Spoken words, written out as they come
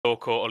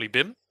Lorcor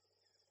Olibim,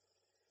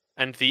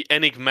 and the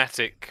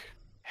enigmatic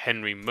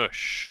Henry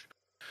Mush.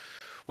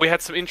 We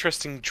had some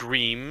interesting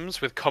dreams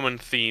with common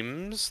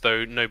themes,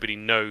 though nobody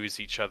knows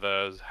each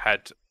other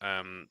had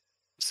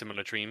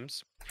similar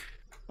dreams.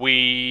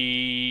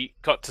 We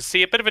got to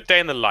see a bit of a day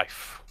in the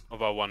life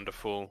of our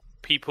wonderful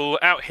people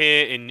out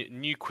here in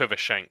New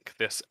Quivershank,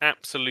 this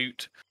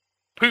absolute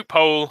poop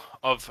hole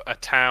of a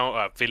town,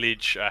 a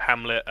village, a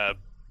hamlet, a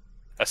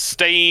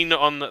stain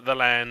on the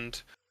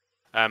land,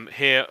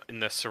 here in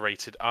the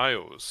Serrated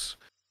Isles.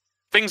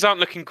 Things aren't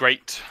looking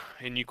great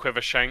in New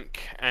Quivershank,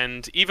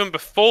 and even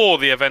before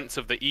the events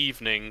of the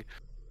evening,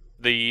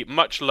 the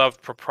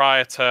much-loved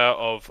proprietor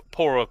of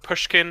Pora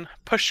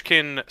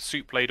Pushkin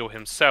Soup Ladle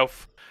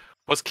himself,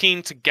 was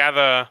keen to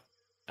gather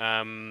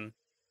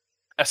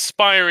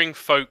aspiring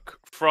folk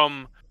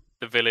from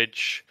the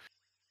village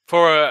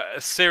for a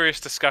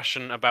serious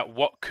discussion about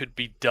what could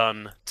be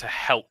done to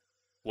help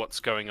what's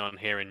going on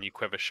here in New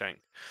Quivershank.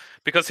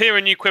 Because here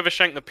in New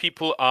Quivershank, the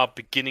people are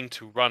beginning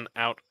to run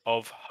out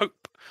of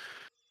hope.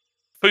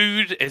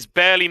 Food is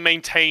barely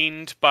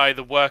maintained by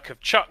the work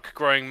of Chuck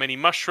growing many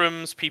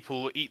mushrooms.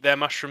 People eat their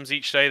mushrooms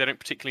each day. They don't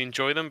particularly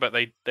enjoy them, but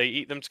they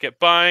eat them to get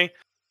by.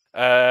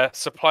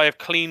 Supply of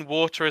clean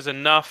water is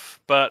enough,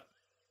 but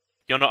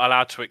you're not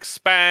allowed to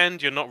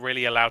expand. You're not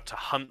really allowed to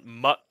hunt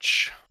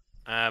much.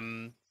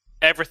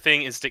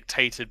 Everything is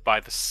dictated by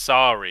the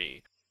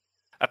Sari,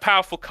 a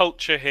powerful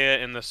culture here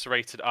in the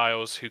Serrated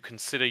Isles who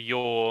consider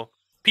your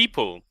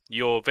people,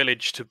 your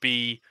village, to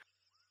be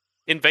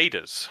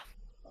invaders.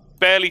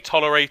 Barely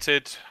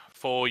tolerated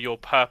for your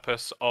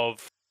purpose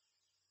of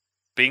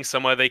being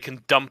somewhere they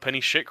can dump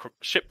any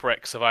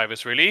shipwreck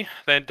survivors, really.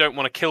 They don't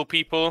want to kill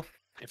people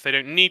if they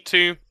don't need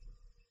to,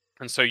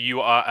 and so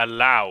you are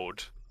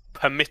allowed,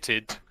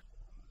 permitted,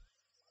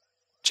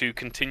 to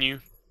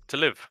continue to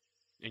live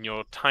in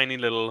your tiny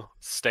little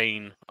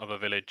stain of a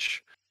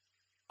village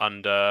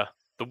under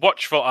the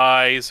watchful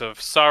eyes of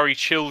Sari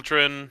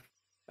children,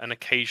 an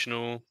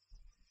occasional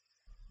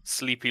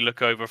sleepy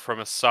look over from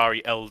a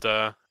Sari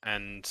elder,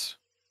 and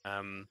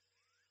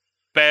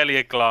barely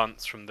a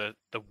glance from the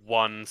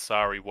one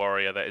Sari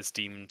warrior that is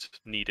deemed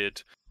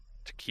needed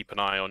to keep an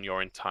eye on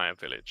your entire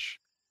village.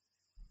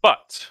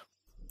 But,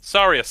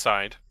 Sari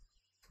aside,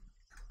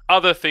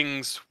 other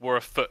things were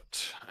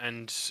afoot,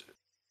 and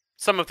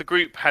some of the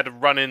group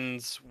had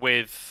run-ins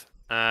with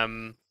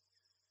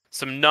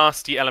some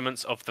nasty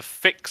elements of the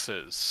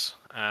Fixers,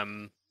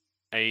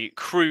 a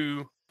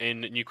crew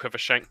in New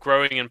Quivershank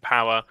growing in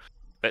power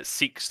that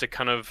seeks to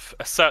kind of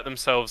assert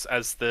themselves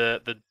as the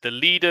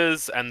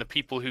leaders and the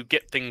people who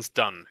get things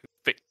done, who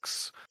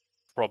fix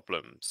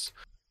problems.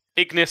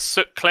 Ignis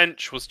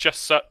Sootclench was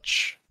just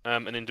such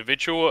an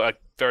individual, a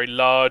very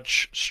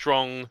large,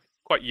 strong,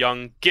 quite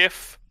young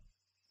Gif,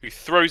 who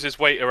throws his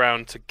weight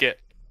around to get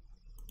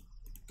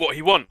what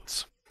he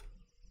wants.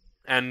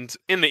 And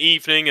in the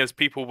evening, as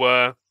people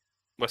were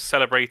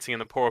celebrating in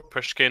the Pora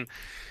Pushkin,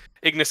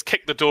 Ignis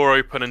kicked the door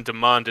open and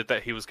demanded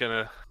that he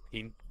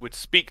would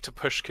speak to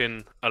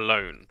Pushkin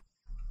alone.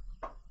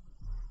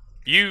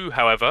 You,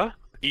 however,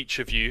 each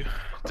of you,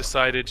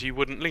 decided you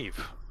wouldn't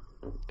leave.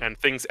 And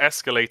things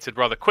escalated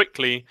rather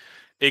quickly.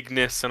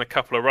 Ignis and a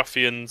couple of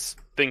ruffians,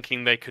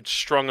 thinking they could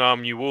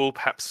strong-arm you all,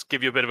 perhaps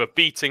give you a bit of a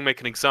beating, make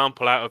an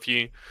example out of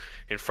you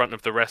in front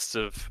of the rest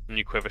of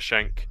New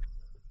Quivershank,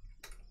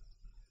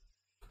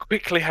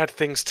 quickly had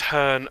things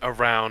turn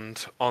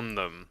around on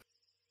them.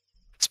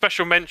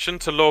 Special mention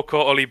to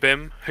Lorcor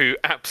Olibim, who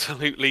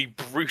absolutely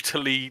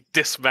brutally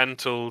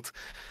dismantled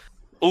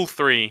all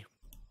three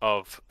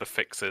of the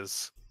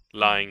Fixers,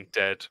 lying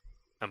dead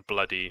and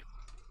bloody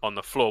on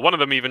the floor. One of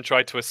them even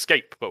tried to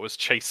escape, but was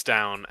chased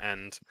down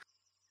and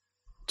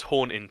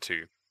torn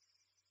into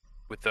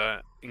with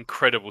the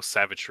incredible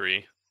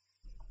savagery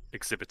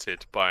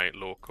exhibited by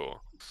Lorcor.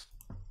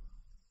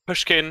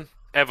 Pushkin,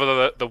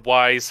 ever the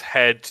wise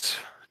head,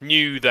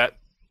 knew that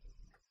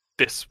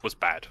this was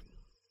bad.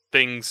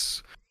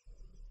 Things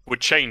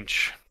would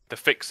change. The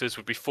Fixers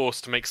would be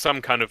forced to make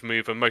some kind of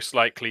move and most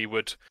likely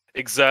would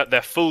exert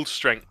their full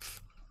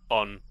strength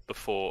on the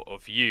four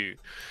of you.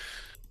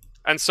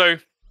 And so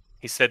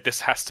he said this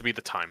has to be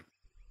the time.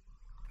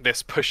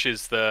 This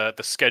pushes the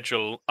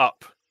schedule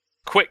up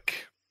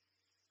quick,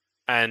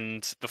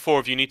 and the four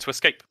of you need to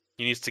escape.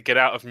 You need to get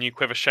out of New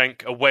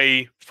Quivershank,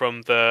 away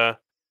from the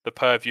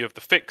purview of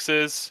the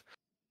Fixers,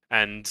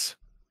 and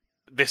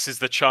this is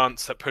the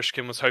chance that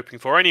Pushkin was hoping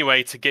for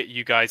anyway, to get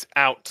you guys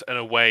out and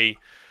away,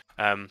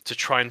 to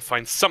try and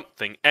find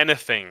something,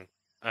 anything,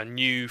 a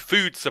new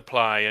food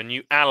supply, a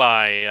new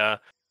ally,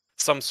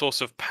 some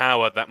source of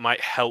power that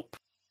might help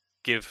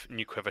give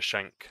New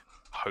Quivershank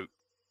hope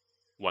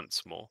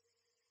once more.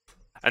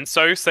 And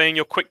so, saying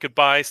your quick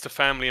goodbyes to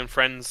family and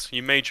friends,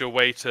 you made your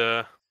way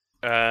to,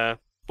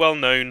 well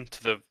known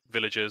to the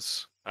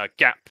villagers, a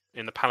gap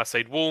in the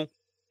palisade wall,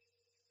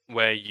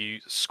 where you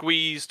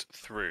squeezed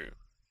through.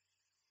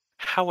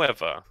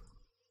 However,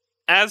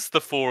 as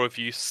the four of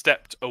you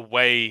stepped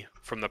away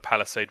from the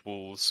palisade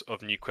walls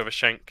of New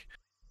Quivershank,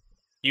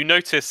 you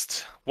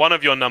noticed one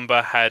of your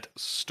number had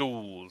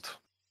stalled.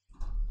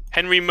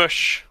 Henry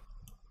Mush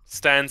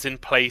stands in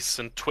place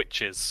and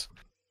twitches,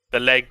 the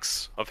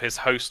legs of his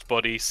host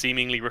body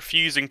seemingly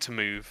refusing to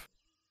move.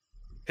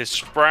 His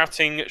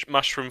sprouting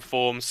mushroom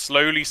form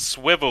slowly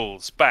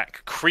swivels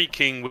back,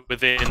 creaking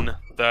within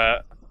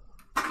the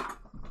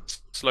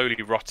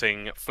slowly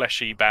rotting,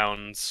 fleshy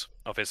bounds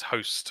of his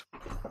host,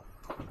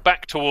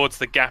 back towards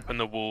the gap in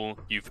the wall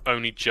you've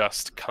only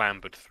just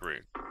clambered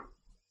through.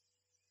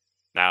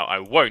 Now, I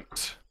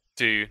won't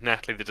do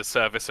Natalie the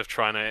disservice of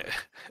trying to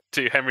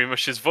do Henry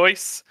Mush's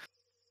voice,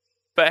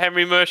 but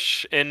Henry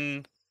Mush,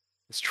 in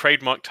his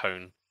trademark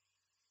tone,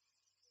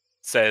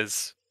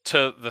 says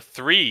to the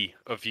three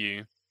of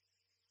you,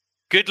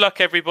 "Good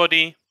luck,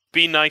 everybody.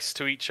 Be nice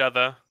to each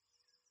other.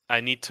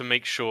 I need to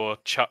make sure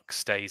Chuck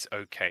stays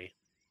okay."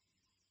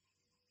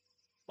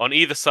 On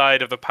either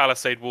side of the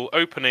palisade wall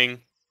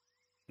opening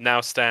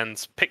now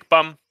stands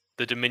Pickbum,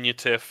 the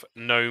diminutive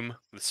gnome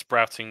with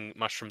sprouting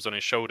mushrooms on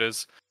his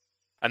shoulders,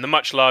 and the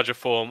much larger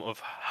form of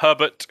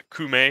Herbert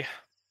Kume.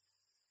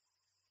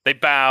 They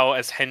bow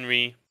as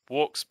Henry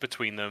walks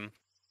between them,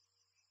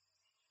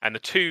 and the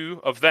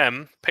two of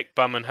them,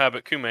 Pickbum and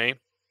Herbert Kume,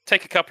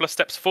 take a couple of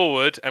steps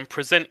forward and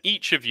present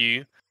each of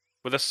you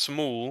with a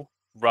small,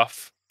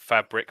 rough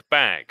fabric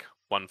bag.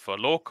 One for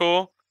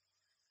Lorcor,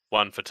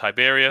 one for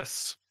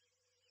Tiberius,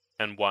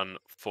 and one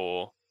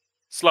for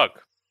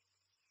Slug.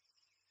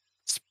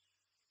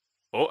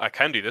 Oh, I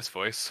can do this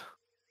voice.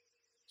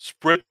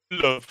 "Spread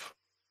love,"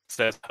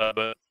 says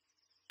Herbert.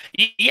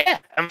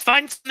 "Yeah, and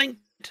find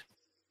something,"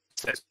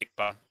 says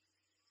Pickbum.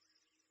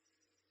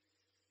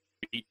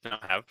 "You each now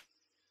have,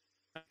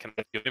 can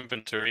make your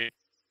inventory,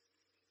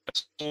 a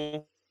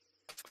small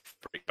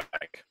fabric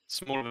bag,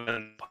 smaller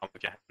than the palm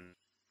of your hand.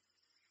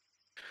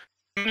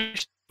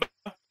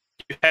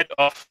 You head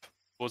off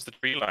towards the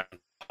tree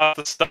line, past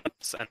the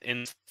stumps and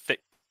in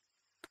thick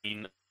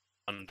green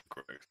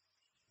undergrowth.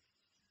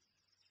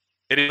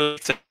 It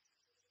is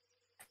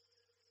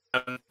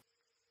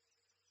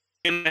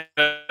in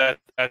a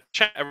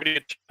chat, a really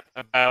good chat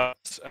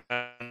about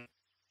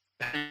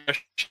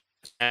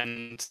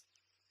and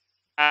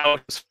how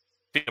to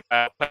feel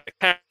about the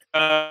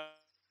character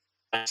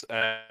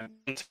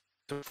and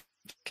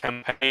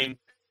campaign.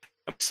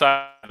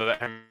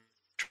 That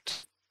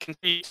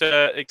continue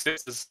to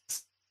exist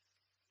as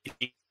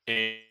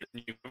in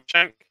New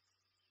Shank,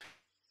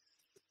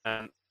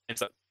 and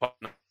it's a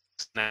partner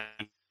now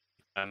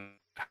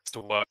has to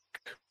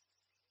work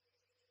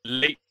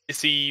late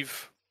this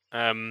eve,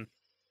 so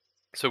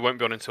it won't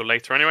be on until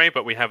later anyway,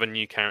 but we have a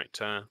new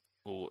character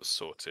all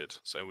sorted,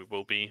 so we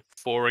will be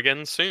 4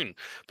 again soon.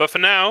 But for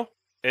now,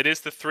 it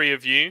is the 3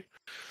 of you.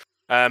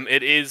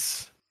 It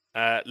is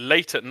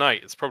late at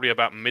night. It's probably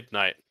about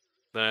midnight.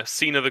 The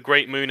scene of the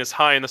great moon is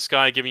high in the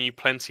sky, giving you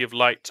plenty of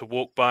light to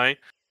walk by.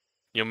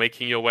 You're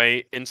making your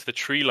way into the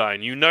tree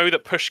line. You know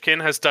that Pushkin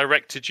has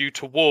directed you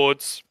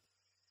towards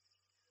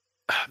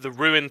the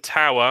ruined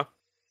tower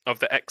of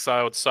the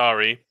exiled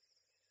Sari,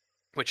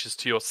 which is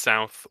to your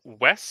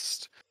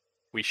southwest.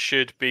 You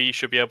should be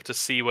able to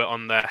see we're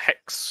on the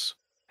hex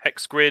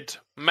grid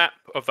map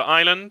of the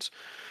island.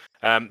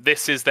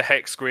 This is the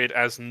hex grid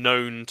as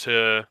known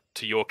to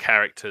your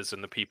characters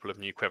and the people of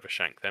New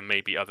Quivershank. There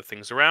may be other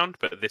things around,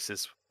 but this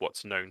is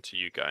what's known to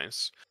you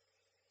guys.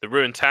 The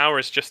ruined tower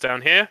is just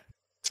down here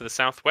to the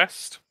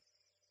southwest.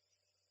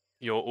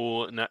 You're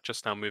all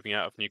just now moving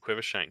out of New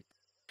Quivershank.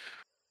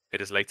 It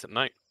is late at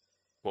night.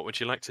 What would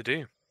you like to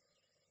do?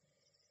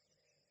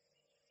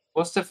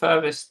 What's the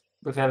furthest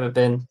we've ever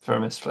been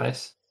from this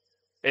place?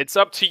 It's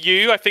up to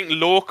you. I think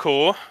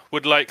Lorcor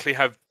would likely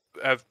have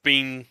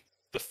been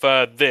the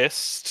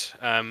furthest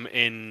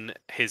in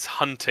his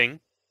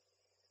hunting.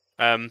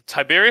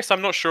 Tiberius,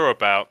 I'm not sure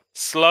about.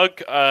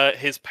 Slug,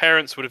 his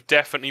parents would have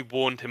definitely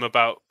warned him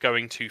about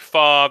going too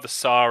far. The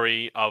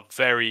Sari are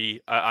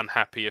very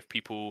unhappy if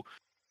people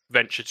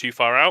venture too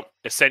far out.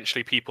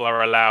 Essentially, people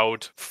are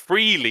allowed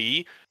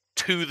freely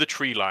to the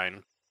tree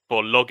line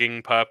for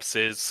logging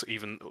purposes,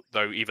 even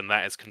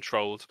that is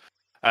controlled.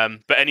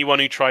 But anyone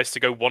who tries to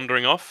go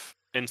wandering off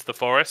into the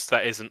forest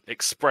that isn't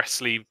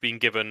expressly being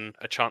given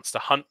a chance to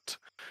hunt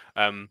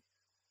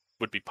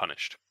would be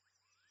punished.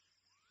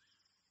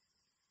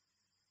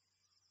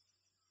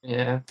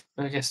 Yeah,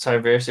 I guess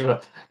Tiberius would be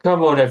like,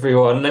 "Come on,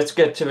 everyone, let's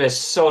get to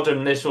this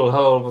sodden little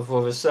hole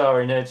before the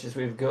Sari notice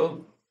we've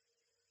gone."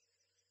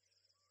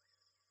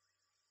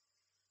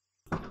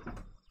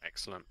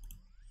 Excellent.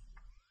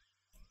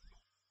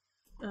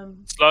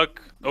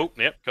 Slug. Oh,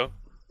 yep, go.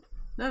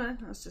 No,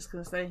 I was just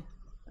going to say,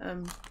 I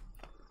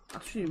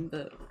assume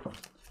that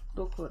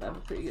Lorca would have a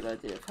pretty good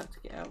idea of how to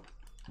get out.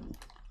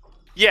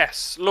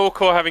 Yes,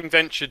 Lorcor, having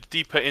ventured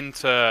deeper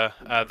into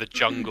the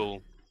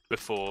jungle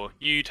before,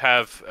 you'd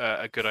have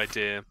a good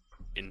idea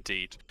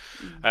indeed.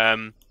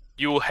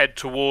 You'll head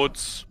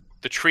towards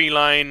the tree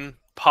line,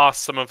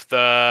 past some of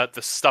the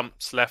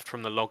stumps left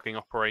from the logging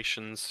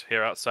operations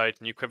here outside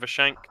New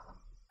Quivershank,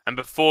 and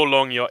before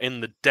long you're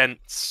in the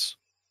dense,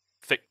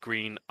 thick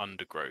green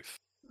undergrowth.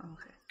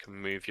 Okay. You can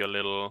move your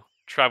little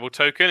travel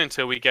token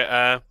until we get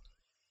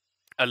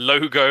a a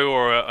logo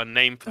or a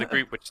name for the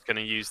group. We're just going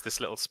to use this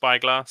little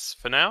spyglass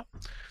for now.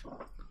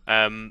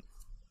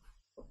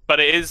 But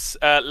it is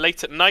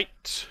late at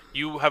night.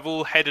 You have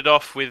all headed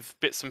off with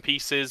bits and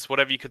pieces,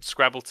 whatever you could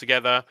scrabble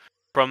together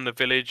from the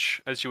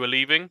village as you were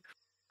leaving.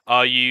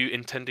 Are you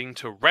intending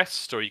to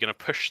rest, or are you going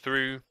to push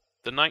through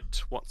the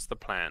night? What's the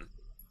plan?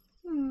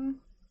 Do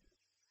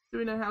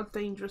we know how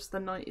dangerous the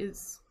night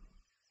is?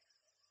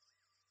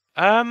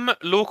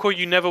 Lorcor,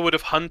 you never would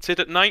have hunted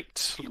at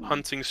night.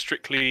 Hunting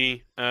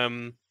strictly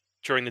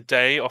during the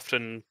day,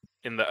 often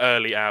in the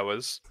early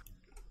hours.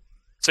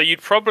 So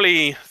you'd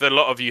probably, the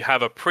lot of you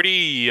have a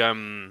pretty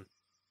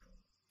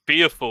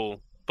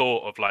fearful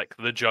thought of like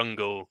the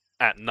jungle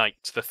at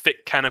night. The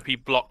thick canopy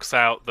blocks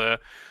out the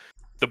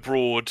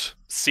broad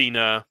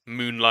Cena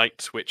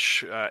moonlight,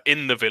 which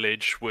in the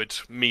village would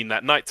mean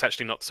that night's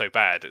actually not so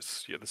bad.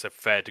 There's a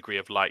fair degree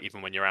of light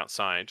even when you're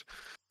outside.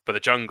 But the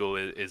jungle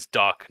is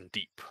dark and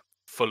deep,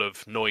 full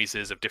of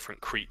noises of different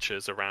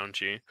creatures around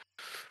you.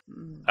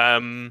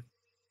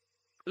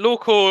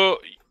 Lorcor,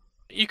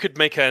 you could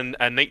make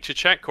a nature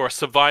check or a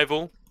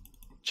survival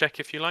check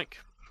if you like.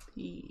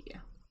 Yeah.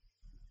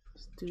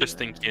 Just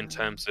thinking in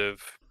terms of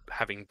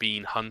having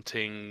been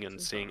hunting and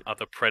seeing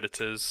other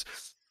predators.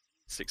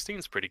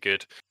 16's pretty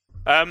good.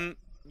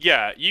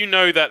 Yeah, you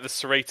know that the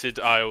Serrated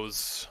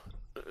Isles,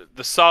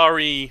 the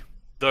Sari,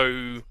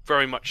 though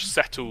very much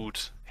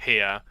settled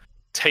here,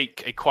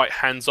 take a quite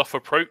hands-off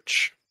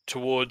approach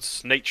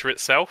towards nature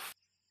itself.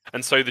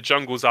 And so the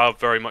jungles are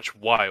very much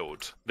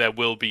wild. There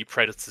will be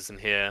predators in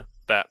here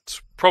that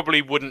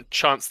probably wouldn't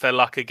chance their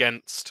luck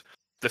against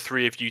the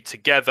three of you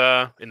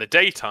together in the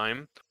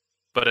daytime,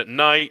 but at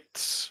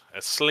night,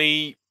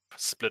 asleep,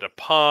 split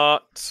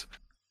apart,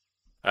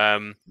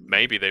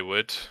 maybe they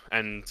would.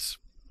 And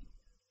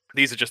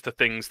these are just the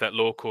things that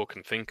Lorcor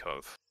can think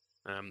of.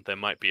 There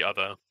might be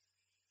other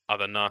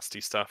nasty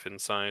stuff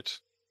inside.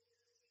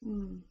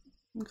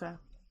 Okay.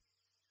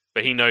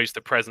 But he knows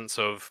the presence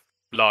of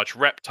large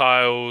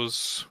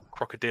reptiles,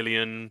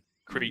 crocodilian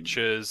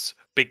creatures,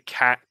 big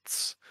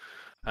cats,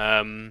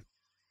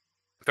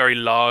 very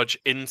large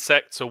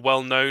insects are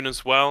well known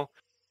as well.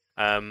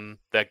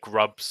 Their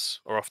grubs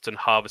are often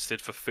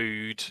harvested for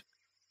food.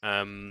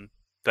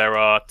 There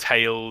are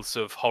tales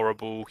of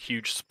horrible,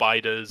 huge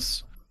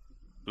spiders.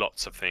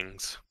 Lots of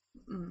things.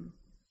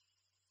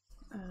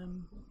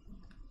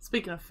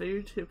 Speaking of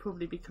food, he'll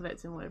probably be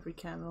collecting whatever he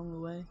can along the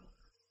way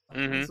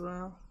as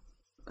well.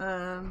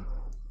 But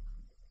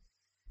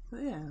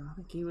yeah, I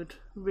think he would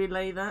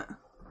relay that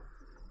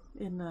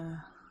in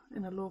a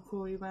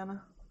Lorcor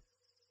manner.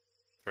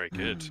 Very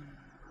good.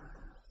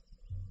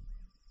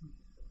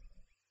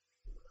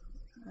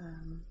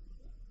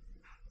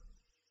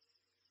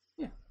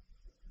 Yeah.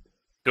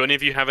 Do any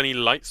of you have any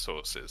light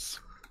sources?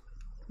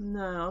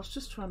 No, I was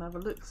just trying to have a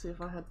look, see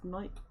if I had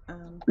night,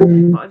 but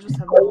I just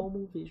have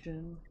normal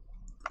vision.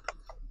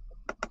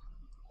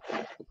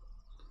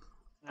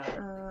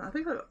 I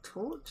think I got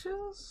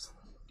torches.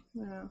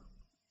 Yeah.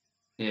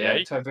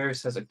 Yeah,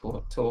 Tiberius has a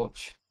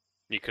torch.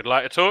 You could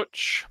light a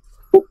torch.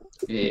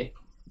 Yeah.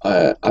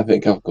 I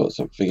think I've got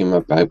something in my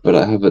bag, but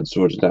I haven't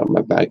sorted out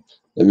my bag.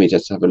 Let me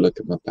just have a look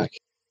at my bag.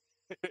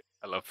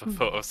 I love the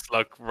thought of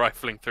Slug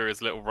rifling through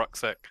his little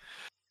rucksack.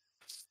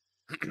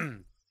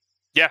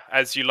 Yeah,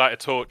 as you light a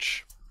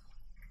torch,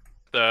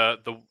 the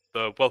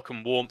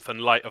welcome warmth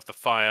and light of the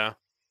fire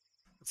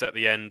is at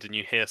the end, and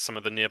you hear some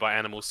of the nearby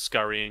animals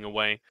scurrying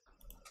away.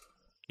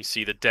 You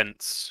see the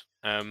dense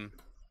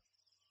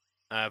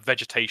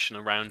vegetation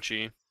around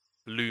you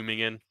looming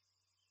in.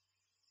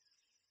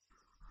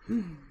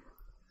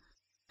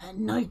 At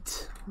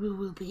night we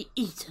will be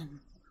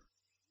eaten.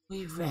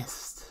 We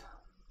rest.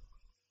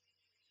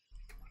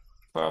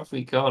 Where have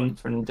we gone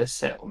from the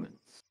settlement?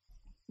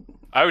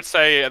 I would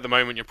say at the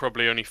moment you're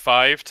probably only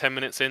 5-10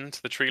 minutes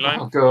into the tree line.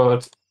 Oh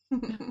god.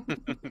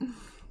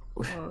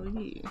 Oh,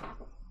 yeah.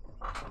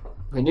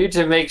 We need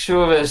to make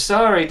sure the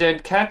Sari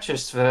don't catch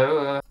us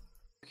though.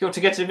 We got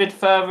to get a bit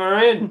further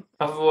in.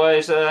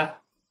 Otherwise,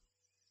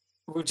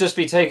 we'll just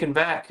be taken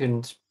back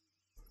and,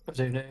 I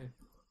don't know,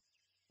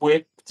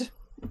 whipped.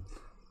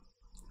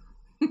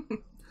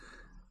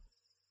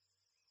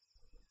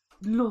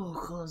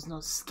 Lorcor's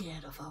not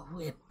scared of a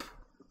whip.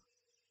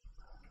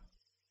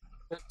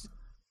 I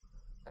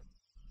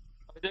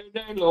don't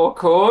know,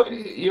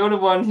 Lorcor. You're the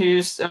one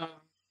who's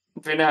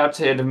been out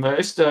here the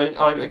most.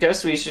 I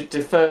guess we should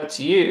defer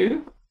to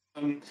you.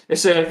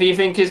 So if you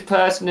think it's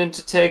pertinent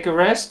to take a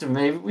rest, then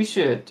maybe we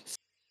should.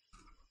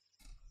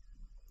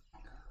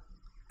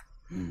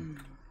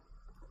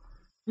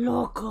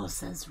 Lorcor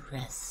says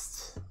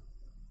rest.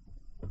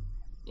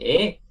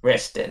 Yeah,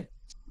 rested.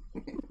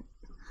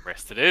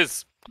 Rest it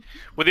is.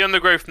 With the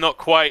undergrowth not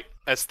quite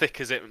as thick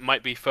as it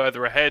might be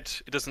further ahead,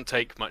 it doesn't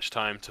take much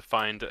time to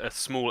find a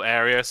small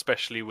area,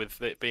 especially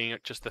with it being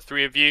just the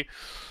three of you.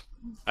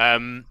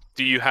 Do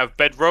you have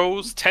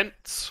bedrolls,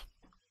 tents?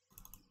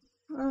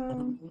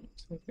 The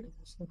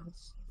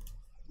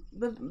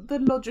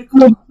logical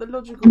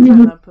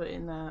plan I put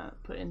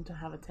in to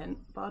have a tent,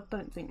 but I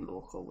don't think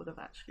Lorcor would have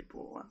actually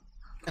brought one.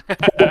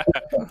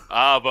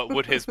 But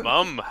would his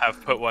mum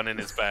have put one in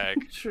his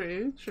bag?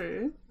 True.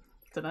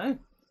 Don't know.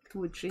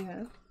 Would she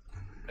have?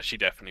 She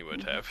definitely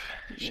would have.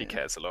 She Yeah.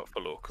 cares a lot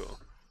for Lorco.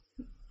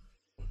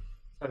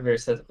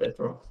 Tiberius has a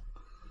bedroll.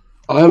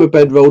 I have a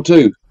bedroll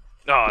too.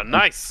 Oh,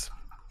 nice.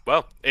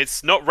 Well,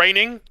 it's not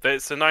raining.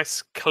 It's a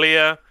nice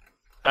clear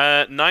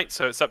night,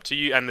 so it's up to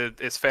you. And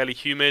it's fairly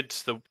humid.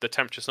 The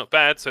temperature's not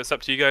bad, so it's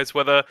up to you guys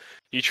whether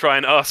you try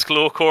and ask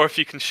Lorcor if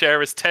you can share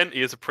his tent.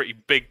 He is a pretty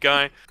big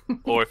guy,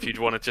 or if you'd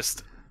want to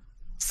just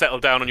settle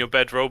down on your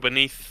bedroll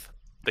beneath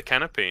the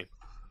canopy.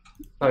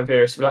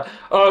 Tiberius will be like,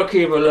 I'll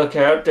keep a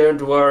lookout,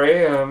 don't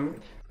worry.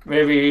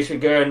 Maybe you should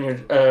go in your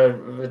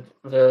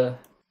the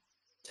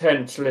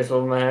tent,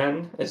 little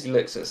man, as he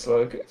looks at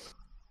Slug.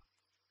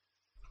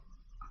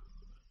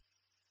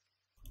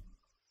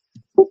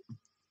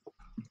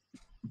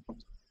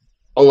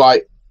 All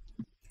right.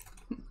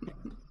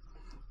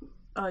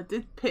 I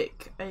did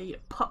pick a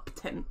pup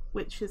tent,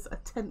 which is a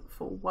tent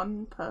for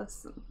one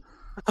person.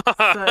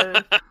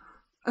 So,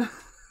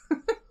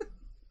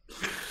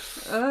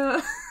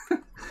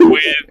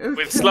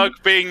 With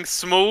Slug being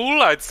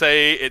small, I'd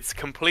say it's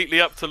completely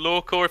up to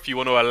Lorcor if you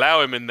want to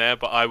allow him in there,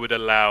 but I would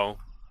allow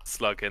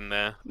Slug in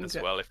there as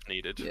Okay. well if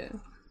needed. yeah,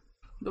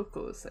 look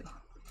what I say.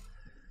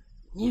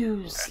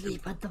 You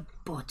sleep at the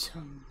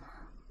bottom.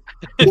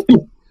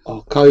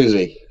 Oh,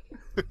 cozy.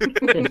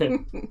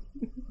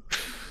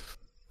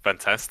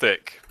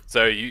 Fantastic.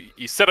 So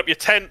you set up your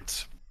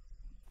tent,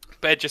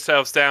 bed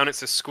yourselves down.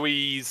 It's a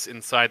squeeze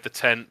inside the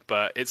tent,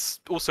 but it's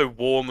also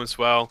warm as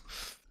well,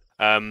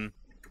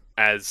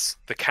 as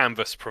the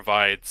canvas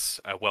provides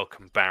a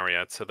welcome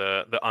barrier to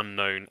the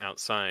unknown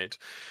outside.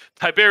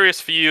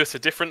 Tiberius, for you, it's a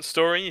different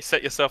story. You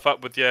set yourself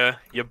up with your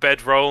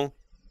bedroll,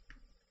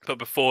 but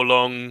before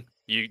long,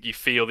 you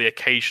feel the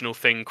occasional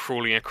thing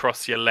crawling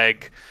across your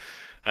leg,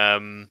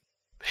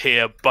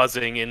 hear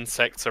buzzing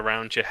insects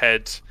around your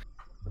head.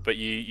 But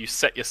you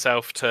set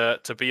yourself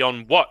to be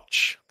on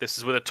watch. This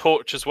is with a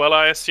torch as well,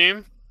 I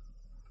assume?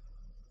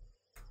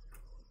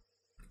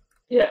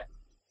 Yeah,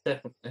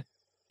 definitely.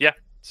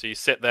 So you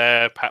sit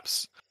there,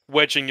 perhaps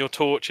wedging your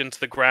torch into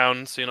the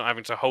ground so you're not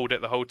having to hold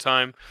it the whole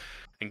time,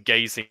 and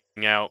gazing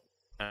out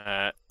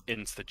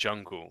into the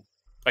jungle.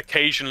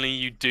 Occasionally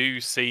you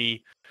do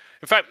see...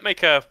 In fact,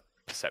 make a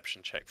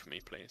perception check for me,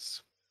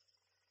 please.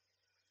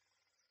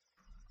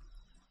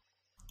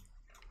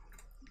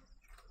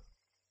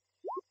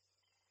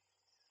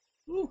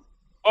 Ooh.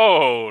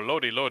 Oh,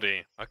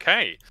 lordy.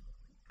 Okay.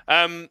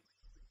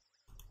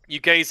 You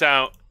gaze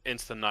out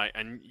into the night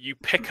and you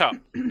pick up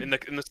in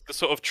the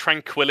sort of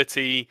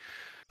tranquility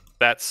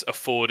that's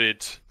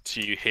afforded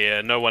to you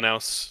here. No one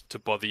else to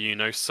bother you,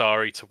 no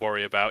Sari to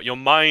worry about. Your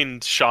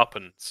mind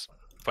sharpens,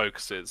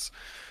 focuses.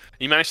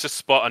 You manage to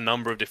spot a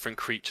number of different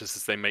creatures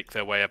as they make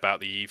their way about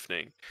the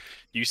evening.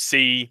 You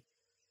see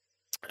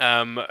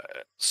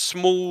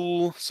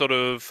small, sort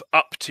of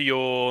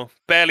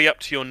barely up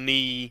to your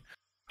knee,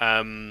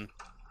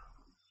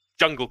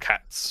 jungle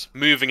cats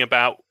moving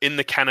about in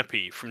the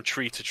canopy from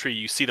tree to tree.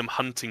 You see them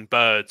hunting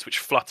birds which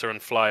flutter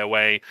and fly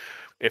away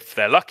if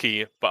they're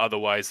lucky, but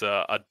otherwise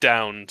are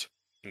downed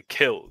and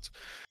killed.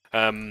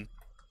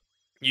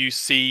 You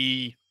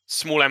see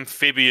small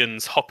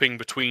amphibians hopping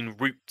between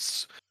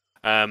roots.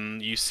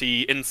 You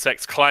see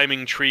insects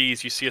climbing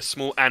trees. You see a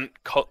small ant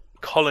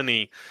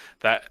colony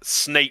that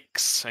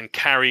snakes and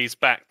carries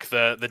back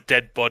the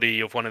dead body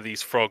of one of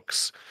these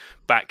frogs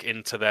back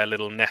into their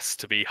little nest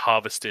to be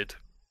harvested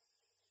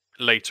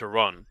later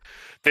on.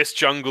 This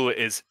jungle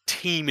is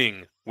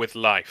teeming with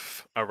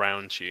life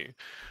around you.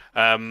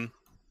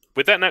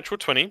 With that natural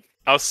 20,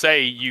 I'll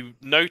say you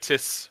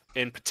notice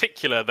in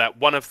particular that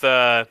one of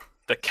the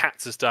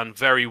cats has done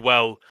very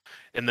well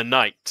in the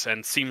night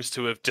and seems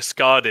to have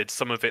discarded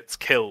some of its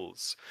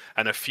kills,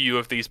 and a few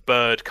of these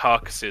bird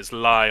carcasses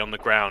lie on the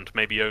ground,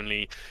 maybe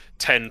only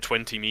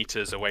 10-20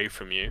 meters away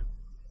from you.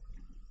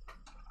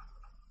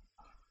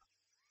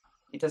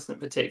 He doesn't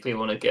particularly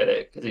want to get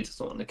it because he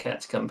doesn't want the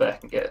cat to come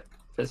back and get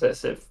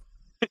possessive.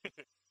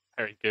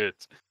 Very good.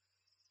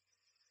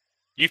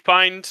 You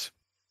find,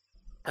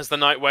 as the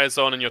night wears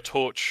on and your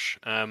torch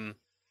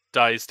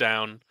dies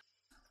down,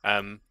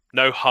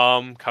 no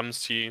harm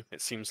comes to you.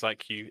 It seems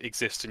like you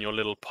exist in your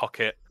little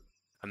pocket,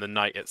 and the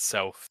night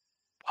itself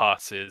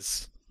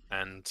passes,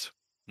 and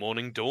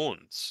morning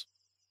dawns.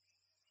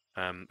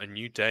 A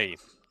new day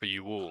for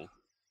you all.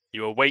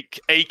 You awake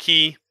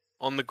achy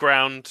on the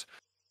ground.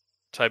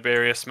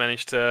 Tiberius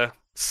managed to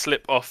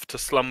slip off to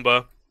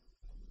slumber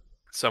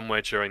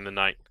somewhere during the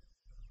night.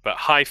 But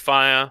high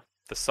fire,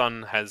 the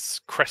sun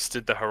has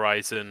crested the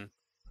horizon,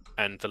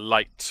 and the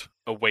light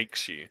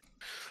awakes you.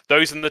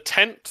 Those in the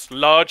tent,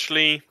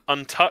 largely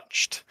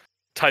untouched.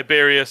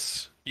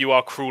 Tiberius, you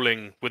are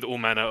crawling with all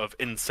manner of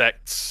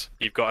insects.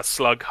 You've got a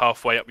slug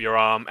halfway up your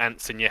arm,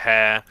 ants in your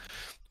hair.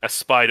 A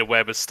spider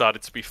web has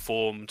started to be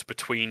formed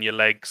between your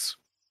legs.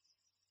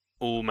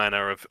 All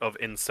manner of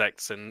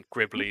insects and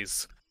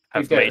gribblies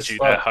have made you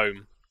their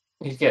home.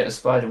 He'd get a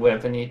spider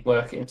web and he'd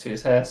work it into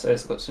his hair so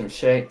it's got some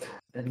shape.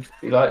 And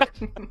be like,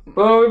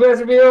 well, we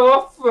better be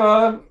off.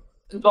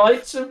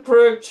 Lights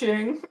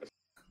approaching.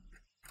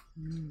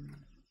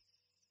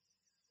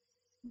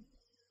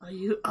 Are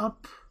you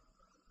up,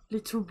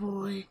 little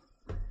boy?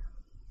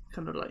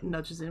 Kind of like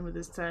nudges him with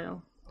his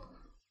tail.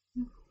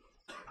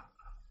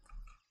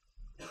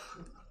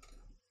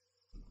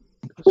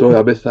 Sorry,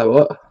 I missed that.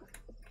 What?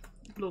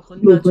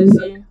 Lorcan nudges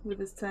you with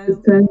his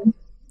tail.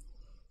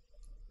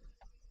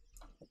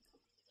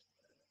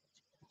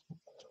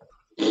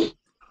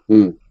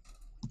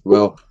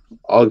 Well,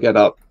 I'll get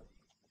up.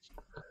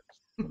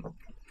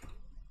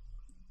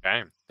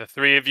 Okay. The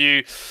three of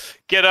you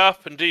get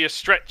up and do your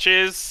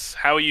stretches.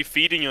 How are you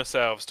feeding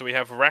yourselves? Do we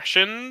have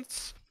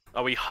rations?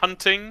 Are we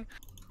hunting?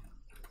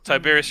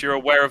 Tiberius, you're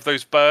aware of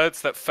those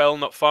birds that fell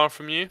not far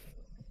from you?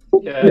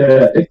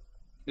 Yeah.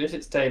 If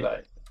it's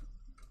daylight,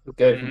 we'll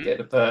go and get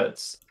the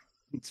birds.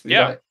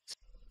 Yeah. Like,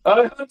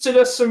 I hunted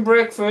us some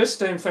breakfast.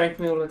 Don't thank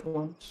me all at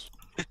once.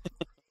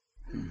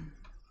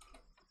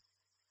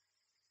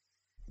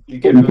 You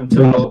give them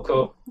to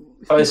local.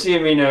 I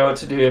assume you know what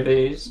to do with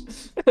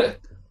these.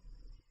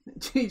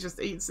 He just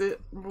eats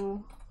it raw.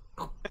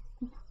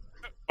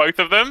 Both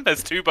of them?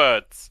 There's two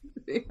birds.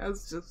 He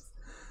has just...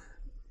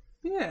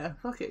 Yeah,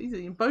 fuck it, he's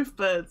eating both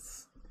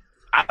birds.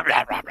 It's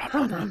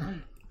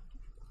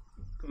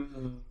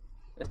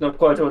not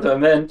quite what I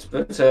meant,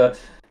 but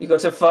you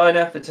got a fine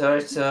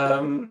appetite.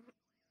 How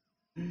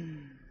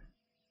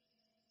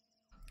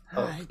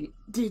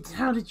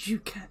did you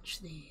catch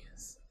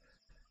these?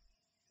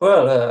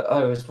 Well,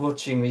 I was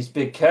watching these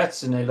big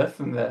cats and they left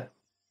them there.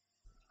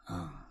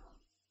 Oh.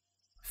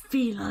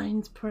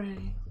 Felines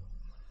prey.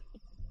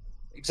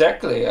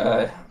 Exactly.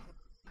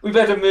 We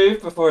better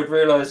move before it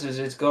realizes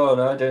it's gone.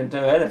 I don't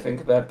know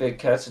anything about big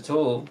cats at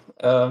all,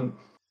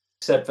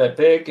 except they're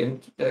big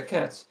and they're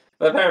cats.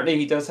 But apparently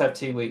he does have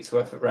 2 weeks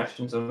worth of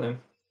rations on him.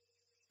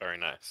 Very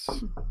nice.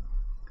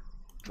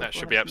 That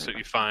should be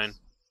absolutely fine.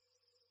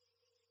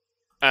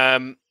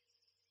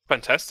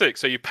 Fantastic.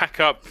 So you pack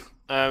up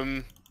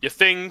your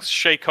things,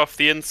 shake off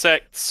the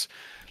insects.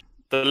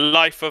 The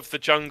life of the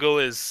jungle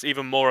is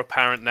even more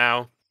apparent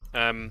now.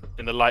 In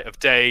the light of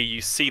day,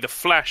 you see the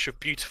flash of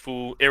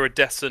beautiful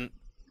iridescent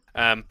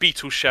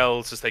beetle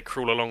shells as they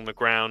crawl along the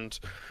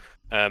ground.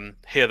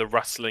 Hear the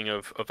rustling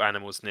of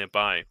animals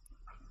nearby.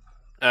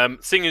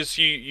 Seeing as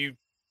you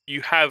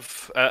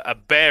have a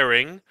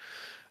bearing,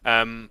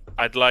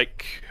 I'd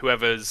like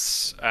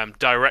whoever's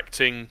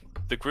directing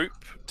the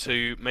group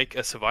to make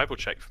a survival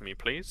check for me,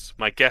 please.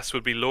 My guess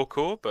would be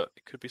Lorcor, but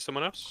it could be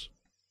someone else.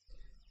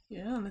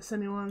 Yeah, unless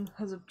anyone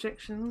has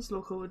objections,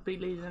 Lorca would be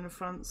leading in the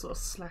front, sort of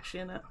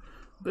slashing at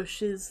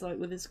bushes, like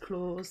with his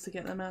claws to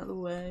get them out of the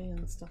way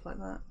and stuff like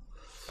that.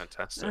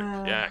 Fantastic.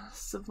 Yeah.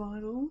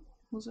 Survival,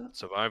 was it?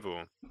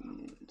 Survival.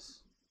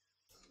 Yes.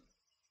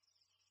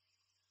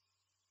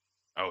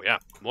 Oh yeah,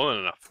 more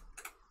than enough.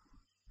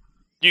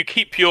 You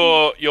keep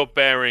your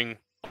bearing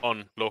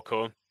on,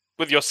 Lorcor,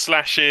 with your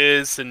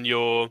slashes and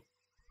your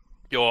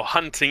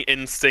hunting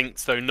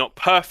instincts, though not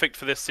perfect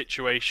for this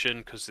situation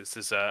because this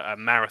is a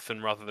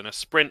marathon rather than a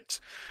sprint,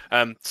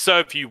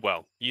 serve you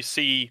well. You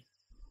see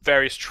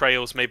various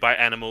trails made by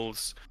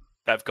animals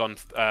that have gone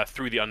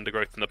through the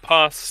undergrowth in the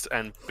past,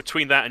 and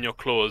between that and your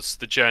claws,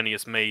 the journey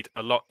is made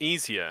a lot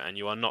easier, and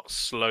you are not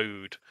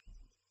slowed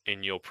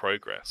in your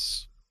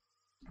progress.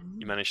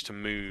 You manage to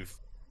move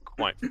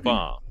quite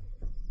far.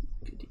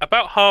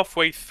 About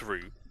halfway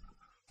through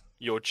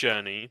your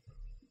journey,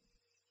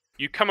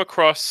 you come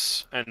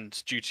across,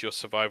 and due to your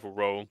survival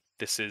roll,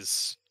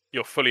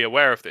 you're fully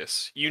aware of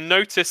this. You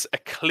notice a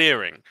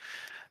clearing,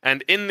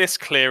 and in this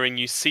clearing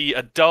you see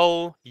a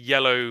dull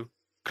yellow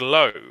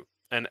glow.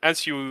 And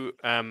as you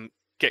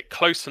get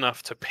close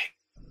enough to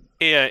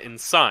peer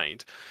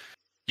inside,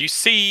 you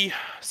see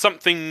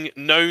something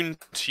known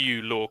to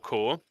you,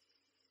 Lorcor.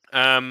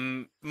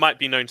 Might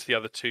be known to the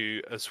other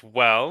two as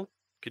well.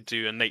 Could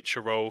do a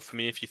nature roll for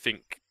me if you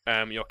think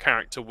your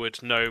character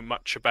would know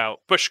much about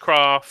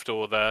bushcraft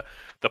or the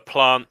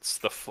plants,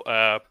 the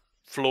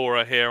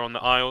flora here on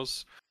the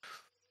Isles.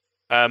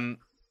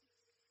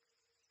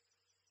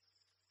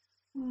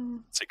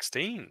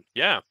 16,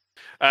 yeah.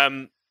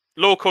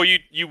 Lorcor,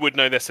 you would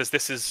know this, as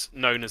this is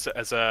known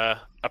as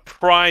a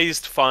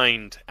prized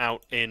find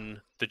out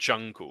in the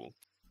jungle.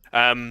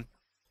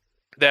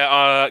 There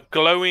are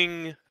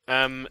glowing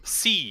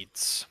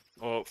seeds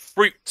or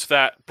fruit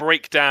that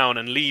break down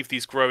and leave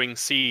these growing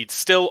seeds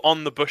still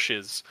on the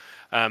bushes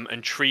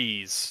and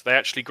trees. They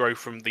actually grow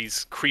from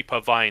these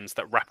creeper vines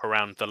that wrap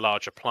around the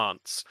larger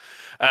plants.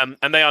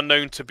 And they are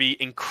known to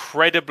be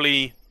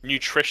incredibly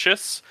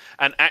nutritious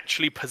and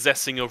actually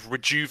possessing of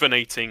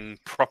rejuvenating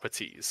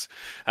properties.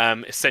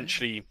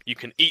 Essentially, you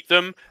can eat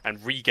them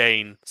and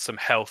regain some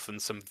health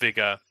and some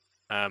vigor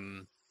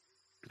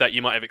that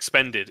you might have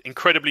expended.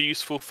 Incredibly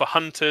useful for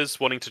hunters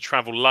wanting to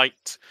travel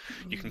light.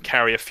 You can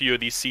carry a few of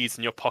these seeds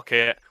in your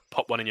pocket,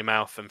 pop one in your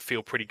mouth, and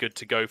feel pretty good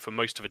to go for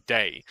most of a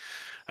day.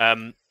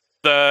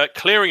 The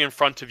clearing in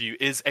front of you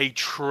is a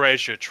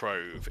treasure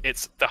trove.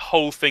 The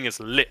whole thing is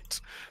lit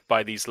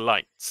by these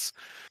lights.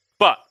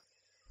 But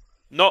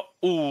not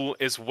all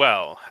is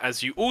well,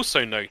 as you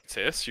also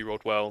notice, you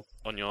rolled well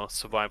on your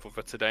survival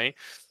for today,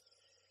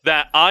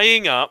 that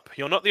eyeing up,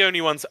 you're not the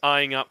only ones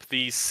eyeing up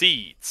these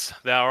seeds.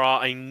 There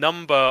are a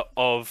number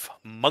of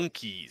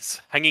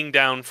monkeys hanging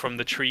down from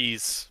the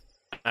trees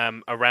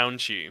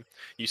around you.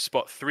 You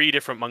spot 3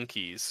 different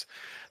monkeys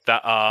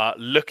that are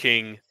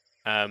looking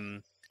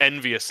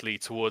enviously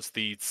towards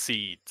these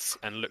seeds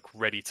and look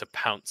ready to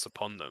pounce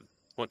upon them.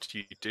 What do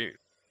you do?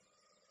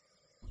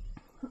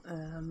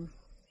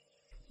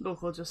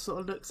 Local just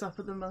sort of looks up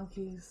at the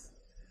monkeys.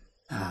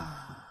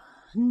 Ah,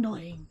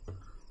 annoying.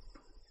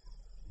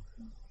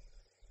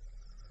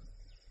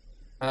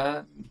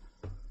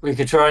 We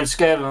could try and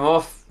scare them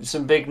off with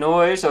some big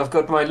noise. I've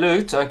got my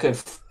loot. I could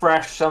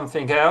thrash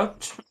something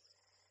out.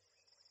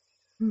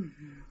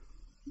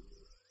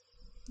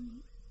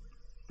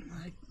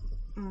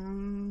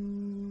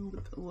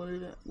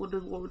 What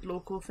would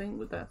local think?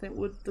 Would that think?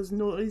 Does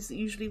noise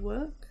usually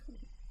work?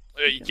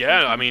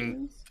 Yeah, I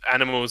mean,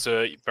 animals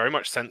are very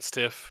much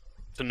sensitive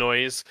to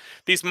noise.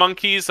 These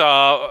monkeys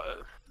are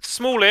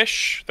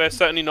smallish. They're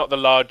certainly not the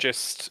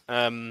largest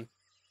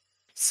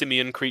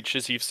simian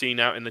creatures you've seen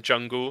out in the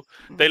jungle.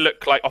 They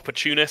look like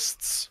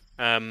opportunists.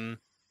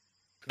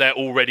 They're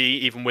already,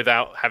 even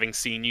without having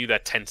seen you, they're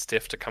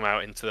tentative to come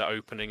out into the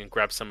opening and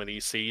grab some of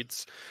these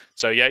seeds.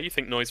 So yeah, you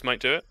think noise might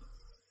do it?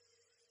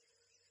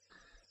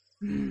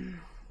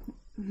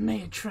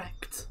 May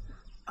attract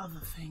other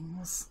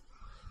things.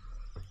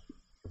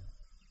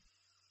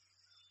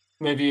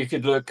 Maybe you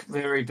could look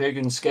very big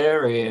and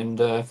scary, and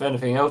if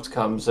anything else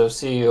comes, they'll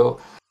see your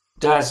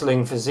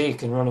dazzling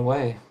physique and run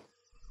away.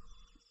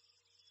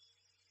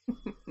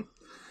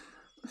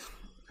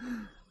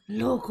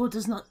 Local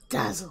does not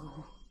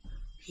dazzle.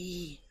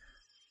 He...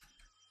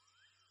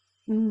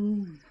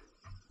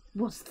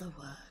 what's the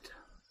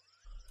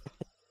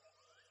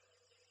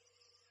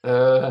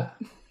word?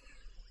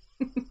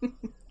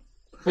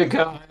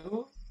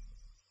 Beguile?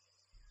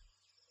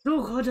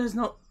 Local does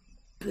not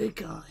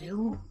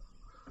beguile.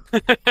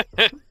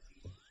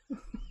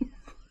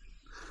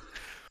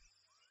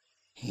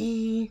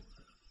 He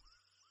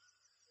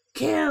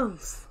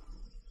kills.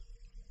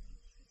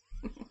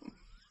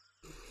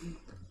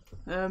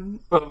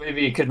 Well,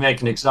 maybe you could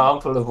make an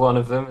example of one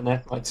of them, and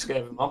that might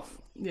scare them off.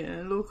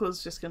 Yeah,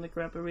 Local's just going to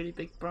grab a really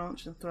big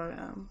branch and throw it at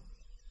him.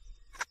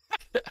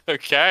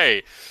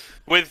 Okay.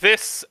 With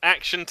this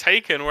action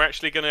taken, we're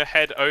actually going to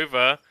head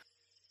over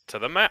to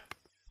the map.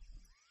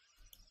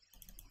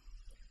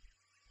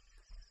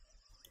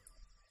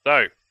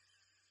 So,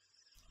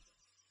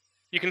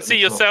 you can see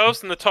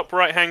yourselves in the top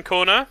right-hand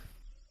corner,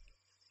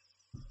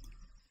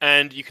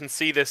 and you can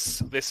see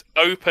this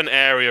open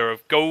area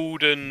of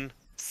golden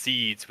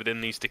seeds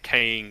within these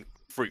decaying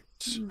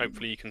fruits.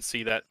 Hopefully you can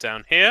see that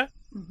down here.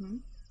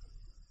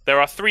 There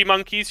are 3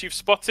 monkeys you've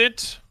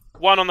spotted.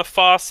 One on the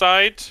far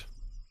side,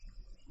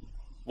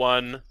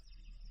 one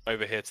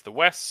over here to the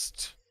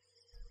west,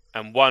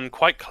 and one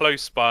quite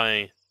close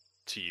by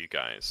to you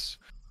guys.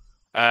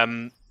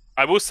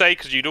 I will say,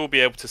 because you'd all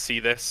be able to see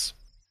this,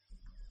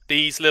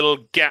 these little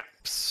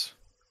gaps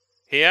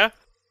here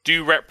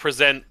do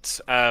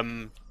represent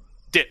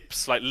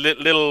dips, like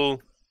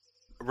little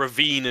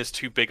ravine is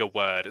too big a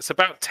word. It's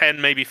about 10,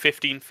 maybe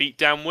 15 feet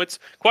downwards.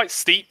 Quite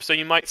steep, so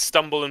you might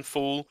stumble and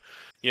fall.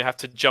 You have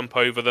to jump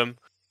over them.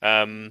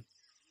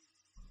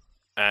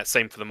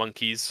 Same for the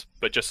monkeys,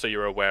 but just so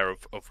you're aware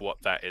of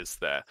what that is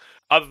there.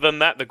 Other than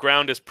that, the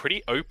ground is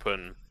pretty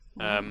open.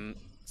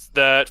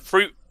 The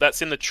fruit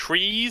that's in the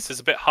trees is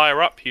a bit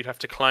higher up. You'd have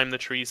to climb the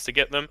trees to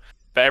get them.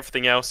 But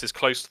everything else is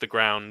close to the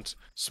ground,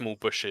 small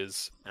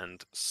bushes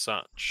and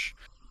such.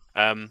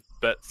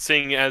 But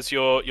seeing as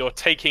you're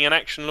taking an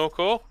action,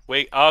 Lorcor,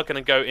 we are going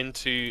to go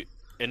into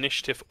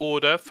initiative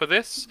order for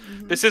this.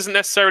 This isn't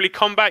necessarily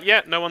combat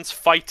yet. No one's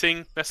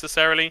fighting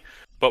necessarily.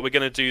 But we're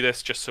going to do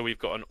this just so we've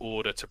got an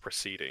order to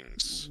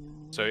proceedings.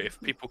 So if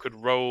people could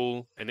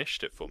roll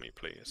initiative for me,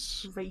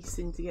 please.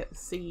 Racing to get the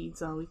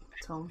seeds, are we,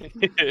 Tom?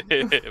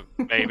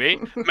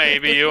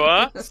 Maybe you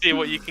are. See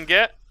what you can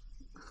get.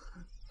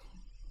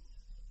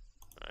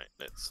 Alright,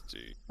 let's do...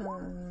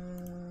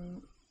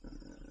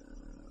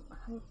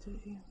 how do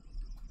you...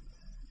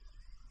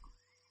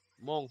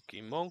 Monkey.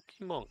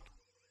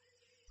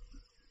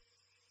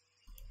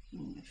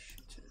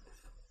 Initiative.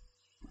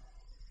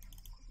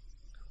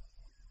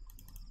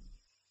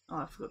 Oh,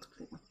 I forgot to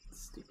click my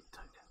stupid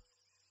token.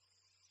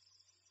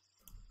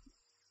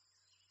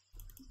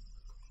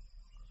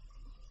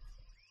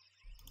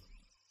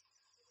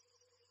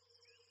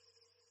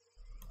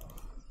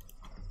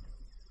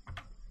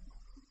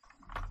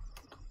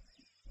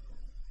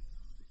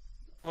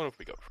 What have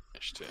we got for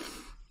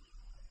initiative?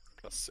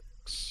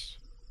 +6.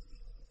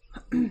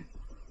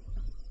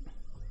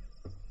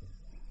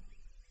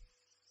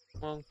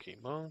 Monkey.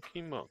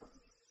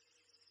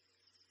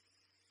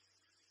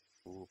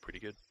 Ooh, pretty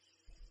good.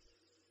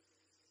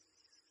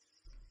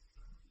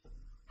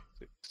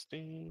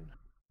 16.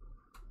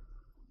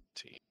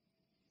 18.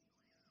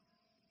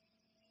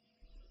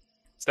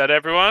 Is that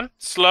everyone?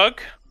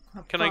 Slug?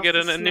 Can I get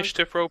an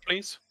initiative roll,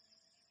 please?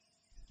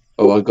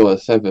 Oh, I got a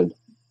 7.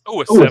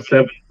 Oh, a Oh, a 7.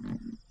 7.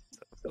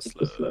 That's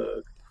The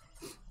slug.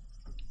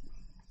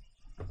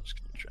 Just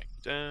gonna drag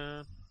you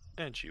down.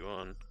 Add you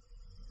on.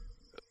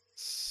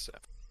 7.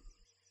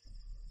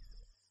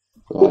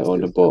 Right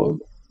on the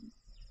bottom.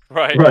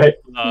 Right. Right.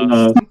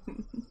 Last.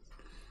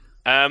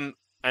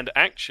 And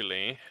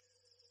actually,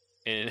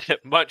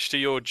 much to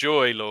your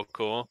joy,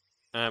 Lorcor,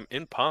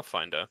 in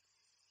Pathfinder,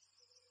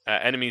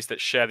 enemies that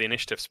share the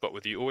initiative spot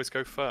with you always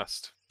go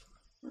first.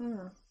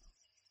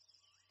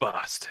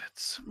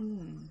 Bastards.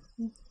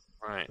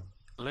 Right.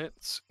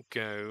 Let's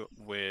go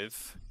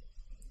with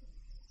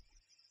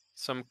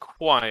some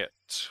quiet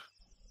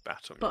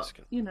battle But,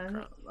 music. you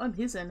know, I'm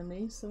his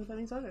enemy, so that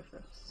means I go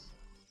first.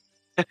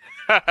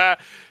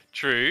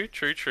 True.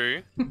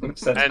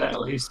 So And-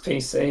 that'll lose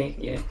PC,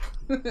 yeah.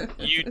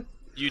 You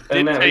And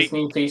did now his take.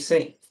 new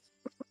PC.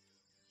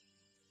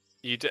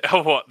 You did.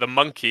 Oh, what? The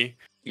monkey.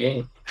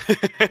 Yeah.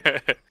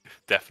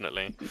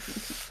 Definitely.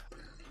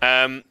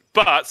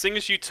 But seeing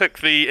as you took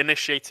the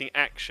initiating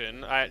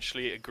action, I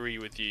actually agree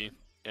with you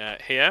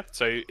here.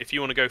 So if you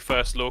want to go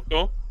first,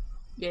 Lorcor,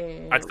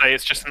 Yeah. I'd say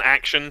it's just an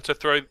action to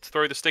throw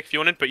the stick if you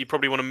wanted, but you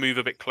probably want to move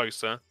a bit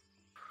closer.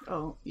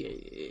 Oh,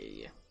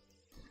 yeah.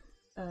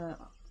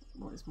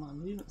 What is my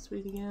movement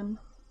speed again?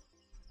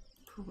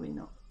 Probably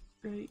not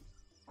great.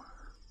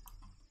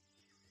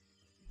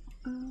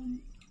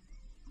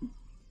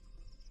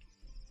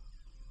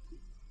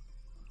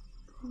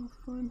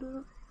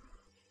 Pathfinder.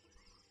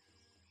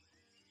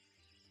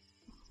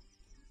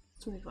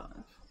 25.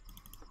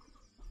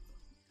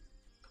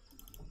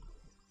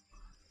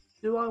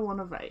 Do I want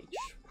to rage?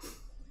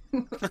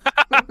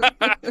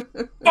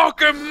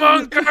 Fucking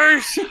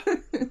monkeys!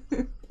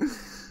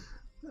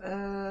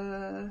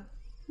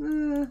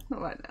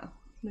 Not right now.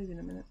 Maybe in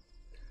a minute.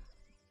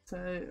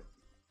 So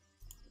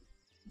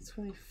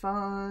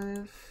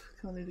 25.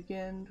 Can I move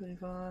again?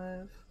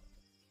 25.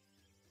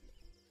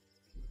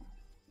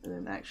 And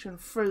then action.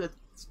 Throw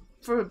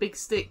a big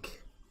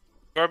stick.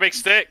 Or a big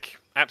stick?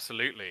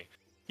 Absolutely.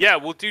 Yeah,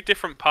 we'll do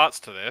different parts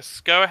to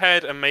this. Go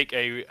ahead and make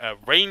a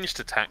ranged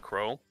attack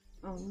roll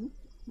Oh,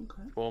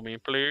 okay. for me,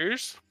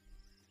 please.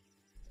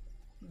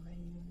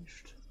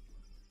 Ranged.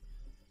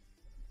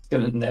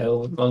 Gonna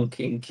nail the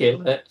monkey and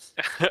kill it.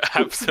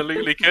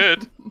 Absolutely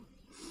could.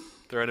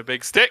 Throw in a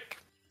big stick.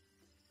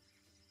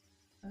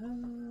 I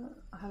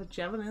have a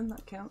javelin,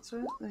 that counts,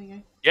 right? There you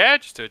go. Yeah,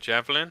 just do a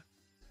javelin.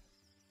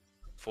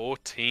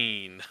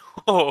 14.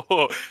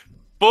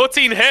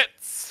 14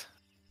 hits!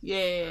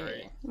 Yeah.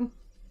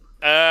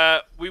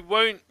 We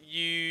won't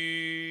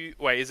use...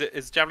 Wait,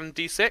 is javelin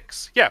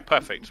D6? Yeah,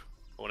 perfect.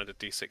 I wanted a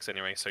D6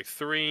 anyway, so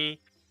 3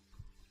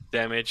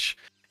 damage.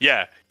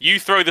 Yeah, you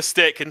throw the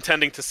stick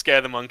intending to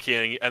scare the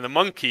monkey, and the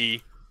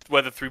monkey,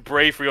 whether through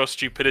bravery or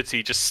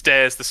stupidity, just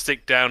stares the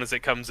stick down as it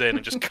comes in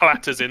and just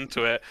clatters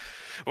into it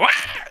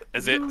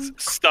as it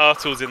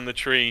startles in the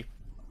tree,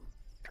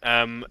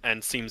 and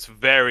seems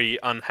very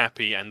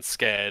unhappy and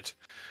scared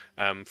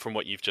from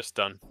what you've just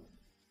done.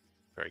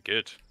 Very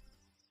good.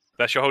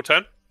 That's your whole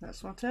turn?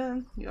 That's my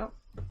turn. Yep.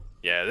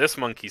 Yeah, this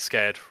monkey's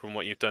scared from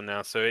what you've done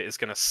now, so it is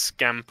going to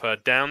scamper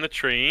down the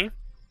tree.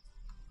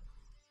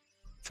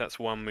 So that's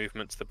 1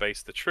 movement to the base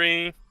of the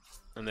tree,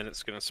 and then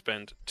it's going to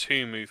spend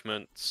 2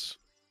 movements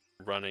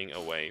running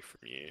away from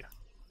you.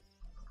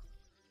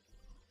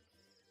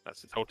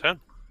 That's its whole turn.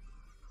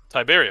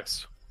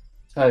 Tiberius.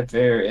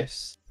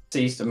 Tiberius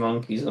sees the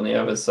monkeys on the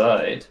other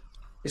side.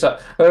 He's like,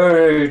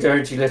 "Oh,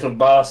 dirty little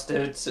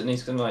bastards!" And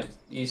he's gonna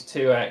use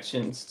 2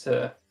 actions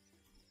to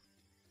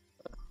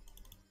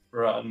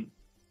run.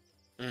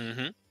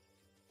 Mm-hmm.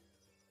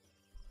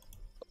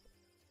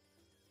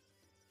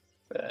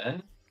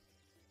 There.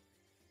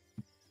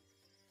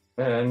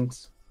 And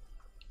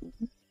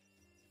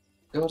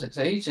God, it's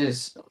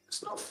ages.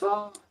 It's not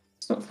far.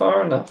 It's not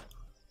far enough.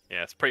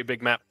 Yeah, it's a pretty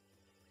big map.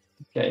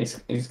 Yeah,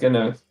 he's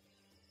gonna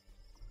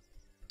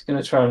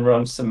try and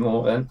run some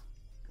more then.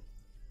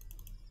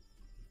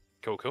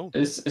 Cool.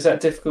 Is that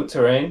difficult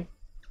terrain?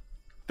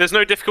 There's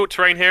no difficult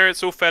terrain here.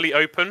 It's all fairly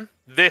open.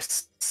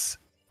 This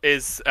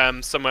is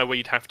somewhere where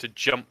you'd have to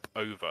jump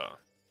over.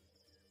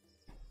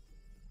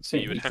 So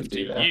you would have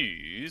to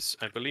use,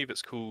 I believe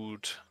it's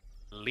called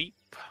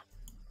leap.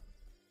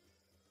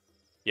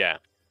 Yeah.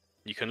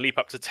 You can leap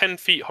up to 10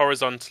 feet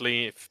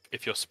horizontally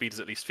if your speed is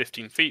at least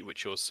 15 feet,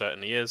 which yours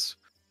certainly is.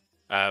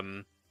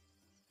 So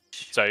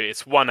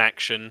it's 1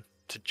 action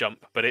to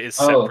jump, but it is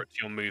separate to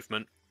your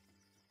movement.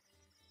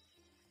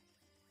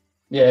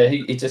 Yeah,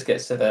 he just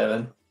gets to there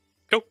then.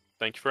 Cool.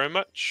 Thank you very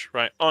much.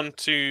 Right, on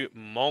to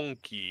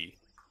Monkey.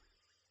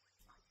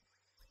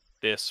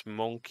 This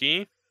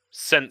monkey,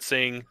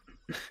 sensing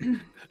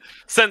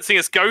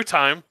it's go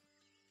time,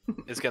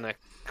 is going to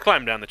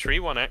climb down the tree.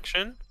 1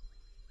 action.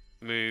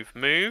 Move,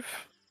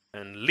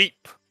 and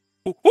leap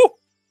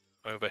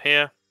over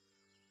here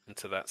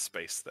into that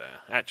space there.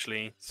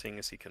 Actually, seeing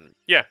as he can...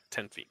 Yeah,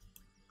 10 feet.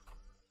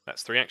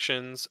 That's 3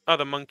 actions.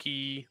 Other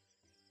monkey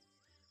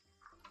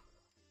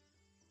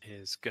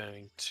is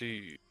going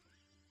to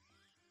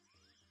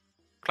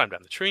climb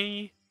down the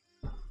tree.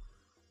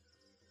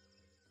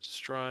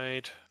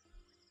 Stride.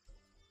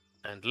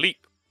 and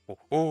leap.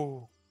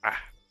 Ooh.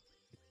 Ah.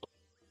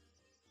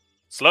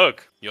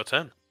 Slug, your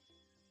turn.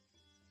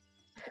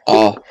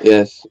 Ah,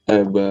 yes.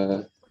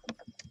 So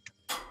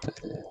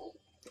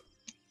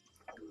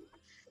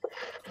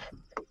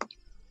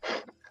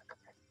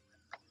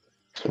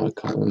I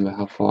can't remember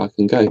how far I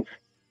can go.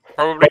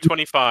 Probably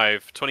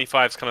 25.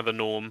 25 is kind of the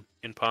norm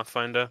in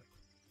Pathfinder.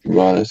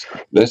 Right,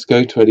 let's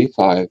go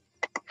 25.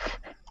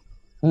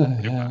 Oh,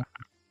 yeah.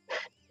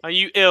 Are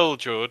you ill,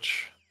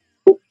 George?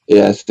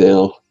 Yeah,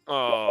 still.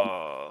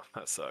 Oh,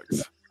 that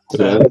sucks.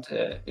 And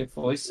your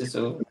voice is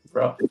all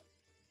rough.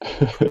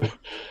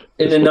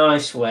 In a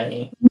nice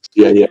way.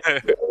 Yeah.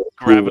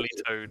 Gravelly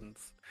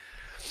tones.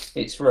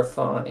 It's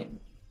refined.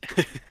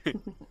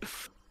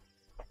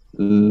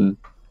 Mm.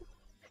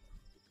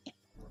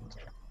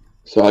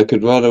 So I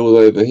could run all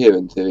over here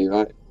until you,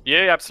 right?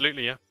 Yeah,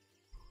 absolutely, yeah.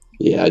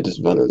 Yeah, I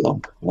just run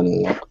along.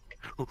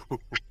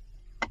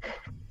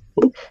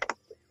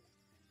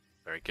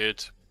 Very good.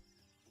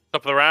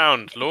 Top of the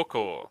round,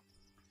 Lorcor.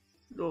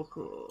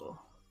 Lorcor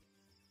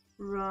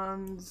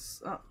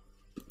runs up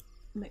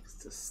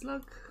next to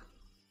Slug.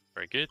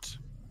 Very good.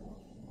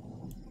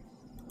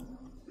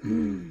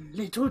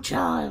 Little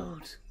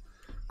child,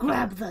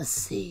 grab the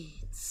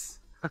seeds.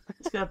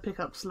 He's gonna pick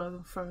up Slug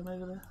and throw him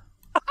over there.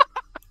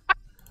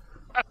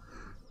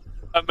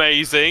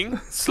 Amazing.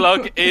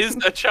 Slug is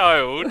a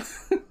child.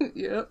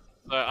 Yep.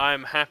 So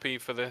I'm happy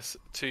for this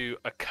to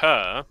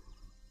occur.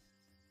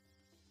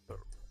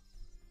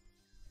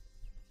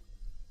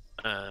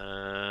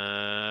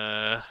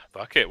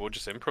 Fuck it, we'll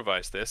just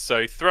improvise this.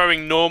 So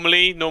throwing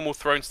normal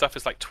thrown stuff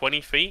is like 20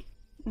 feet.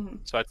 Mhm.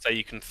 So I'd say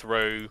you can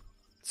throw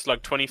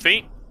Slug 20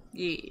 feet.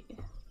 Yeah.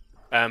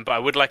 But I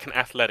would like an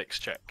athletics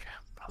check,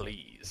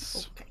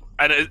 please. Okay.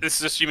 And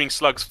this is assuming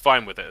Slug's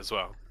fine with it as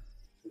well.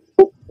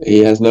 He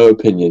has no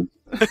opinion.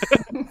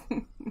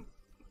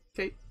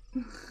 Okay.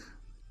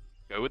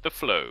 Go with the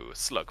flow,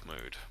 Slug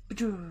mode.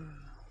 Ba-doo.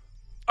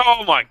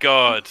 Oh my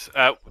god!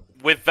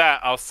 With that,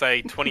 I'll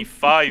say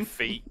 25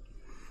 feet,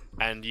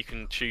 and you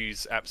can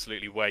choose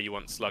absolutely where you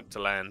want Slug to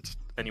land.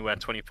 Anywhere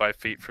 25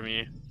 feet from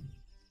you.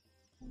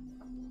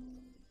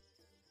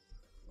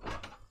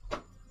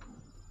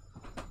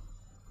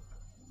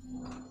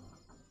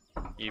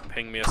 You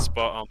ping me a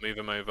spot, I'll move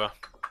him over.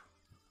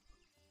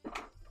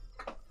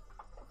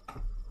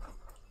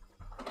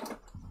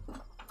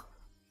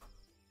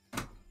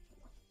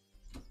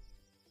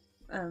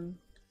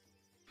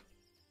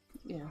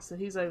 Yeah, so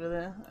he's over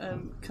there.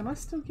 Can I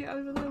still get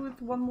over there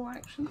with one more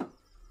action?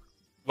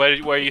 Where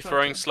are you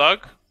throwing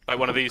Slug? Like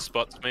one of these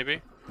spots,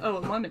 maybe?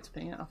 Oh, am I meant to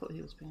ping it? I thought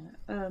he was pinging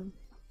it.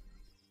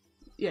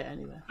 Yeah,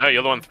 anyway. No,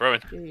 you're the one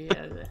throwing. Yeah,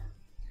 over there.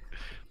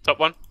 Top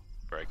one?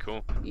 Very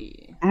cool.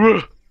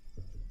 Yeah.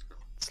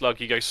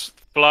 Slug, you go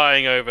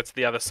flying over to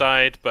the other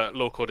side, but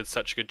Lorcor did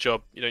such a good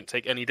job, you don't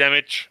take any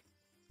damage.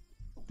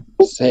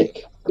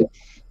 Sick.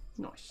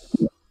 Nice.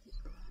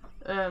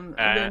 And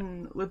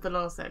then with the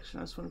last action,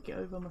 I just want to get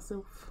over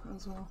myself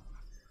as well.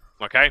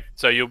 Okay,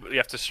 so you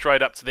have to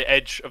stride up to the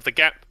edge of the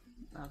gap,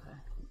 Okay.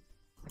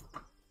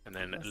 and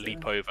then That's leap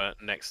it. over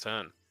next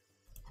turn.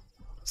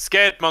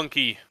 Scared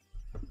monkey.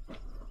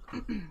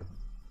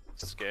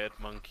 Scared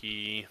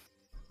monkey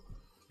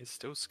is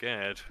still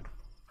scared.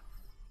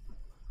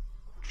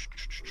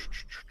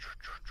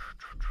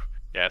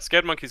 Yeah,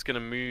 scared monkey's going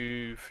to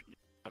move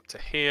up to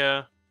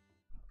here,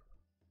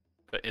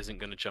 but isn't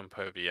going to jump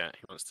over yet.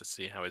 He wants to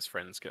see how his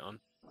friends get on.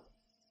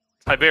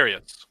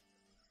 Tiberius.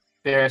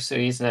 Vera, so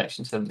he's an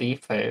action to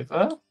leap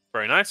over.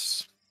 Very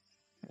nice.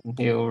 And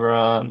he'll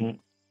run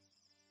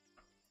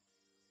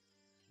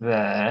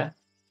there.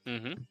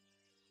 Mm-hmm.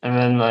 And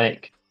then,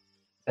 like,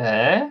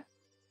 there.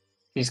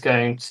 He's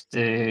going to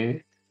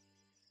do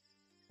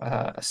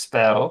a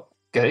spell,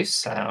 Ghost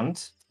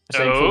Sound.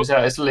 So he pulls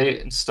out his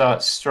lute and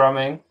starts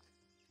strumming.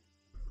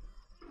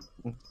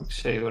 I'll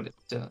show you what it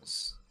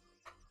does.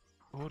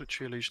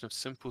 Auditory illusion of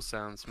simple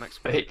sounds. Max.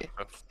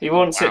 He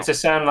wants it to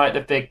sound like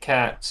the big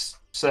cats.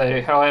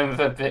 So,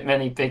 however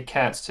many big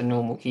cats to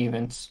normal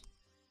humans.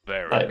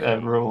 Very Like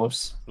cool.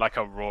 roars. Like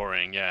a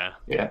roaring, yeah.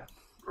 Yeah.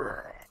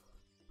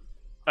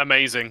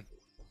 Amazing.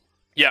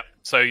 Yeah,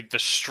 so the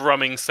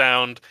strumming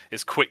sound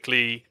is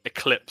quickly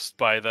eclipsed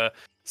by the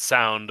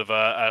sound of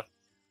a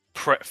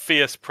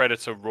fierce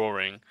predator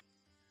roaring.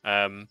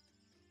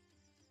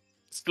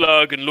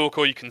 Slug and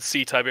Lorcor, you can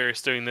see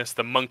Tiberius doing this.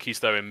 The monkeys,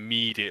 though,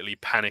 immediately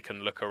panic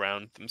and look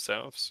around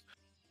themselves.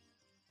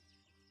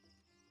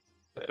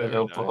 A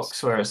little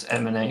box where it's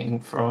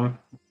emanating from.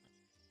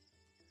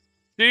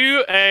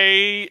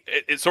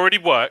 It's already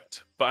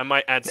worked, but I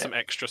might add some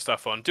extra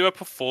stuff on. Do a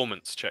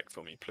performance check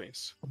for me,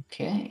 please.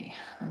 Okay.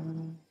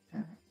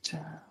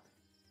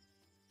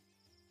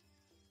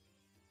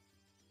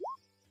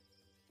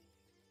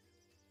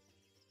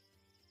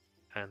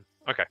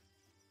 Okay.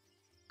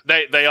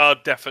 They are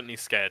definitely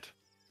scared.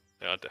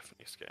 They are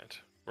definitely scared.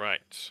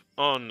 Right.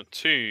 On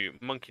to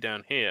Monkey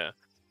down here.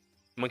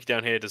 Monkey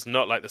down here does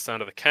not like the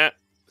sound of the cat.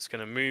 It's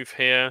going to move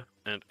here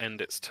and end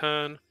its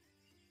turn.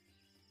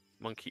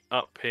 Monkey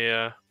up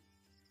here.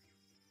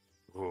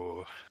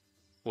 Ooh.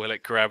 Will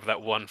it grab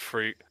that one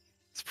fruit?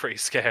 It's pretty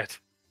scared.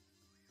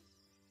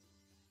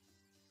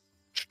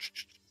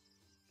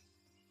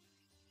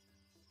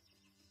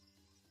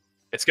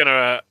 It's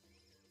gonna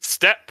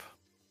step,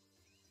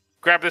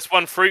 grab this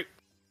one fruit.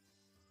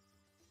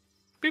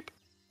 Beep.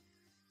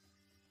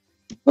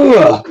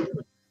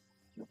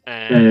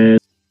 And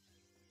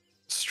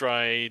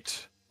stride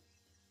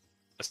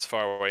as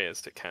far away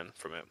as it can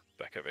from it.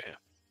 Back over here.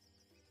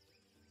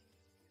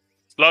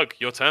 Slug,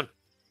 your turn.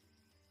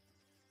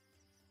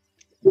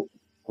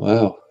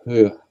 Wow.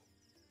 Yeah.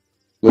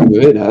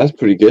 Remember it now, that's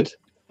pretty good.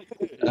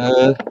 You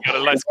got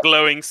a nice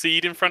glowing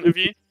seed in front of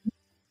you.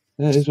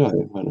 That is right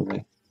in front of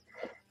me.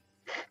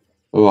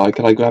 Alright,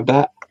 can I grab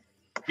that?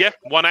 Yeah,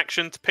 one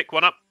action to pick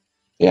one up.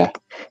 Yeah.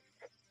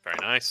 Very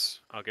nice.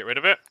 I'll get rid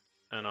of it.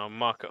 And I'll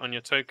mark it on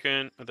your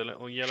token with a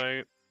little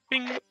yellow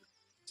ping.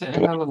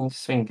 How long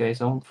this thing goes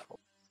on for?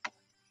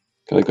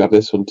 Can I grab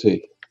this one too?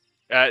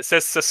 It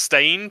says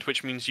sustained,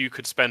 which means you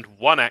could spend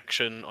one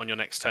action on your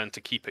next turn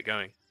to keep it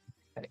going.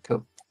 Okay,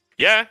 cool.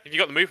 Yeah, if you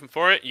got the movement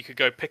for it, you could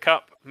go pick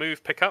up,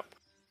 move, pick up.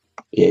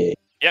 Yeah.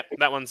 Yep,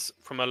 that one's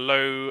from a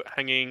low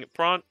hanging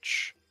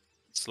branch.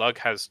 Slug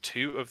has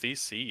 2 of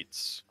these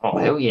seeds. Oh,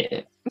 hell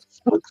yeah.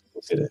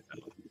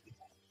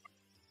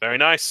 Very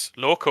nice.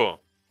 Lorcor.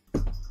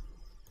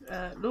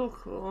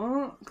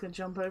 Lorcor can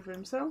jump over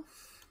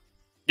himself.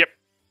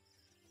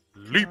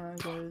 Leap.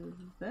 Go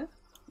there.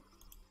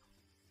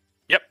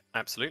 Yep,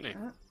 absolutely.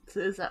 So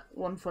is that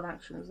one full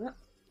action, is it?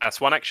 That's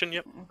one action,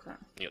 yep. Okay.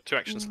 You got 2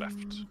 actions left.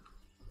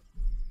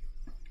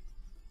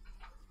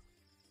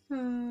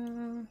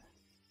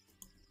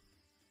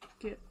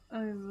 Get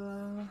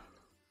over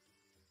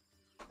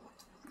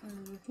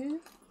here.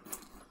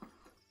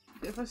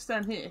 If I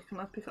stand here,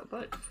 can I pick up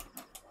both?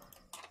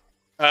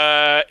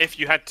 If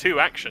you had 2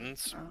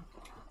 actions, Oh.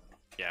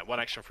 yeah, 1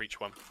 action for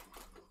each one.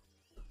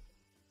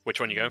 Which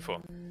one are you going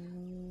for?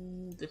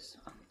 This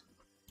one.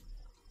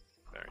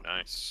 Very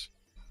nice.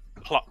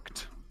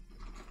 Plucked.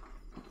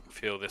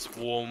 Feel this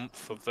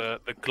warmth of the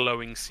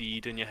glowing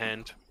seed in your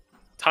hand.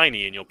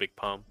 Tiny in your big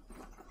palm.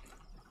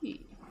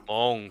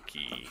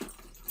 Monkey.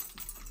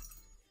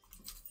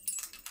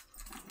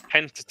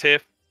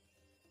 Tentative.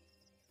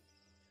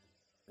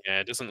 Yeah,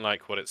 it doesn't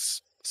like what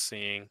it's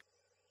seeing.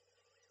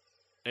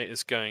 It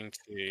is going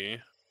to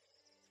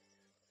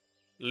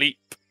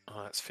leap.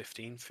 Oh, that's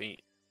 15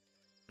 feet.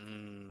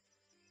 It's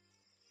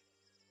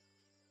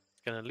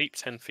going to leap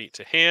 10 feet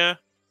to here.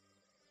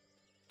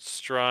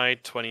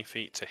 Stride 20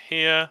 feet to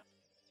here.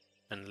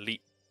 And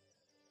leap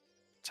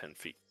 10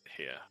 feet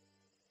here.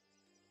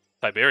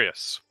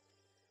 Tiberius.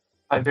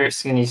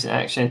 Tiberius can use an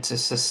action to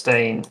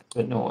sustain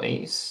the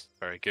noise.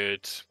 Very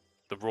good.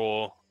 The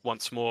roar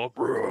once more.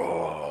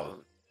 Roar.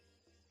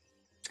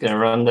 It's going to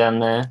run down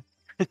there.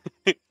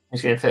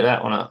 He's going to pick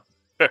that one up.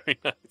 Very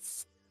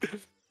nice.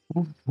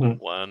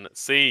 1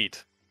 seed.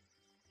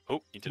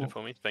 Oh, you did it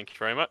for me. Thank you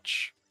very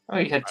much. Oh,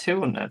 you had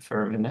 2 on that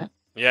for a minute.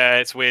 Yeah,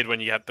 it's weird when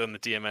you have done the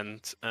DM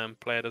and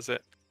player does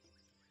it.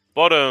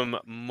 Bottom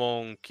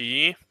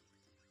monkey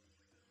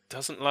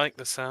doesn't like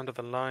the sound of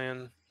the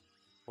lion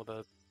or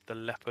the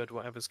leopard,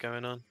 whatever's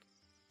going on.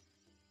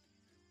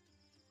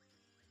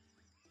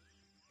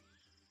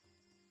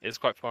 It's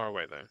quite far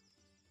away though.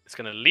 It's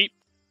going to leap.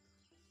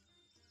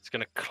 It's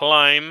going to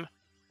climb,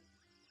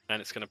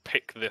 and it's going to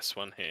pick this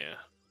one here.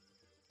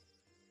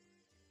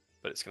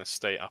 But it's going to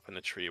stay up in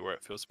the tree where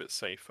it feels a bit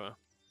safer.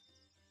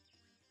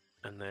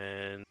 And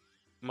then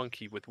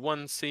monkey with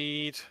 1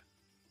 seed.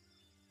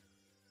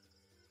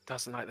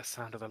 Doesn't like the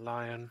sound of the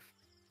lion.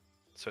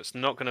 So it's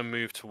not going to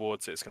move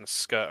towards it. It's going to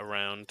skirt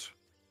around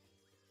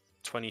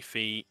 20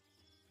 feet.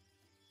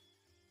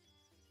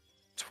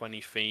 20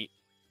 feet.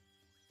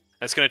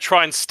 And it's going to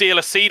try and steal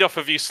a seed off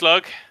of you,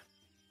 Slug.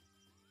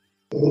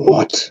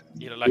 What?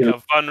 You look like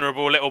a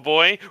vulnerable little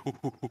boy.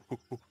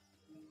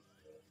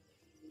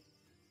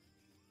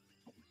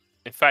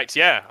 In fact,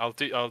 yeah, I'll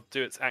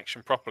do its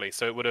action properly.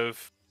 So it would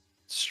have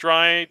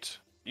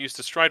used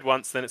to stride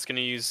once, then it's going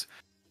to use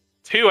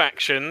 2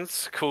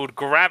 actions called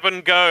grab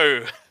and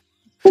go.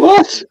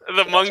 What?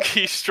 The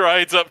monkey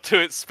strides up to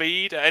its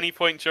speed. At any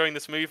point during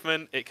this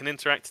movement, it can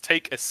interact to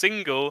take a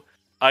single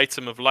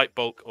item of light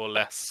bulk or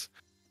less.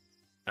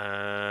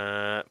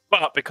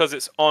 But because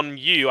it's on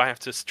you, I have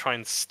to try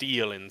and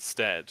steal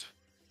instead.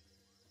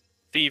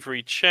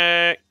 Thievery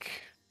check.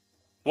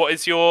 What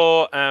is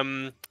your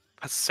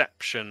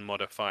perception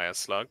modifier,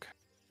 Slug?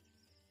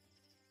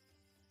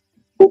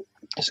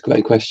 That's a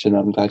great question.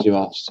 I'm glad you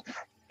asked.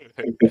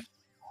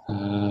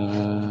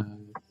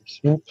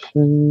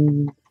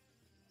 Perception.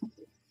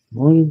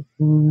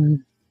 Modifier.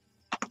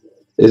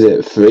 Is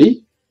it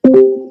 3?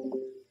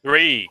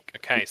 3.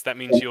 Okay, so that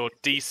means your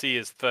DC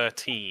is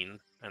 13,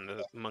 and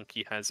the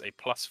monkey has a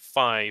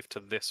 +5 to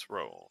this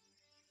roll.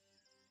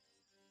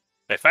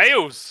 It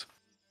fails!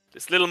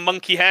 Its little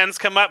monkey hands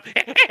come up,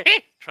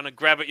 trying to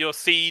grab at your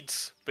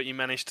seeds, but you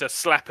manage to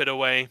slap it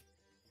away.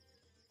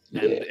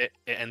 And it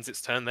ends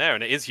its turn there,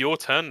 and it is your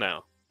turn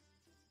now.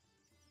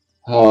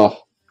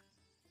 Oh.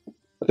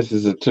 This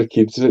is a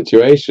tricky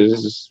situation.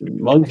 This is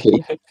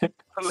monkey. A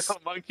little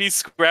monkey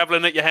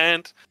scrabbling at your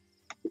hand.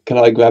 Can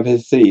I grab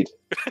his seed?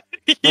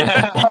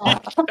 Yeah, you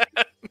can.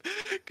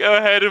 Go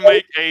ahead and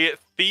make a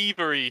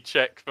thievery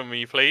check for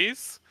me,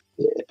 please.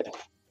 Yeah.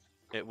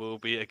 It will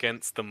be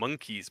against the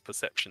monkey's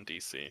perception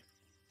DC.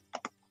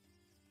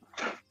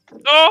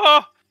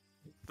 Oh!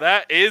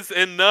 That is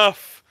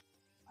enough!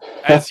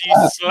 As you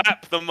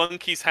slap the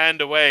monkey's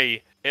hand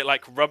away, it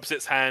like rubs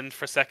its hand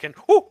for a second.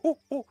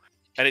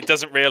 And it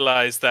doesn't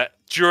realize that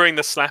during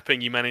the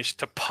slapping you managed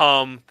to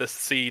palm the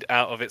seed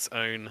out of its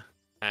own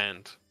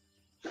hand.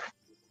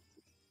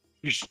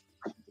 It's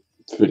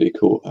pretty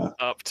cool.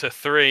 Up to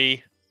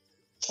 3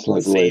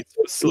 Slug away. seeds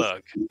for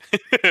slug.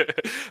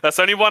 That's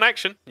only one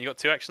action. You got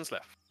 2 actions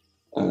left.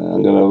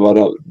 I'm gonna run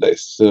up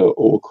next to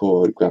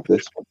Orcor and grab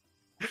this one.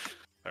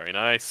 Very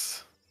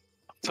nice.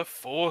 Up to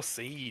 4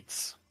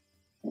 seeds.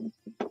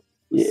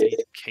 Yeah.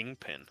 Seed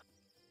kingpin.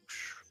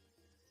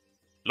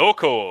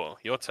 Lorcor,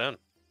 your turn.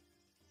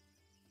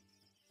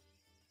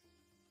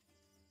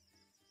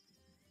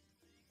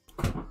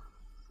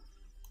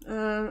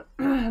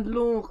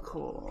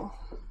 Lorcor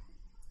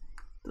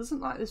doesn't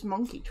like this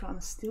monkey trying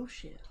to steal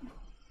shit.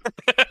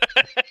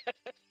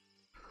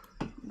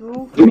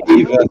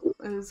 Lorcor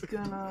is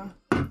gonna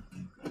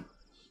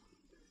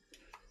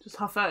just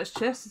huff out his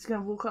chest. He's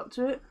gonna walk up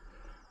to it.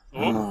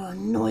 Oh,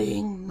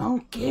 annoying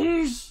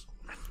monkeys!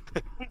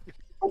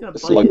 Gonna bite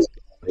Slug's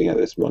it. looking at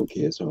this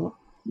monkey as well.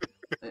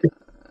 I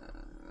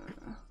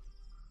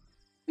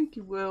think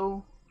he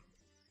will.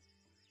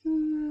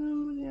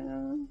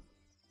 Yeah.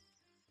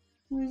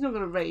 He's not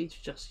gonna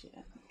rage just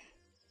yet.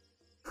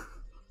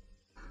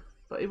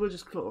 But he will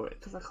just claw it,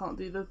 because I can't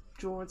do the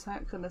draw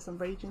attack unless I'm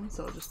raging,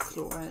 so I'll just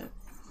claw at it.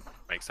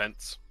 Makes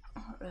sense.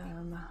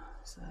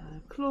 So,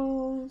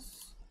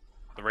 claws.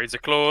 The razor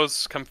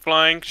claws come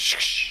flying.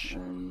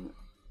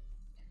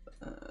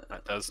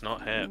 That does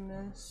not hit.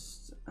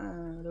 Missed.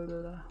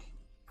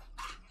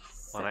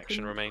 One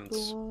action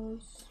remains.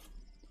 Claws.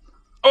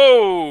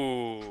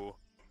 Oh!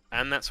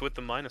 And that's with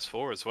the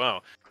 -4 as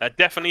well. That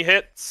definitely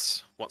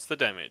hits. What's the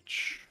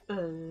damage?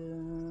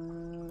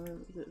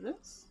 Is it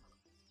this?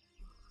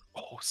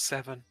 Oh,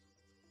 7.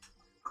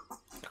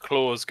 The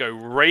claws go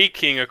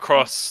raking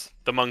across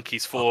the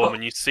monkey's form,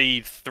 and you see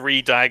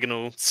 3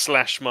 diagonal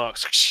slash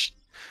marks,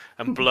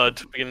 and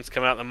blood begins to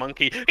come out of the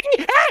monkey.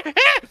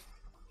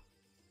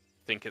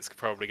 Think it's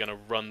probably going to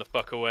run the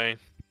fuck away.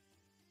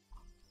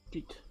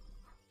 Good.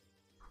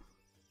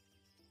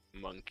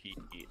 Monkey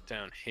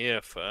down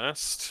here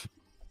first.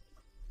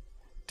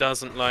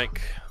 Doesn't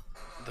like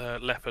the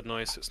leopard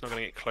noise, so it's not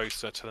going to get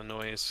closer to the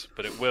noise,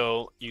 but it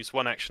will use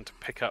one action to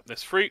pick up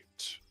this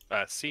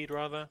seed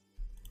rather.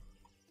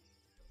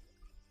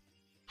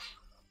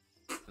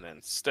 And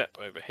then step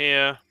over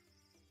here,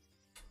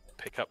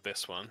 pick up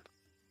this one.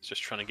 It's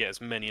just trying to get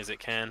as many as it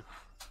can.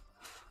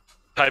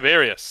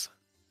 Tiberius.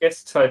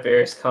 Guess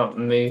Tiberius can't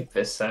move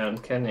this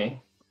sound, can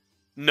he?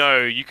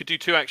 No, you could do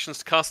 2 actions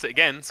to cast it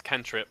again, it's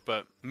cantrip,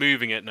 but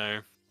moving it, no.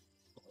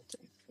 I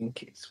don't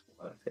think it's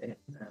worth it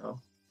now.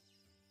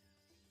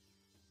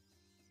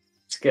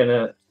 It's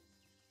gonna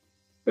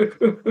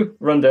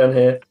run down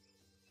here,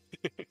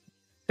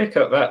 pick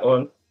up that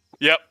one.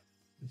 Yep.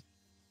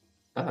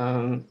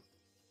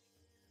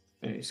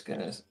 He's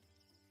gonna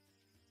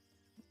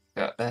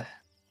go up there,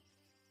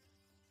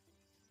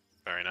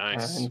 Very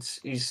nice. and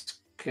he's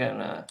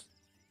gonna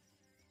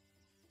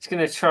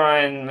try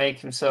and make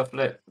himself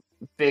look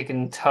big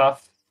and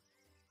tough.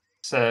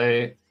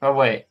 So, oh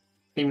wait,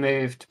 he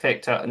moved,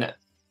 picked up, and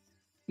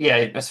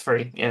yeah, that's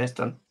 3. Yeah, it's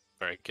done.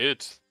 Very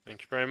good.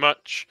 Thank you very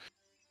much.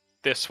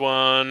 This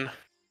one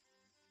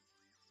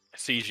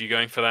sees you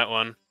going for that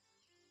one.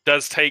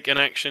 Does take an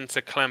action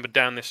to clamber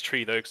down this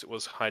tree, though, because it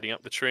was hiding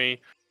up the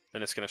tree.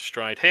 And it's going to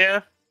stride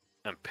here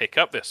and pick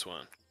up this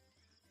one.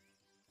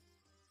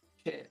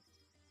 Shit.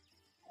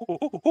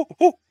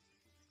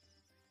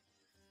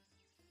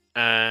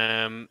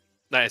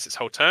 That is its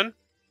whole turn.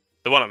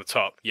 The one on the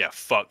top. Yeah,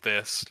 fuck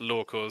this.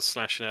 Lorcor's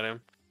slashing at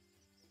him.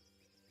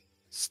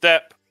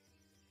 Step.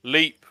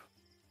 Leap.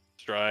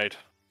 Stride.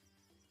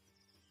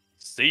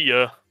 See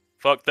ya.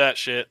 Fuck that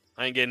shit.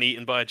 I ain't getting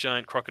eaten by a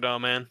giant crocodile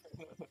man.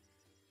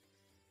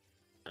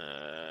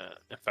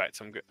 In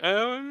fact, I'm good.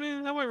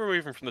 I won't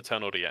remove him from the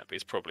turn order yet, but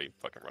he's probably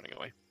fucking running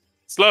away.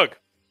 Slug!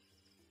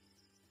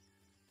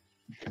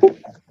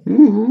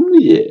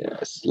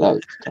 Yeah,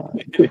 slug time.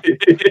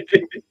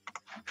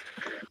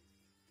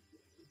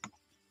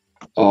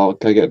 Oh,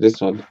 can I get this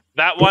one?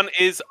 That one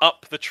is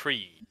up the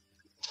tree.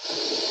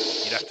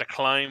 You'd have to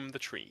climb the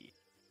tree.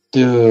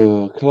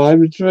 Duh,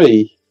 climb the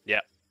tree?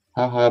 Yep.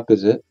 How high up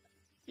is it?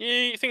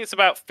 Yeah, you think it's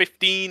about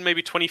 15,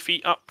 maybe 20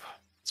 feet up.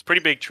 It's a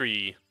pretty big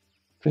tree.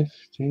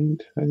 15,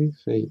 20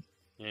 feet.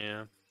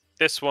 Yeah.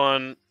 This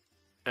one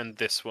and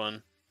this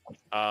one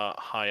are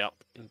high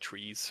up in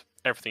trees.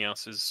 Everything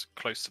else is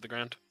close to the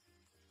ground.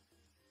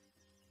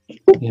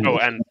 Yeah. Oh,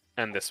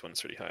 and this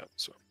one's really high up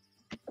as well.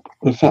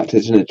 The fact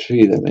it's in a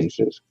tree that makes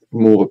it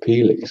more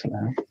appealing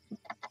somehow.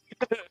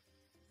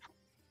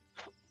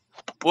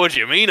 What do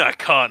you mean I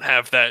can't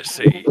have that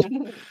seed?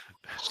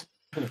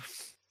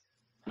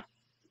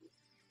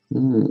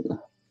 Hmm.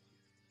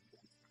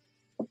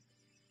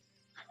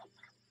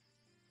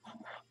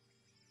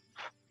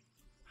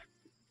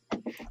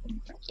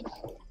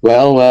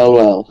 Well, well,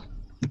 well.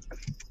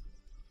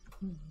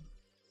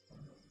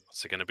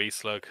 What's it going to be,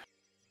 Slug?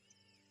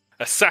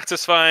 A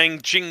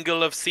satisfying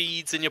jingle of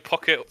seeds in your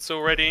pockets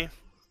already,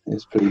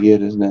 It's pretty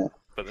good, isn't it?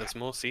 but there's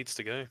more seeds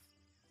to go.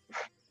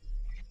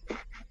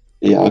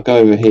 Yeah, I'll go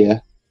over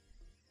here.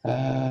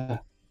 I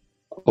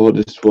want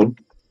this one.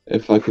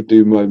 If I could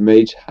do my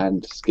mage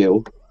hand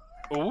skill.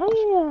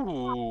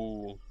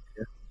 Ooh.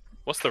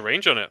 What's the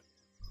range on it?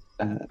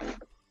 Uh,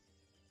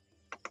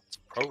 It's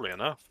probably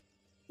enough.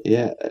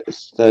 yeah,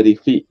 it's 30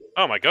 feet.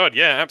 Oh my god,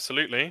 yeah,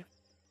 absolutely.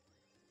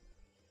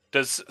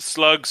 Does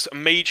Slug's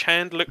mage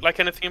hand look like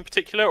anything in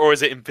particular, or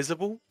is it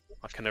invisible?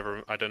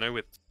 I don't know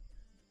with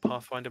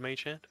Pathfinder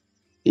mage hand.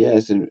 Yeah,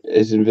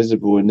 it's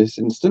invisible in this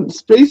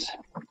instance, please.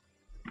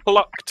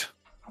 Plucked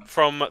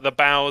from the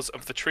boughs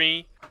of the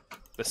tree,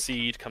 the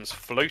seed comes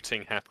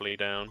floating happily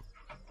down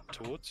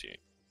towards you.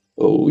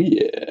 Oh,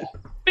 yeah.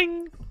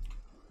 Bing!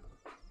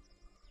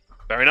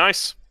 Very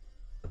nice.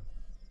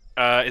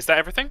 Is that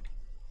everything?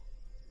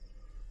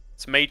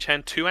 It's mage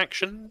hand 2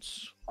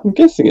 actions. I'm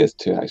guessing it's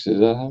 2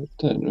 actions. I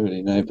don't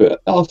really know,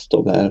 but I'll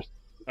stop there.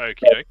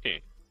 Okie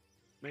dokie.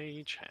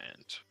 Mage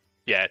hand.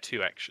 Yeah,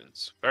 2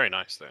 actions. Very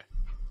nice, though.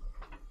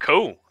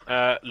 Cool.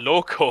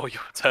 Lorcor,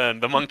 your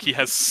turn. The monkey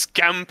has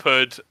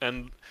scampered,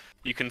 and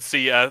you can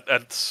see a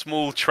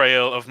small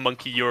trail of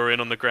monkey urine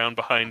on the ground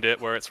behind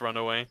it where it's run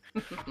away.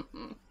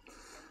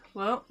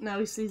 Well, now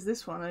he sees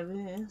this one over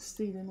here,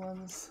 stealing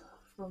ones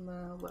from,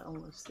 well,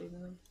 almost stealing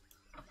them.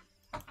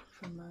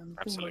 From,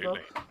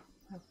 Absolutely.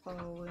 How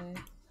far away?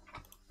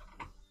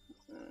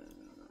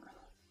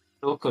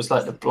 Lorca's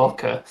like the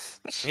blocker.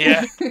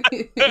 Yeah.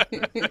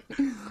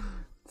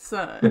 So,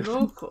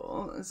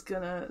 Lorcor is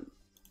gonna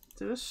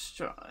do a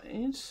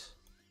stride.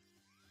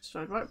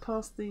 Stride right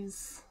past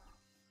these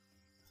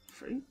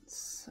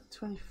fruits at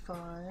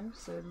 25,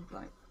 so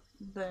like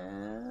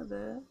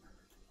there.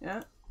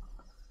 Yeah.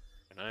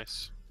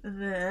 Nice.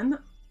 Then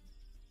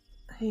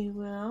he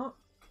will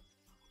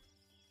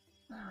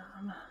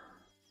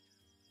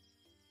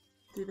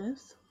do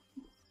this.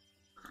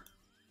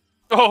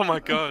 Oh my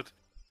god.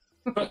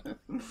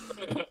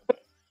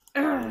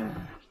 And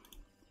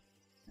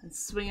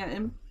swing at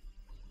him.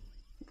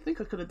 I think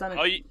I could have done it.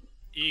 Oh,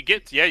 you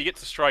get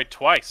to stride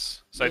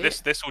twice. So Yeah.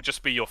 this will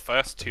just be your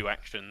first 2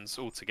 actions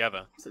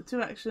altogether. So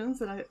 2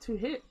 actions, and I get 2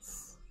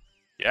 hits.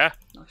 Yeah.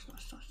 Nice.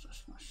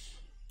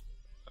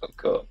 Oh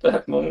god,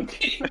 that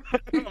monkey.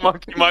 The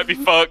monkey might be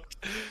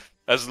fucked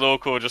as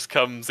Lorcor just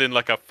comes in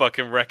like a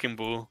fucking wrecking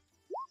ball.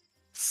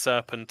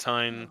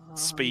 Serpentine Oh,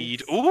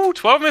 speed. yes. Ooh,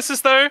 12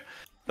 misses though.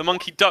 The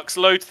monkey ducks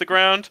low to the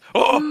ground.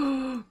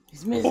 Oh!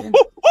 He's missing.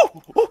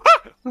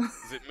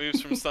 As it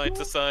moves from side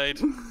to side.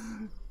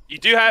 You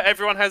do have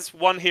everyone has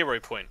 1 hero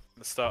point at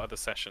the start of the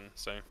session,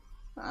 so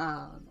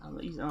I'm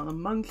using on a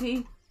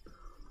monkey.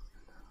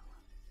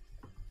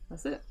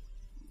 That's it.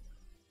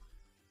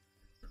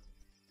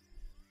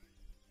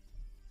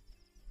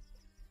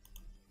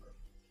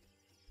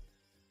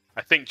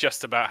 I think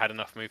just about had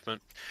enough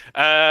movement.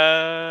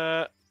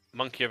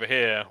 Monkey over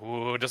here.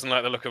 Ooh, doesn't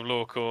like the look of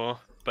Lorcor,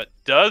 but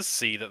does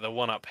see that the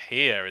one up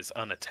here is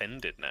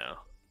unattended now.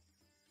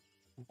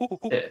 Ooh.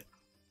 Yeah.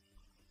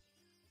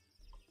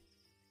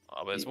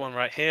 Oh, there's one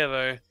right here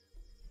though.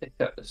 Pick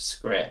up the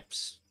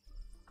scraps.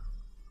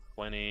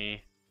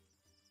 20.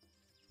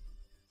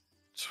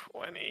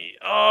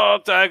 Oh,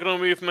 diagonal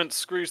movement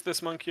screws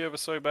this monkey over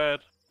so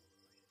bad.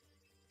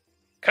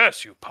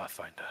 Curse you,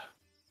 Pathfinder.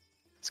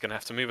 It's going to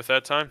have to move a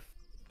 3rd time.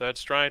 3rd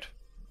stride.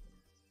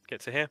 Get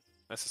to here.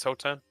 That's his whole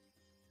turn.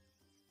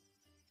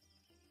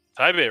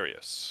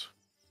 Tiberius.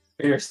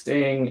 We're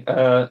seeing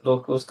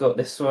Local's got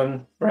this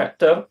one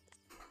wrapped up.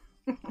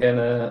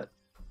 Gonna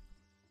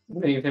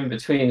move in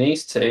between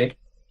these 2.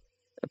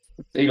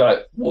 Be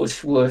like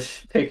whoosh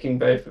whoosh, picking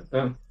both of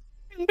them.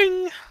 Bing,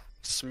 bing.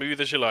 Smooth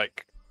as you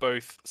like.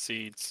 Both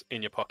seeds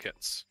in your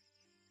pockets.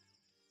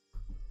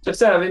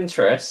 Just out of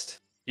interest,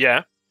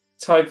 Yeah.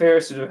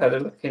 Tiberius would have had a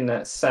look in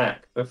that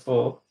sack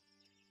before.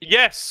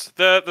 Yes,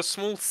 the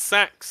small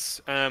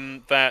sacks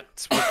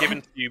that were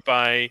given to you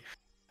by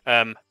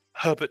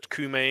Herbert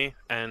Kume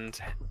and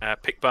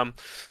Pickbum.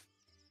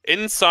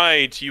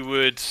 Inside,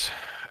 you'd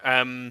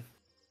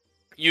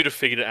have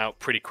figured it out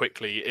pretty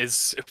quickly.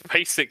 Is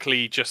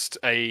basically just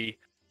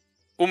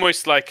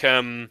almost like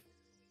a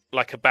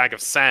bag of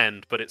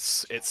sand, but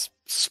it's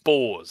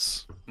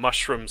spores,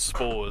 mushroom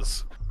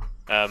spores,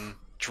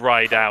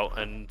 dried out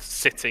and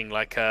sitting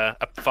like a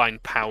fine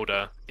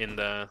powder in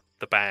the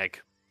bag.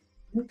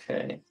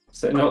 Okay,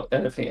 so not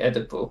anything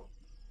edible.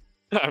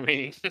 I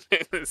mean,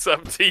 it's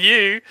up to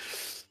you.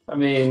 I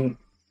mean,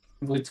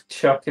 would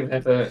Chuck have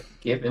ever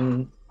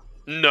given?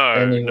 No.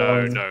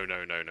 Anyone? No.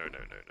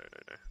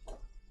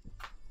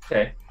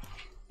 Okay,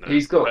 No.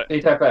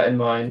 he'd have that in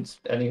mind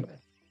anyway.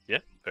 Yeah,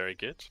 very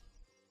good.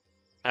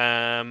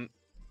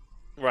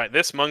 Right,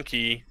 this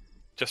monkey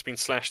just been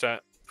slashed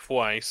at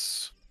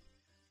twice.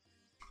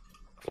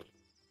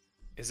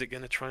 Is it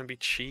going to try and be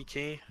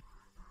cheeky?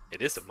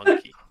 It is a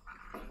monkey.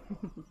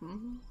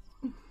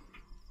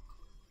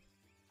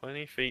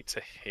 20 feet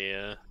to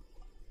here.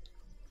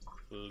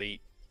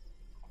 Leap.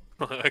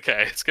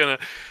 Okay, it's gonna.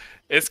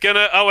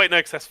 Oh wait, no,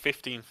 because that's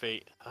 15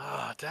 feet.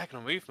 Ah,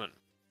 diagonal movement.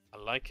 I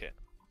like it.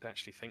 I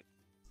actually think.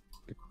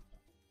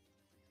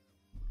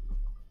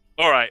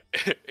 All right,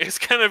 it's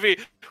gonna be.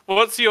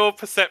 What's your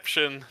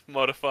perception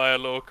modifier,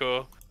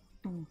 Lorcor?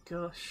 Oh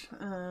gosh.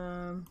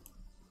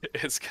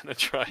 It's gonna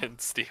try and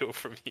steal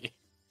from you.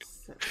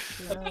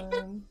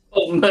 Perception.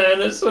 Oh man,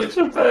 that's such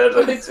a bad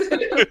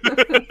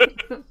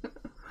idea.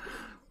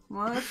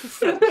 My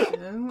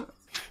perception.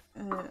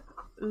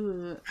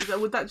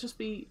 Would that just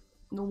be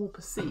normal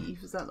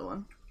perceive? Is that the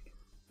one?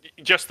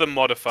 Just the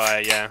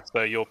modifier, yeah.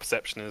 So your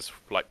perception is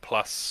like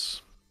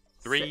 +3,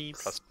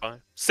 6.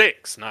 +5,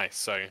 6. Nice.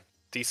 So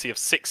DC of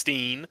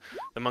 16.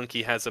 The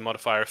monkey has a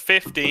modifier of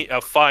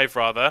 5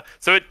 rather.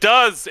 So it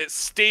does. It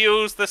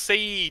steals the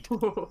seed.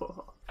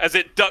 As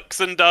it ducks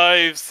and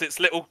dives,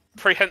 its little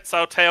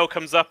prehensile tail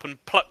comes up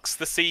and plucks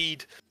the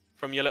seed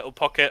from your little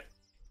pocket.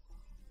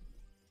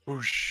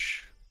 Whoosh.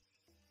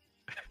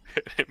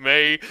 It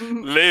may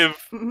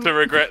live to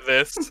regret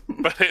this,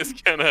 but it's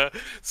gonna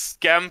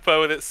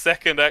scamper with its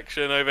second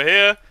action over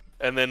here,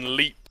 and then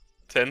leap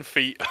 10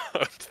 feet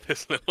onto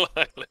this little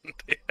island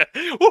here.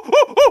 Woo,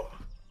 woo, woo!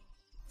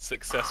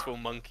 Successful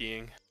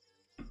monkeying.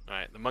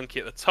 Alright, the monkey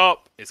at the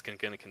top is going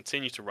to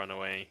continue to run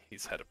away.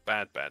 He's had a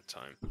bad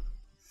time.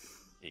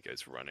 He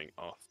goes running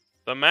off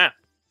the map.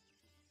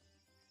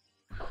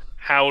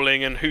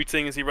 Howling and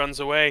hooting as he runs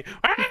away.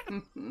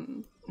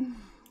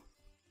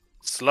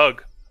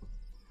 Slug.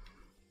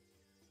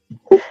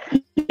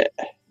 Yeah.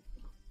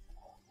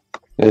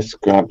 Let's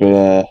grab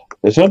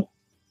this one.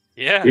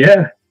 Yeah.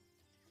 Yeah.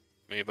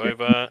 Move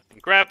over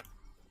and grab.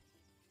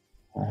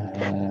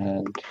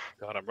 And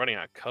God, I'm running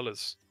out of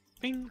colours.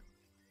 Bing.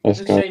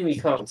 let's It's a go. shame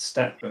you can't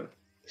stack them.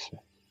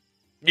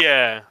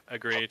 Yeah,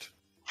 agreed.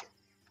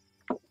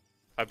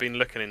 I've been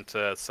looking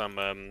into some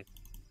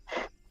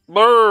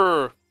what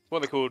are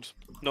they called?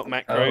 Not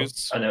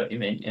macros. Oh, I know what you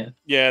mean, yeah.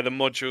 Yeah, the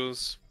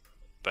modules.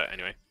 But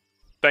anyway.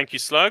 Thank you,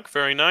 Slug.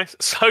 Very nice.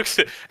 Slug's,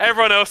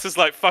 everyone else is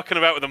like fucking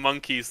about with the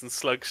monkeys, and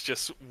Slug's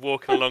just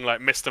walking along like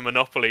Mr.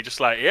 Monopoly, just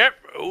like, yep,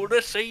 all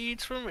the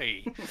seeds for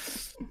me.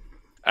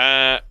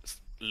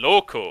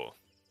 Lorcor.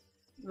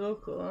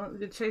 Local.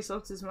 Good chase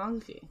off this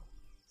monkey.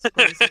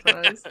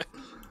 Surprise.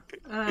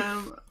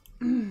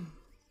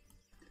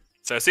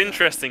 So it's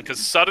interesting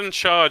because sudden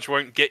charge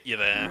won't get you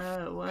there.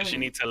 No, it won't. Because you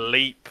need to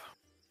leap.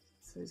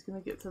 So he's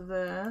gonna get to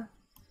there.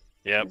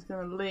 Yep. He's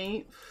gonna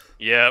leap.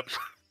 Yep.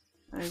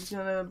 And he's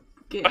gonna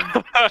get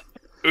him.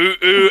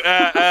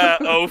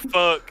 Oh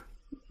fuck.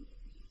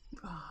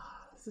 Oh,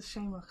 it's a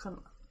shame I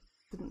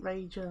didn't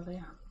rage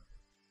earlier.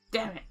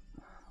 Damn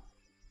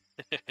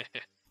it.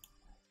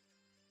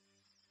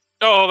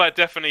 Oh, that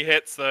definitely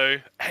hits though.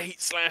 8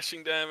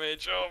 slashing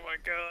damage. Oh my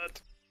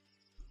god.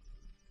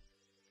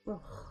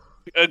 Oh.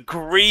 A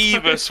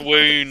grievous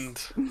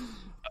wound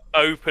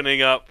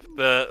opening up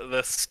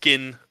the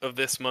skin of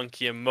this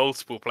monkey in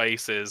multiple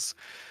places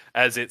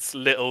as its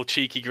little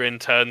cheeky grin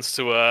turns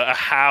to a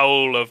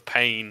howl of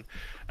pain.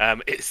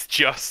 It's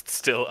just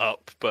still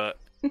up, but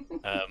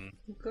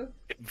Okay.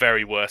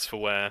 very worse for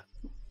wear.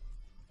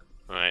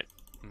 Alright,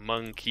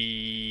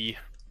 monkey.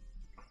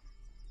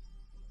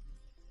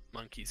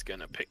 Monkey's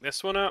gonna pick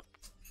this one up.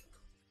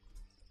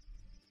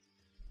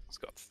 It's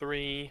got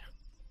 3.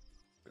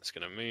 It's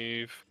gonna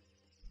move.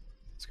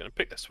 It's gonna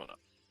pick this one up.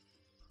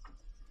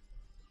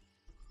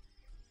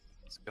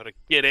 It's gotta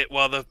get it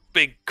while the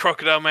big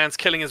crocodile man's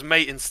killing his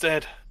mate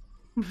instead.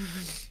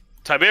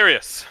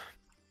 Tiberius.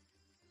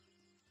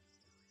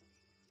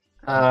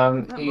 That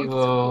He monkey's got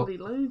will. bloody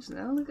loads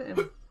now. Look at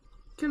him.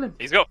 Kill him.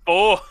 He's got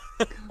 4.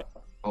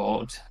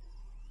 Board.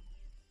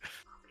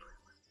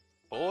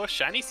 4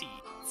 shiny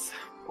seeds.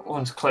 What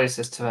one's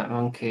closest to that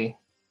monkey?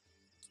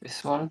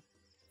 This one?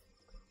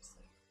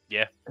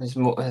 Yeah. There's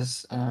more.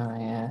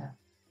 Yeah.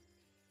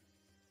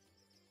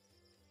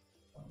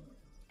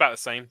 About the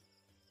same.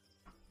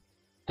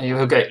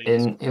 He'll go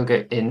in. He'll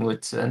go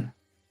inwards then.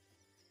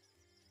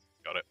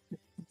 Got it.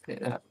 Pick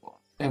that one.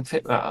 He'll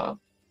pick that up.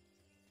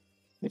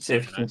 Let's see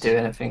if he can do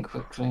anything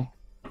quickly.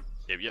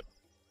 Yep.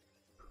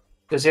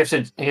 Because he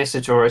has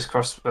to draw his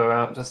crossbow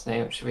out, doesn't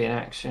he? Which should be an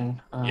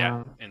action.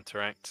 Yeah,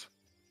 interact.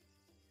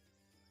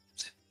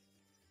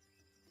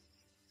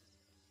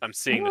 I'm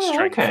seeing the Oh,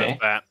 strength okay.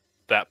 of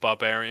that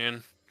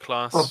barbarian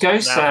class. Well,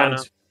 Ghost now, Hand.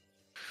 Anna.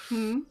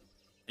 Hmm?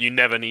 You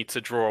never need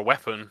to draw a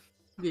weapon.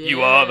 Yeah.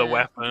 You are the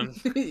weapon.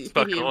 It's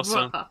fucking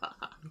awesome.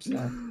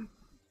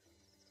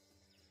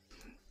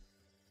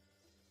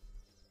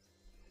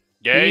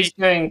 Yay! He's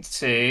going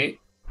to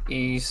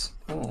use.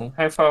 Oh,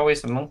 how far away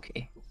is the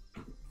monkey?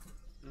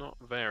 Not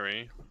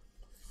very.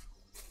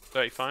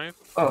 35?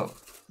 Oh,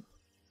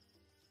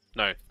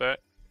 No, 30.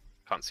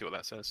 Can't see what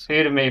that says.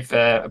 who'd have moved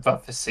there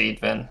above the seed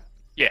then?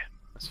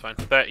 That's fine.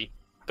 30.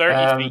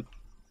 30 feet.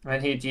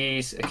 Then he'd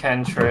use a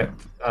cantrip.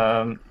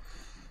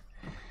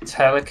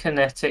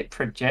 telekinetic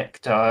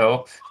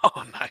projectile,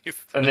 Oh, nice.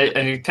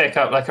 and you pick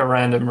up like a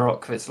random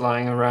rock that's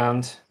lying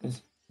around,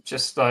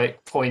 just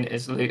like point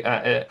his loot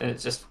at it, and it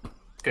just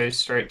goes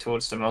straight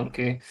towards the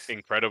monkey.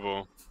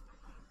 Incredible.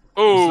 It's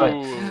Oh,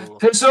 like,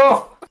 piss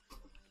off!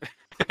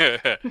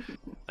 that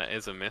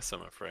is a miss,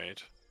 I'm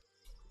afraid.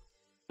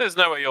 There's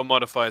no way your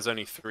modifier is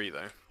only 3, though.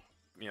 Let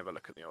me have a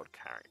look at the old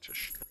character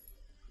sheet.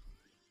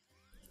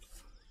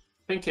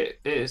 I think it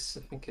is.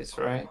 I think it's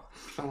right.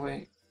 Oh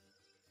wait,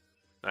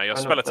 No, your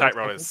Why spell not attack both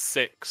roll of is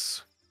them?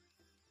 6.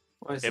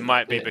 Why is It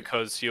might be it?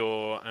 because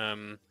your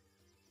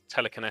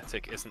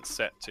telekinetic isn't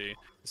set to.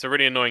 It's a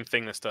really annoying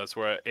thing this does,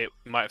 where it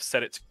might have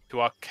set it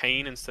to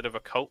arcane instead of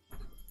occult.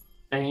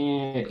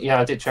 Yeah,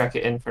 I did track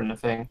it in from the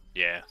thing.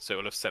 Yeah, so it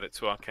will have set it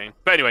to arcane.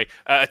 But anyway,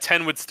 a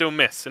 10 would still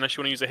miss unless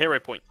you want to use a hero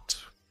point.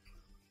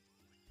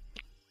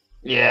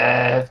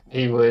 Yeah,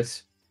 he would.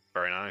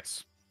 Very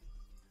nice.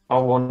 I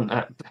want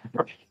that.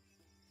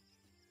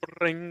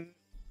 Ring.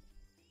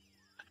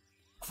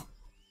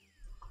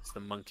 It's the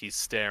monkey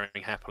staring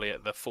happily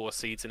at the 4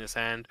 seeds in his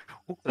hand.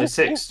 The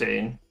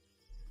 16.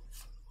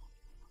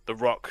 The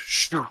rock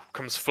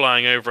comes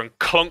flying over and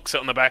clonks it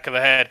on the back of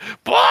the head.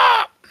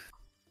 Blah!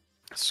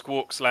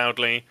 Squawks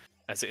loudly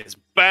as it is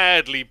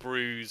badly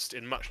bruised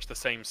in much the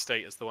same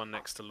state as the one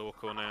next to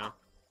Lorcor now.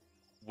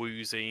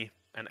 Woozy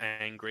and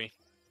angry.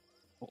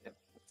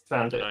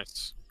 Found it.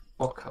 Nice.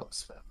 What cult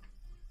spell?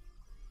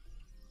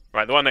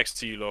 Right, the one next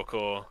to you,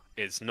 Lorcor,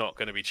 is not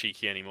going to be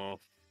cheeky anymore.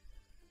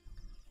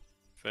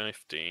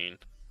 15,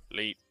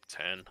 leap,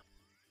 10,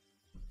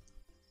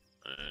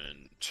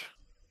 and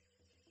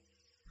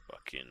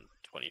fucking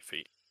 20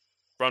 feet.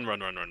 Run, run,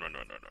 run, run, run,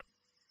 run, run, run.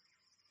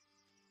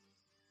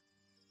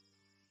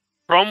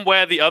 From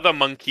where the other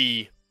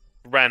monkey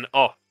ran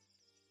off,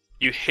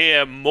 you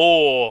hear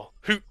more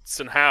hoots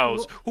and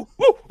howls. Ooh,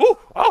 ooh, ooh,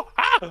 oh,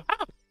 ah,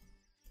 ah,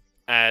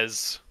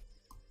 as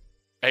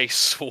a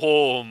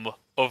swarm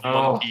of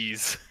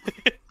monkeys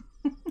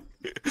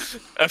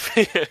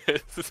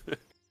appears.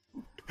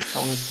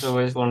 Tom's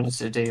always wanted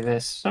to do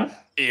this.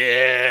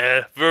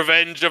 Yeah,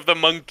 revenge of the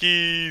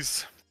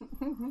monkeys.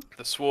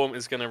 The swarm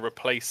is going to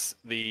replace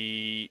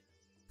the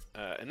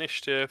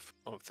initiative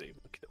of the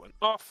monkey that went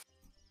off.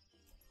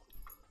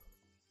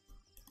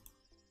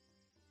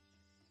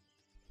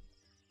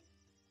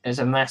 There's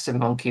a massive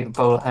monkey with a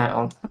bowler hat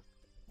on.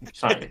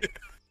 Sorry.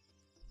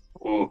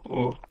 Ooh,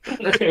 ooh.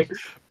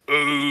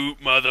 Ooh,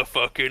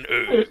 motherfucking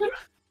ooh.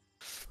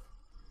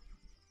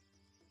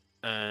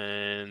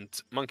 And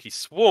Monkey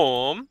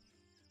Swarm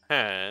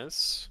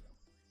has...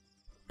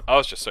 I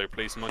was just so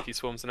pleased Monkey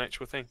Swarm's an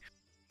actual thing.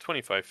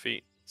 25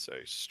 feet. So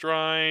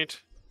stride.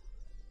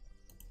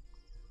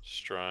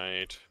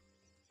 Stride.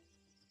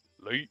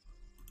 Leap.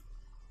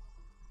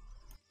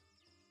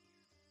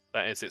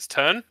 That is its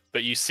turn.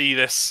 But you see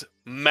this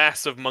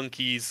mass of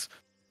monkeys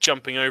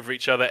jumping over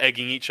each other,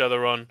 egging each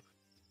other on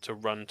to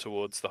run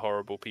towards the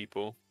horrible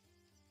people.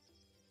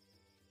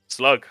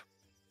 Slug.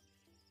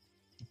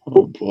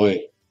 Oh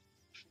boy.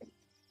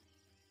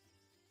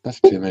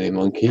 That's too many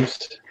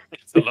monkeys.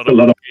 It's a lot of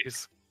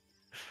monkeys.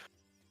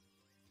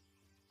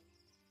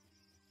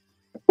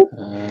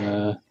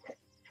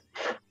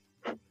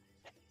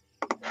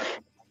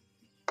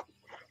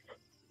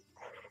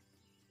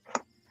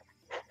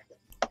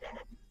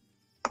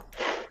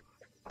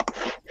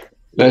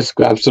 Let's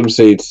grab some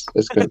seeds.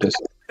 Let's grab this.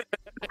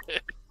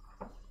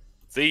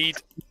 Seed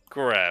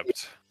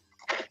grabbed.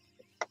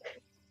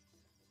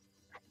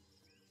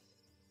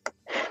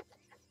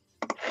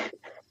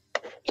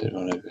 Get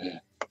on over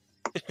here.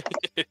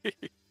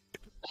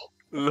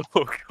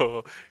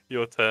 Lorcor,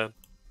 your turn.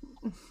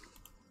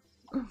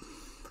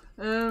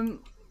 Fucking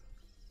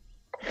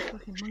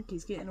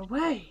monkey's getting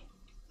away.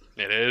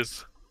 It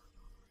is.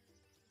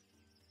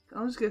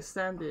 I'm just gonna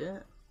stand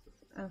here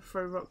and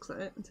throw rocks at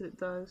it until it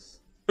dies.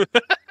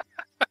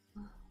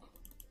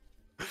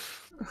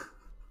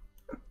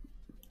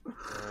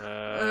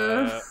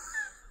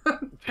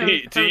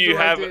 Do you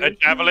have a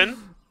javelin?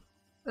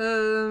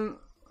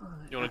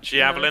 You You want a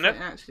javelin it?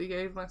 I actually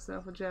gave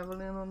myself a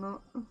javelin or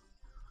not.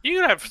 You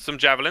can have some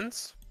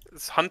javelins.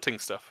 It's hunting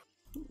stuff.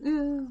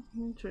 Yeah,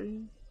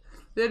 true.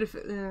 The only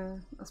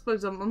I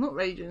suppose I'm not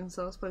raging,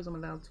 so I suppose I'm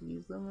allowed to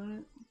use them,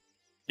 right?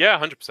 Yeah,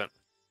 100%.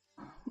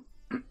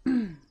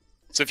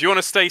 So if you want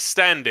to stay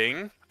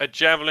standing, a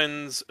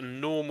javelin's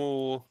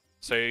normal.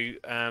 So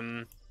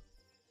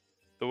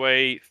the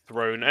way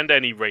thrown and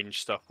any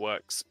range stuff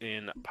works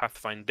in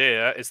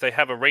Pathfinder is they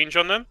have a range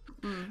on them,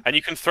 and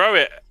you can throw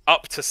it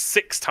up to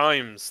 6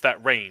 times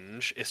that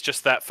range. It's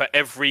just that for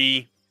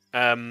every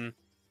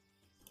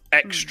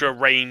extra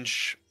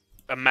range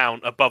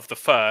amount above the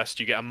first,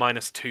 you get a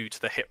 -2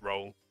 to the hit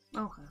roll.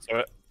 Okay.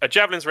 So a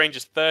javelin's range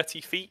is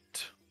 30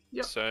 feet.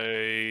 Yep. So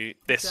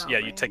this, yeah,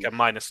 you take a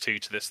 -2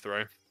 to this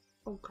throw.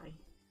 Okay.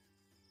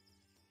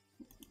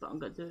 But I'm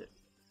gonna do it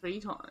 3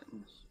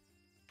 times.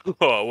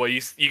 Oh, well,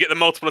 you get the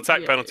multiple attack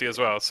Yeah, penalty yeah. as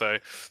well. So,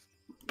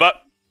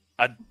 but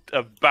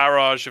a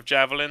barrage of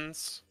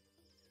javelins.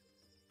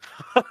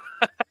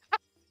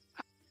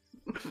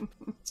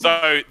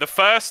 So the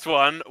first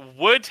one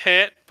would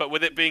hit, but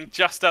with it being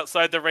just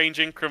outside the range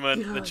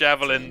increment, the God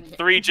javelin, damn it.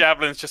 3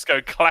 javelins just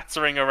go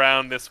clattering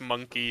around this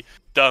monkey,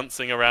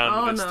 dancing around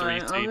Oh with its no, 3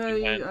 I'm teeth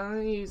in hand.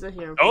 gonna use a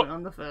hero Oh. point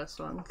on the first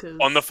one because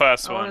On the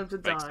first I want one, him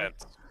to makes die.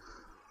 sense.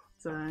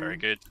 So Very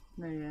good.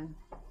 there you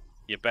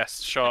Your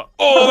best shot.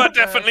 Oh, that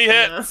go. definitely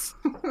hits!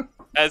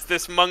 As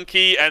this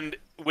monkey, and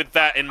with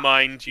that in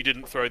mind, you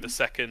didn't throw the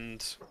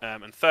second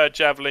and third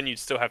javelin, you'd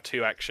still have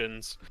 2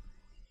 actions.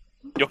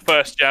 Your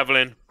first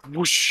javelin,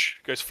 whoosh,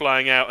 goes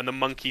flying out, and the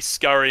monkey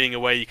scurrying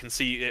away. You can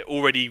see it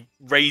already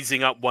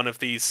raising up one of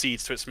these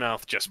seeds to its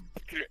mouth, just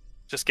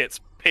gets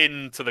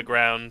pinned to the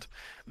ground.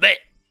 There,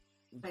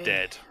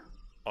 dead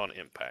on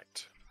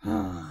impact.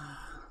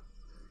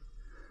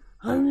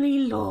 Only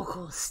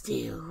local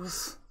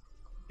steals.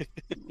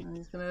 And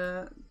he's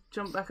gonna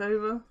jump back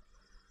over.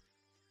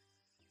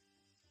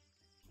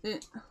 Yeah.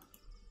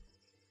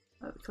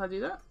 Can I do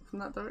that from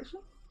that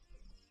direction?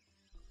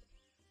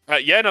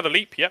 Yeah, another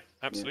leap. Yep,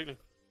 absolutely.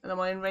 And am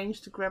I in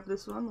range to grab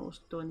this one, or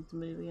do I need to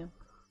move again?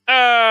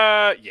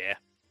 Yeah, Yeah.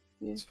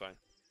 it's fine.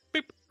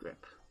 Boop.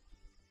 Grip.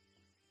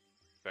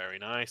 Very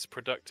nice,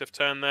 productive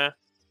turn there.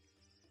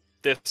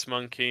 This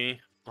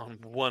monkey on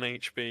 1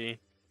 HP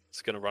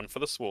is going to run for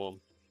the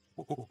swarm.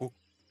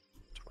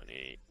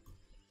 20.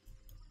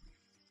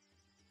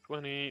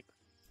 20.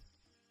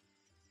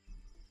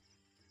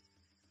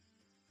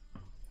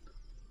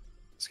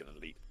 It's going to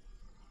leap.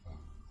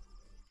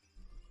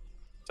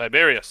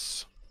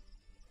 Tiberius.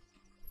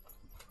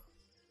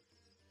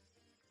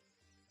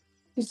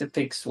 He's a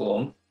big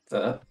swarm,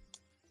 but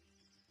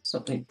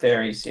something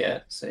berries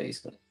yet, so he's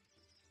gonna.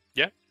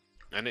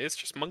 And it is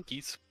just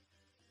monkeys.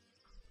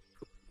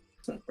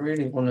 Doesn't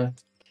really want to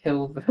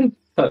kill them,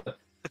 but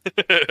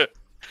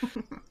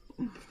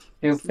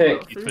he'll There's a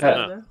lot of pick food that-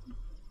 over there.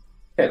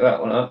 pick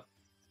that one up.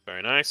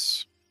 Very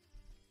nice.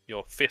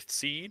 Your 5th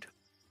seed.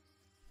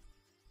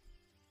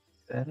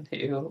 Then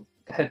he'll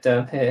head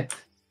down here.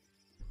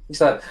 He's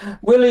like,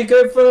 Willie,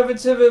 go further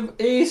to the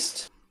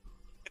east.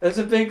 There's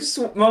a big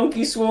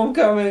monkey swarm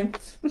coming.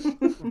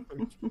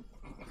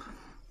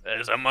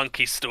 There's a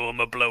monkey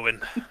storm a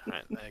blowing.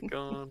 Right, they're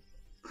gone.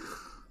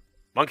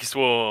 Monkey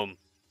swarm.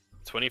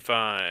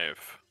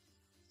 25.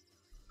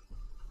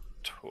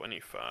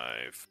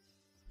 25.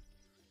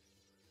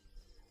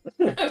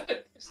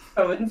 He's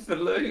coming for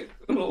loot.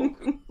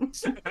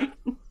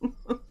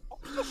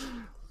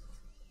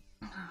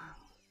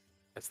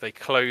 As they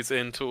close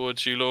in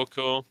towards you,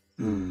 Lorcor.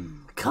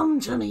 Come,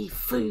 Johnny,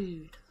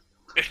 food.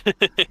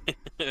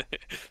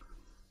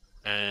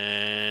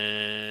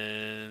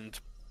 And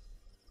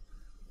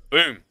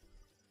boom.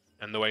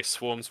 And the way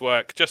swarms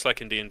work, just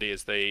like in D&D,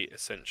 is they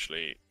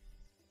essentially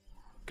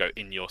go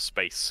in your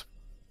space.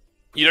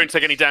 You don't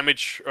take any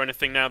damage or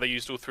anything now. They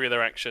used all 3 of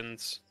their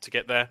actions to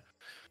get there.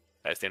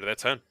 That's the end of their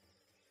turn.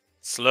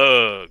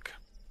 Slug.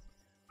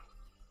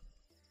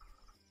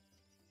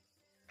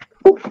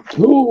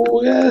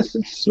 Oh, yes,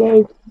 it's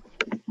slow.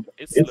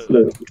 It's It's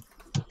Slug. slow.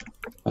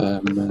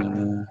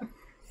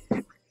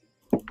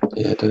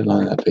 Yeah, I don't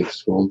like that big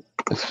swarm.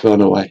 Let's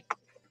run away.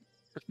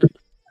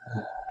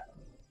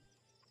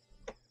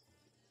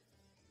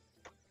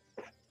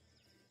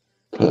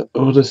 Put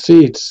all the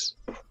seeds.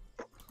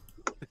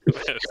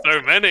 There's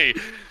so many.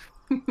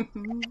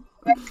 And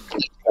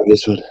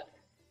this one.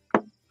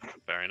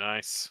 Very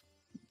nice.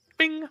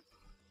 Bing.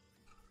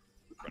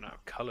 Run out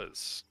of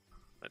colours.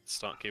 Let's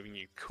start giving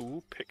you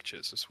cool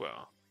pictures as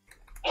well.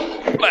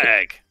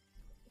 Flag.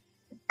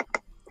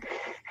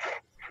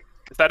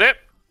 Is that it?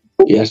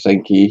 Yes,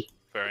 thank you.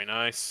 Very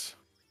nice.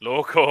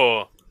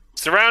 Lorcor.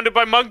 Surrounded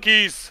by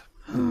monkeys.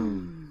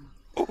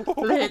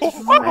 Let's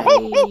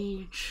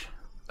rage.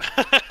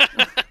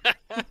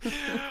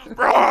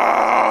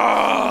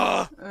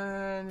 Roar!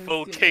 And he's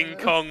Full gonna- King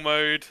Kong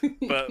mode,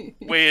 but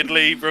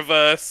weirdly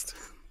reversed.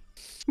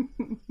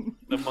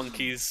 The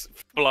monkeys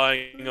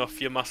flying off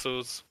your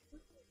muscles.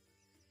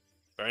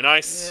 Very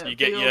nice. Yeah, You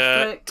get big ol'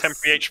 your flex.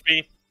 temporary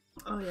HP.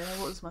 Oh yeah,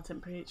 what was my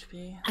temporary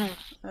HP?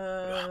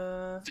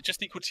 Is it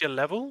just equal to your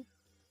level?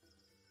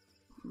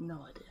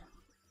 No idea.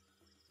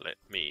 Let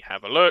me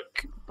have a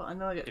look. But I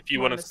know I get. If you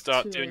wanna minus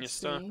start 2 doing your AC.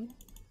 stuff.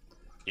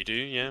 You do,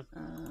 yeah.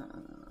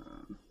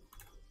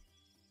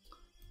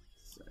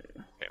 So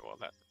Okay, well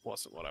that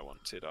wasn't what I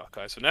wanted.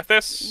 Archives for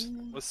Nethys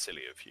was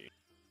silly of you.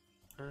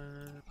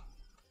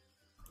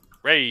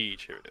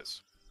 Rage, here it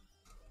is.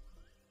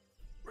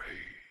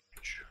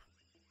 Rage.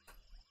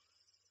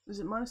 is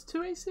it minus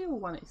 2 AC or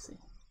 1 AC?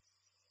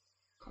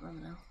 Can't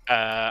remember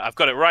now. I've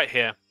got it right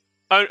here.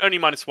 Only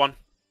 -1.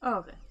 Oh,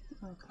 okay.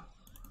 Okay.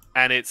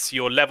 And it's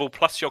your level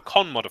plus your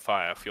con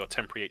modifier for your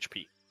temporary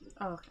HP.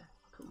 Oh, okay.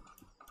 Cool.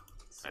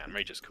 So, And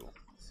rage is cool.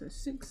 so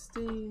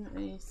 16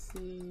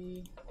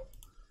 AC.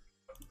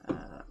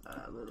 Blah,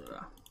 blah,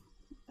 blah.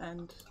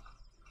 And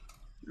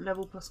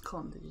level plus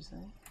con, did you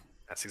say?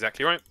 That's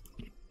exactly right.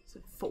 So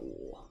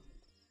 4.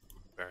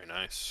 Very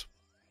nice.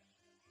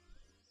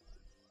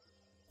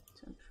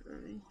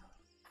 Temporary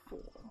 4.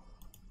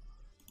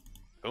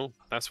 Cool.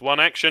 That's one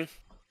action.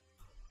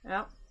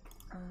 Yep.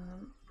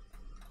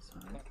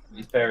 Sorry.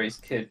 These berries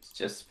could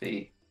just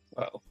be,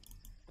 well,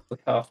 we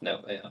half know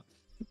what they are.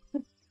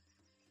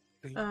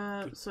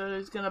 So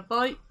he's gonna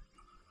bite.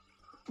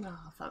 Oh,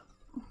 fuck.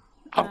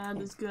 And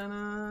he's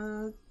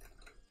gonna.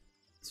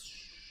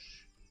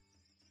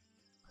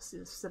 See,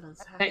 it's still an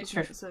attack,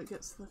 Picture- isn't it? So it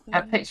gets the thing.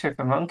 That picture of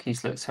the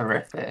monkeys looks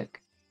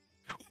horrific.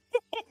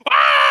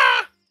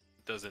 Ah!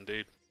 It does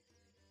indeed.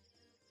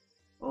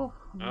 Oh,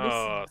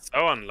 Oh, missing.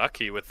 so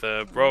unlucky with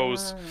the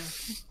rolls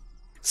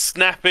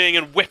snapping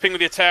and whipping with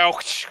your tail.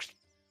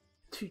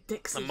 Too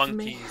dixy The for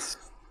me. monkeys.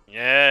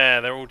 Yeah,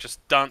 they're all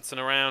just dancing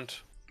around.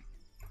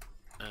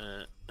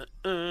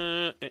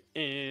 It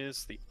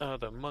is the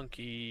other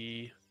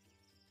monkey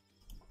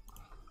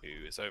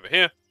who is over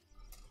here.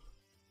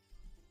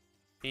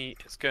 He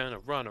is gonna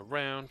run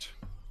around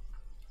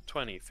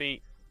 20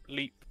 feet,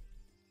 leap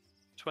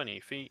 20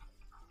 feet.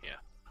 Yeah.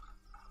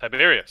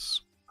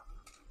 Tiberius.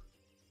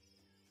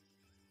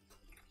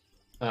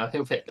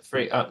 He'll pick the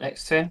fruit up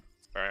next to him.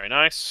 Very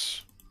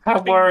nice. How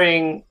Bing.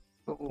 worrying.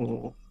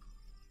 Ooh.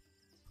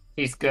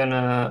 He's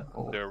gonna.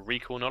 Oh, Do a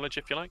recall knowledge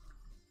if you like.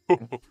 how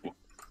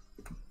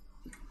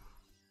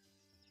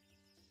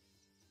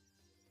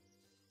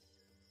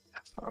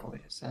far away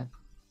is that?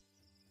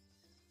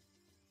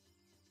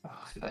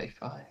 Oh,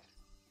 35.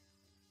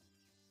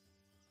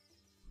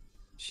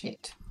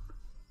 Shit.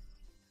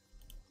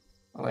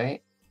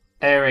 Wait.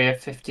 Area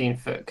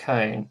 15-foot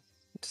cone.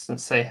 It doesn't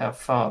say how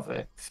far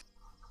though.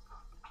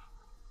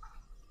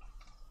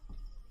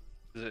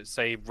 Does it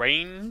say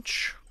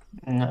range?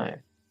 No.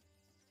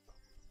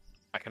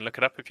 I can look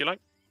it up if you like.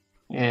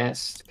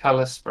 Yes,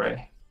 colour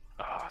spray.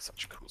 Ah,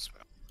 such a cool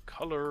spell.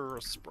 Color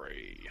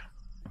spray.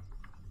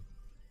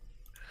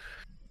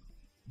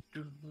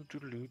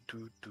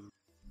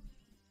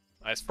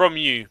 It's from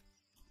you.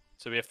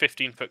 So we have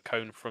 15-foot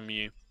cone from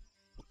you.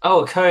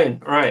 Oh,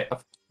 cone. Right.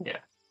 Yeah.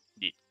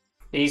 Yeah.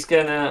 He's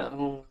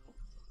gonna.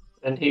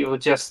 And he will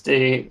just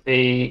do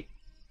the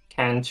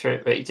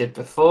cantrip that he did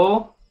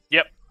before.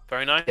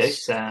 Very nice. Go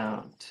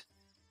sound.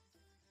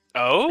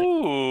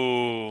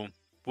 Oh,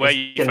 where are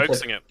you He's gonna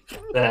focusing it?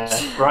 There,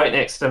 right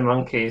next to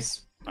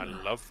monkeys. I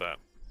love that.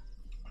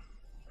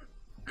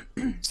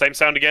 Same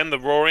sound again, the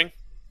roaring.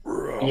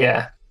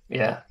 Yeah,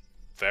 yeah.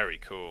 Very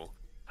cool.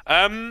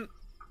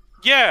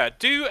 Yeah,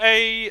 do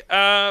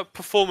a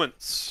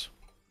performance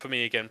for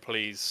me again,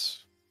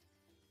 please.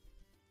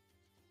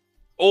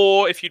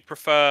 Or if you'd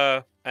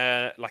prefer,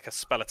 like a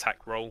spell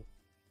attack roll.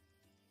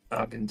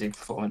 I'm gonna do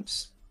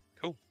performance.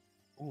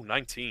 Ooh,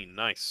 19,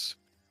 nice.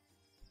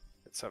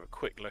 Let's have a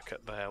quick look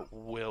at their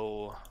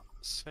will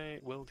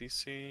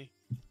DC.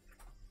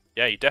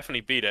 Yeah, you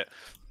definitely beat it.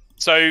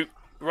 So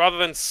rather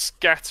than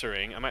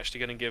scattering, I'm actually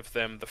going to give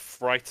them the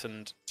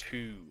Frightened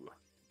 2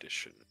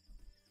 edition,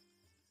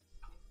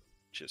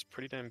 which is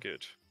pretty damn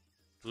good.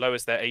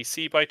 Lowers their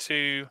AC by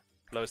 2,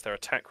 lowers their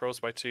attack rolls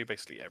by 2,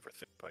 basically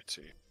everything by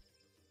 2.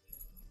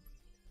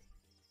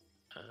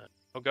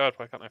 Oh god,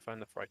 why can't I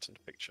find the Frightened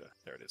picture?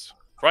 There it is.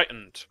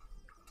 Frightened.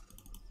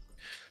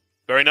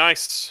 Very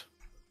nice.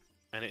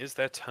 And it is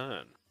their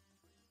turn.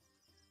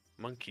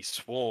 Monkey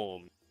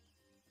Swarm.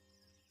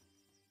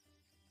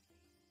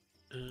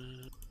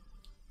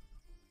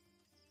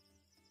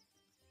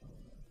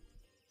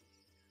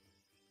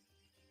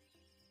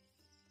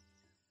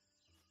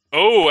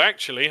 Oh,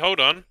 actually, hold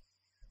on.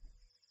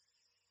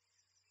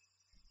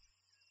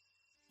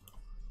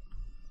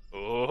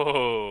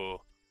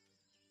 Oh.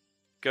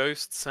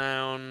 Ghost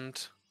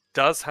Sound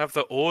does have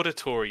the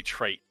auditory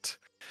trait.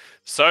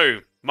 So,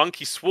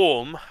 Monkey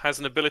Swarm has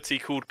an ability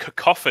called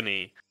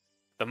Cacophony.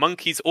 The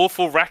monkey's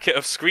awful racket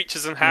of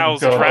screeches and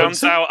howls God.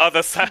 drowns out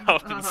other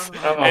sounds.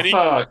 Oh, Any-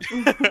 fuck.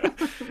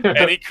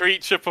 Any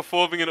creature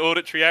performing an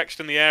auditory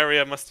action in the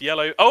area must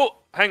yellow. Oh,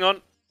 hang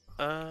on.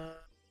 Oh,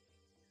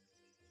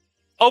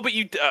 but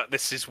you.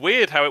 This is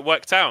weird how it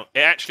worked out. It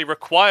actually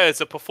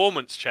requires a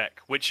performance check,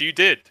 which you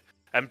did,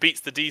 and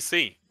beats the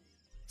DC.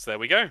 So there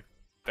we go.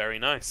 Very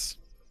nice.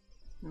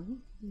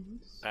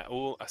 At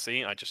all, I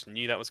see. I just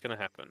knew that was going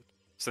to happen.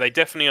 So they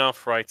definitely are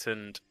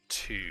frightened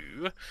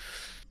too.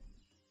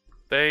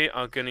 They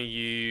are going to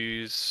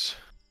use.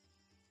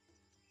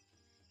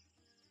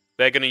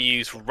 They're going to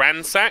use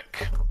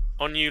Ransack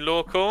on you,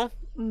 Lorcor.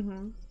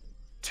 Mm-hmm.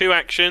 2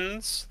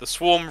 actions. The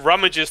swarm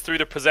rummages through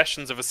the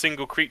possessions of a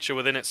single creature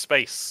within its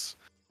space.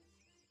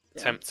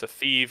 Yeah. Attempts a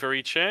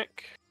thievery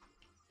check.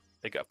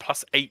 They get a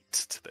 +8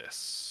 to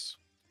this.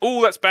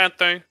 Oh, that's bad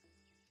though.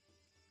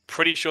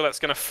 Pretty sure that's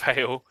going to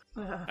fail.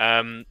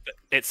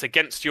 It's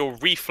against your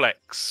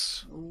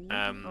reflex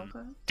Okay.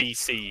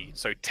 DC.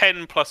 So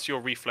 10 plus your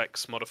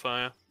reflex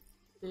modifier.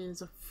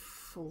 Is a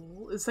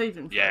 4. Is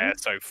saving throw. Yeah,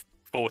 so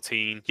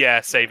 14.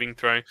 Yeah, saving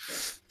throw.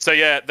 So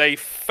yeah, they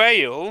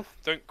fail.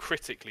 Don't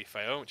critically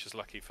fail, which is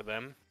lucky for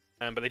them.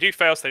 But they do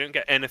fail, so they don't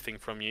get anything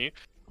from you.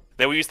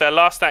 They will use their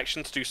last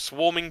action to do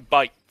swarming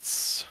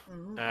bites.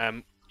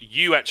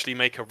 You actually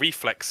make a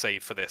reflex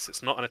save for this.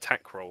 It's not an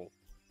attack roll.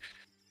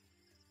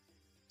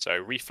 So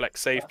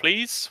reflex save,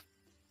 please.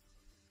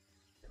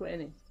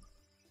 20.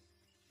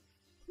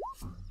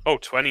 Oh,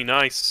 20,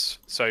 nice.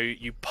 So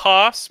you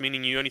pass,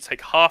 meaning you only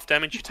take half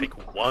damage. You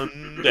take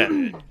 1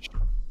 damage.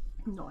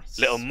 Nice.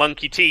 Little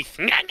monkey teeth.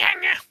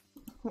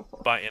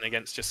 Biting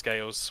against your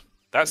scales.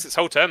 That's its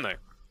whole turn, though. Yeah.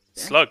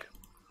 Slug.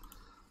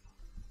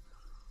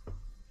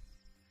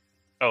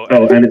 Oh,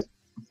 and it's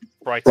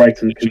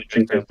frightened.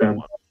 condition goes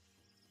down.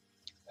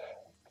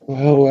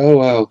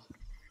 Well.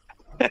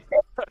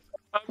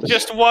 I'm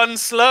just one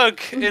slug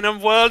in a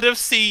world of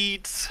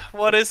seeds.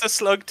 What is a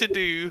slug to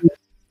do?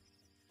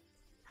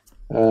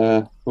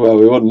 Well,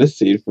 we want this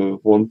seed for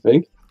one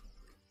thing.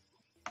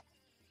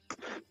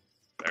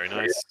 Very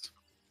nice.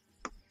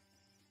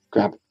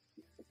 Grab.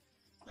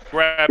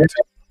 Grabbed.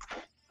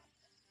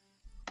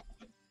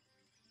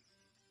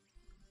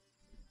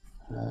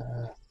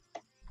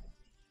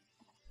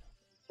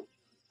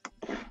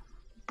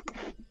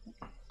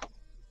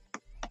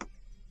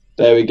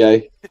 There we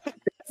go.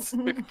 So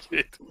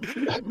good.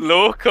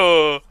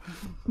 Loco.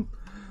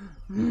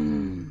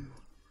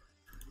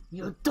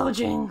 You're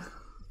dodging,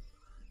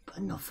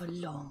 but not for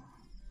long.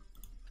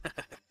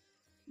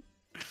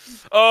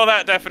 Oh,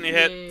 that definitely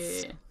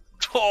hits. Yeah.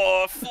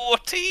 Oh,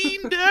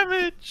 14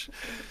 damage.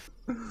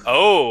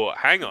 Oh,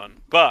 hang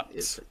on. But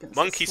It's against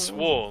Monkey the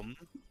Swarm,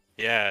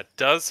 yeah,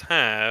 does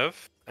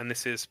have, and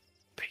this is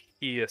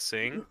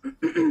piercing.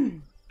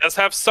 Does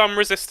have some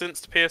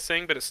resistance to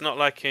piercing, but it's not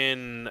like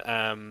in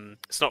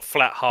it's not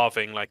flat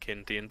halving like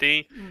in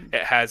D&D.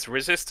 It has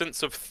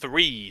resistance of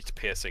 3 to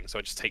piercing, so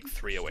I just take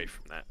 3 away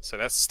from that. So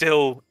that's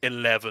still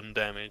 11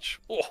 damage.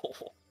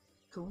 Oh.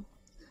 Cool.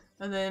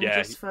 And then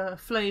Yeah. just for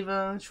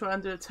flavour, try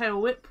and do a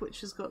tail whip,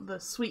 which has got the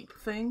sweep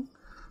thing.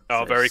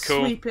 Oh, So very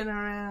cool. Sweeping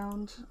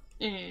around.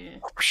 Yeah.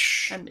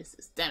 And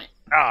misses. Damn it.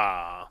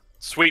 Ah,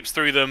 sweeps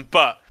through them,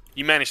 but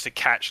you manage to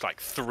catch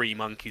like 3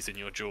 monkeys in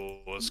your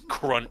jaws,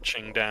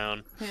 crunching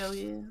down. Hell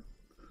yeah.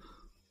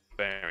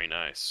 Very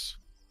nice.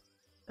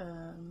 Do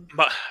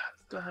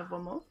I have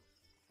one more?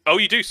 Oh,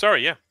 you do.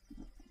 Sorry, yeah.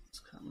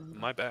 Just can't remember.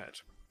 My bad.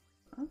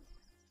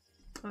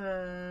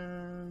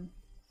 Oh,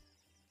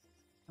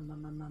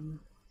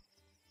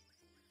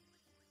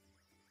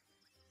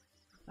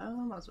 I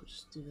might as well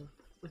just do the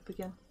whip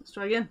again. Let's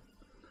try again.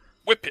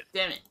 Whip it.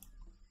 Damn it.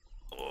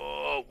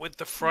 Oh, with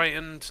the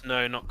frightened.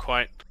 No, not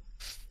quite.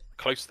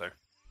 Close though.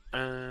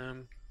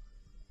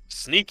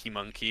 Sneaky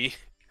monkey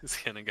is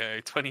gonna go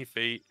 20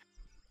 feet,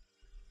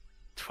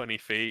 20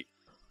 feet,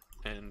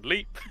 and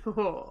leap.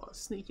 Oh,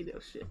 sneaky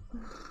little shit.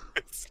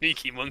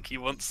 Sneaky monkey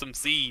wants some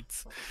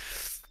seeds.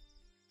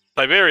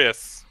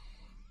 Tiberius.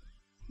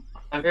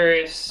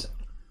 Tiberius.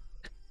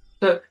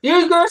 So,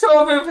 you got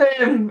off of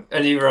him!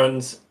 And he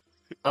runs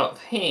up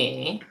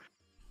here.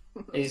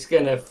 He's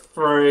gonna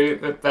throw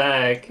the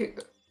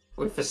bag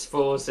with the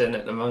spores in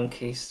at the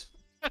monkeys.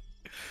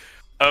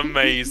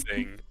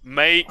 Amazing.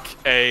 Make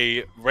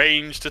a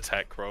ranged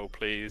attack roll,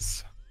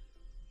 please.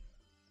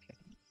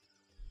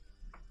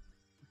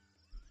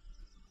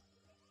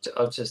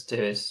 I'll just do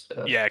his.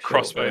 Yeah,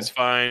 short crossbow's bow.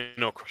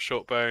 fine, or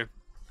short bow.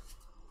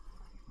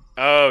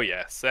 Oh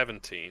yeah,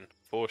 17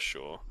 for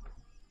sure.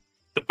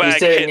 The He's bag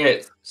doing hit.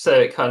 it so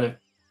it kind of.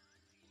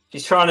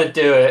 He's trying to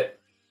do it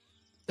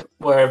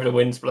wherever the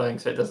wind's blowing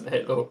so it doesn't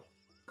hit the.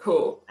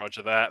 Cool.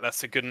 Roger that.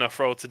 That's a good enough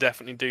roll to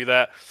definitely do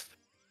that.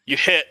 You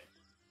hit.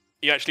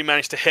 You actually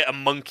manage to hit a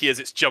monkey as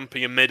it's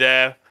jumping in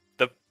midair.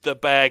 The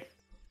bag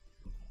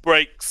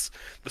breaks.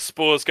 The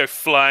spores go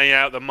flying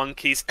out. The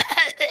monkey's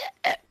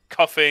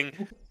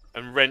coughing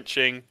and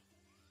wrenching.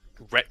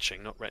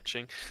 Retching, not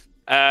retching.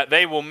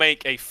 They will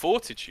make a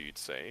fortitude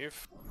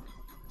save.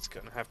 It's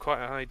going to have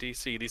quite a high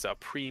DC. These are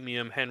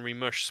premium Henry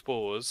Mush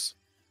spores.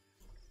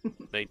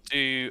 They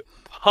do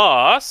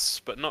pass,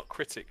 but not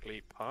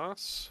critically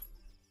pass.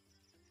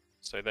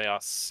 So they are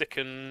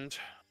sickened.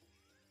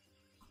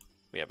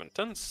 We haven't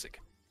done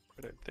sickened,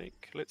 I don't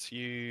think. Let's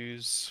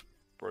use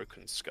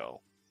Broken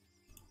Skull.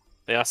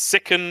 They are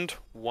sickened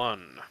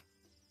 1.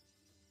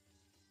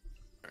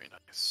 Very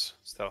nice.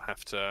 So they'll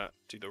have to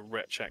do the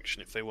retch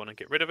action if they want to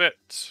get rid of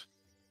it.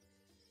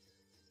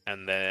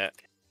 And there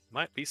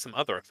might be some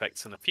other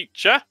effects in the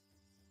future,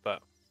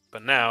 but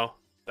now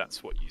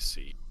that's what you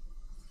see.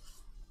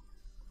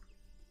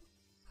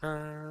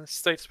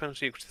 Status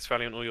penalty equal to this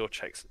value on all your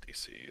checks and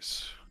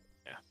DCs.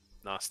 Yeah,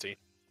 nasty.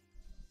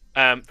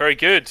 Very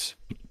good.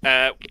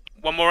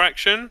 One more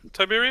action,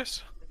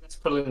 Tiberius? Let's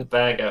pulling the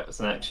bag out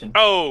as an action.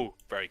 Oh,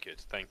 very good.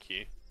 Thank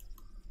you.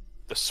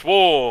 The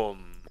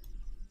swarm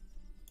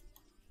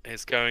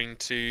is going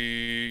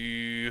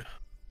to.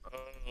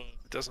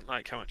 It doesn't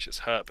like how much it's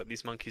hurt, but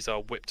these monkeys are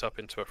whipped up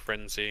into a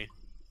frenzy.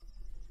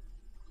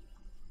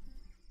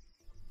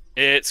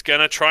 It's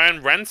gonna try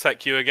and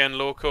ransack you again,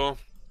 Lorcor.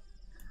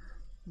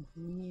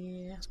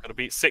 Yeah. It's got to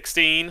beat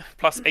 16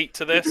 plus 8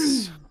 to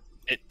this.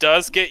 It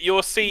does get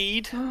your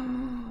seed.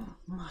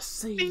 My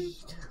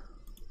seed.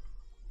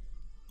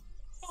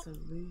 So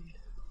rude.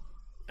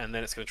 And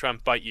then it's going to try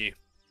and bite you.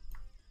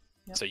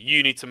 Yep. So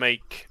you need to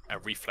make a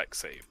reflex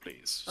save,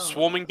 please. Oh.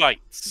 Swarming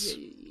bites.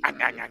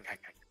 Yeah.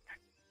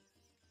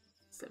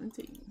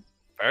 17.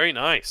 Very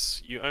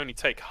nice. You only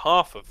take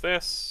half of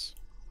this.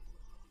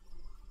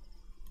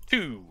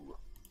 2.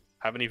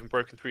 Haven't even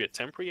broken through your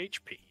temporary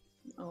HP.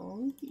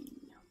 Oh,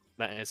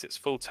 That is its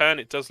full turn.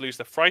 It does lose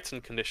the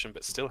frightened condition,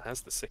 but still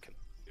has the sickened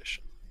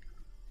condition.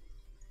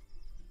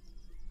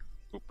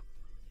 Oop.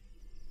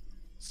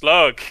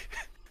 Slug!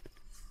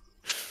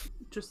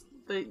 just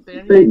they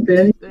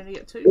only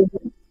get 2.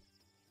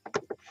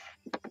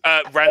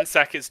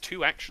 Ransack is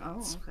 2 Oh,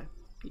 actions. okay.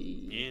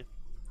 Yeah.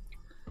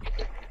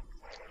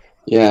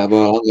 Yeah,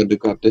 well, I'm going to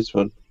grab this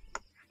one.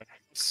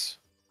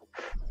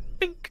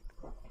 Bink.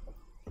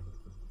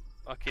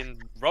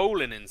 Fucking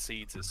rolling in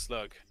seeds as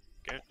Slug.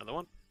 Okay, another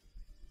one.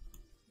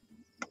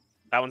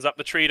 That one's up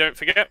the tree, don't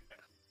forget.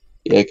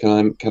 Yeah,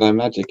 can I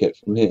magic it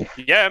from here?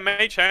 Yeah,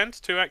 Mage Hand,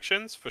 2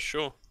 actions, for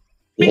sure.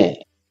 Yeah.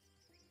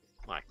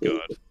 My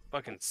god.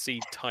 Fucking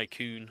Seed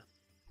Tycoon.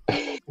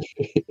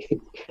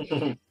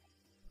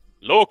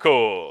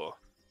 Loco!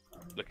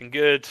 Looking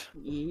good.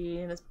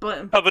 Yeah, let's bite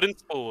him. Covered in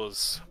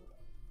spores.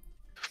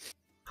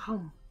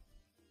 Hum.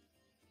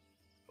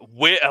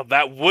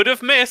 That would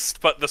have missed,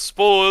 but the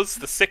spores,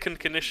 the sickened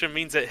condition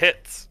means it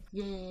hits.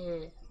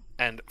 Yeah.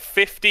 And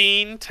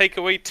 15, take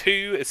away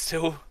 2 is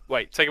still...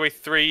 Wait, take away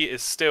 3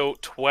 is still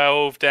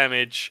 12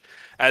 damage.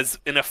 As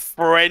in a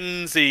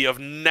frenzy of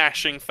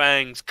gnashing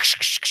fangs,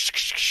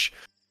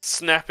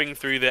 snapping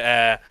through the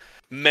air.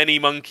 Many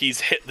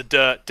monkeys hit the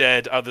dirt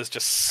dead, others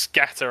just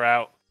scatter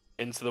out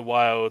into the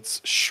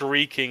wilds,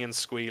 shrieking and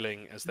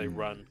squealing as they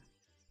run.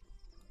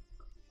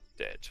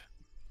 Dead.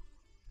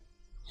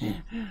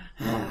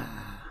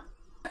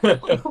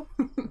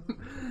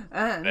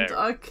 And There.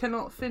 I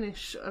cannot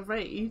finish a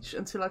rage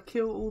until I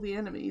kill all the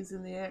enemies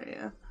in the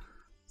area.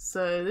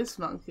 So this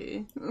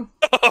monkey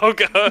Oh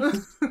god!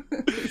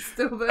 is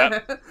still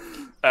there.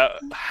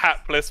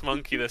 Hapless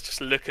monkey that's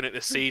just looking at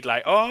the seed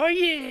like, oh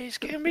yeah, it's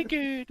gonna be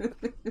good.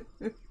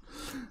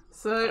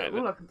 So Right,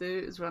 all I can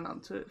do is run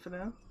up to it for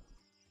now.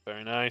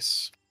 Very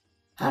nice.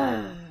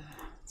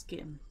 Let's get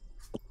him.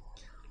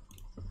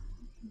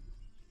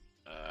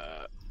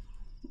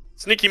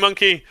 Sneaky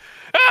monkey!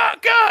 Oh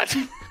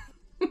god!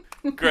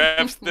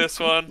 Grabs this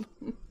one.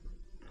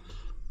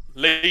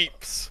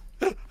 Leaps.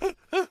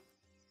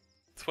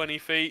 20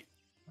 feet.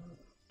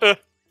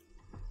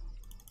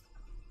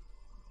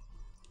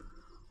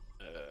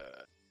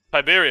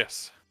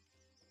 Tiberius.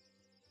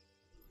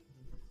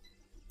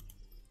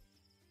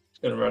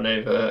 Just gonna run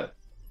over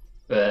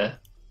there.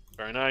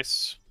 Very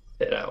nice.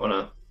 Hit that one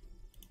up.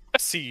 A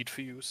seed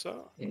for you, sir.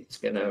 It's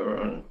gonna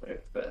run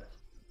over there.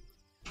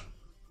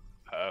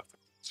 Perfect.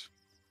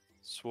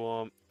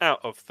 Swarm out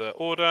of the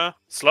order.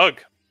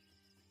 Slug.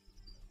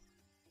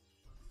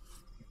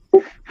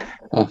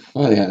 Oh,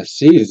 finally had a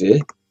seed here.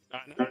 I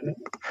know.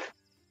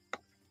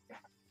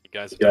 You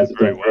guys are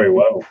doing very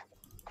well.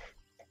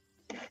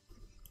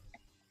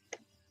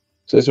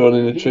 So this one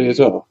in the tree as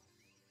well?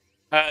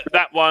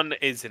 That one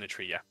is in a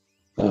tree, yeah.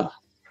 Oh.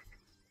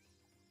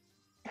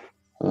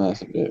 Oh,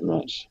 that's a bit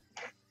much.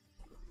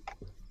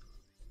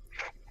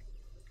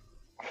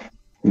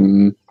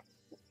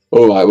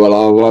 Alright, well,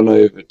 I'll run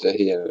over to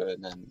here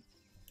and then...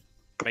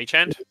 Mage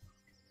Hand.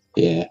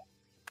 Yeah.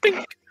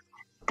 Bink.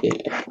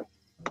 Yeah.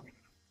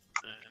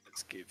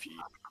 Let's give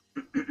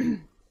you...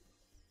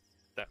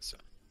 That's...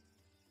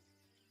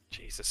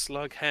 Jesus,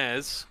 Slug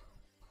has...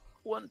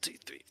 1, 2,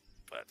 3,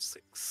 5,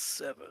 6,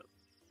 7,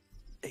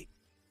 8,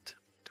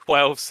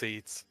 12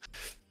 seeds.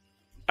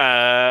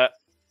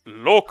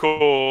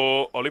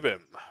 Loco Olibim.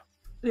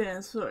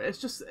 Yeah, sorry, it's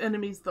just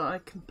enemies that I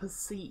can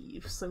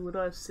perceive. So would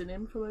I have seen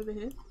him from over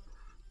here?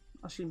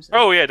 I assume so.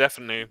 Oh yeah,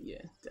 definitely.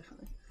 Yeah,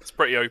 definitely. It's a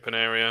pretty open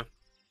area.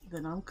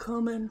 Then I'm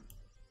coming.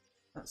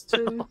 That's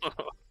 2.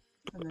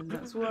 And then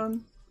that's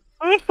 1.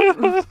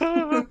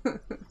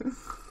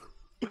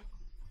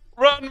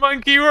 Run,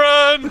 monkey,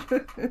 run!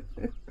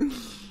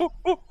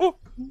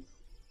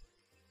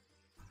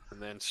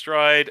 And then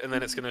stride, and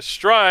then it's going to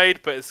stride,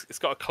 but it's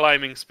got a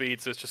climbing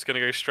speed, so it's just going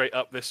to go straight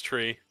up this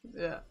tree.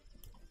 Yeah.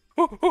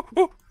 Put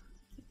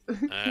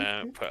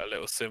a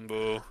little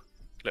symbol,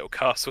 little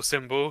castle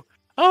symbol.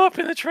 I'm up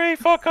in the tree,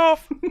 fuck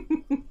off!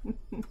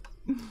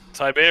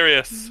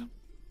 Tiberius.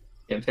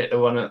 You can pick the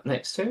one up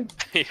next to him.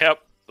 Yep,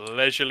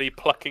 leisurely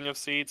plucking of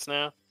seeds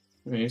now.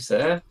 Moves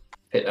there.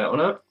 Pick that one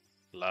up.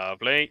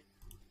 Lovely.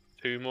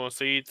 2 more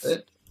seeds.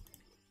 Good.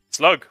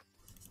 Slug.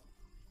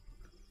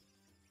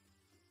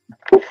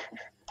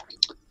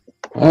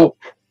 Well,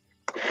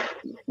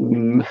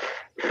 Not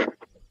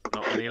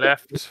many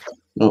left.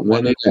 not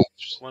many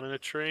left. One in a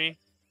tree.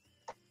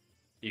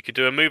 You could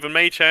do a move and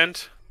mage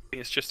hand. I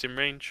think it's just in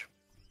range.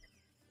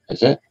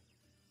 Is it?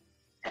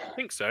 I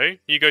think so.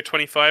 You go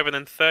 25 and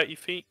then 30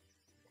 feet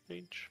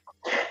range.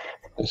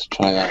 Let's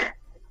try that.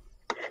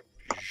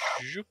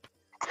 Zoop.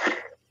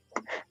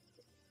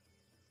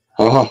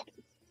 Oh,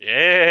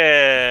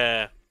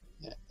 Yeah.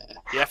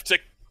 You have to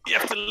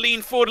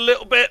lean forward a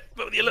little bit,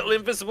 but with your little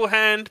invisible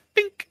hand,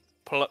 pink,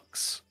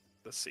 plucks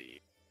the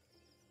seed.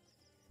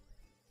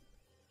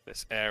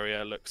 This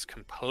area looks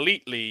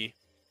completely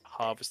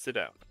harvested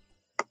out.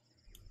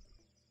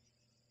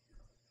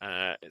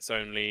 It's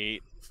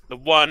only the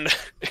one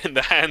in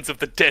the hands of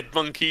the dead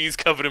monkeys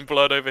covered in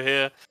blood over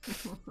here.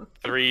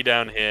 3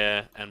 down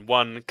here, and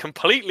 1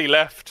 completely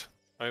left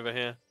over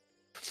here.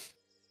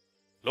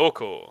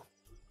 Local.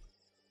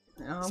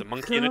 It's a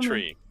monkey in a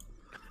tree.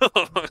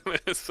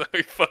 It's so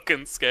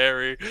fucking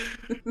scary.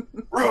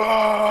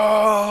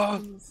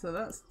 So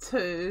that's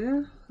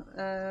 2.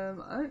 I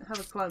don't have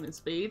a climbing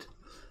speed,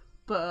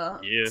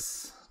 but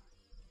Yes.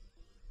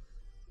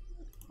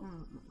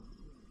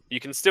 You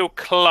can still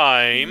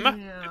climb.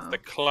 Yeah. It's the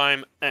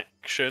climb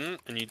action,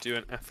 and you do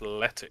an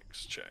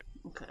athletics check.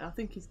 Okay, I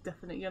think he's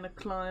definitely gonna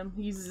climb.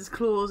 He uses his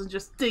claws and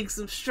just digs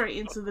them straight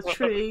into the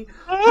tree.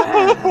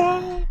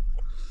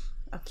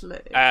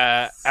 Athletics.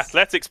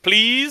 Athletics,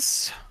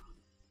 please.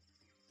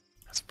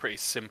 That's a pretty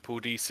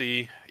simple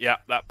DC. Yeah,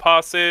 that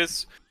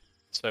passes.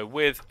 So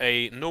with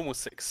a normal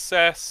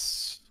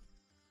success.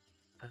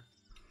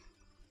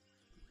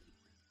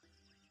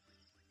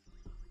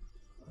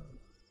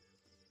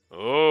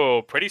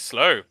 Oh, pretty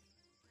slow.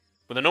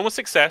 With a normal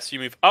success, you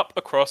move up,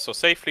 across, or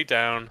safely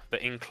down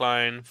the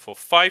incline for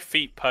 5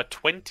 feet per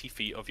 20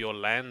 feet of your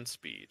land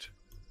speed.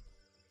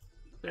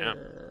 Yeah.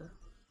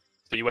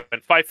 So you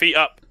went 5 feet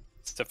up.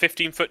 It's a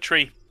 15-foot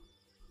tree.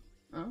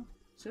 Oh,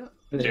 sure.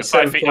 Is it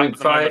 5 feet up at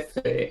the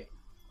 7.5 feet?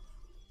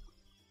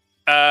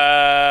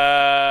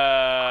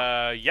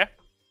 Yeah.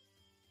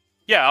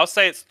 Yeah, I'll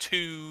say it's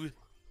 2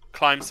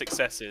 climb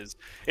successes.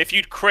 If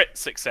you'd crit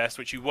success,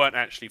 which you weren't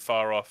actually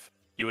far off,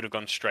 you would have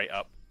gone straight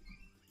up.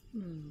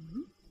 Mm-hmm.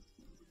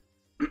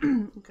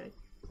 Okay.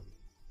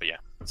 But yeah,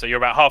 so you're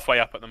about halfway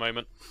up at the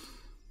moment.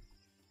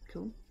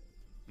 Cool.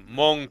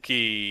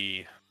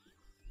 Monkey.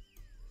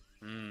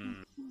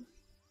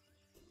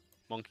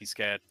 Monkey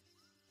scared.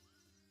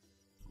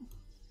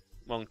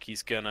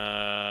 Monkey's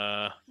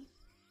gonna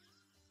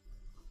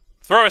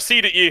throw a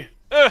seed at you.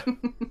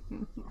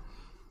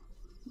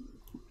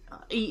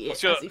 Eat it.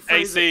 What's your as he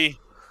throws it. AC?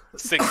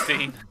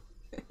 16.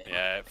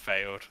 Yeah, it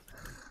failed.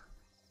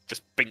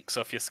 Just binks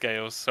off your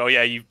scales. So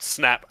yeah, you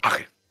snap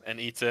and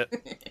eat it.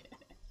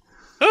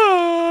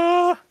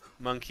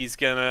 Monkey's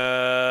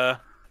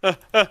gonna.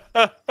 Alright,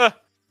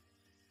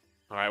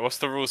 what's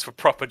the rules for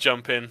proper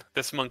jumping?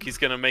 This monkey's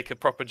gonna make a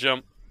proper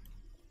jump.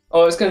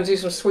 Oh, it's going to do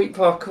some sweet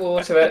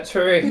parkour to that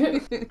tree.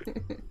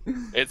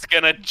 It's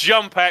gonna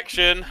jump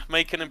action,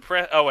 make an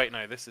impress. Oh wait,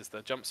 no, this is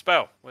the jump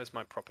spell. Where's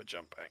my proper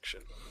jump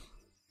action?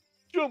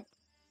 Jump.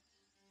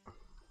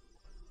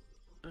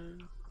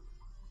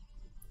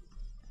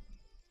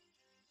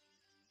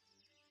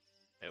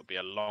 It'll be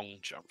a long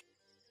jump.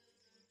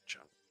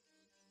 Jump.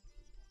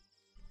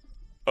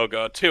 Oh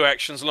god, 2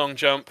 actions, long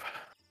jump.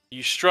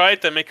 You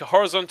stride, then make a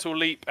horizontal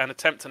leap and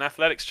attempt an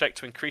athletics check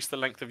to increase the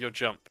length of your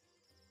jump.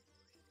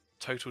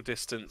 Total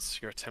distance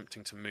you're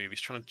attempting to move.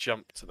 He's trying to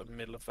jump to the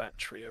middle of that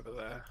tree over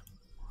there.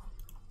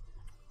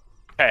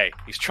 Okay,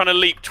 he's trying to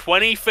leap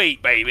 20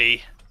 feet,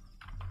 baby.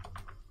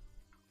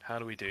 How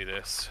do we do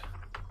this?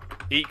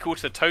 Equal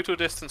to the total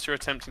distance you're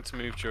attempting to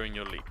move during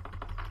your leap.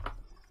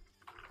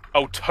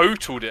 Oh,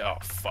 totaled it. Oh,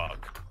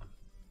 fuck.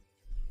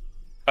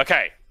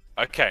 Okay.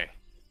 Okay.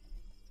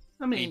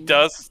 I mean,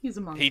 he's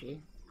a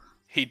monkey.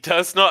 He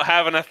does not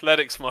have an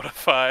athletics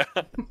modifier.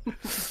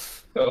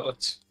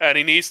 God. And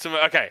he needs to...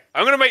 Okay,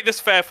 I'm going to make this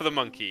fair for the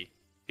monkey.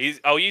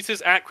 I'll use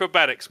his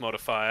acrobatics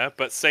modifier,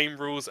 but same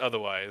rules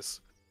otherwise.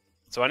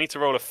 So I need to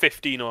roll a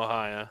 15 or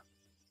higher.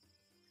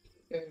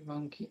 Go,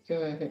 monkey,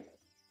 go.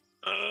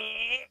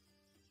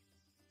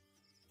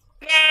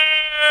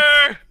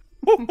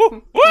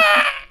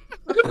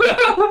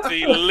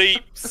 He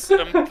leaps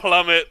and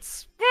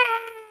plummets,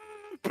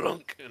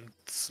 blunk, and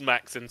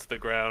smacks into the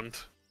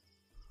ground,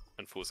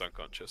 and falls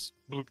unconscious.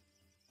 Bloop.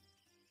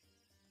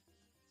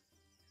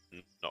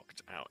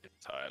 Knocked out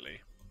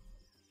entirely.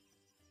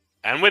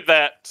 And with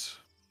that,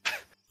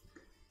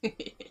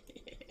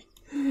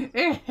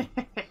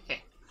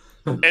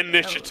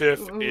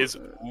 initiative is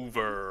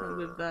over. And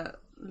with that,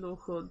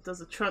 Lawcord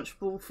does a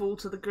trunchbull fall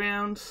to the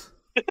ground,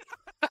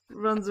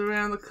 runs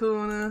around the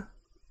corner,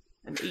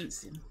 and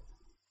eats him.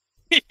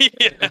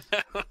 Yeah.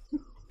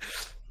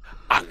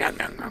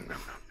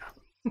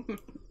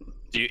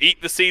 Do you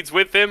eat the seeds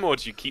with him, or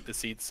do you keep the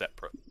seeds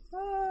separate?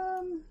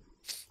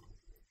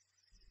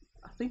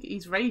 I think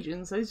he's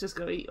raging, so he's just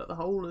got to eat the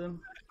whole of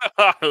him.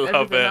 I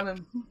love Everything on it.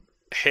 him.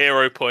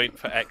 Hero point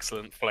for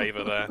excellent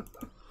flavour there.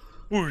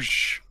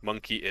 Whoosh!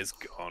 Monkey is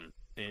gone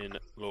in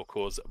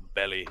Lorcaw's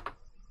belly.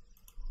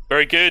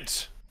 Very good.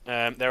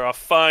 There are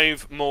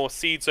 5 more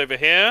seeds over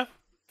here.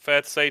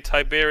 Fair to say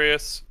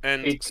Tiberius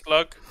and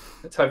Slug.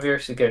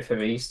 Tiberius should go for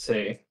these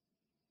 2.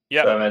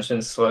 Yeah. So I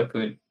imagine Slug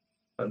would,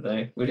 I don't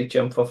know, would he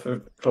jump off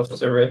across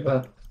the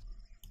river?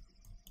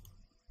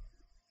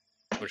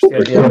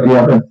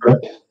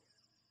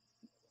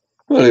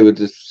 Well, he would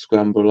just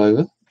scramble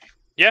over.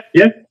 Yeah.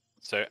 Yeah.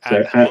 So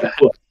add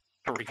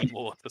 3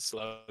 more to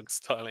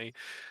Slug's tally.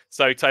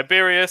 So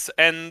Tiberius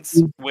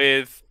ends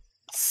with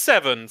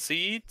 7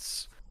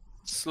 seeds.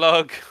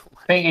 Slug.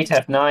 I think he'd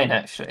have 9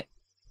 actually.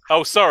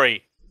 Oh,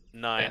 sorry.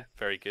 9. Yeah.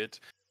 Very good.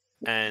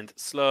 And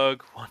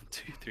Slug. 1,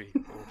 2, 3,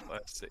 4,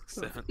 5, 6,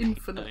 7, 8,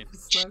 Infinite 9,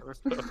 for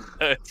Slug.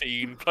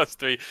 13 plus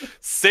 3.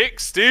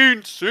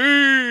 16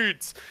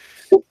 seeds.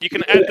 You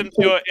can add them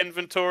to your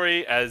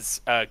inventory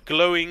as a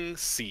glowing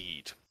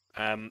seed.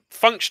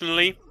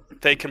 Functionally,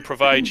 they can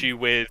provide you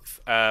with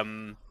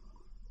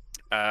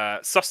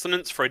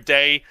sustenance for a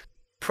day.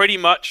 Pretty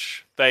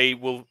much, they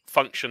will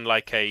function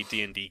like a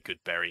D&D good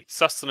berry.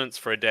 Sustenance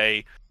for a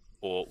day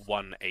or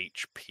 1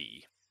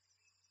 HP.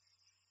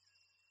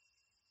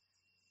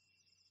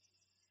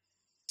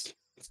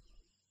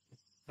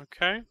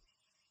 Okay.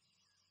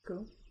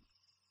 Cool.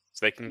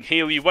 So they can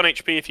heal you 1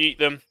 HP if you eat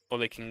them, or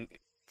they can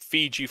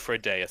feed you for a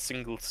day, a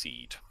single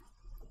seed.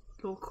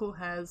 Lorco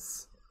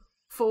has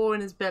 4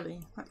 in his belly.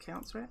 That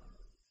counts, right?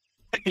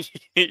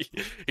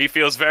 He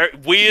feels very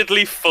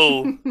weirdly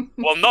full.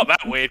 Well, not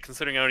that weird,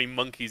 considering how many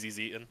monkeys he's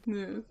eaten.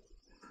 Yeah.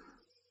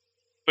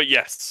 But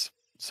yes,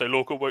 so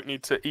Lorca won't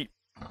need to eat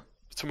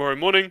tomorrow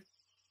morning.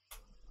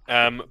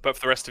 But for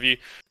the rest of you,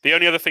 the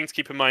only other thing to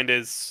keep in mind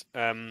is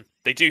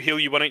they do heal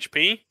you 1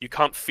 HP. You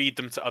can't feed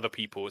them to other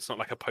people. It's not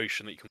like a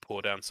potion that you can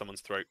pour down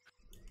someone's throat.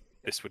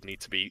 This would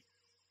need to be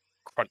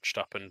crunched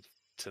up and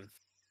to...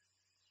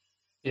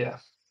 Yeah.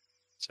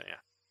 So yeah.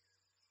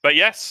 But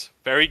yes,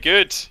 very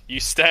good. You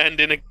stand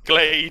in a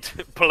glade,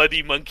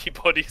 bloody monkey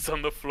bodies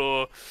on the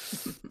floor,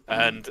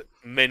 and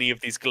many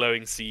of these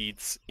glowing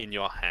seeds in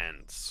your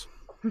hands.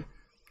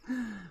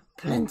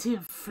 Plenty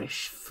of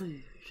fresh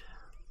food.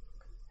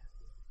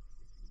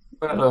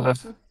 Well,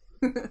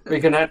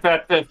 we can have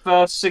had the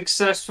first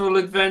successful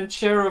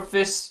adventure of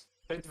this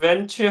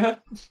adventure.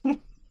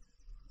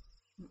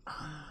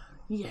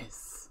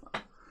 Yes.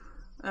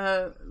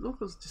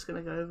 Lorco's just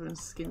gonna go over and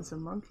skin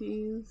some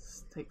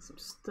monkeys, take some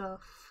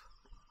stuff,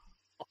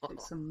 take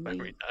some meat.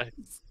 Very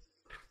nice.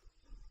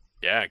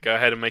 Yeah, go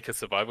ahead and make a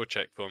survival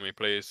check for me,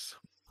 please.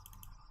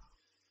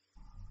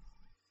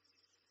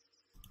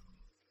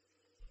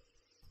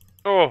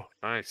 Oh,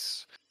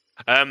 nice.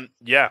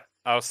 Yeah,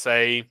 I'll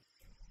say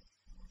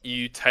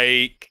you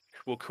take,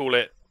 we'll call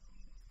it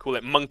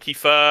monkey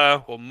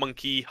fur or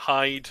monkey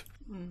hide,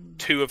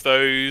 2 of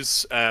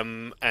those,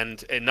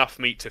 and enough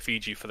meat to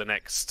feed you for the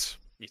next,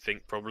 you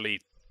think,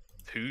 probably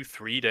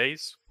 2-3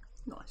 days.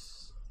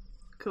 Nice.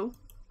 Cool.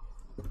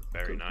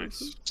 Very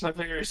nice. I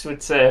figures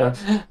would say,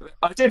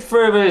 I did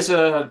throw those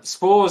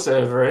spores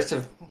over it.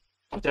 If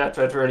that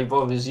really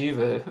bothers you,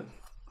 though.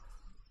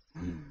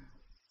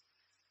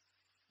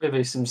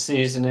 Maybe some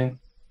seasoning.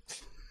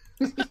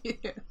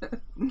 Yeah.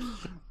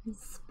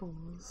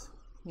 Spores.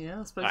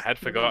 Yeah, I suppose. I had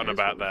forgotten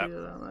about that.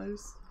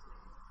 Those.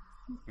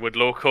 Would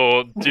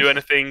Lorcor do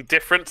anything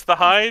different to the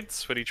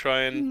hides? Would he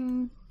try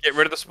and get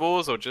rid of the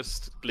spores, or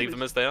just leave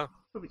them as they are?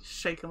 Probably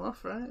shake them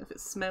off, right? If it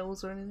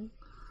smells or anything.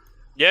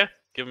 Yeah,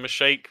 give them a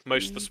shake.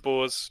 Most of the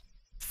spores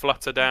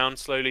flutter down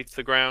slowly to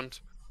the ground.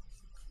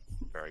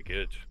 Very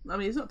good. I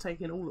mean, he's not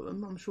taking all of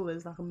them. I'm sure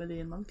there's like a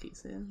million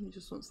monkeys here. He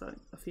just wants like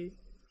a few.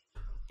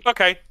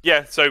 Okay,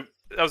 yeah, so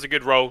that was a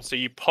good roll. So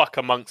you pluck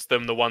amongst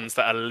them the ones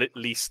that are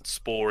least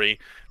spory,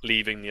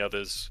 leaving the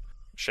others,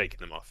 shaking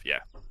them off. Yeah,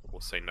 we'll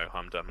say no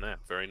harm done there.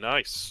 Very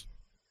nice.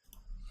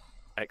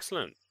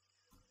 Excellent.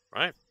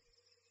 Right.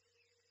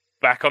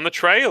 Back on the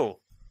trail.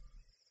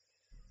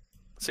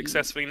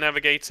 Successfully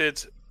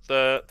navigated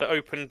the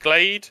open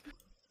glade.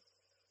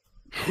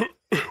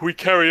 We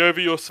carry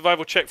over your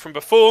survival check from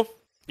before.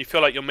 You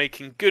feel like you're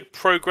making good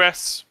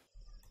progress.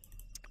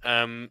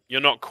 You're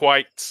not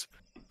quite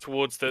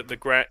towards the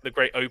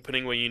great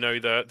opening where you know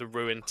the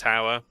ruined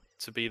tower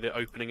to be the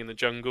opening in the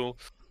jungle.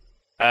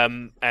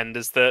 And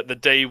as the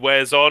day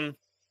wears on,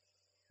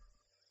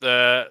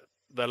 the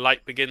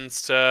light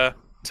begins to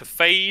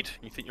fade.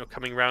 You think you're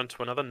coming round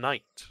to another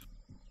night.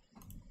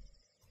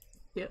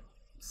 Yep.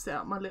 Set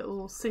up my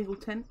little single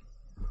tent.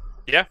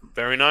 Yeah,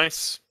 very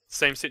nice.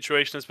 Same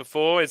situation as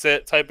before. Is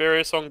it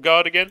Tiberius on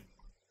guard again?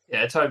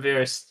 Yeah,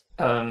 Tiberius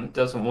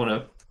doesn't want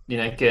to,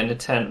 get in a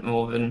tent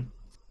more than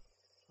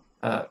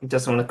he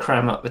doesn't want to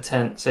cram up the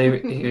tent. So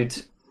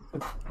he'd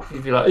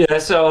be like,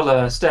 "Yes,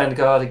 I'll stand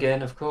guard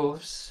again, of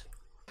course.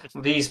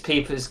 These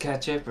peepers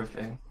catch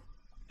everything."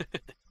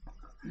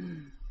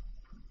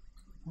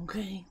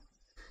 Okay,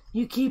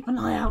 you keep an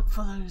eye out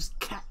for those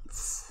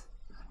cats.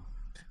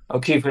 I'll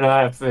keep an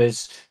eye out for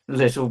his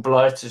little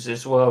blighters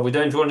as well. We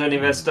don't want any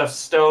of their stuff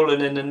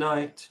stolen in the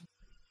night.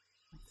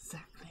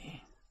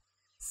 Exactly.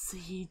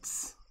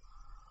 Seeds.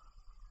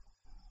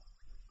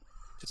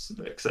 Just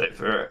looks out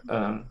for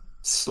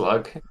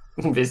Slug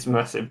with his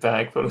massive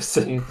bag full of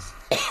seeds.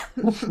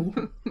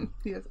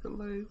 He has got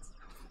loads.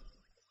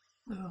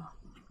 Oh.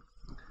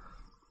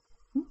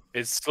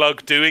 Is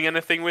Slug doing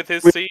anything with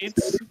his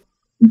seeds?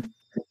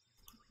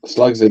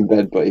 Slug's in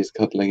bed, but he's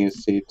cuddling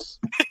his seeds.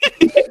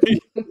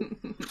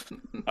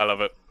 I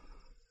love it.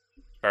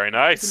 Very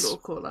nice.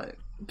 Lorco like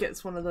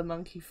gets one of the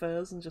monkey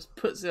furs and just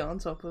puts it on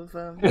top of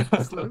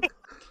Slug.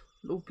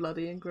 All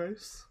bloody and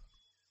gross.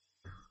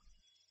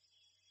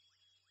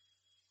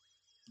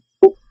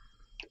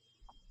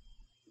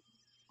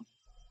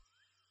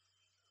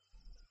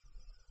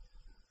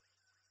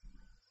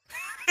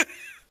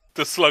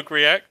 Does Slug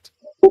react?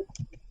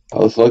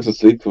 Oh, Slug's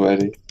asleep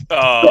already.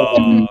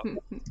 Oh,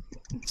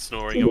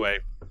 snoring away.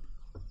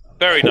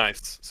 Very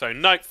nice. So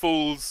night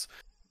falls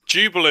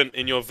jubilant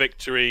in your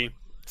victory,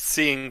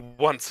 seeing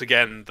once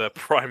again the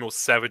primal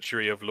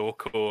savagery of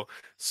Lorcor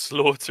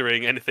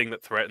slaughtering anything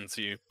that threatens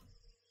you.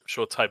 I'm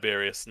sure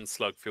Tiberius and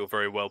Slug feel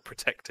very well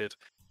protected,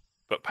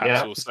 but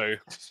perhaps also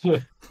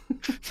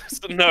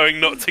knowing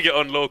not to get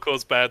on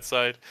Lorcor's bad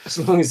side. As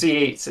long as he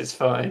eats, it's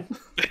fine.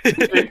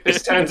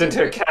 This turns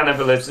into a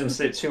cannibalism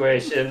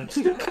situation.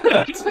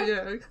 Yeah,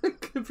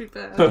 could be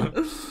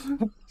bad.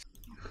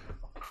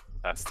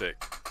 Fantastic.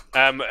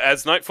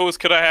 As night falls,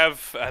 could I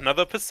have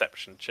another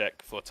perception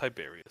check for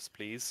Tiberius,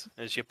 please?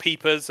 As your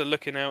peepers are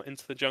looking out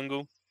into the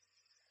jungle.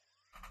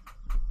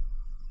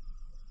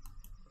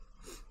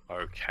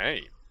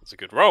 Okay, that's a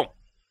good roll.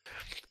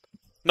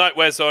 Night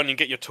wears on, you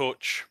get your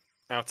torch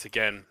out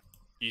again.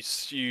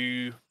 It's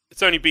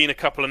only been a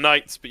couple of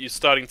nights, but you're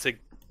starting to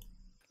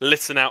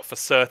listen out for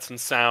certain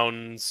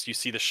sounds. You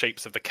see the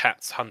shapes of the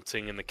cats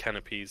hunting in the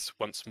canopies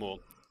once more.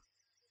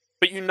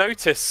 But you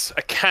notice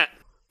a cat,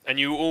 and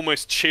you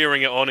almost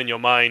cheering it on in your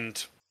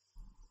mind,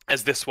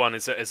 as this one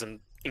is an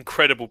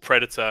incredible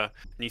predator,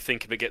 and you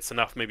think if it gets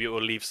enough, maybe it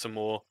will leave some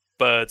more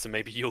birds, and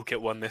maybe you'll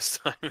get one this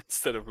time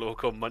instead of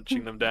Lorcor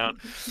munching them down.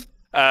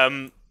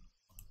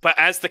 But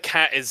as the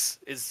cat is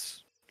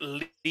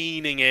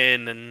leaning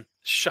in and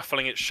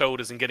shuffling its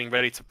shoulders and getting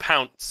ready to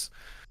pounce,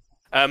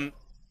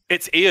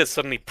 its ears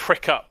suddenly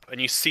prick up,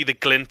 and you see the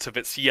glint of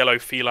its yellow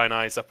feline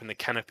eyes up in the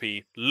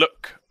canopy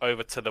look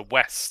over to the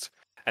west,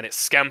 and it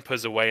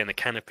scampers away in the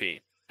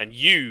canopy. And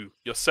you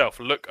yourself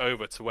look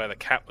over to where the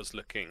cat was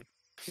looking,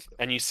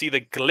 and you see the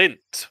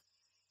glint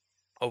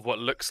of what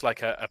looks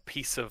like a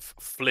piece of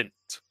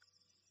flint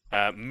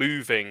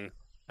moving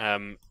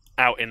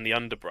out in the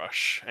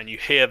underbrush, and you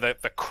hear the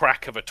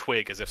crack of a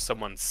twig as if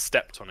someone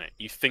stepped on it.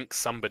 You think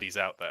somebody's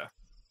out there.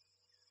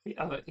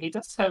 He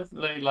does have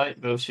low light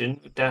vision.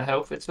 Would that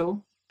help at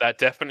all? That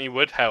definitely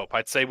would help.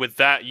 I'd say with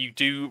that, you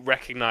do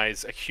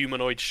recognize a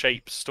humanoid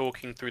shape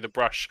stalking through the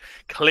brush,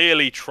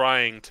 clearly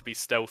trying to be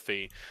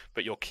stealthy,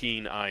 but your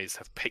keen eyes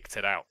have picked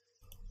it out.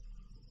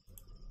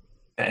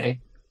 Okay.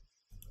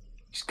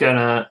 He's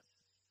gonna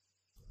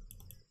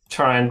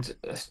try and,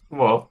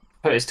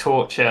 put his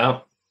torch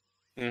out.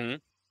 Mm-hmm.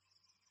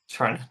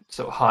 Try and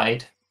sort of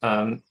hide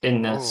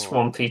in the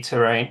swampy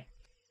terrain.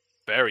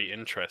 Very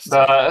interesting.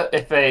 But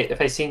if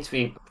they seem to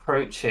be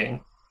approaching,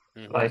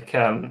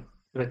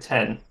 the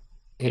tent,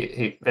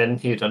 then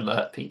he'd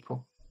alert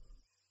people.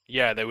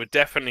 Yeah, they were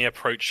definitely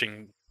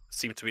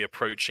seem to be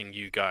approaching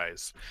you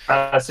guys.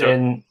 As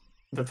in,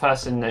 the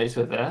person knows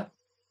we're there?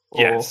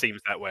 Yeah, it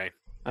seems that way.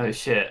 Oh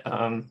shit.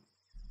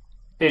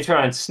 You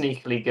try and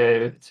sneakily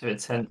go to the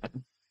tent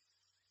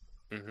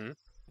and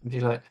be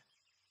like,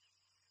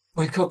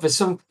 wake up,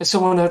 there's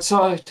someone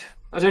outside.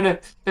 I don't know,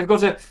 they've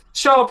got a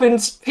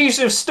sharpened piece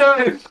of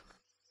stone.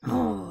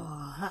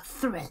 Oh, a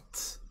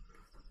threat.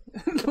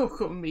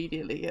 Lorcor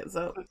immediately gets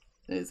up and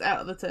is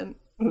out of the tent.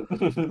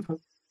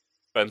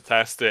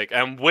 Fantastic.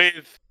 And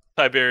with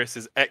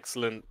Tiberius's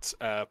excellent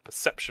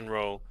perception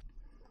roll,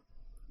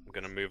 I'm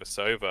going to move us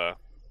over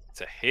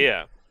to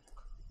here.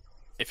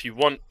 If you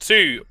want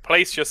to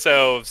place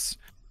yourselves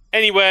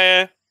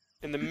anywhere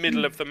in the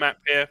middle of the map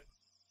here,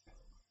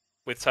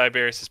 with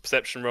Tiberius's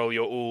perception roll,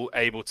 you're all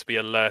able to be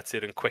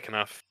alerted and quick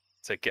enough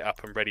to get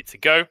up and ready to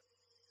go.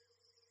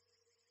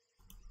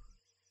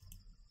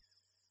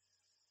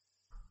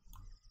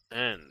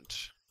 And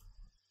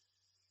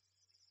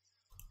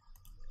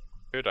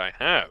could I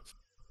have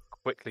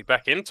quickly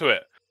back into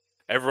it?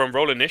 Everyone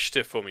roll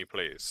initiative for me,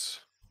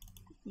 please.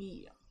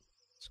 Yeah.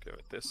 Let's go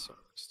with this one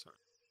this time.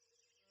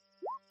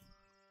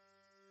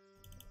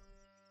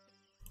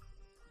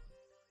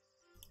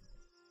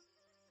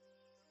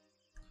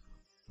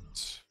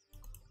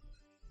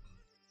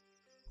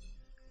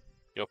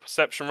 Your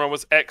perception roll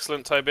was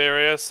excellent,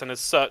 Tiberius, and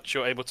as such,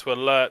 you're able to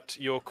alert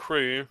your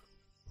crew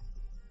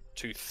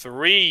to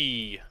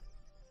 3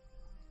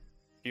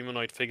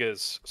 humanoid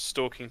figures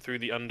stalking through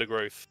the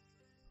undergrowth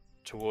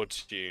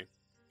towards you,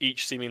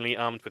 each seemingly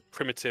armed with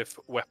primitive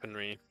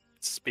weaponry,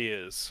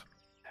 spears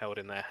held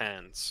in their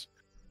hands.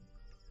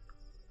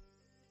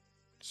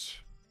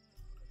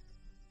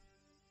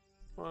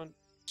 1,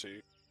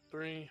 2,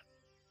 3.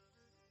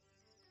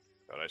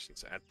 God, I just need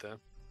to add the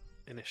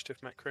initiative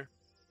macro.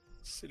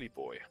 Silly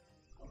boy.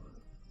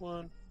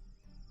 1,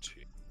 2,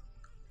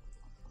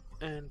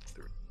 and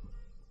 3.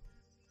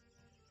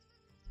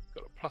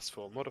 Got a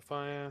 +4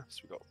 modifier,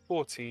 so we've got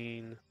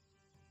 14,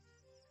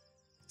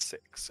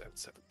 6, and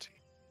 17.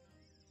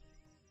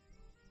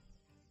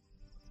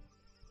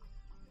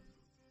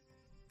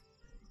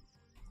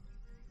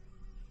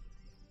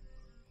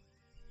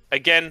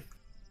 Again,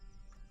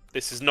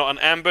 this is not an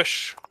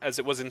ambush as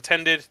it was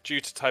intended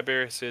due to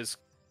Tiberius's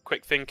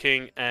quick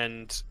thinking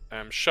and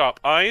sharp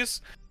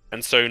eyes.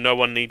 And so no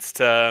one needs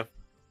to,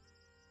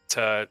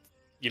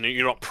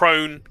 you're not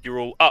prone, you're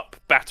all up,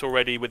 battle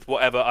ready with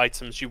whatever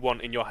items you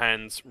want in your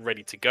hands,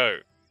 ready to go.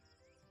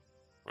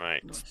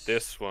 Right, nice.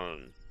 This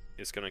one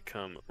is going to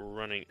come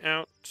running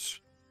out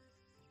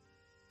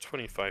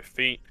 25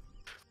 feet.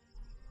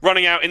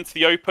 Running out into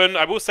the open.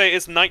 I will say it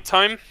is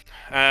nighttime.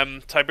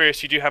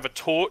 Tiberius, you do have a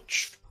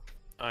torch.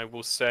 I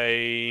will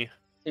say.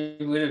 He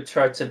would have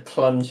tried to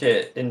plunge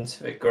it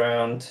into the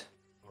ground.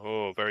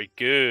 Oh, very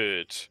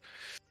good.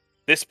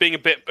 This being a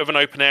bit of an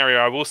open area,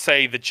 I will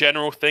say the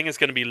general thing is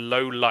going to be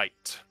low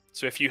light.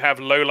 So if you have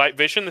low light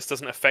vision, this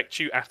doesn't affect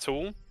you at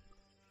all,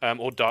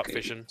 or dark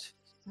vision.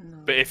 No.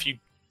 But if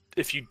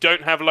you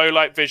don't have low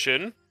light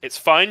vision, it's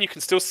fine. You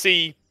can still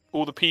see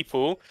all the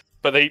people,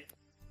 but they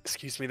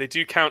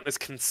do count as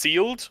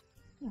concealed.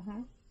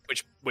 Mhm.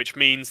 Which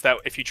means that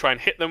if you try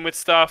and hit them with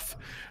stuff,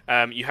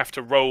 you have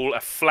to roll a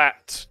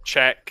flat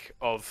check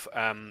of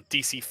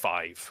DC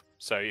 5.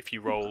 So if you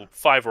roll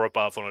 5 or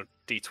above on a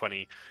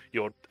D20,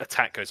 your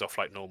attack goes off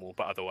like normal,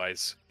 but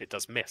otherwise it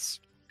does miss.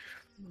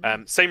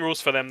 Same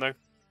rules for them though,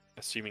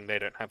 assuming they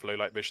don't have low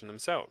light vision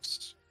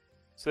themselves.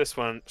 So this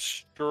one,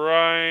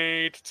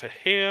 stride to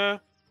here,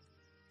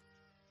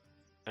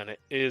 and it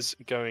is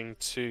going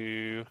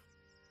to...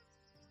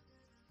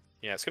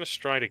 Yeah, it's going to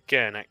stride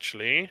again,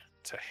 actually,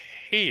 to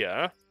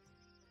here.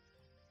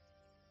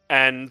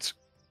 And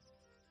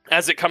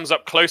as it comes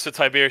up closer,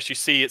 Tiberius, you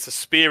see it's a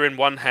spear in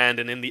one hand,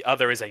 and in the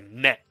other is a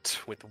net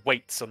with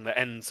weights on the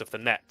ends of the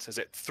net as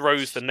it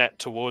throws the net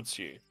towards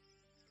you.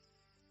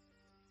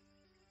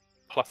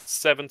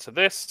 +7 to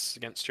this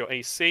against your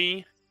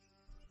AC.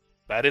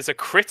 That is a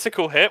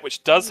critical hit,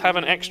 which does have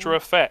an extra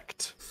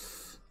effect.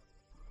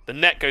 The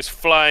net goes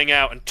flying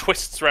out and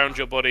twists around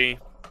your body.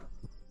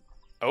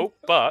 Oh,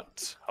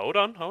 but hold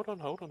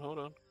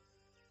on.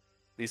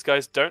 These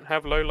guys don't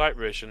have low light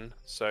vision,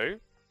 so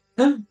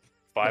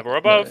 5 or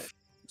above.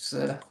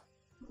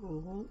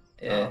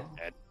 Yeah.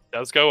 It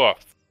does go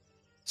off.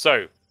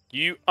 So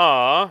you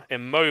are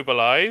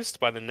immobilized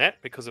by the net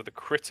because of the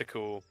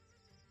critical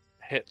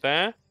hit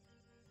there.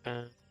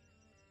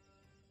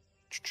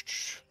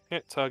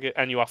 Hit target,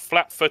 and you are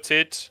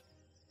flat-footed,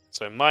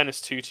 so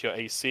 -2 to your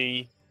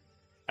AC,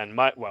 and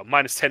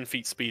minus 10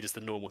 feet speed is the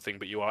normal thing,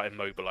 but you are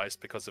immobilized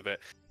because of it.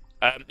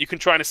 You can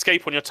try and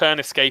escape on your turn.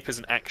 Escape is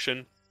an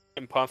action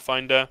in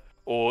Pathfinder,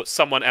 or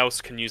someone else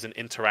can use an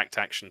interact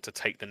action to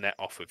take the net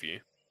off of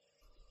you.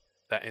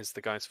 That is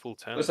the guy's full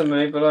turn. What's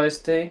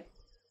immobilized do?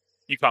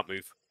 You can't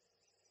move.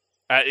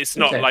 It's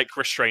not Okay. like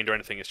restrained or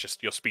anything. It's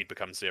just your speed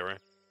becomes 0.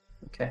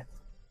 Okay.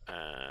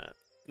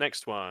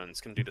 Next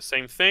one's going to do the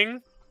same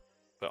thing,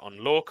 but on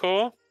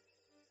Lawcore.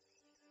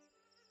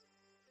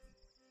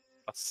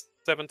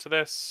 +7 to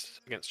this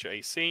against your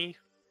AC.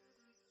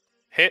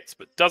 Hits,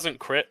 but doesn't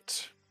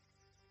crit.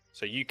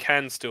 So you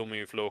can still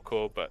move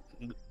Lawcore, but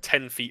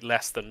 10 feet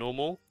less than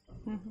normal.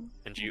 Mhm.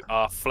 And you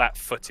are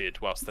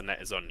flat-footed whilst the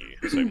net is on you.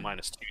 So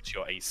 -2 to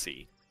your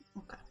AC.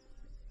 Okay.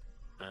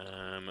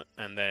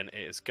 And then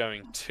it is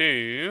going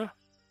to...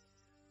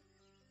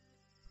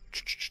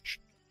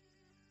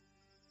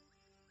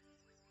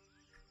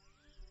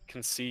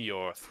 Can see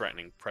your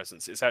threatening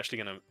presence. It's actually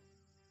going to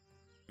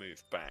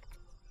move back.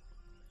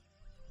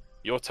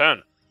 Your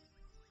turn.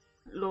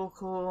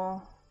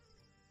 Local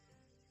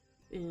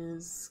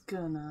is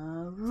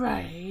gonna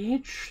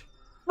rage.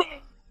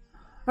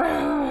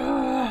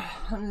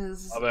 And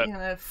he's, Love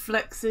it.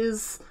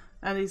 flexes,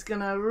 and he's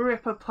gonna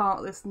rip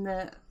apart this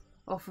net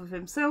off of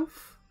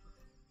himself.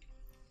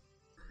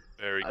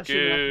 Very I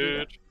shouldn't have to do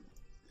that. good.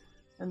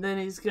 And then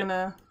he's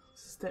gonna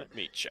step Let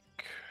me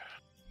check.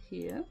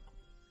 here.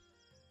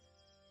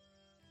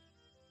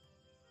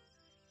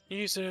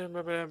 Use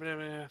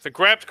the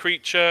grabbed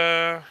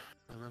creature.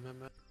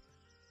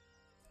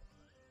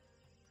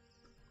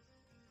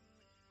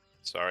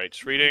 Sorry,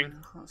 just reading.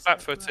 I can't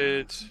step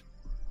Flat-footed. that.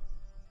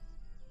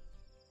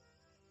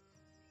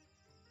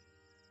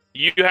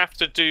 You have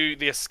to do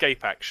the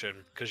escape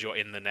action because you're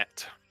in the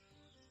net.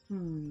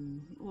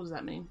 What does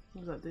that mean?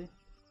 What does that do?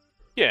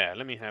 Yeah,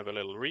 let me have a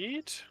little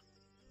read.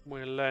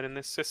 We're learning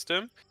this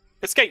system.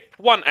 Escape.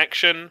 1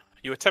 action.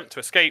 You attempt to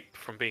escape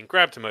from being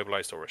grabbed,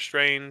 immobilized, or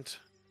restrained.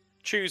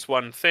 Choose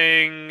one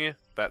thing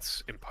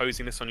that's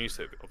imposing this on you,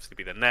 so it would obviously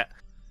be the net.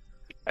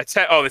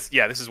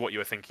 This is what you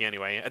were thinking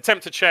anyway.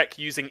 Attempt to check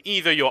using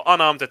either your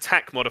unarmed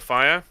attack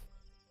modifier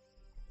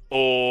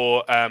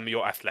or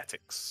your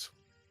athletics.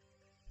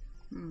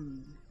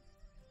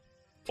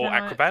 Or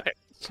acrobatics.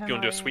 You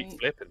want to do a sweet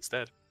flip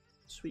instead.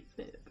 Sweet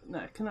flip.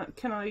 No,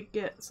 can I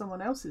get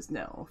someone else's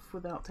net off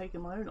without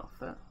taking my own off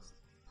first?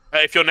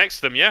 If you're next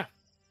to them, yeah.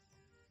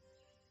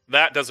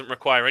 That doesn't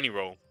require any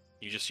roll.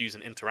 You just use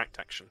an interact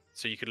action.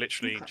 So you could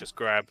literally just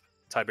grab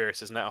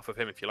Tiberius's net off of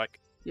him if you like.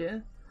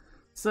 Yeah.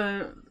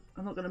 So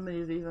I'm not going to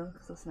move either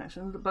because that's an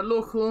action. But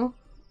Lawcore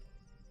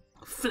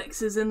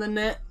flexes in the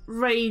net,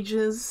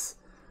 rages,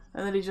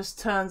 and then he just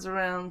turns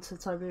around to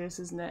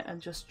Tiberius's net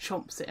and just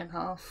chomps it in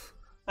half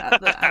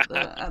at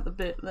the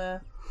bit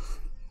there.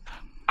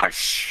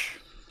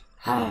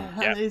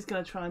 And he's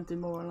going to try and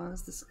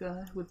demoralise this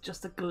guy with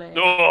just a glare.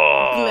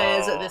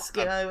 Glares at this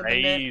guy with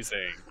the net.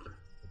 Amazing.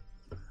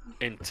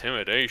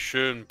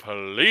 Intimidation,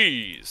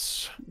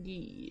 please.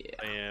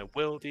 Yeah. Their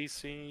will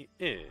DC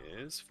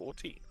is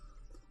 14.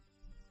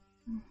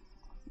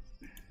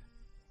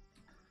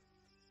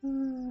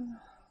 Intimidation.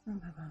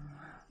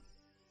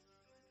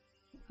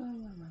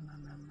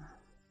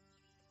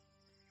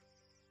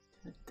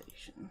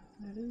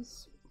 There it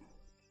is.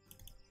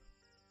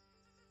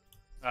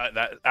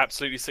 That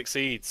absolutely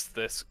succeeds.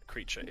 This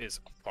creature is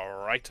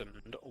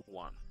frightened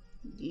 1.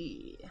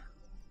 Yeah.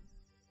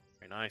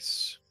 Very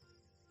nice.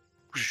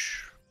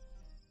 Whoosh.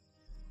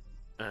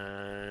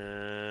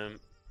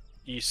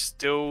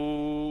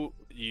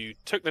 You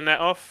took the net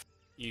off.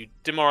 You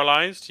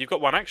demoralized. You've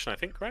got 1 action, I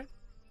think, right?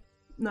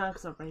 No,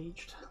 because I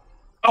raged.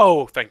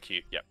 Oh, thank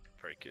you. Yep,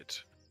 very good.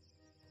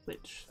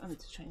 Which I need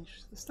to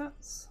change the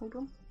stats. Hold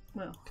on.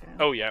 Well, okay.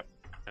 Oh, yeah.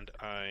 And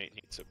I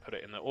need to put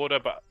it in the order,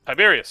 but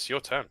Tiberius, your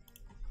turn.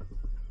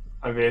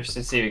 I'd be interested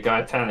to see the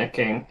guy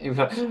panicking. He's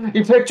like,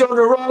 "You picked on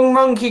the wrong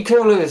monkey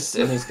killers!"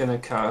 And he's going to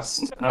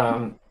cast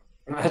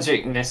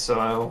Magic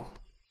Missile.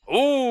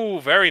 Ooh,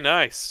 very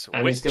nice.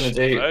 And Which he's going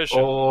to do version?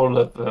 all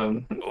of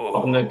them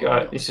on the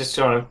guy. He's just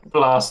trying to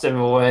blast him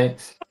away.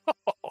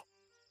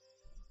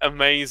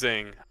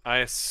 Amazing. I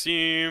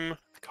assume...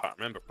 I can't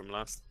remember from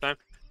last time.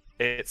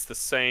 It's the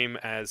same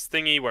as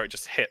Thingy, where it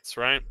just hits,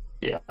 right?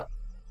 Yeah.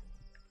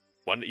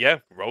 Yeah,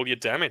 roll your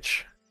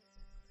damage.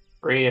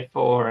 3,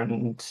 4,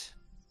 and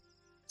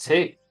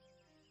 2.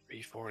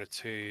 3, 4, and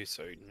 2,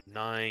 so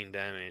 9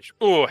 damage.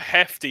 Oh,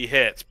 hefty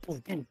hit.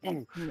 Boom,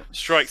 boom, boom.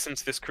 Strikes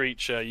into this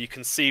creature. You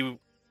can see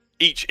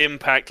each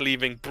impact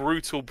leaving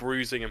brutal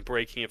bruising and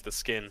breaking of the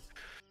skin.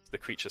 The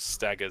creature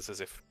staggers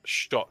as if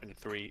shot in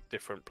 3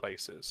 different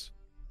places.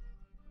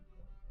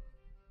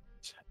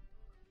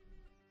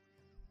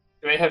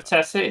 Do they have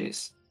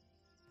tattoos?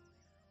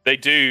 They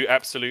do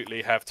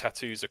absolutely have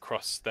tattoos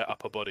across their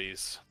upper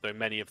bodies, though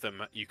many of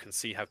them you can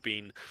see have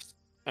been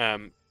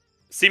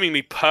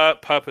seemingly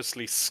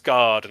purposely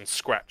scarred and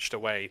scratched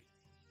away.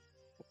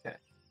 Okay.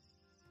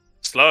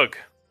 Slug.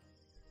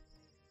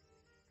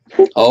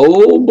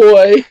 Oh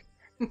boy.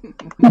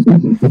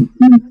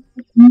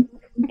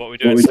 What are we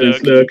doing,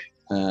 Slug?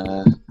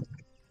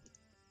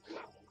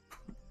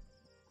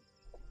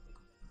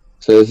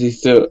 So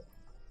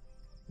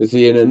is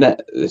he in a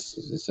net? This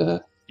is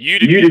You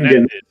didn't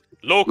get netted.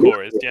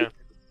 Lawcore is, yeah.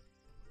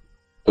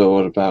 But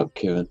what about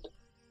Kieran?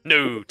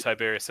 No,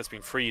 Tiberius has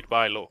been freed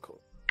by Lawcore.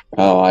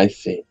 Oh, I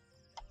see.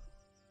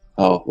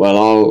 Oh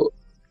well,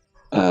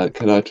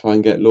 can I try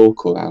and get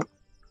Lawcore out?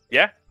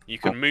 Yeah, you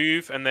can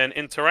move and then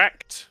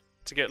interact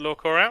to get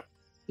Lawcore out.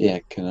 Yeah,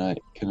 can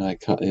I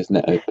cut his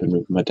net open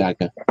with my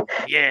dagger?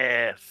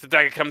 Yeah, the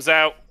dagger comes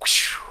out,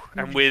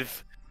 and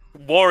with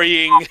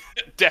worrying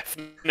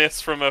deftness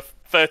from a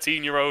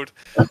 13-year-old,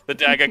 the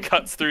dagger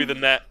cuts through the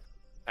net,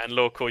 and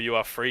Lawcore, you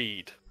are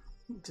freed.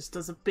 Just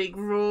does a big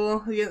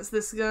roar against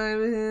this guy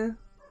over here.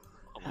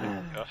 Oh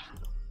my gosh.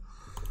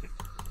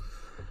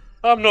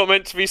 I'm not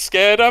meant to be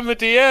scared, I'm the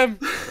DM!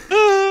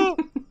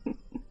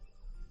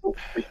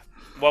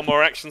 One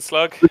more action,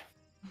 Slug.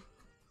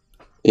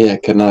 Yeah,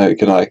 can I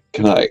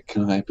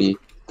be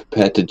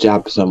prepared to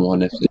jab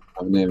someone if they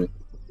come near me?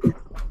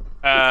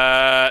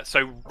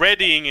 So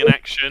readying in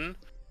action.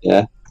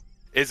 Yeah.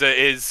 Is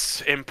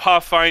in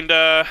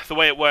Pathfinder. The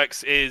way it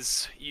works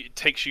is it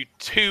takes you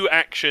 2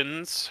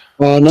 actions.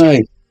 Oh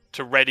no!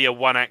 To ready a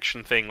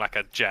 1-action thing like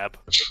a jab.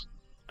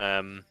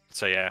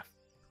 So yeah,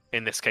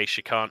 in this case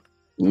you can't.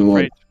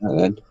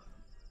 Then.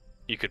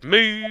 You could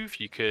move.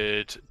 You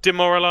could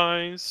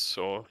demoralize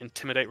or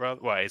intimidate.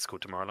 Rather, well, it's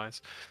called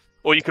demoralize.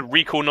 Or you could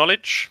recall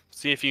knowledge.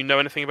 See if you know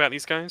anything about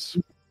these guys.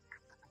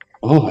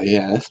 Oh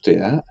yeah, let's do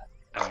that.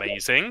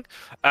 Amazing.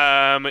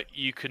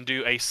 You can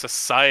do a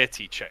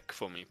society check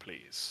for me,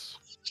 please.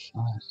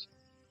 Nice.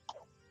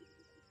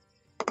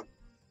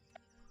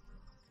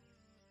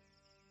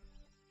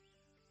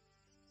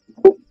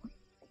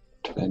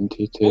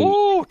 22.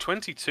 Oh,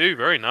 22.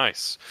 Very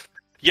nice.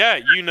 Yeah,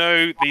 you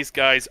know these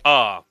guys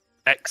are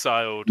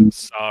exiled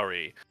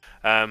Sari.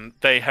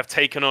 They have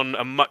taken on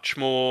a much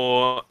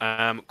more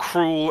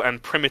cruel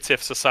and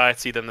primitive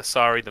society than the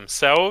Sari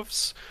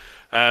themselves.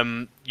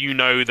 You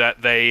know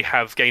that they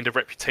have gained a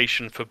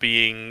reputation for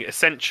being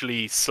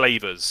essentially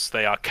slavers.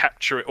 They are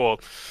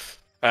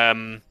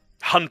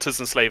hunters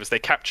and slavers. They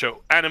capture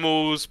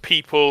animals,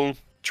 people,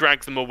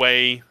 drag them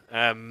away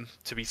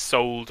to be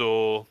sold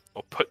or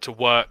put to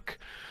work,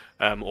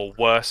 or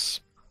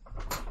worse.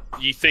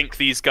 You think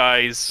these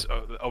guys,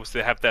 obviously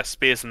they have their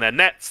spears and their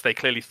nets. They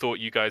clearly thought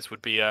you guys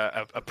would be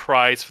a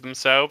prize for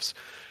themselves.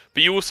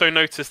 But you also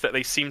notice that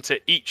they seem to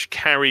each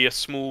carry a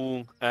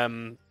small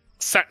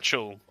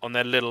satchel on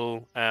their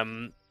little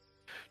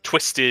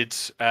twisted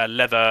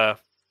leather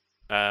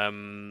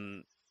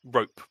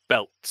rope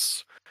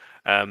belts.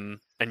 And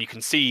you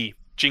can see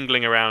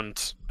jingling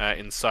around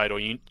inside, or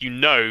you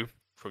know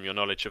from your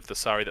knowledge of the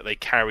Sari that they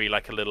carry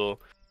like a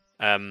little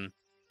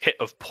hit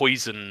of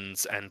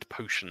poisons and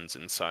potions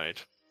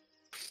inside.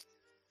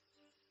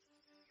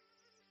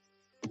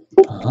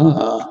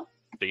 Ah.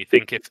 So you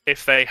think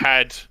if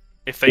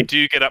they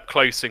do get up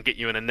close and get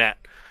you in a net,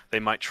 they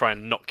might try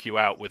and knock you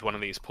out with one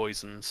of these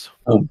poisons.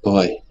 Oh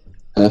boy,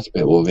 that's a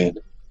bit worrying.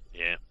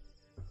 Yeah.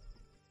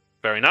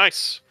 Very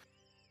nice.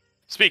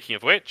 Speaking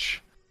of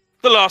which,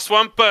 the last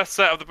one bursts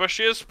out of the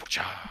bushes.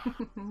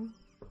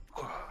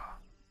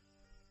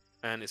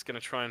 And it's going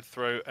to try and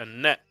throw a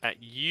net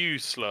at you,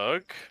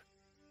 Slug.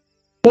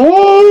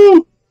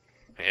 Oh!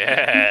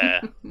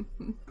 Yeah.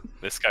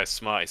 The this guy's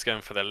smart. He's going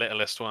for the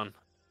littlest one.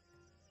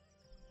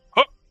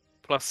 Hup!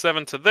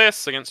 +7 to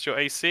this against your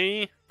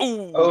AC.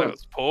 Ooh, Oh. that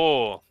was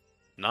poor.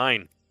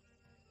 9.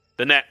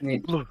 The net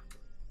Mm.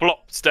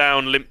 plops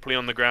down limply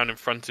on the ground in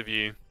front of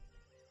you.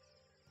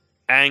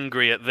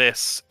 Angry at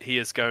this, he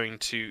is going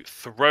to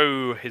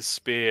throw his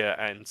spear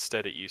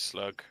instead at you,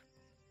 Slug.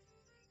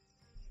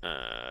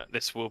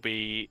 This will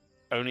be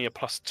only a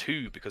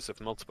 +2 because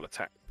of multiple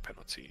attack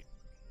penalty.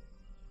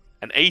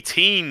 An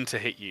 18 to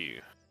hit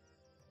you.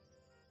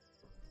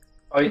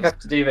 Oh, you have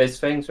to do those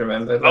things,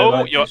 remember? Low Oh,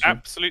 light you're vision.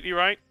 absolutely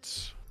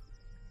right.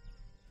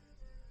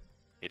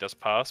 He does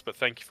pass, but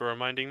thank you for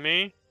reminding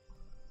me.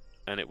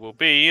 And it will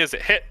be, as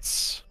it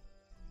hits,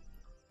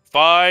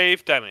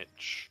 5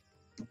 damage.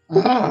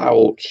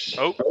 Ouch.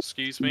 Oh,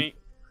 excuse me.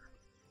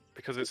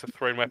 Because it's a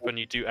thrown weapon,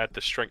 you do add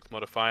the strength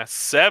modifier.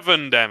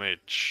 7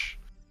 damage.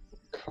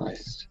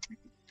 Christ.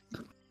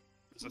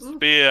 The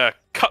spear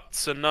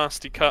cuts a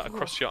nasty cut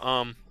across your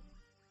arm.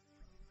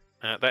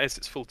 That is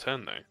its full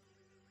turn, though.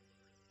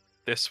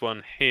 This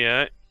one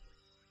here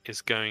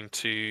is going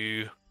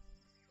to...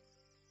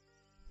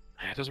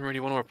 It doesn't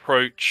really want to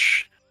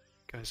approach.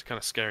 Guy's kind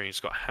of scary. He's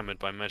got hammered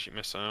by magic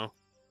missile.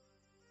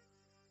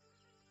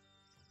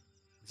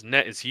 His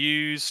net is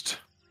used.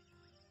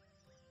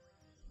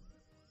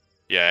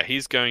 Yeah,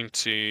 he's going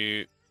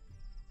to...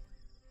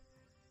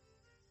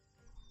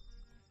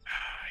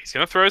 He's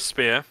going to throw a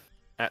spear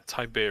at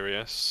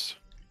Tiberius.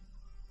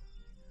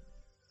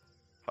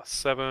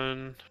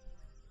 +7.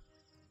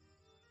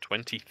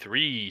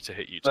 23 to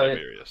hit you,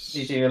 Tiberius.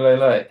 You do your low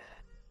light.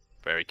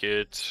 Very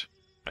good.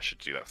 I should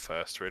do that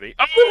first, really.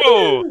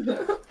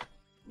 Oh!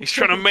 He's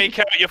trying to make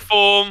out your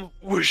form.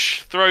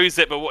 Whoosh! Throws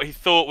it, but what he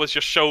thought was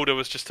your shoulder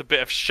was just a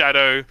bit of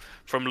shadow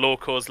from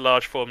Lorcor's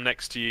large form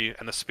next to you,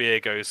 and the spear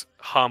goes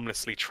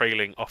harmlessly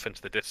trailing off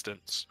into the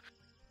distance.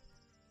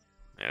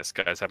 Yeah, this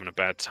guy's having a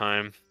bad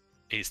time.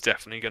 He's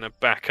definitely going to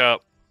back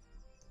up.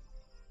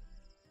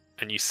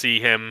 And you see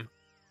him...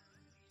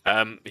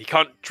 he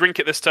can't drink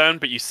it this turn,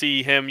 but you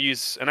see him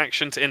use an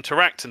action to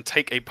interact and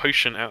take a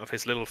potion out of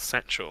his little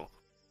satchel.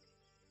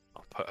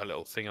 I'll put a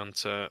little thing on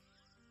to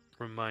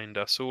remind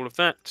us all of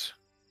that.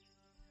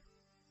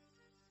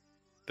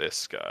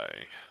 This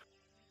guy.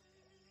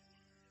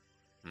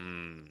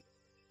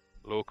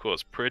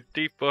 Lorcor's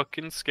pretty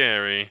fucking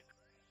scary.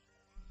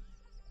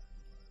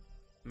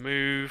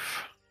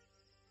 Move.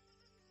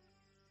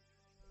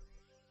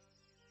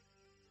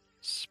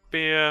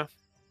 Spear.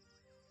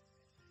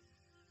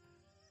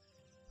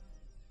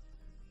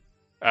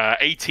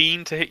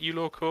 18 to hit you,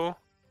 Lorcor.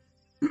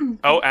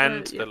 Oh,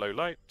 and yeah. the low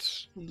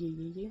light.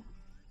 Yeah.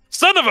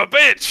 Son of a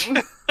bitch!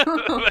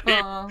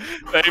 Aw.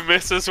 They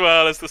miss as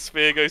well as the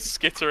spear goes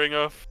skittering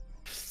off.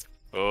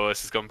 Oh,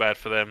 this has gone bad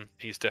for them.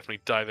 He's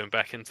definitely diving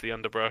back into the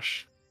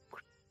underbrush.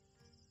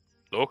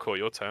 Lorcor,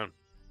 your turn.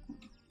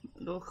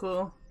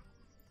 Local.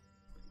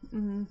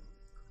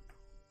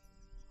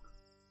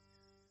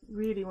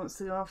 Really wants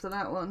to go after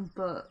that one,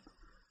 but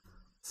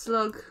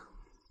Slug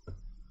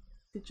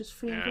did just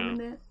finger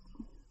in it.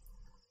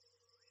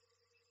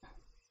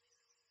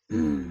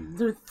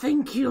 Don't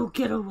think you'll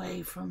get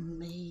away from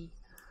me.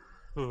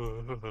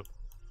 But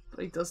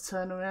he does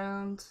turn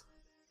around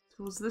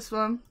towards this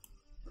one.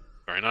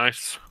 Very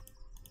nice.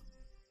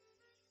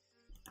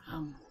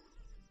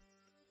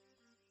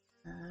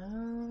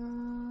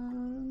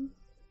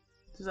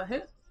 Does that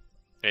hit?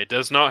 It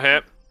does not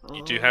hit.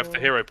 You do have the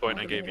hero point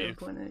I gave you.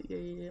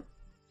 Yeah.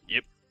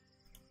 Yep.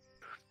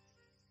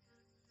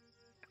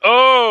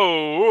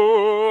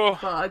 Oh!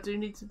 But I do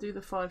need to do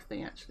the 5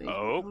 thing actually.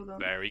 Oh, Hold on.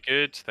 very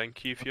good.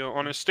 Thank you for your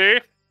honesty.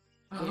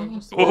 Yeah,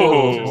 just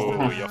Oh,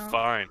 just you're about.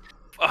 fine.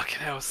 Fucking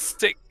hell,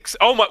 6.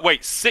 Oh my,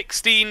 wait,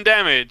 16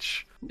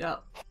 damage. Yeah.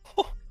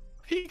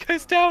 He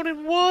goes down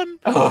in 1.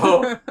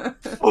 Oh.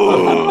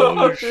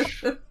 Oh.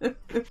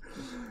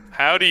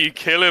 How do you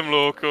kill him,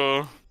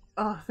 Lorcor?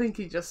 Oh, I think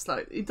he just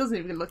he doesn't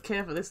even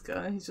care for this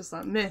guy. He's just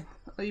like meh.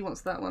 Oh, he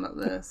wants that one up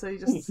there. So he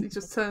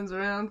just turns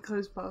around,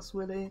 goes past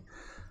Willie,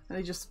 and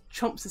he just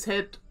chomps his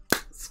head,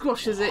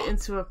 squashes it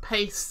into a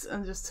paste,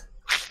 and just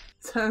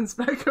turns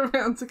back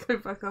around to go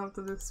back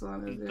after this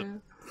one over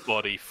here.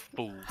 Body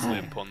falls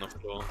limp on the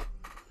floor.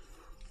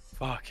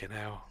 Fucking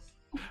hell.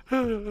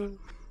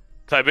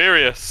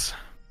 Tiberius.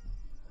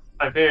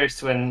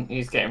 Tiberius, when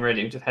he's getting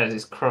ready, just has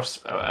his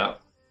crossbow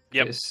out.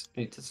 Yep. Because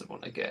he doesn't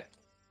want to get...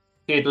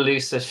 He'd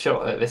loose a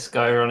shot at this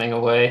guy running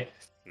away.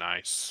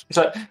 Nice. He's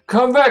like,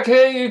 come back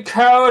here, you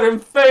coward,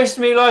 and face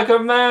me like a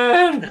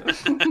man!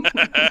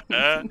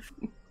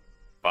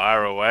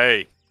 Fire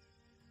away.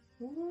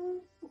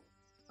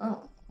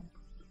 Oh.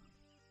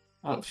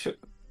 Oh, sure.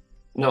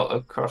 Not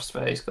a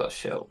crossbow, he's got a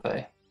shell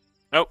bay.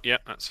 Oh, yeah,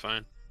 that's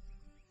fine.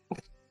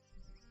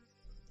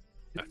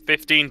 A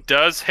 15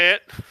 does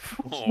hit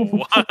for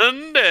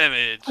 1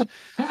 damage.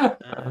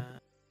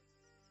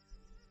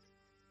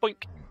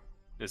 Boink.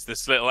 As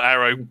this little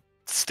arrow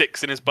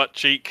sticks in his butt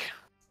cheek.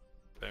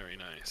 Very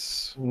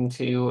nice. And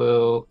he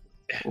will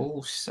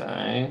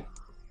also...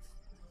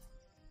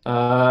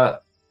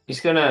 He's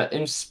gonna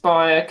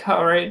inspire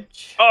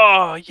courage.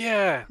 Oh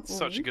yeah,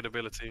 such a good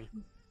ability.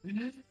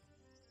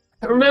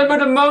 Remember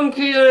the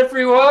monkey,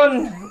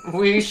 everyone?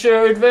 We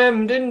showed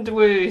them, didn't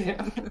we?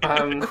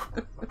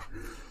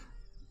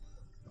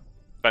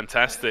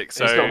 Fantastic.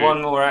 So He's got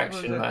one more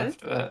action Was it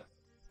left, but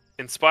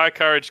Inspire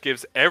Courage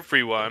gives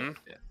everyone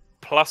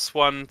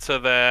 +1 to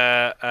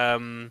their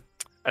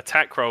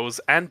attack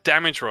rolls and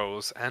damage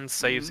rolls and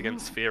saves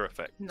against fear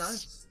effects.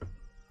 Nice.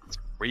 It's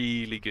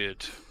really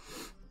good.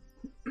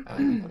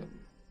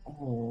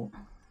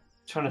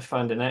 trying to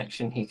find an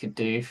action he could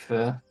do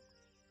for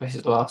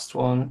his last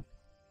one.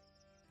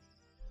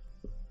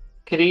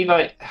 Could he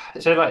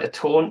is there a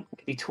taunt?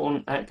 Could he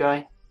taunt that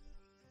guy?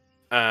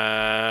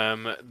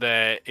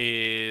 There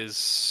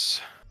is.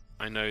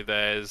 I know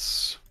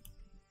there's.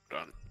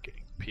 Hold on,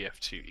 getting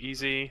PF2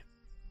 easy.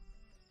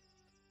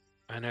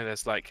 I know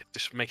there's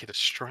just make a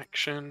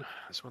distraction.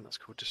 There's one that's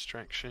called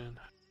distraction.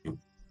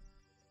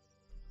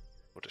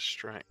 Or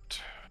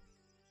distract.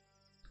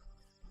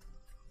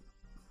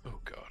 Oh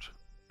god.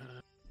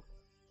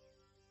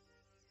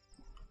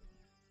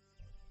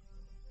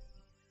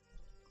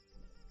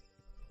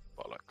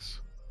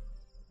 Bollocks.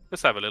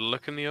 Let's have a little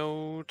look in the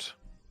old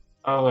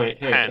Oh wait,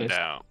 here it is.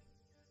 handout.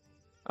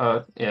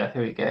 Oh yeah,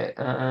 here we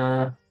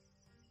go.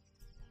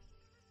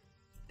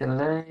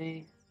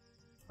 Delay.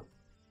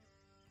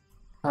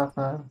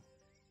 Cover.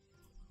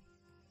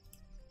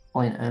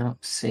 Point out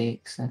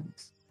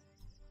sequence.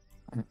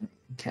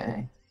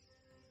 Okay.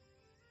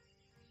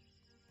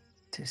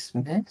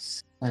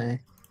 Dismiss.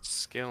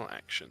 Skill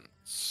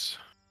actions.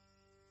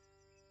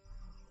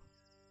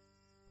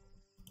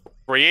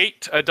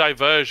 Create a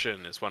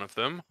diversion is one of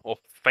them, or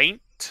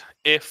feint.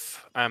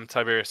 If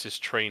Tiberius is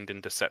trained in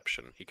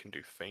deception, he can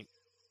do feint.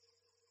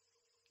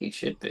 He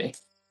should be.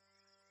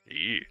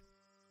 Yeah.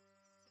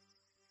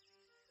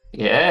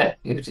 Yeah,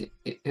 he'll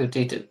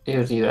do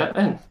that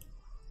then.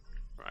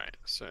 Right,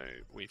 so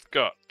we've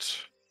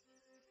got.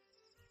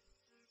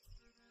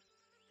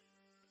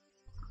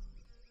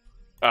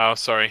 Oh,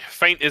 sorry.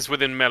 Feint is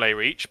within melee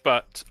reach,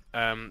 but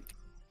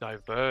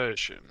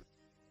diversion.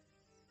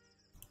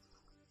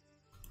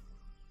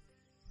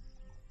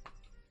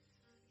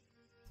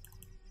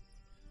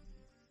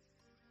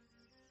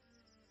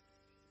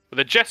 With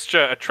a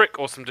gesture, a trick,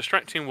 or some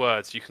distracting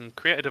words, you can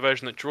create a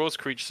diversion that draws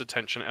creatures'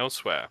 attention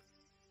elsewhere.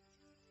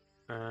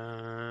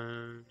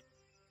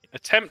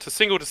 Attempt a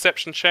single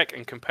deception check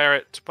and compare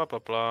it to blah blah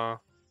blah.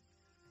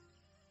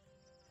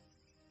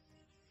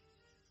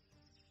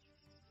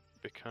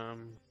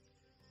 Become.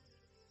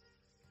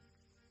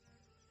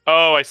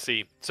 Oh, I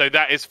see. So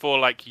that is for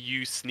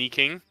you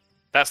sneaking.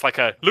 That's like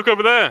a look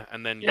over there,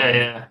 and then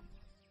Yeah.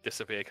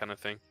 disappear kind of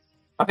thing.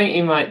 I think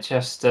he might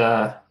just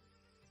Do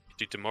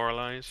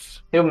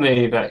demoralize. he'll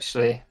move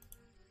actually.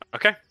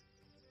 Okay.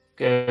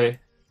 Go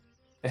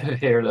over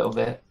here a little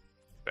bit.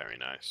 Very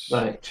nice.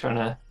 Trying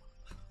to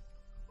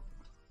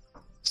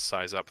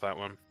Size up that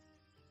one.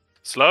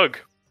 Slug.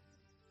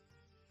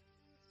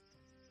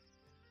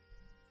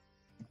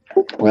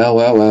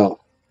 Well.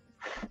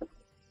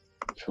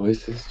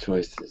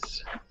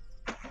 Choices.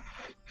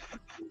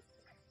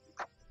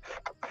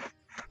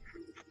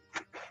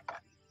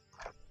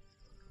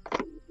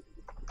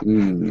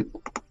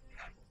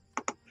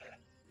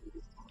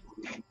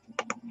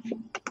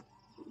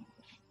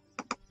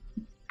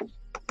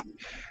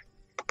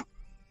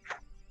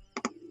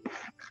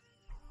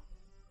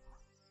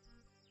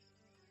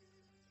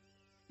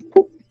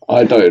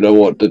 I don't know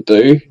what to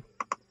do.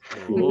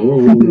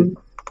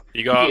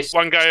 You got Yes,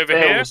 one guy over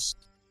here spells.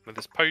 with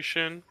this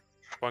potion.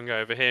 One guy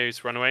over here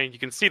who's run away. You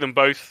can see them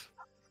both.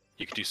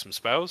 You could do some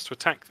spells to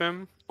attack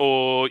them,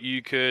 or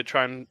you could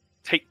try and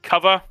take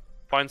cover.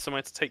 Find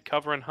somewhere to take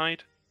cover and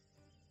hide.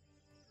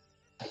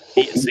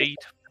 Eat a seed.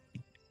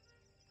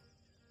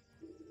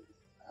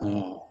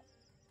 Oh.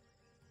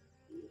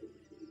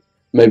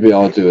 Maybe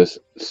I'll do a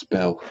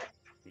spell.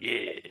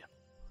 Yeah.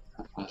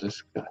 I'll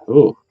just go.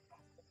 Oh.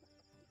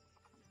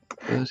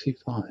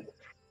 35.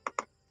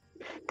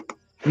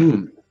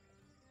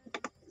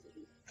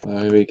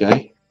 Well, here we go.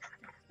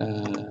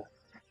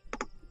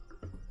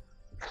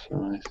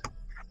 Right.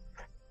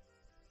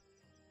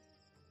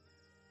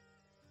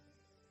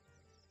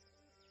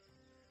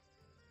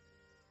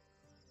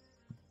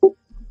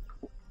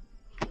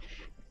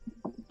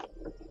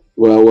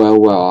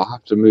 Well, I'll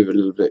have to move a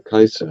little bit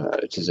closer,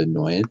 which is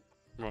annoying.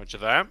 Roger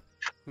that.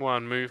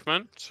 One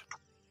movement.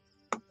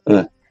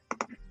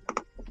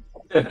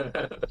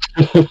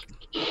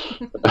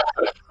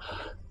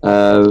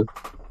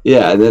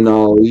 Yeah, and then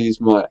I'll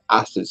use my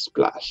acid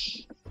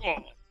splash. Oh,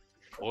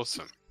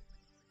 awesome.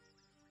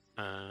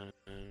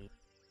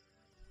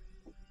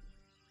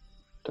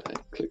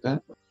 Click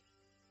that.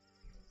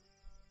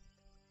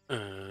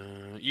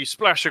 You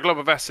splash a glob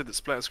of acid that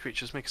splatters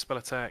creatures. Make a spell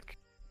attack.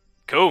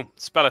 Cool.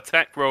 Spell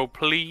attack roll,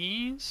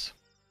 please.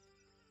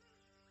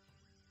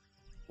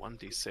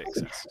 1d6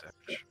 acid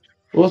damage.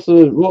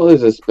 What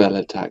is a spell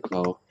attack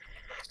roll?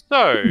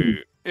 So,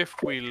 if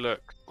we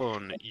look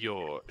on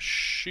your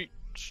sheet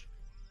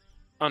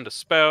under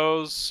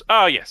spells,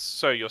 yes.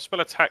 So your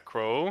spell attack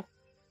roll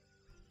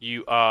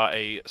You are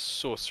a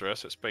sorcerer,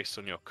 so it's based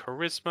on your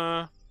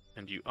charisma,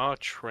 and you are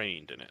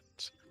trained in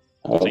it.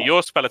 Oh, So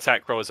your spell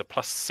attack roll is a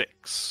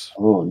 +6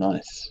 oh,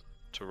 nice.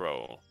 to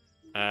roll.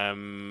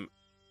 Don't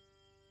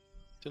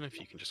know if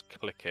you can just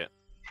click it.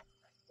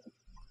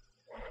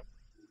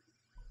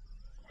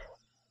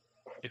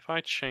 If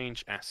I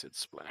change Acid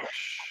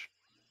Splash,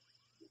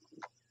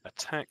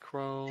 attack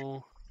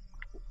roll,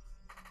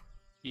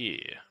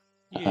 yeah.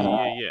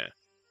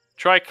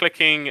 Try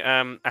clicking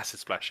Acid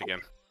Splash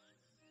again.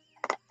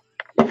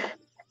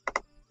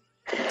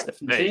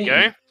 There you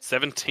go,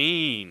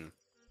 17.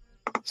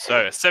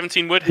 So a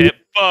 17 would hit,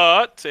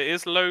 but it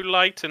is low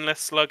light unless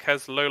Slug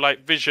has low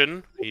light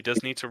vision. He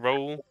does need to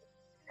roll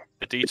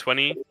a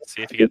d20,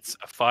 see if he gets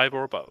a 5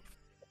 or above.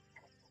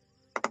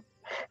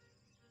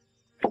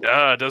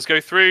 It does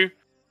go through.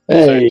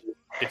 Hey, So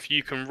if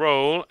you can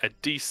roll a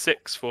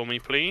d6 for me,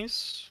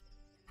 please.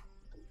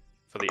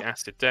 For the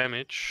acid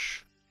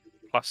damage,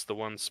 plus the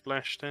 1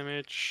 splash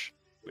damage,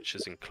 which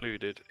is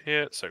included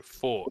here. So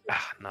 4.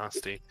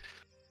 Nasty.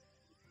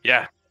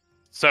 Yeah.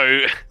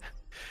 So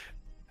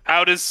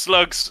how does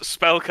Slug's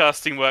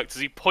spellcasting work?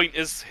 Does he point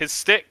his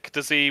stick?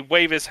 Does he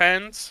wave his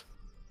hands?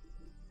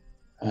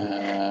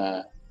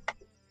 uh,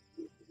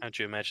 How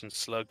do you imagine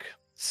Slug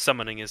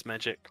summoning his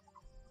magic?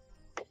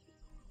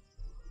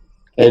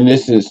 in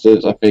this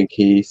instance, I think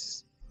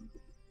he's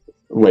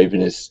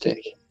waving his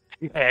stick.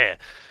 Yeah.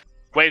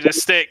 Waves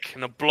his stick,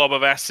 and a blob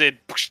of acid,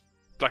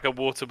 like a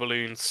water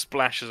balloon,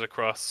 splashes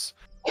across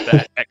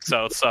the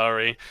exiled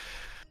Sari,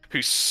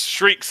 who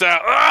shrieks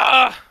out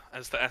 "Ah!"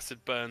 as the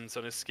acid burns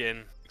on his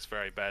skin. Looks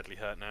very badly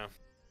hurt now.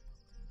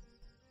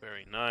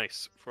 Very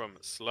nice from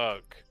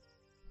Slug.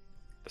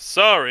 The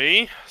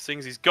Sari, seeing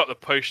as he's got the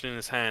potion in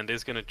his hand,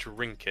 is going to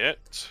drink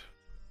it.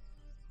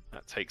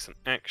 That takes an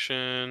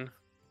action.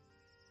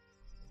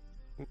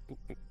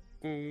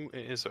 It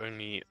is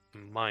only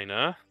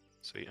minor,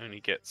 so he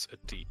only gets a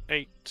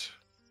d8.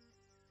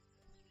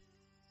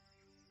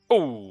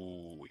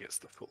 Oh, he gets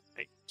the full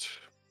 8.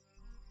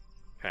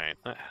 Okay,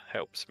 that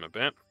helps him a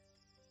bit.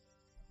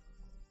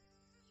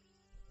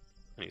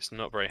 And he's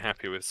not very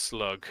happy with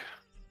Slug.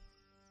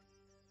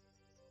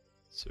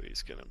 So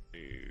he's going to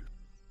move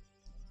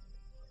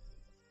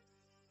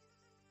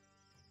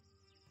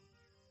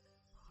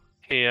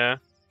here.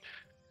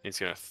 He's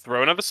going to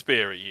throw another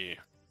spear at you.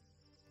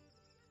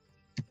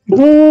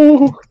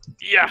 No!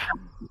 Yeah!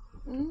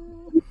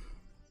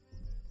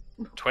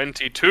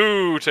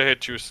 22 to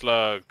hit you,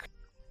 Slug.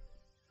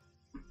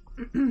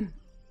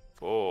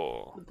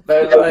 4.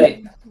 Low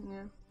light.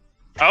 Yeah.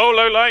 Oh,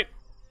 low light.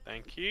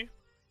 Thank you.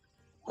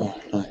 Oh,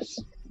 nice.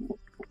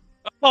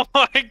 Oh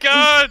my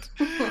god!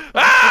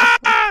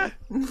 Ah!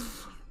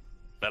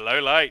 The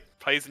low light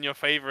plays in your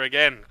favor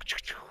again.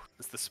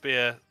 As the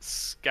spear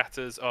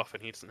scatters off,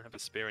 and he doesn't have a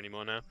spear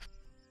anymore now.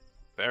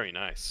 Very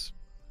nice.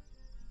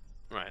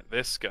 Right,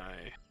 this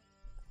guy.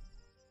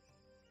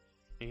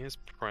 He is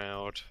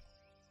proud.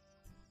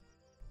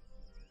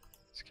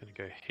 He's gonna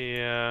go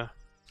here.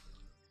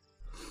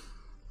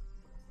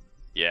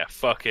 Yeah,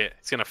 fuck it.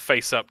 He's gonna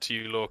face up to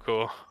you,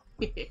 Lorcor.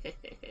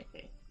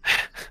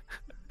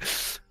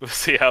 We'll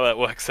see how that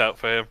works out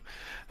for him.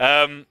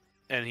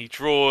 And he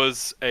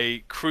draws a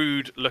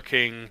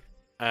crude-looking,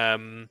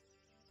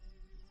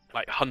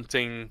 like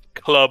hunting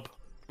club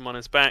from on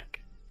his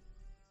back.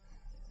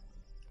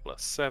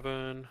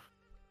 +7.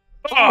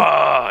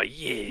 Oh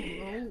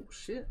yeah! Oh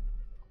shit!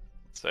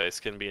 So it's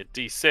going to be a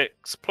d6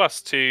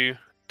 +2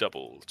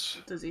 doubled.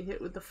 Does he hit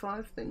with the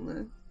 5 thing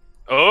though?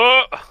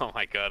 Oh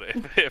my god!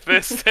 If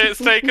this is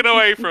taken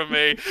away from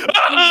me,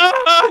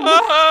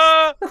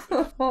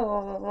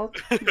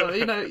 No,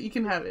 you know you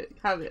can have it.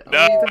 Have it. no.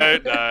 I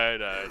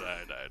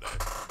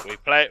need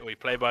to- We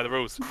play by the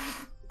rules.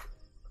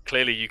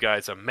 Clearly, you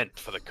guys are meant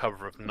for the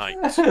cover of night.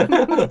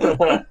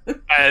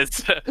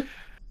 As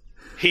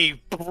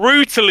he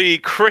brutally,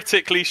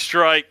 critically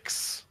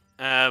strikes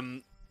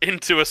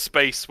into a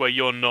space where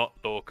you're not,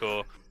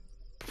 Lorcor,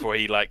 before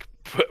he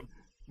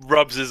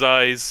rubs his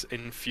eyes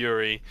in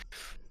fury.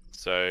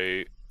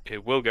 So he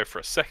will go for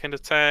a second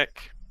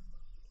attack.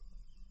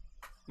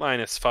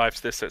 -5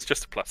 to this, so it's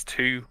just a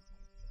 +2.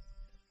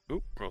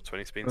 Ooh, roll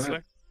 20 speed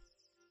slow.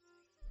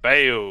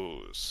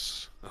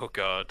 Fails. Oh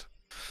god.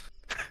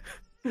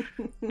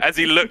 As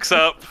he looks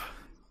up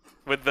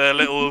with the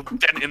little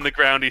dent in the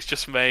ground he's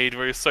just made,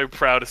 where he was so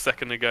proud a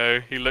second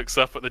ago, he looks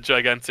up at the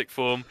gigantic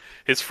form.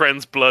 His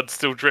friend's blood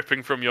still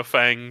dripping from your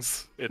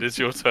fangs. It is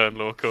your turn,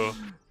 Lorcor.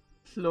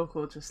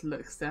 Lorcor just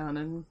looks down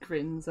and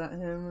grins at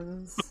him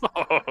and is...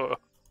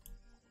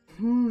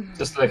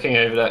 Just looking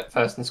over that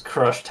person's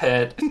crushed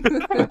head.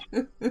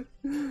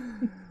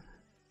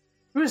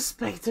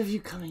 Respect of you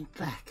coming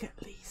back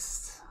at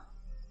least.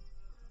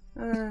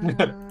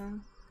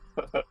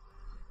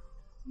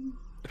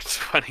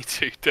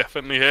 22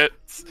 definitely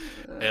hits.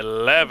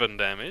 11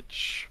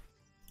 damage.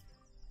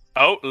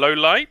 Oh, low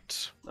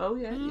light. Oh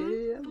yeah,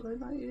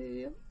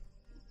 yeah.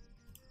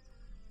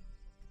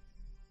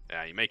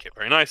 Yeah, you make it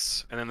very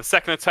nice. And then the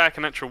second attack,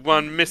 a natural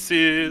 1,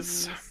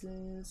 misses.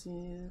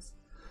 Yes.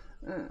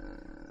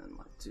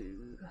 Might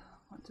do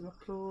Can't do my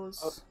claws.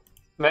 Oh.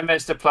 Remember,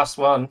 it's the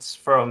 +1s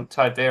from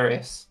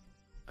Tiberius.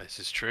 This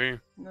is true.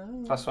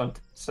 No. +1.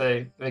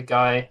 So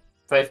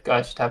both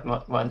guys should have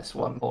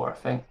 -1 more, I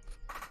think.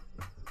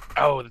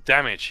 Oh, the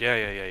damage.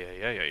 Yeah.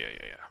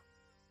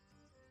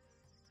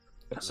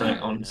 Something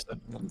on the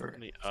number.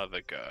 And the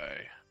other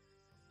guy.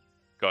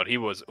 God, he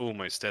was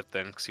almost dead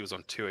then because he was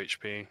on 2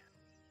 HP.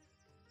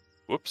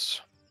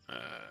 Whoops.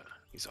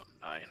 He's on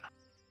 9.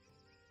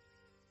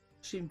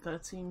 Assume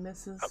 13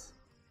 misses.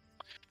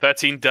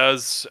 13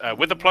 does,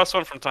 with the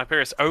 +1 from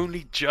Tiberius,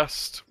 only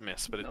just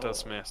miss, but it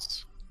does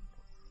miss.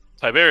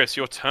 Tiberius,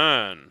 your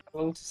turn. How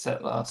long does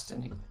that last?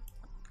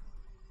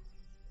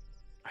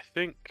 I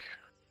think.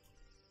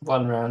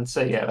 1 round.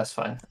 So yeah, that's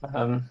fine.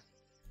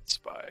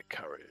 Inspire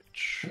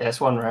Courage. Yeah, it's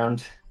 1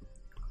 round.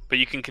 But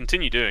you can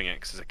continue doing it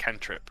because it's a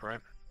cantrip,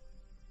 right?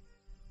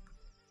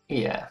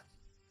 Yeah.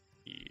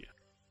 Yeah.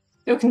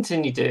 He'll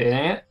continue doing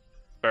it.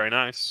 Very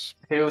nice.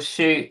 He'll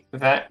shoot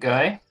that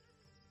guy.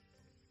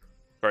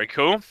 Very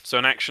cool. So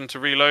an action to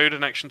reload,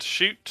 an action to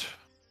shoot.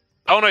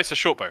 Oh no, it's a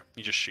short bow.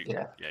 You just shoot.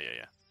 Yeah.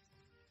 Yeah.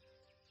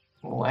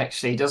 Well,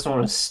 actually, he doesn't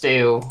want to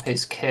steal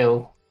his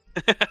kill.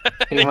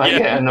 He might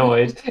get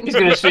annoyed. He's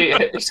gonna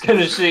shoot it. He's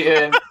gonna shoot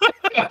him.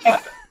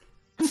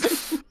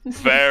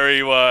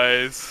 Very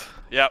wise.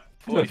 Yep,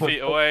 40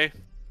 feet away.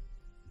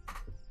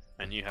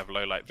 And you have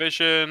low light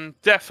vision.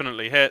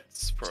 Definitely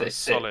hits for So a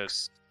solid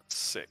 6.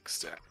 6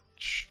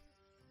 damage.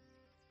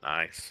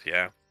 Nice,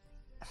 yeah.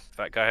 If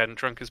that guy hadn't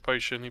drunk his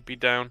potion, he'd be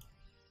down.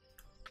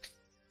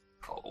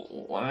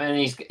 Oh, I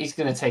mean, he's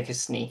gonna take a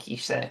sneaky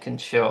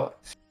second shot.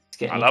 He's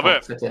getting I love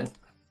it. confident.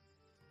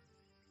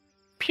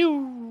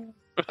 Pew!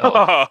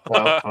 Oh,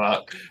 well,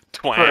 fuck.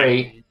 Twang.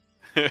 3.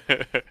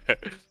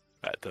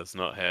 That does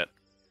not hit.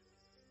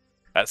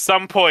 At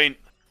some point,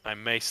 I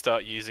may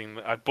start using.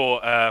 I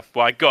bought.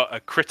 I got a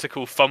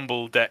critical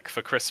fumble deck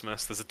for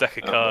Christmas. There's a deck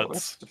of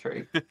cards, That's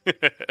 3.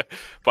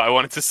 but I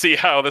wanted to see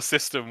how the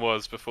system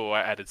was before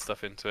I added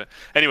stuff into it.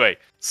 Anyway,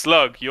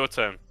 Slug, your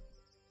turn.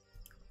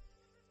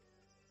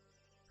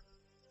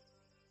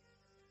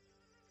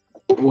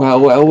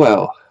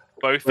 Well.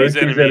 Both these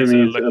enemies are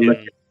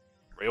looking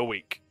real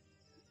weak.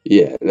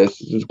 Yeah, let's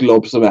just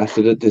glob some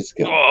acid at this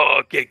guy.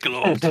 Oh, get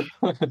globbed.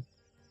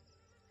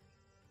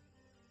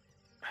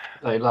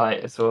 Low light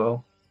as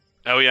well.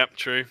 Oh, yeah,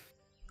 true.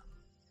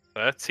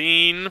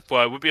 13.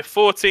 Well, it would be a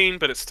 14,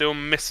 but it still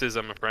misses,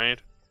 I'm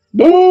afraid.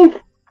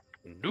 No!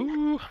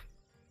 No.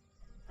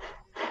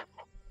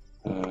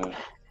 Uh,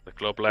 The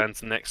glob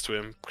lands next to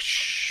him.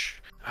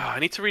 Oh, I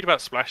need to read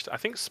about Splash. I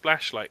think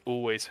Splash, like,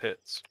 always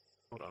hits.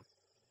 Hold on.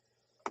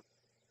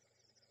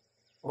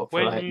 What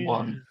for like you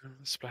 1?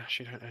 Splash,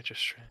 you don't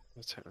just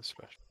let's take the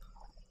splash.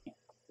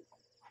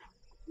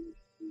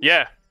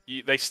 Yeah,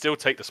 they still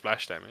take the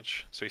splash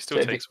damage, so he still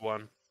So takes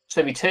 1.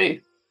 So be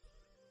 2.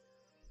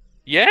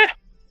 Yeah.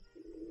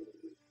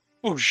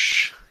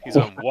 Whoosh! He's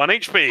on 1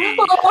 HP.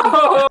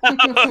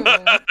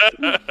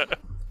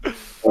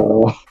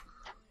 oh.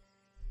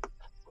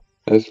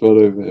 There's one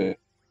over here.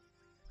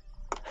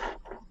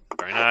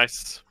 Very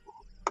nice.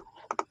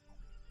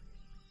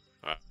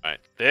 Alright,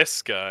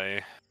 this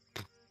guy.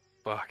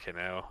 Fucking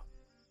hell.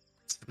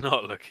 It's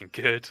not looking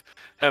good.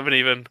 Haven't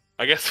even.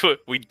 I guess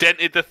we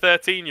dented the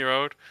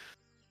 13-year-old.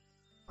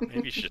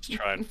 Maybe you should just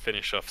try and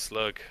finish off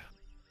Slug.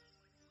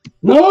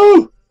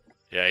 No!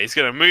 Yeah, he's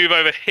going to move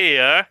over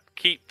here.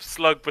 Keep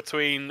Slug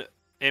between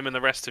him and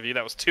the rest of you.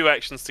 That was 2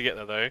 actions to get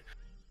there, though.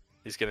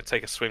 He's going to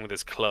take a swing with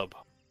his club.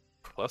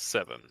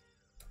 +7.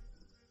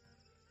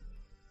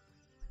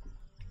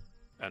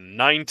 And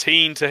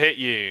 19 to hit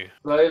you.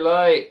 Low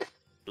light.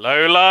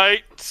 Low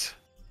light.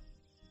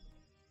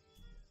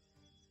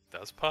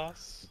 Does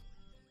pass.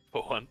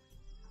 For 1.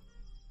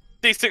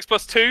 D6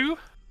 +2.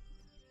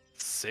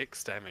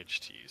 6 damage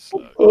to you,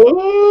 Slug.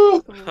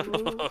 Oh!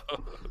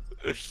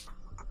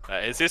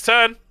 That is his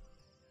turn.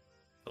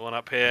 The one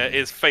up here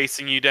is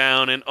facing you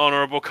down in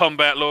honourable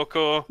combat,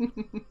 Lorcor.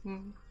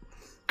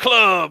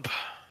 Club.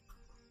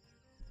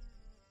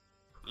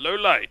 Low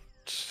light.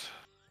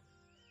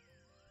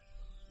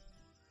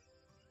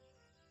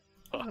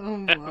 Oh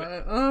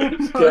my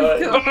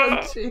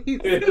god,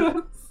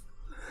 Jesus.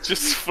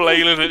 Just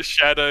flailing at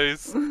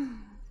shadows.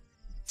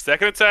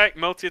 Second attack,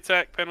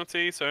 multi-attack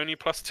penalty, so only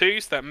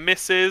 +2, so that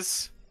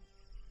misses.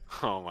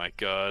 Oh my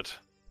god.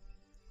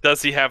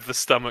 Does he have the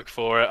stomach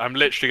for it? I'm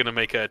literally going to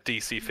make a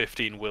DC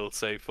 15 will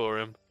save for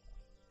him.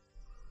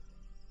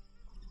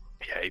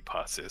 Yeah, he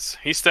passes.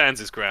 He stands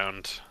his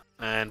ground.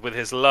 And with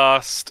his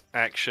last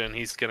action,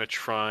 he's going to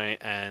try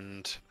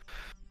and...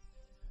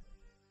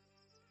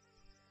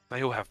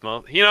 They all have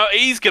You know,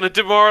 he's going to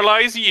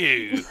demoralize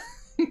you!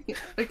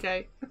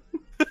 Okay.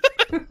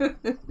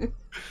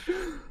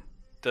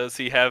 Does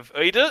he have...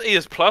 Oh, he does. He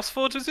has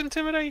 +4 to his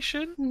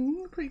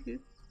intimidation. Pretty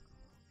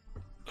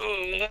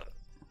good.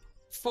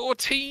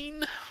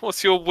 14.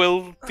 What's your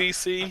will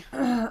DC?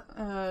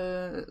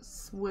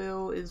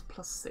 Will is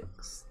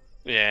 +6.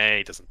 Yeah,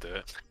 he doesn't do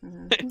it.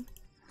 Mm-hmm.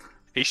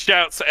 He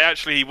shouts.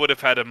 Actually, he would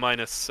have had a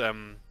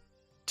 -2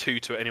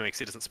 to it anyway because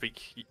he doesn't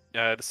speak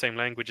the same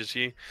language as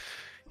you.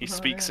 He Oh,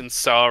 speaks yeah. in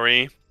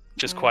Sari,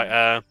 just quite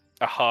a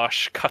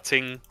harsh,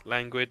 cutting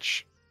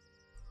language.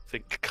 I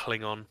think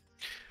Klingon.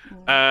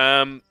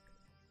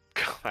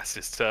 That's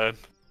his turn.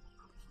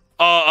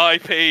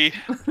 R.I.P.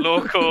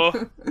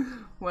 Lawcore.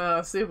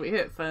 Well, see if we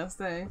hit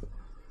first, eh?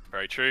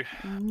 Very true.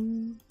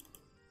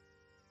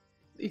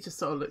 He just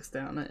sort of looks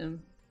down at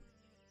him.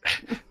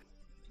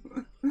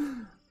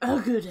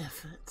 A good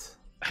effort.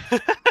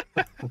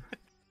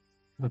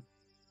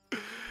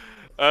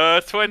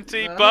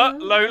 20,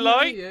 but low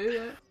light.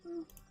 Yeah.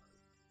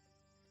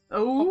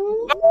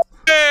 Oh!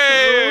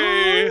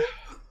 Hey!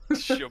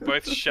 You're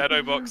both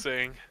shadow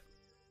boxing.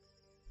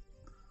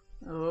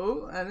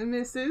 Oh, and it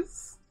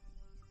misses.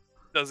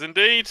 Does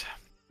indeed.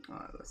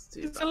 Alright, let's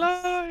do It's that.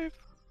 alive.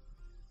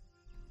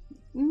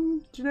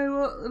 Do you know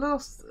what the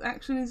last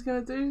action he's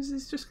going to do? Is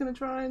he's just going to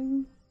try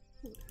and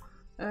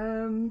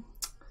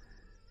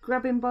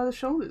grab him by the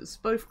shoulders.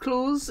 Both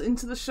claws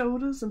into the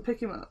shoulders and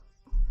pick him up.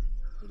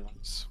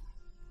 Nice.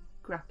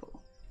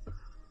 Grapple.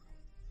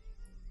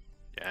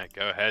 Yeah,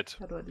 go ahead.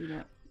 How do I do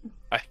that?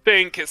 I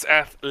think it's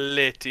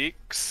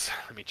athletics.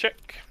 Let me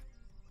check.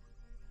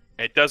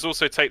 It does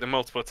also take the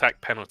multiple attack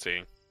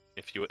penalty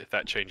if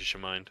that changes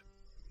your mind.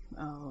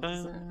 Oh,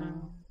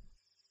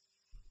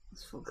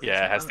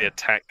 Yeah, it has the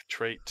attack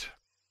trait.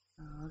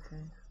 Oh,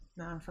 okay.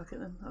 Nah, fuck it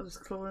then. I'll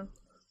just claw him.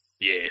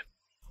 Yeah.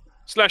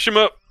 Slash him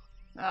up.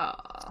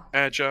 Ah.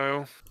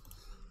 Agile.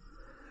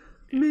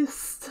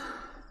 Missed.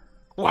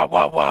 Wah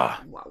wah wah.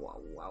 Wow.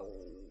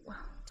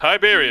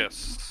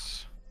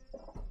 Tiberius.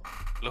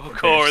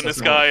 Lawcore and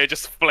this guy are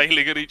just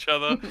flailing at each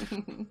other.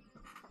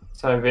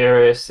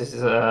 Tiberius is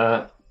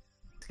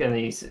going to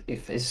use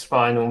his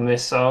final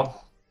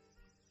missile.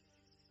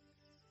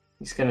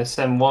 He's going to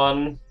send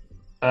one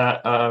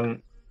at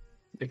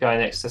the guy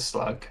next to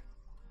Slug.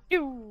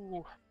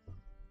 Ew.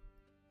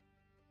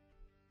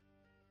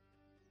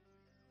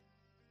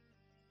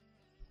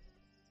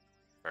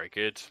 Very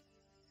good.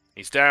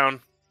 He's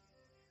down.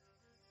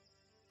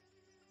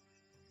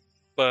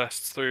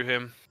 Bursts through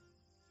him.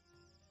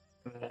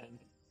 And then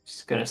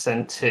he's going to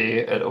send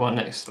two at the one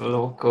next to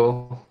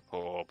Local.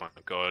 Oh my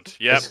god.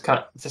 Yep.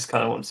 Just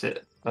kind of wants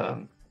it.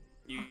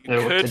 You know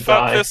what could to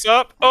fuck die. this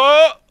up.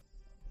 Oh!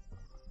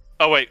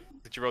 Oh wait.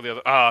 Did you roll the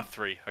other? Ah,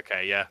 3.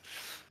 Okay, yeah.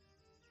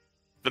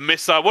 The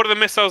missile. What do the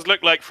missiles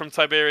look like from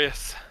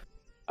Tiberius?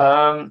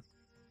 They're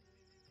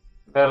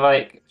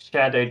like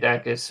shadow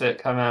daggers that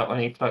come out when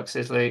he plucks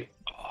his loot.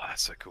 Oh,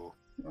 that's so cool.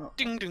 Oh.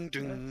 Ding, ding,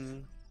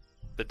 ding.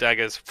 The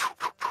daggers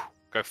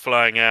go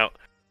flying out.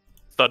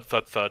 Thud,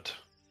 thud, thud.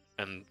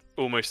 And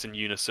almost in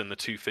unison, the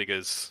two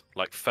figures,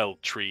 like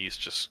felled trees,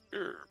 just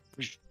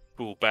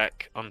fall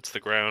back onto the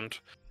ground.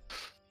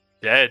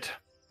 Dead.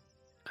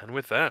 And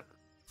with that...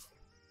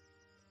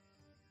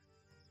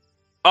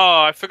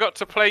 Oh, I forgot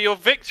to play your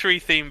victory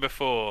theme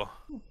before.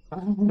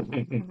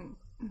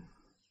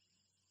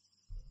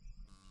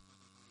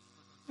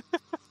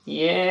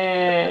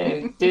 Yeah,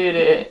 we did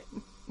it.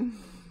 And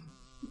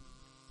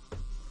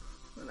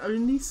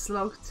only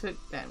Slug took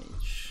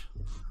damage.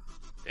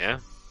 Yeah.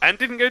 And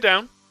didn't go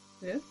down.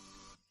 Yeah.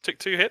 Took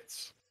 2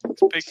 hits.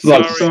 It's big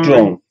Slug sorry.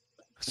 strong.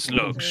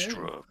 Slug Yeah.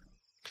 strong.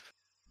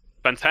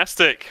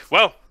 Fantastic.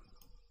 Well,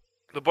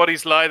 the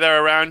bodies lie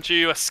there around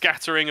you, a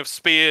scattering of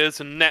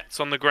spears and nets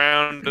on the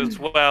ground as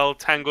well,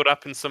 tangled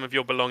up in some of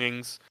your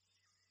belongings.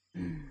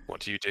 What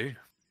do you do?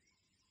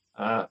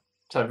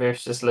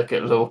 Tiberius just look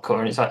at Lawcore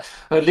and he's like,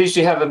 at least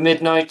you have a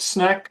midnight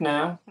snack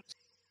now.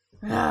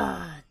 Do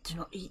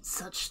not eat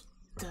such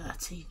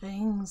dirty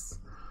things.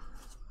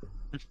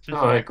 Oh,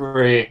 I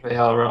agree. They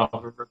are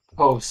rather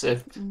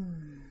repulsive.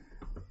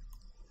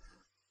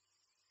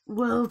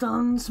 Well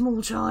done,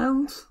 small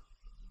child.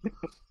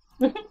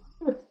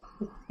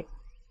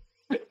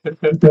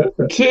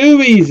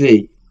 Too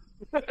easy.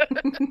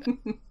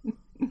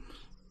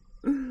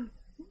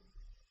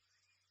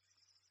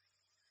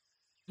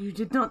 You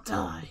did not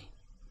die.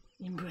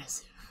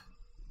 Impressive.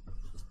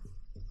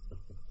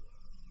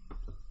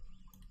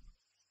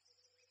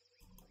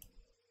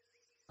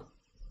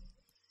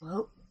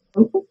 Well,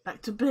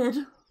 back to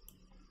bed.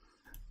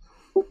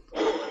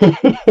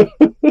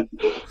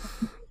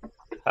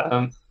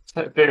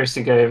 Tiberius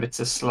to go over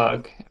to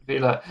Slug and be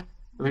like,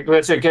 we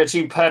better get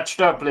you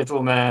patched up,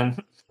 little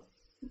man.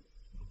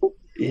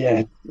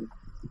 Yeah.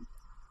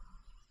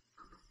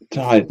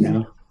 Tired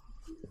now.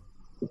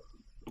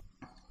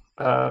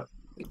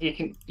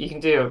 You can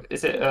do.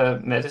 Is it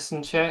a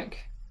medicine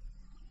check?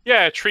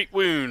 Yeah, treat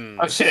wounds.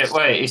 Oh shit!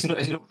 Wait, he's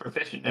not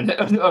proficient in it.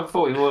 I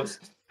thought he was.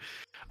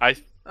 I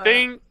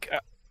think...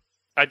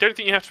 I don't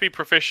think you have to be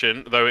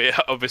proficient, though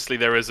obviously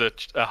there is a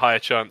higher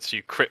chance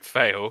you crit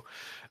fail.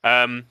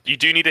 You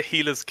do need a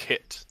healer's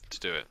kit to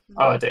do it.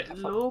 Oh, I did.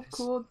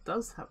 Lawcore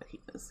does have a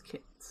healer's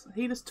kit.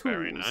 Healer's tools.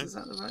 Very nice. Is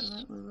that the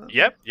right?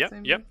 Yep.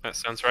 Same thing? That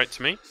sounds right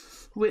to me.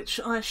 Which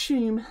I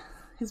assume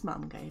his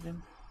mum gave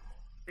him.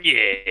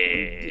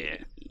 Yeah.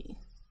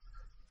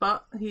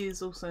 But he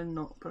is also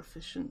not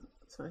proficient,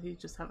 so he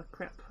just have a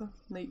crap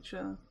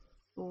nature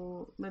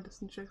or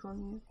medicine check on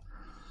you.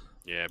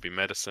 Yeah, it'd be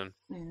medicine.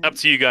 Yeah. Up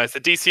to you guys.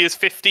 The DC is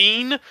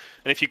 15, and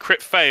if you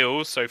crit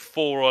fails, so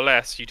 4 or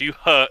less, you do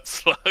hurt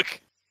Slug.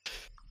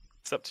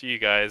 It's up to you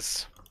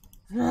guys.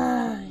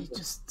 You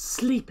just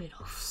sleep it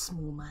off,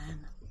 small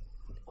man.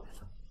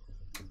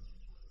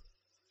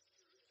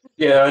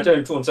 Yeah, I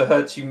don't want to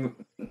hurt you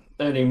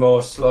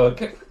anymore,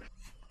 Slug.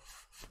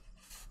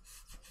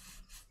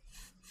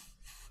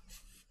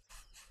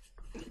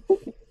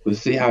 We'll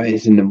see how it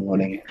is in the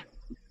morning.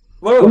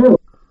 Well,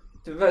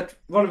 that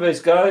one of those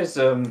guys,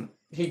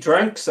 he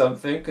drank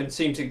something and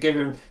seemed to give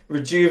him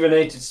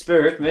rejuvenated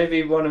spirit.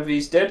 Maybe one of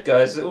these dead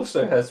guys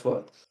also has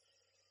one.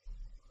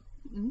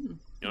 Mm,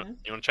 You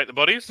want to check the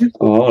bodies?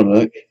 Oh,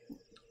 look.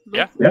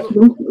 Yeah.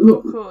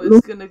 Loco is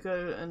gonna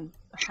go and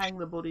hang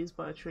the bodies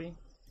by a tree.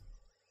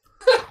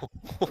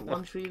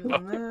 One tree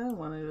on there,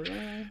 one over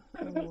there,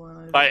 and one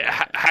over Like,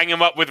 there. hang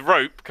them up with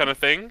rope kind of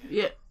thing?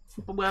 Yeah.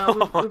 Well,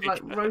 with Oh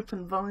like my rope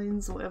and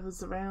vines or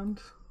whatever's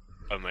around.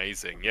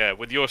 Amazing. Yeah,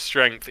 with your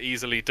strength,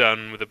 easily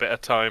done with a bit of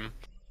time.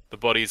 The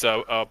bodies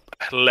are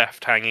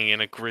left hanging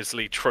in a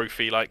grisly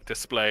trophy-like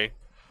display.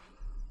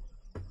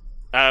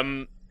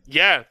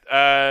 Yeah,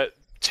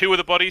 2 of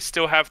the bodies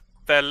still have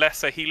their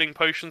lesser healing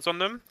potions on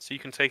them, so you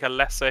can take a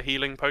lesser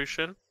healing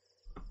potion.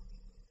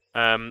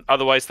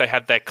 Otherwise, they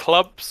had their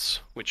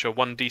clubs, which are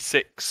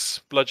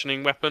 1d6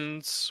 bludgeoning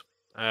weapons.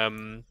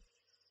 And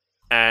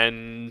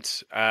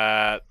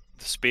the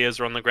spears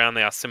are on the ground.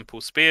 They are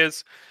simple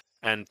spears.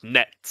 And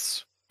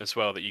nets as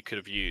well that you could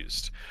have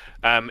used.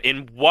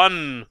 In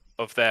one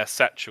of their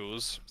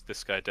satchels,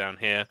 this guy down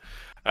here,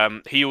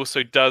 he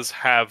also does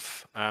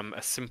have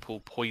a simple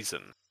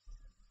poison.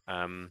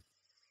 From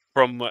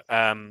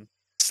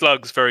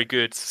Slug's very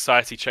good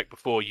society check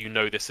before, you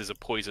know this is a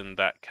poison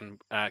that can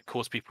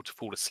cause people to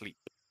fall asleep.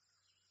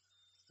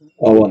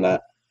 I want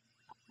that.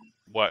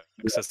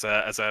 Works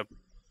as a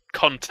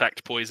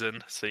contact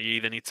poison, so you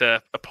either need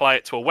to apply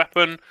it to a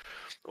weapon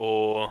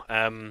or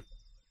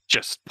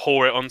just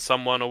pour it on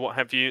someone or what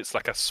have you. It's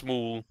like a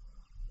small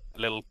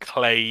little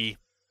clay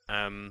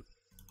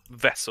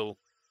vessel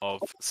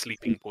of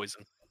sleeping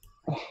poison.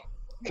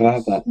 Can I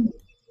have that?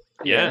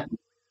 Yeah.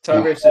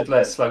 Tiger should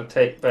let Slug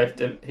take both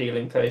the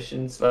healing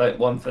potions, like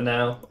one for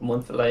now and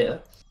one for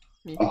later.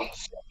 Oh,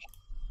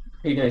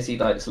 He knows he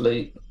likes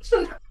loot.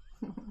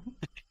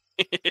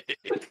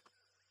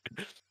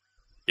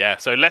 Yeah,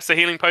 so lesser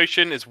healing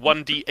potion is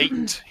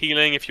 1d8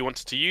 healing if you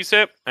wanted to use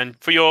it. And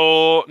for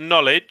your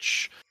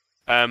knowledge,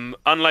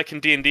 unlike in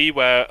D&D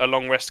where a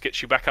long rest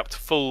gets you back up to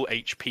full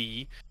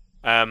HP,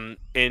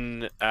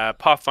 in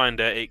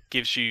Pathfinder it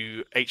gives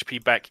you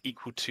HP back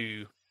equal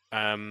to...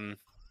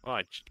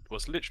 I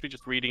was literally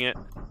just reading it.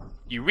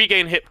 You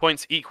regain hit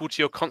points equal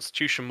to your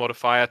Constitution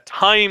modifier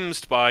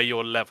times by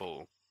your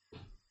level.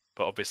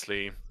 But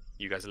obviously,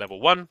 you guys are level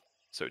 1,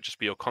 so it would just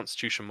be your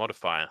Constitution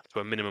modifier to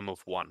a minimum of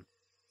 1.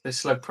 This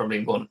Slug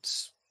probably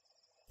wants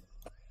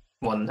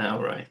one now,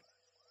 right?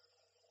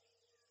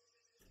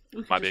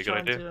 We could Might be just a good try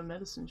and idea. do a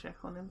medicine check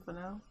on him for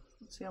now.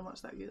 See how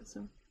much that gets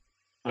him.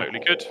 Totally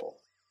good.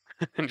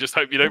 And just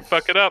hope you don't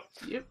fuck it up.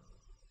 Yep,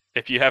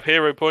 If you have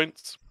hero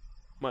points,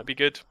 might be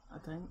good. I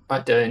think. I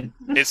don't.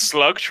 Is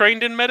Slug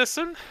trained in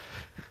medicine?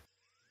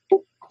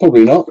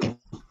 probably not.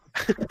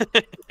 I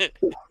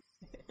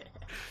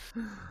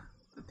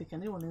don't think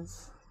anyone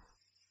is.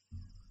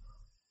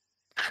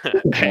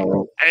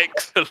 Oh,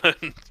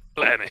 Excellent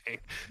planning.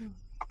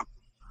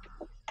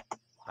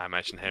 I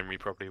imagine Henry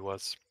probably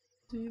was.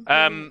 Do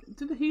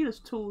the healer's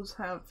tools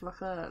have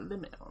like a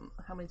limit on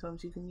how many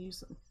times you can use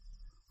them?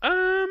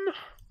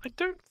 I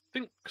don't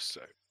think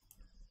so.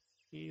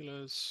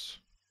 Healers.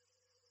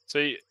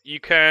 So you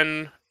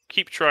can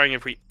keep trying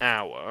every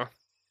hour.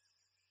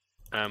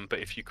 But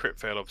if you crit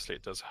fail, obviously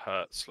it does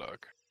hurt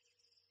Slug.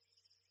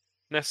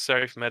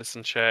 Necessary for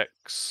medicine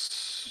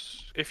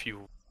checks. If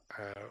you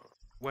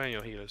where are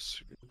your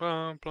healers?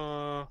 Blah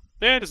blah.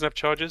 Yeah, it doesn't have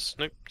charges.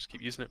 Nope, just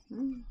keep using it.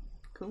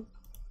 Cool.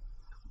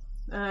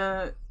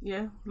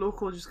 Yeah,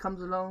 Lorcor just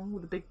comes along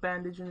with a big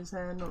bandage in his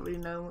hand, not really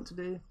knowing what to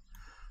do.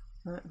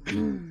 I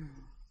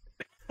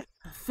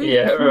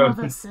think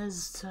Mother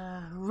says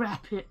to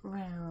wrap it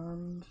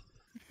round.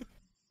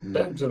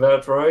 Sounds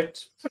about right.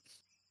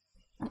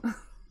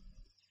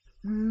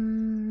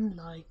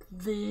 Like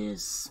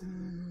this.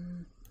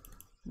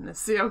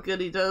 Let's see how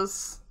good he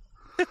does.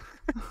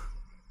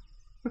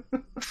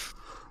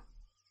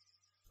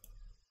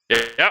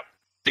 Yep.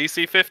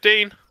 DC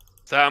 15.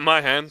 It's out of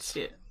my hands.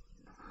 Shit.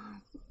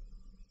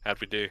 How'd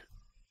we do?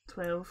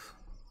 12.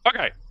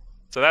 Okay.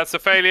 So that's a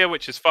failure,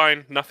 which is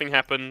fine. Nothing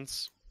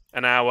happens.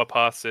 An hour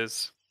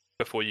passes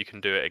before you can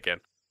do it again.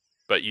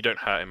 But you don't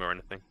hurt him or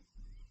anything.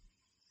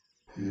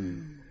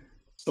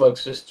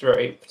 Slug's just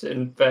draped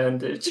in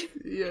bandage.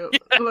 Yeah,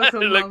 like a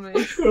Like-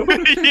 mummy.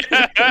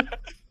 Yeah.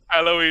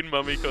 Halloween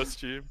mummy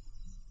costume.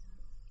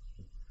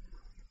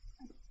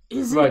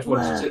 Is Right, it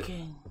what is it?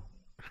 working?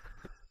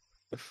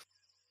 I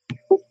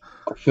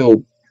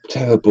feel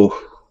terrible.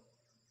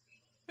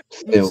 It's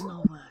Still,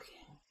 not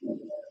working.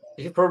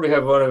 You could probably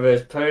have one of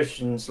those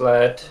potions,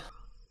 lad.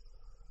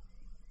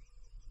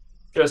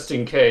 Just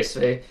in case,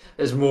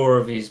 there's more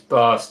of these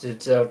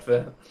bastards out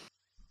there.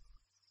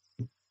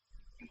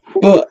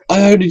 But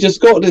I only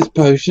just got this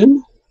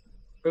potion.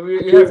 But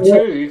you have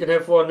two. You can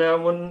have one now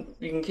and one.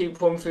 You can keep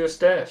one for your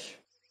stash.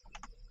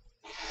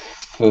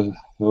 All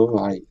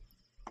right.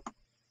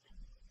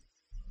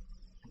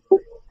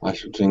 I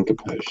shall drink a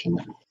potion.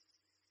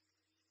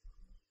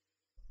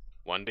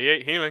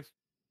 1d8 healing.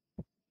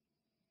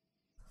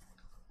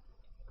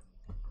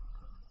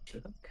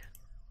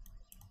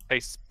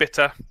 Tastes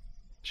bitter.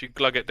 As you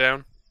glug it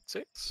down.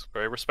 6.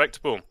 Very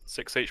respectable.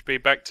 6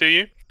 HP back to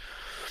you.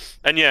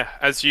 And yeah,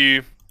 as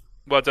you...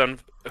 Well done.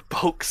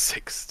 Bulk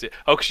 16.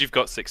 Oh, because you've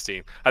got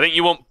 16. I think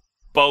you want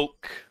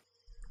bulk...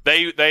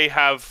 They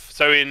have...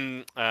 So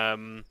in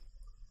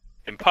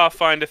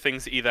Pathfinder,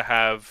 things either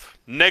have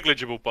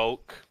negligible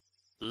bulk,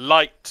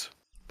 light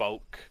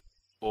bulk,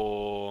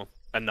 or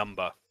a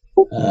number.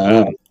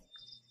 The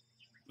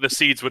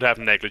seeds would have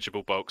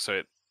negligible bulk,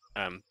 so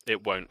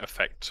it won't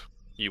affect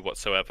you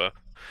whatsoever.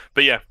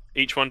 But yeah,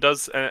 each one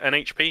does an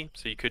HP,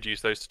 so you could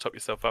use those to top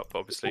yourself up. But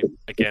obviously,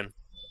 again,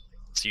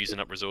 it's using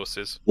up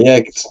resources. Yeah,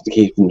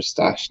 keep them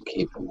stashed.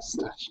 Keep them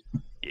stashed.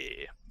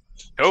 Yeah.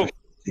 Cool.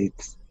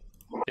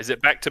 Is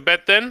it back to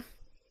bed then?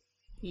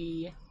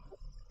 Yeah.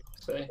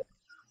 So,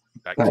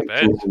 Back Back to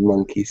bed. to the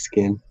monkey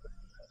skin.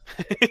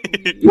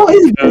 What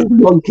is this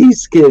monkey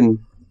skin?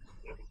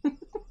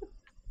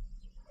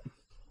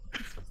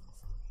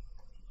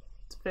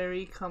 It's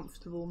very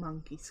comfortable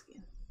monkey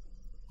skin.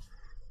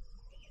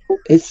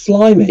 It's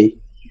slimy.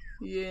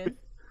 Yeah.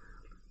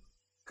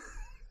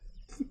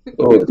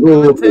 Oh, it's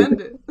Well awful.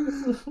 intended.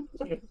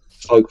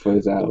 Slug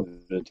throws out of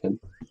the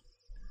tent.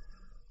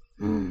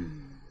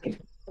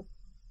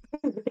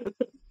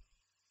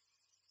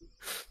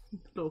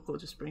 Lorco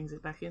just brings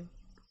it back in.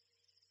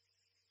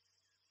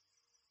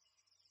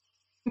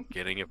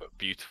 Getting a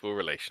beautiful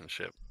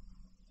relationship.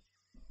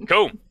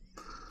 Cool.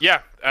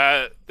 Yeah,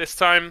 this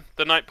time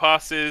the night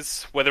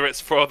passes, whether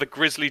it's for the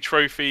grisly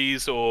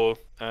trophies or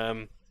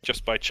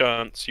just by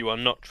chance you are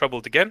not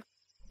troubled again.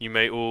 You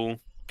may all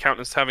count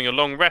as having a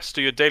long rest,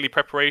 do your daily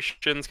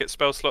preparations, get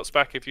spell slots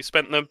back if you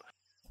spent them,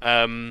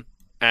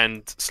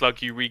 and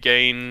Slug, you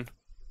regain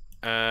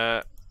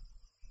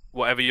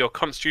whatever your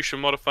constitution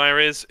modifier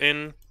is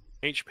in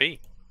HP.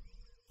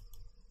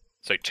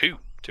 So 2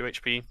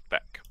 HP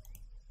back.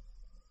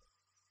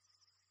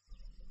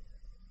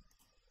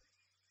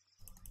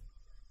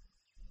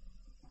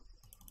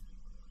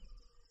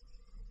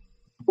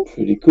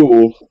 Pretty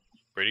cool.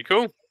 Pretty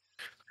cool.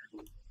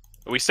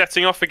 Are we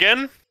setting off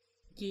again?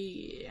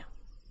 Yeah.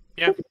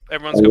 Yeah,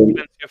 everyone's got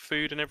plenty of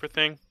food and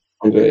everything.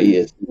 I'm going to eat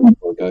it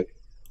before I go.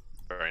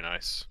 Very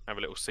nice. Have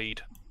a little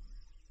seed.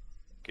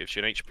 Gives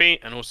you an HP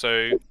and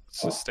also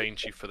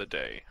sustains you for the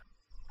day.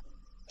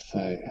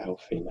 So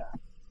healthy now.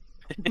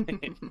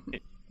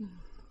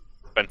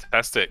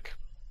 Fantastic.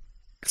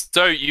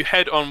 So you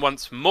head on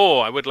once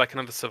more. I would like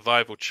another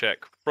survival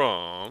check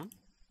from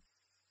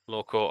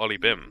Lork or Ollie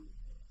Bim.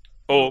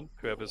 Or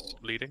whoever's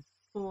leading.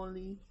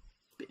 Ollie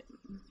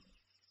Bim.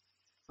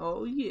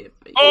 Oh yeah,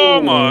 baby.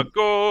 Oh my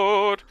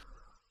god!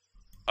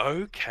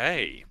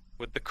 Okay.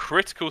 With the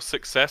critical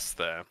success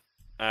there,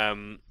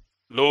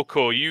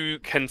 Lorcor, you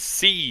can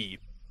see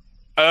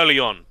early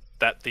on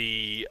that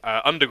the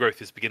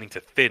undergrowth is beginning to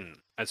thin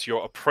as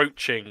you're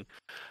approaching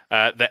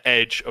the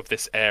edge of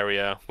this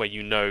area where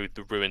you know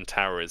the ruined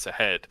tower is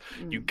ahead.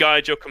 You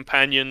guide your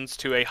companions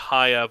to a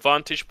higher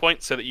vantage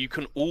point so that you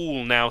can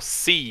all now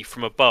see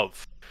from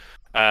above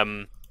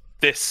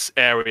this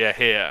area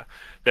here.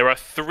 There are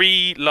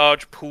 3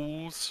 large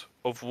pools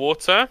of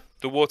water.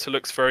 The water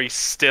looks very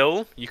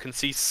still. You can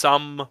see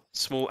some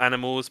small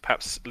animals,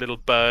 perhaps little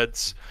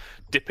birds,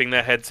 dipping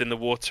their heads in the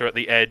water at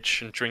the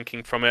edge and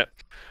drinking from it.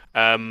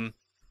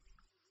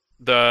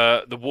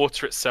 The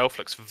water itself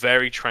looks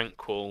very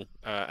tranquil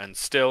and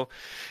still.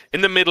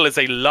 In the middle is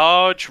a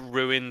large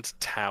ruined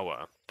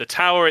tower. The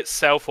tower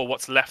itself, or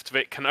what's left of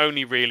it, can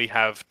only really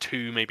have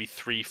 2, maybe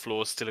 3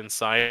 floors still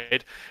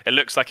inside. It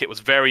looks like it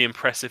was very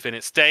impressive in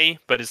its day,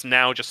 but is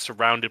now just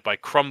surrounded by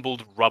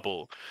crumbled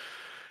rubble.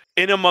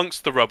 In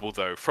amongst the rubble,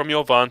 though, from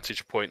your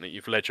vantage point that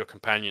you've led your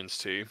companions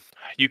to,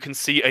 you can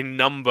see a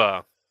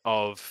number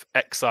of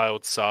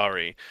exiled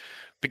Sari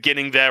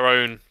beginning their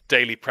own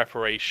daily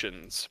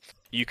preparations.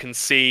 You can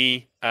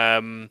see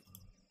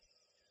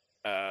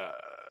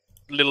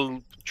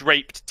little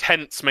draped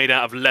tents made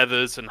out of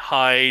leathers and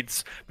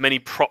hides, many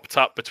propped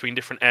up between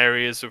different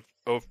areas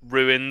of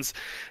ruins.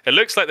 It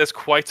looks like there's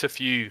quite a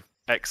few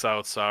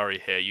exiled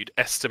Sari here. You'd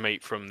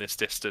estimate from this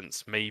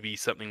distance maybe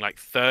something like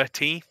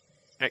 30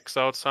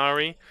 exiled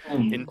Sari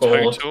in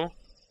total.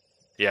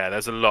 Yeah,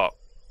 there's a lot.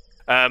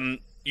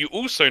 You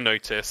also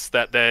notice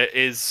that there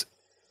is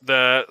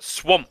the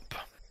swamp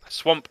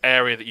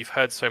area that you've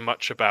heard so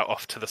much about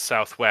off to the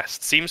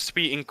southwest seems to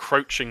be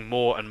encroaching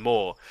more and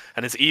more,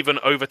 and has even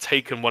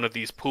overtaken one of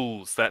these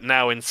pools that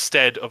now,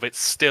 instead of its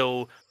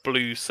still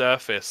blue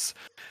surface,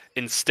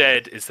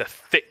 instead is a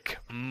thick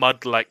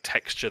mud-like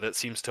texture that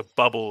seems to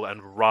bubble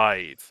and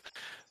writhe.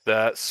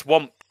 The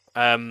swamp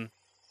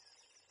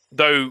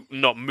though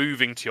not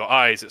moving to your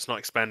eyes, it's not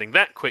expanding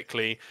that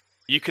quickly.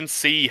 You can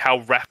see how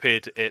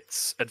rapid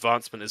its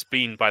advancement has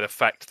been by the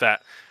fact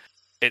that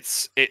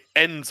it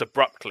ends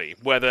abruptly.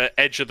 Where the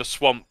edge of the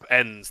swamp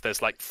ends,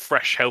 there's like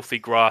fresh, healthy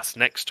grass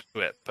next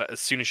to it. But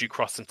as soon as you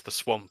cross into the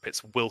swamp,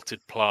 it's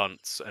wilted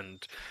plants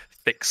and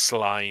thick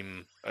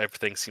slime.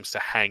 Everything seems to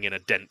hang in a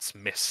dense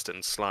mist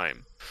and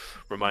slime.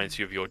 Reminds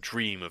you of your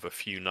dream of a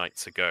few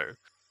nights ago.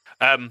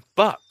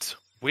 But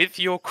with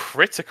your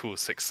critical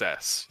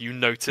success, you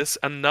notice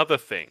another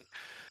thing.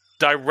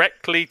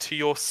 Directly to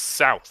your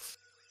south,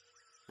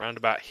 round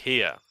about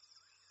here,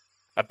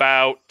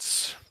 about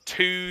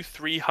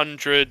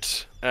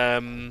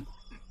 200-300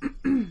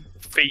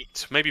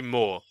 feet, maybe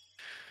more.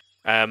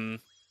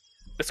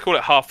 Let's call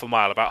it half a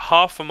mile. About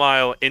half a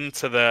mile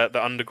into the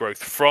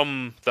undergrowth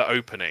from the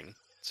opening,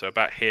 so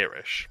about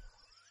here-ish.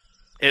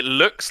 It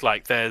looks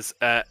like there's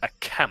a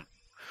camp,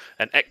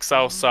 an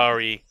Exile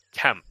Sari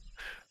camp.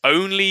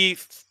 Only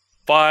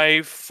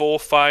 4 or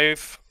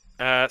 5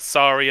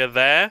 Sari are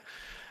there,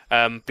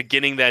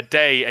 beginning their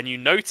day, and you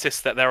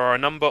notice that there are a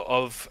number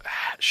of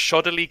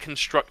shoddily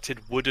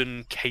constructed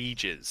wooden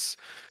cages.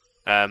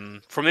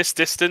 From this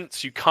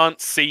distance, you can't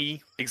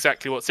see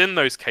exactly what's in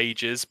those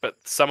cages, but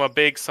some are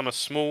big, some are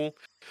small.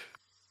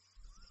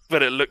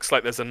 But it looks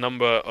like there's a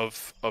number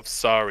of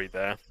Sari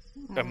there,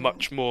 a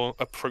much more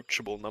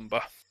approachable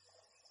number.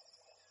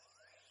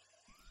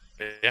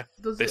 Yeah,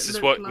 this is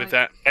what, with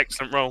that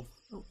excellent roll.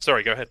 Oh.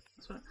 Sorry, go ahead.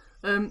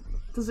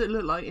 Does it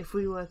look like if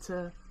we were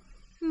to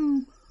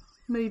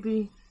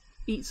maybe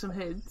eat some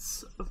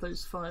heads of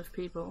those 5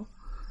 people,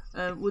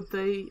 would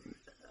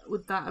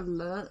that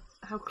alert?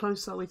 How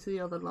close are we to the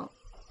other lot?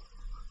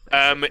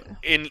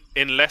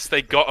 Unless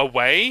they got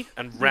away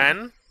and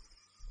ran,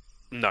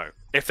 no.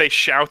 If they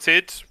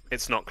shouted,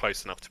 it's not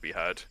close enough to be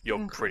heard.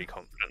 You're pretty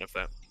confident of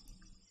that.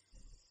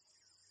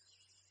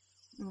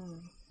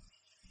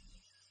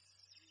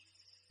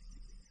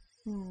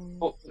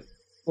 Well,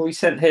 we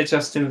sent here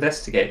just to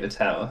investigate the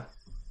tower.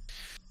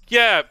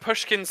 Yeah,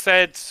 Pushkin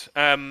said,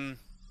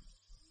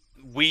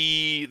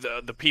 we,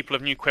 the people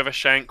of New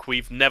Quivershank,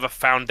 we've never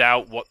found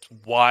out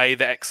why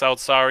the exiled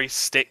Sari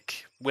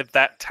stick with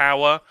that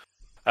tower.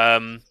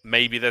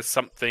 Maybe there's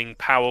something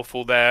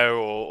powerful there,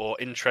 or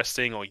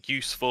interesting, or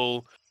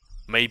useful.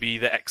 Maybe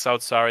the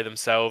exiled Sari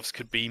themselves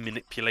could be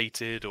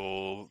manipulated,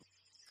 or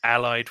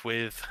allied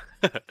with,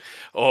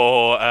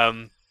 or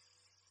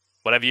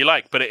whatever you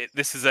like. But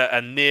this is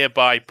a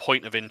nearby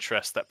point of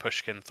interest that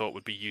Pushkin thought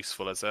would be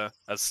useful as a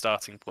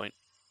starting point.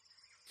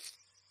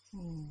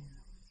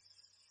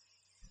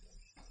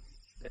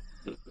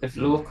 If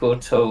Lorcor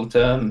told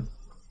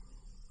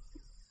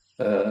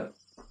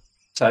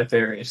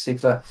Tiberius,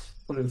 I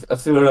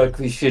feel like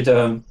we should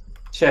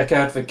check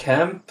out the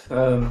camp.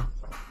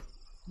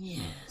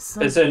 Yes.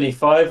 There's only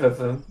 5 of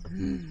them.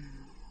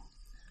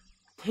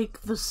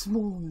 Take the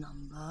small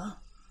number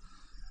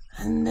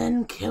and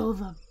then kill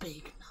the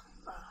big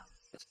number.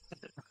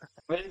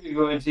 Maybe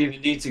we won't even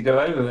need to go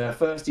over there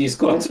first. He's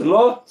quite a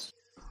lot.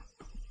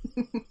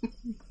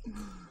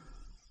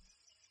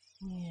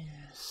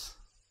 Yes.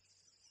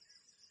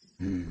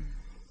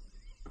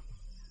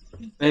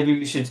 Maybe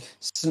we should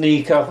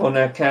sneak up on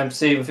our camp,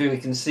 see if we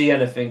can see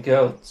anything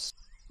else.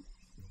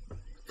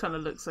 Kind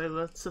of looks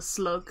over to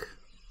Slug.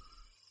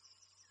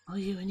 Are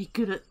you any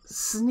good at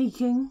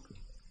sneaking?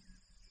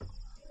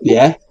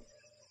 Yeah.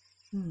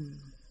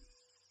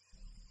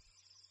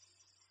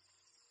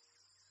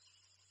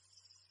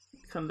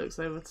 Kind of looks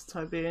over to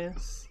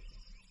Tiberius.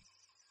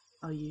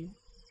 Are you?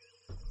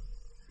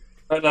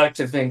 I'd like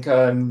to think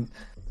I'm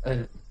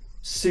a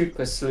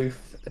super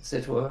sleuth, as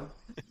it were.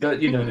 But,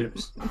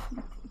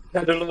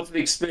 had a lot of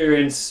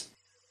experience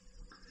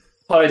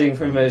hiding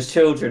from those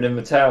children in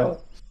the tower.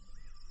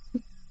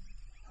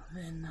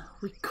 Then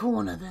we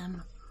corner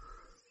them,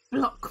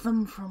 block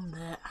them from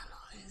their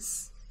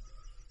allies,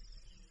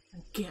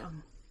 and get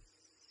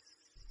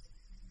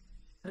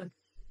them.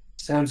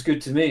 Sounds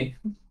good to me.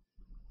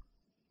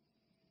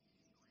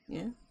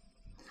 Yeah.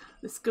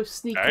 Let's go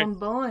sneak on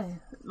by.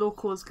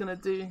 Lorcor's gonna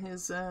do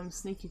his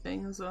sneaky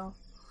thing as well.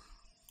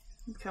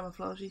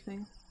 Camouflagey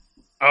thing.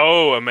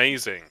 Oh,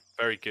 amazing.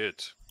 Very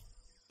good.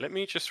 Let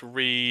me just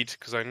read,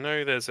 because I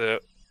know there's a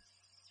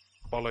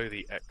follow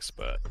the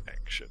expert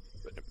action,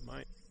 but it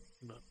might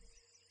not.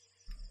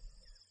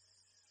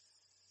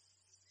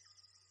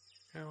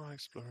 How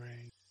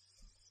exploring?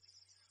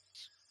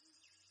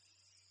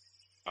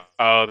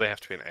 Oh, they have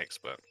to be an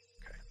expert.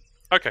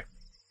 Okay.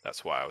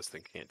 That's why I was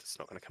thinking it's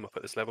not going to come up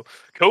at this level.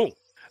 Cool.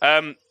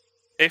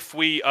 If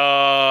we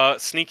are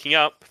sneaking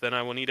up, then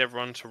I will need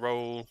everyone to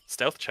roll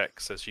stealth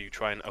checks as you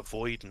try and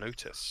avoid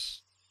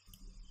notice.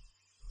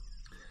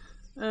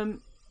 So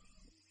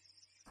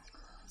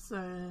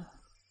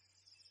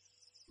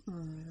I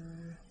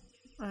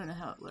don't know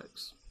how it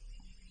works.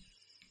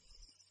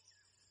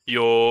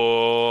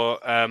 Your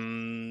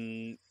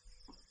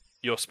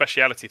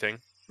speciality thing.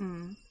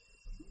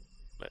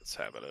 Let's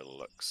have a little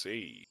look.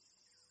 See.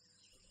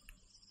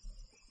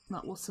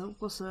 Like what's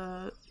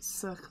a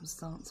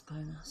circumstance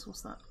bonus?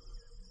 What's that?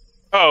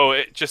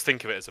 Just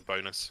think of it as a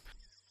bonus.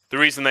 The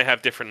reason they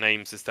have different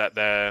names is that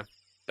they're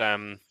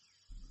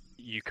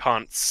you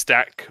can't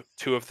stack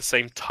two of the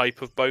same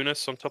type of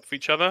bonus on top of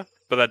each other,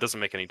 but that doesn't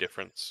make any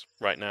difference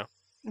right now.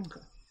 Okay.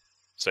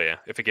 So yeah,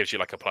 if it gives you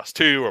like a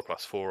 +2 or a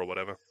 +4 or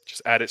whatever,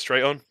 just add it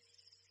straight on.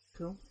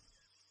 Cool.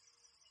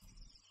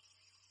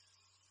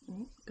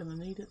 Gonna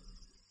need it.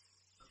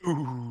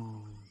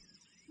 Ooh.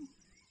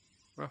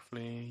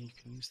 Roughly, you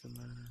can use them.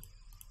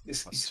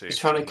 He's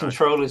trying to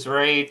control his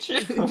rage.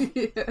 Yeah.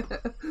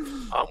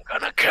 I'm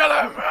gonna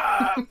kill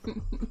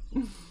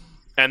him!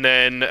 And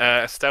then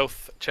a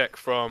stealth check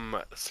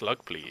from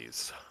Slug,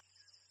 please.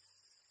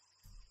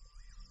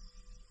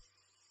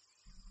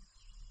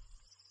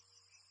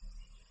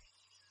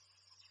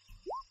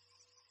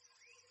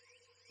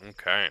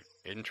 Okay,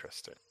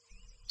 interesting.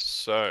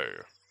 So,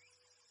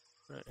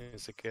 that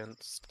is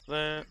against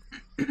that.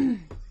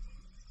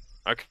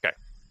 Okay,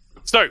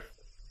 so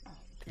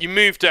you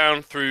move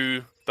down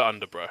through the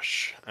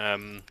underbrush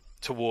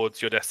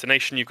towards your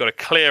destination. You've got a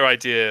clear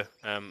idea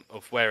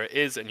of where it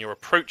is, and you're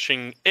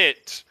approaching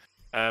it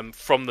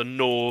from the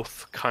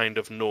north, kind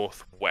of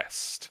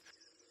northwest.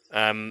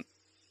 The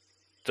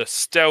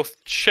stealth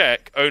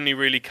check only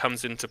really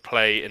comes into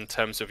play in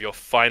terms of your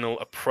final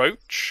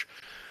approach.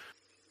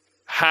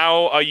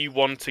 How are you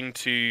wanting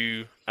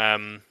to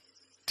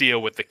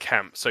deal with the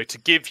camp? So to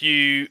give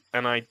you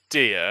an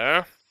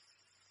idea,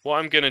 what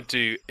I'm going to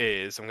do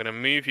is I'm going to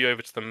move you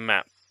over to the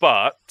map,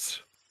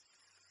 but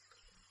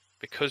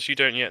because you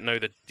don't yet know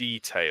the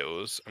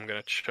details, I'm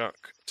going to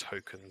chuck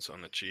tokens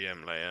on the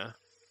GM layer.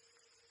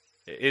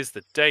 It is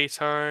the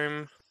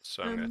daytime,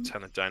 so I'm going to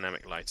turn the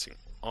dynamic lighting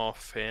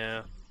off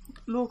here.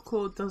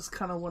 Lawcore does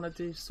kind of want to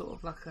do sort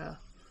of like a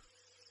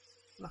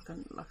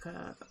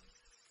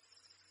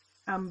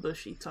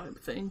ambushy type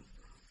thing,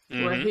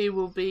 where he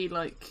will be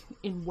like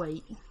in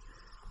wait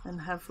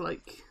and have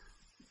like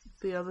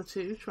the other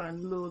two try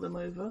and lure them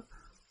over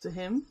to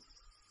him.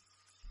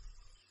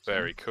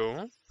 Very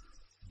cool.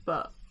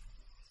 But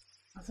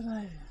I don't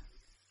know.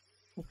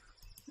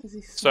 Is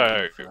he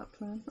So for that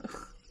plan?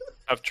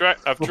 I've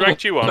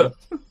dragged you on.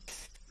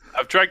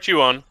 I've dragged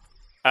you on.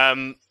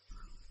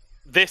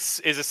 This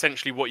is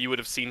essentially what you would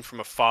have seen from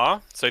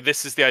afar. So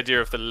this is the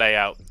idea of the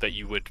layout that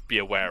you would be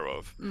aware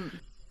of.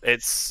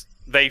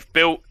 They've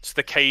built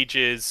the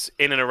cages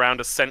in and around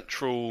a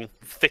central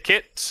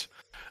thicket.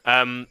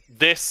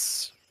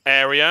 This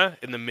area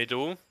in the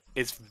middle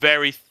is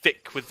very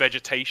thick with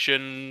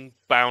vegetation,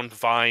 bound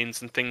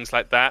vines and things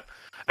like that.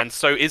 And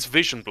so is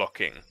vision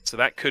blocking. So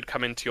that could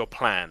come into your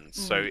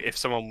plans. So if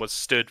someone was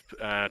stood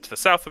to the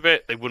south of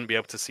it, they wouldn't be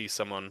able to see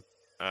someone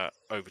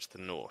over to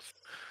the north.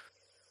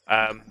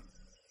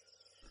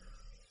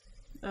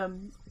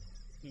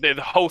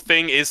 The whole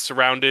thing is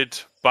surrounded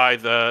by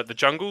the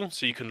jungle,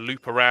 so you can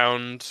loop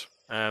around,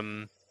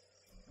 come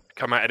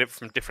at it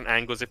from different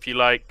angles if you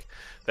like.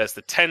 There's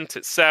the tent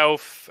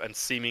itself, and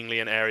seemingly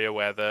an area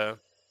where the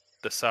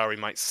Sari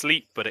might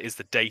sleep, but it is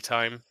the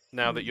daytime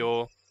now that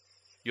you're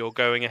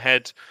going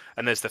ahead.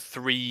 And there's the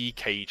 3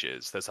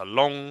 cages. There's a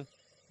long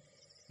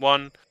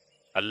one,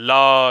 a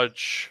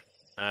large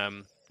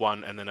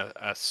one, and then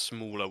a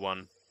smaller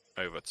one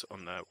over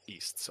on the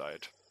east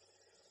side.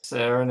 Is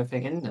there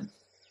anything in them?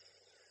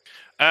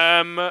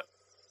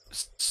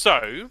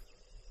 So,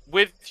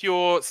 with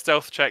your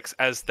stealth checks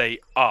as they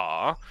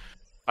are,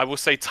 I will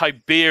say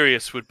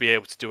Tiberius would be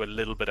able to do a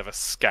little bit of a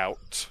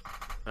scout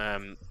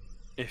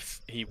if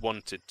he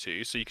wanted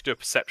to. So you could do a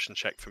perception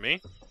check for me.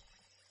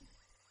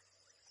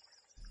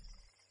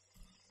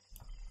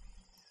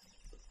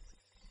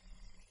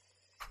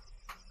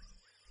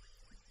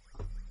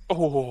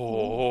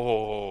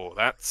 Oh,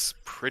 that's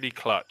pretty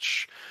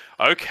clutch.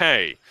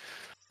 Okay.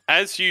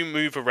 As you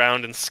move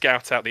around and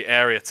scout out the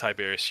area,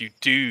 Tiberius, you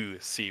do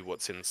see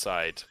what's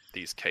inside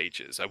these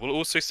cages. I will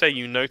also say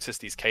you notice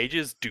these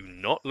cages do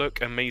not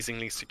look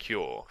amazingly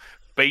secure.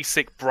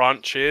 Basic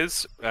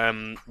branches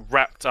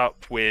wrapped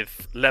up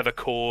with leather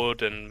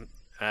cord and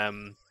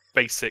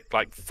basic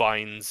like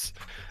vines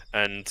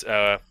and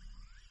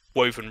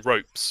woven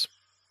ropes.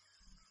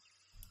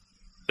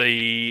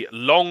 The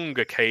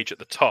longer cage at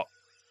the top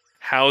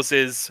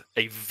houses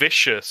a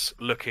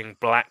vicious-looking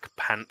black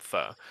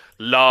panther.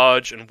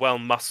 Large and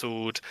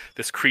well-muscled,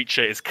 this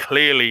creature is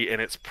clearly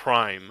in its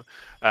prime,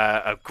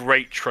 a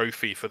great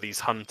trophy for these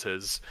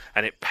hunters,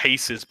 and it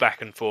paces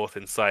back and forth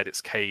inside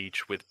its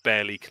cage with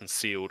barely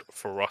concealed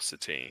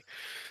ferocity.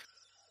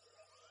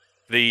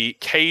 The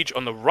cage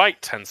on the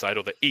right-hand side,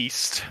 or the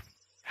east,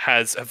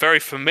 has a very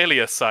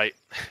familiar sight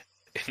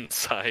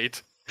inside.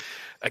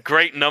 A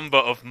great number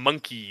of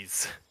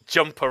monkeys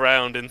jump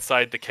around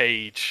inside the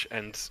cage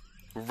and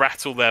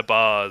rattle their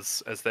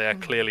bars as they are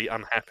clearly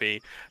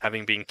unhappy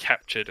having been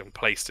captured and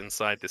placed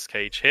inside this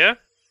cage here.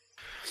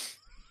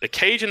 The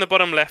cage in the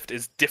bottom left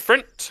is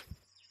different.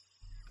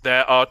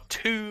 There are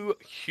 2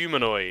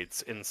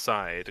 humanoids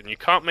inside, and you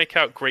can't make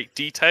out great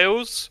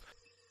details.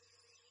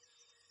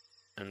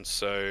 And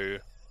so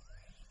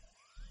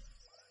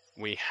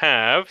we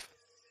have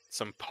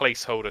some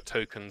placeholder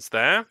tokens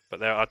there, but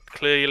there are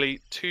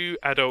clearly 2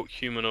 adult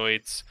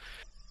humanoids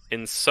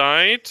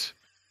inside.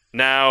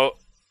 Now,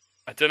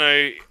 I don't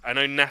know. I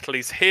know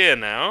Natalie's here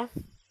now.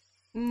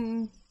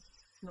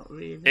 Not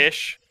really.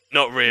 Ish.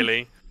 Not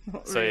really.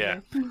 Not So really.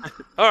 yeah.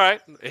 All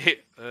right.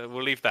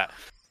 We'll leave that.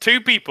 2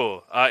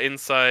 people are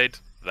inside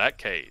that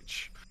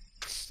cage.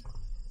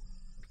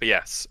 But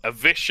yes, a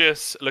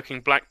vicious-looking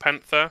Black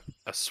Panther,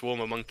 a swarm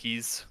of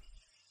monkeys,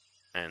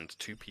 and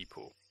 2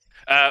 people.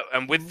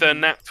 And with the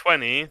nat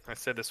 20, I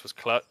said this was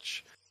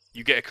clutch.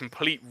 You get a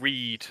complete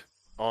read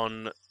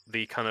on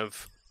the kind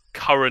of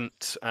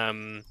current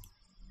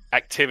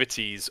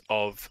activities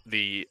of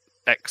the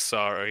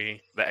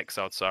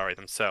exiled Sari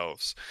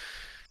themselves.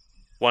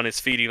 One is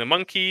feeding the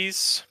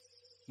monkeys.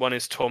 One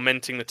is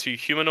tormenting the 2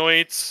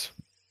 humanoids.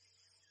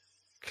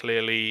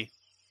 Clearly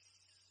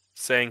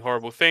saying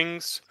horrible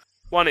things.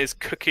 One is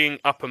cooking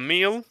up a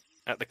meal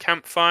at the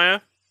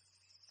campfire.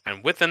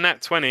 And with the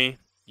nat 20,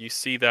 you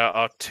see there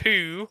are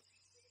 2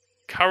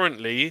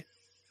 currently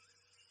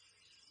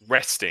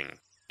resting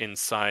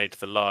inside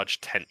the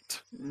large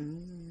tent.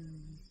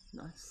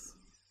 Nice.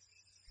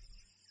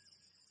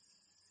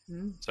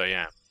 So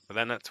yeah, with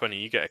that nat 20,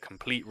 you get a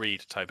complete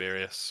read,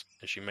 Tiberius,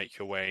 as you make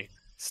your way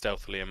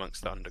stealthily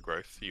amongst the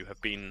undergrowth. You have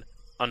been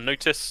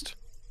unnoticed,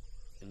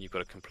 and you've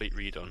got a complete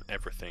read on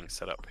everything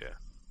set up here.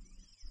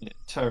 Yeah,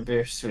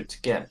 Tiberius would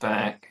get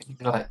back,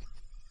 like,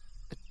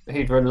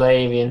 he'd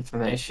relay the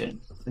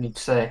information, and he'd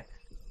say,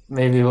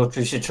 maybe what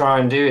we should try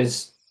and do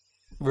is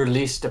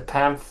release the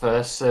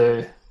panther,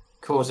 so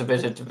cause a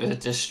bit of a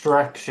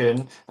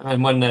distraction, and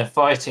then when they're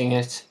fighting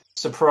it,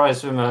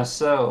 surprise them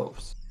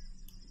ourselves.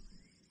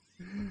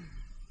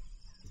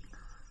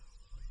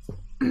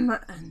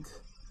 And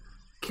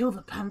kill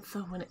the panther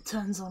when it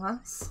turns on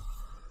us.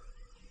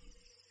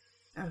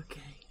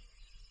 Okay.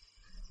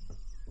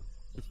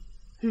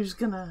 Who's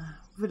gonna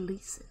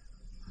release it?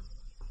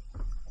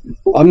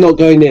 I'm not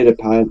going near the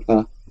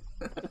panther.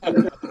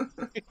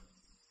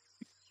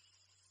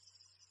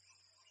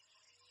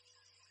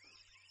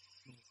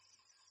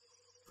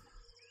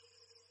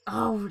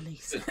 I'll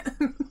release it.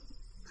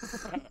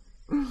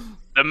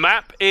 The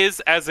map is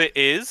as it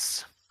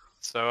is,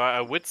 so I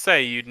would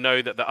say you'd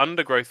know that the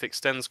undergrowth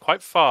extends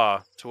quite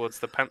far towards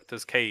the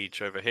panther's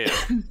cage over here.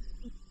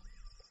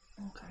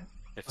 Okay.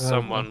 If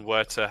someone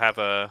were to have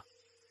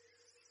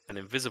an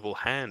invisible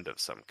hand of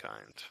some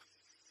kind.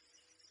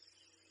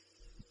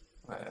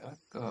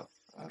 Well,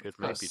 I've Could got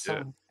maybe do it.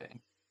 something.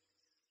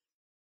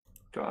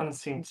 Got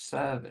unseen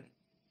servant.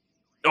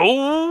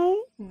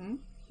 Oh!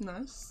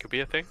 Nice. Could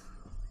be a thing.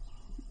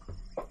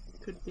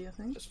 Could be a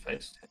thing. Just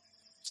faced it.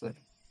 So,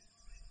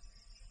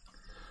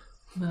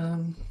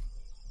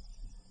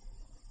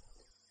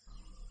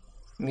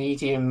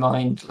 medium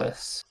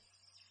mindless.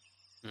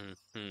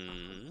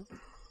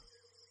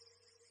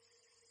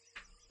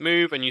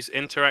 Move and use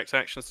interact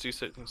actions to do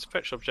certain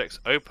fetch objects.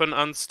 Open,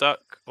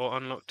 unstuck, or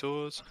unlock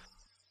doors.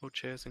 Or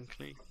chairs and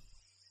clean.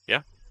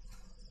 Yeah?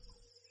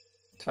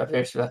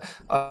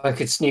 I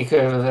could sneak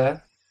over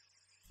there,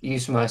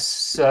 use my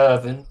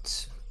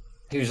servant,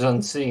 who's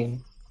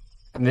unseen.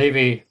 And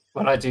maybe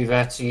when I do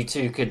that, you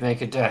 2 could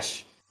make a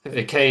dash for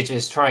the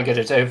cages, try and get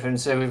it open,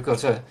 so we've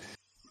got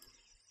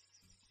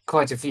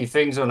quite a few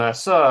things on our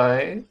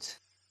side.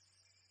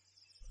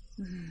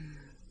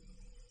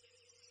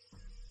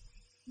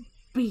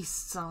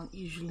 Beasts aren't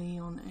usually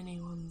on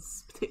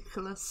anyone's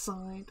particular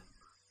side.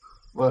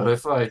 Well,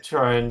 if I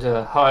try and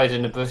hide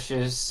in the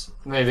bushes,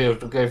 maybe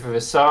it'll go for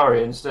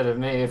Vasari instead of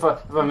me. If I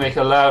make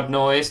a loud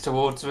noise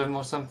towards them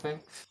or something.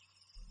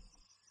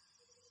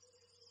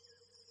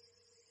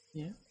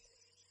 Yeah.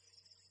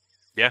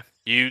 Yeah.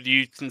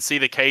 You can see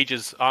the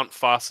cages aren't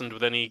fastened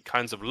with any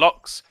kinds of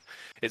locks.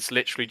 It's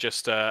literally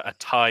just a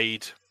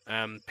tied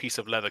piece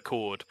of leather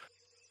cord,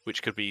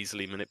 which could be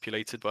easily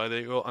manipulated by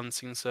your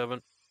unseen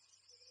servant.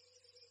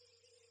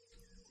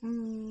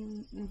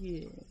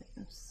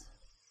 Yes.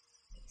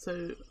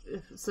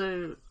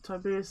 So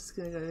Tiberius is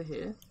gonna go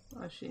here,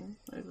 I assume,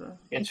 over.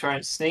 Gonna try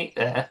and sneak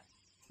there.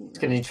 He's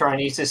gonna try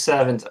and use his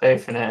servant to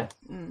open it.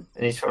 And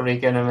he's probably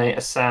gonna make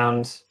a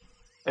sound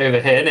over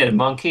here near the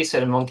monkey, so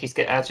the monkeys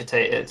get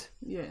agitated.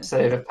 Yeah.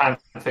 So the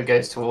panther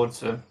goes towards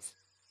them.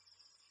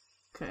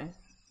 Okay.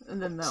 And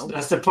then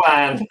That's the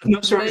plan. I'm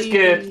not sure it's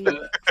good,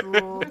 but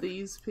draw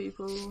these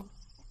people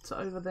to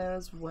over there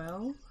as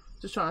well.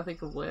 Just trying to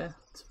think of where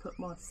to put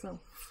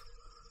myself.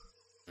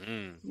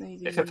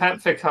 Maybe if a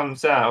panther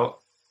comes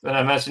out, then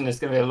I imagine there's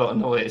going to be a lot of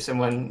noise, and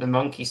when the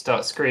monkey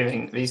starts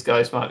screaming, these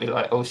guys might be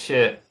like, oh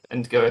shit,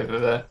 and go over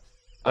there.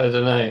 I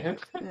don't know.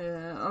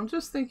 Yeah, I'm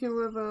just thinking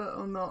whether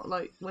or not,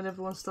 like, when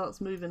everyone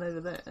starts moving over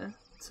there,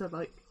 to,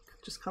 like,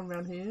 just come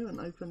around here and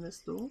open this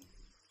door.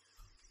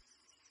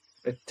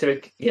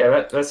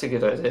 Yeah, that's a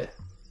good idea.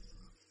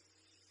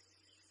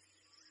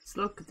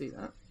 Slug could do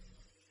that.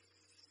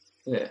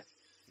 Yeah.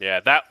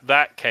 Yeah,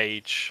 that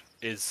cage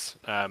is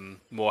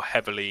more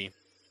heavily...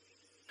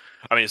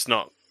 I mean, it's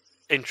not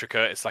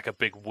intricate. It's like a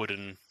big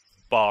wooden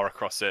bar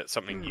across it.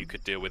 Something you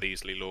could deal with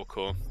easily,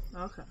 Lawcore.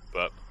 Okay.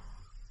 But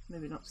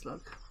maybe not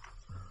Slug.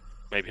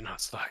 Maybe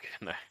not Slug.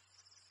 No.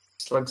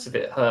 Slug's a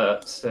bit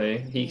hurt, so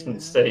he Yeah. can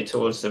stay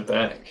towards the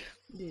back.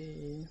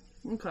 Yeah.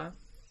 Okay.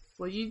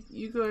 Well,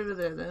 you go over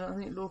there then. I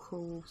think Lorca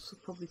will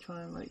probably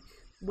try and, like,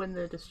 when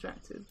they're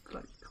distracted,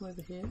 like, come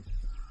over here.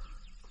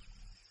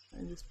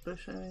 And this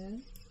bush over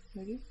here,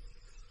 maybe?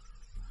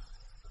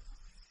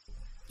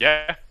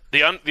 Yeah.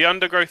 The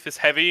undergrowth is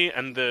heavy,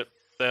 and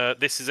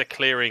this is a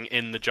clearing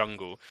in the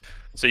jungle,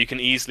 so you can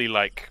easily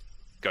like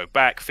go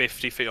back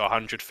 50 feet or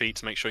 100 feet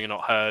to make sure you're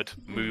not heard.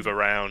 Move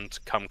around,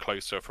 come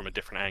closer from a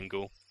different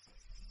angle.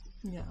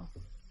 Yeah.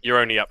 You're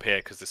only up here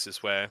because this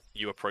is where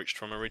you approached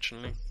from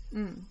originally.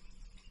 Mm.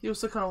 He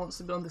also kind of wants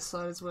to be on this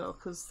side as well,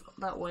 because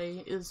that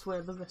way is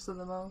where the rest of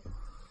them are.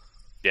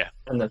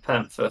 And the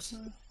panther.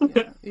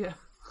 Yeah.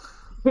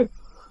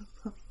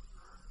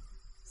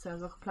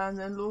 Sounds like a plan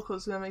then.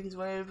 Lorca's going to make his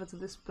way over to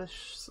this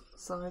bush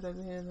side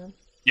over here then.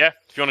 Yeah,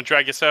 if you want to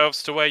drag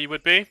yourselves to where you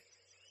would be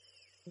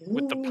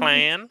with the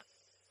plan.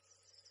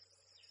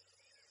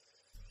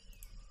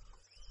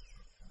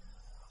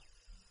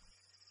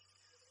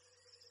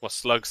 What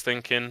Slug's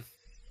thinking?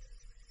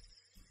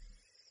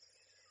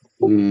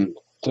 Don't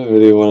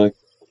really want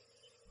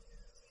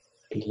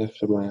to be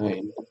left on my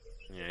own.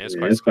 Yeah, it's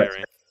quite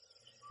scary.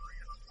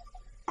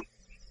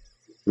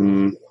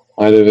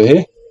 Hide over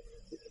here.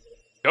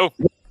 Go.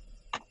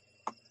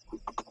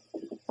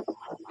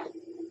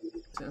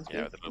 Sounds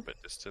Yeah, good. with a little bit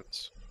of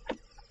distance.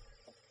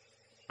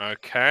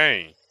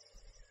 Okay.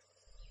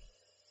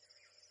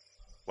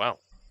 Well.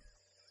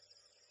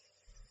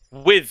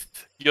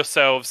 With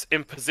yourselves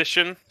in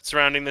position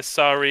surrounding this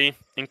Sari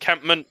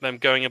encampment, them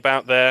going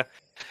about their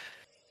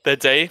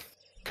day,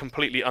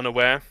 completely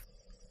unaware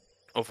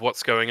of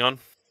what's going on.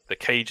 The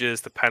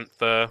cages, the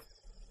panther,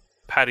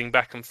 padding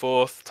back and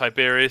forth.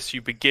 Tiberius,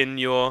 you begin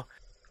your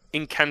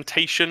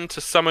incantation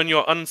to summon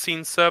your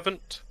unseen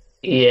servant.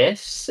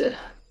 Yes.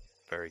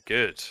 Very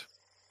good.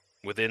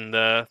 Within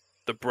the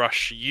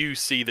brush, you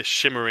see the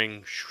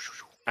shimmering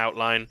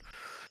outline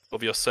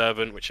of your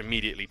servant, which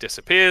immediately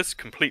disappears,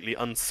 completely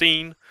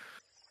unseen.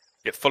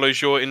 It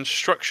follows your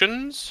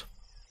instructions,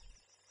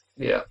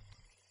 Yeah.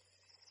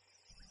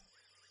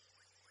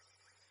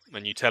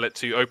 and you tell it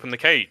to open the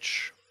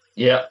cage.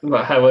 Yeah,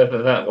 but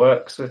however that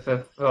works with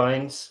the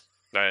vines.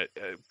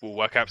 It will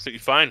work absolutely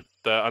fine.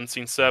 The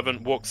unseen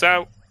servant walks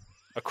out,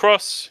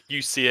 across.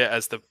 You see it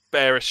as the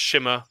barest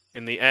shimmer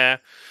in the air.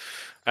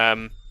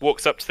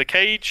 Walks up to the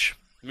cage,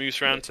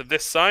 moves around to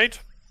this side.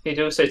 He'd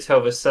also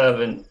tell the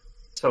servant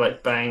to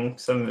like bang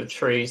some of the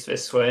trees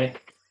this way.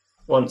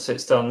 Once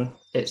it's done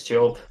its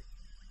job.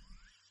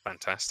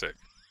 Fantastic.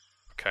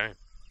 Okay.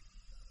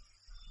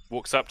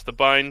 Walks up to the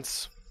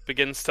binds,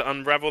 begins to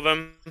unravel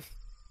them.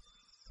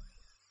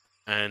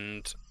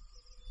 And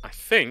I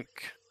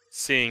think,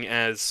 seeing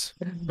as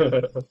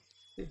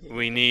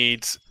we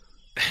need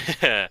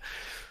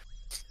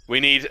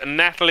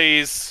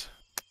Natalie's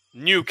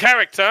new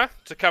character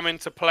to come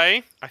into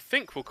play, I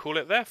think we'll call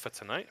it there for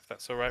tonight, if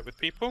that's all right with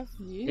people.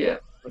 Yeah,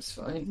 that's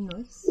fine.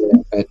 Nice.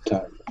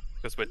 Bedtime.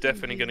 Because we're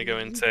definitely going to go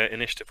into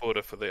initiative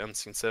order for the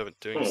unseen servant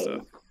doing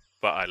stuff.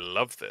 But I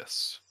love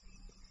this.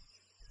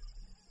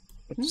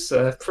 It's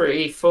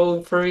pretty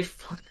full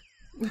proof.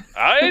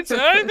 I think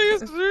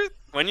it's,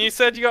 when you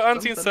said you got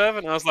unseen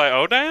servant, I was like,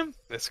 oh damn,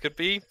 this could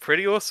be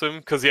pretty awesome.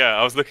 Because yeah,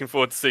 I was looking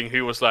forward to seeing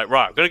who was like,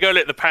 right, I'm gonna go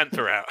let the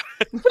panther out.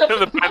 And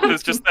the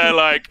panther's just there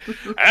like,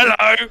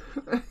 hello.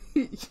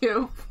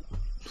 Yep.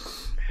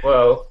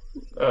 Well,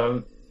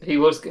 he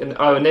was gonna.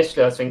 Oh,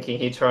 initially I was thinking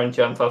he'd try and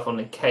jump up on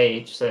the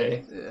cage. So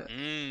Yeah.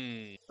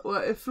 Mm.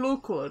 Well, if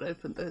Lorca had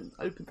opened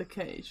the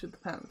cage with the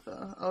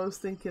panther, I was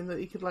thinking that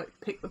he could like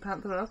pick the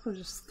panther up and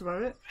just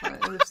throw it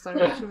like, in this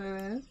direction over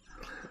here.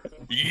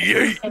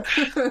 Yeet.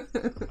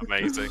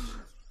 Amazing.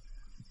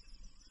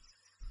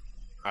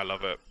 I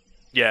love it.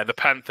 Yeah, the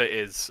panther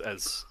is,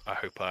 as I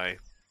hope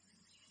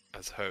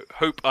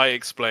I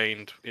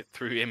explained it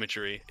through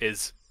imagery,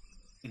 is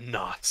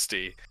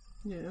nasty.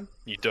 Yeah.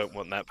 You don't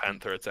want that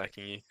panther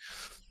attacking you.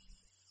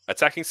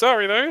 Attacking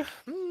Sari though,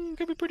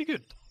 could be pretty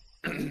good.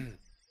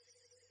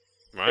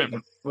 Right.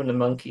 when the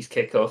monkeys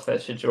kick off,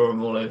 that should draw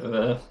them all over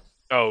there.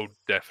 Oh,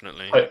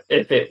 definitely.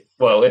 If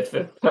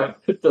the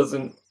panther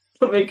doesn't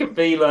make a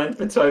beeline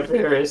for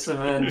Tiberius, and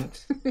then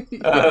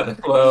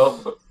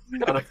well,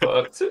 kind of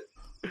fucked.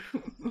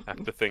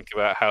 Have to think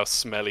about how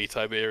smelly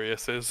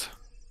Tiberius is.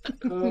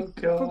 Oh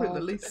god. Probably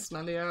the least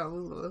smelly out of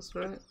all of us,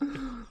 right?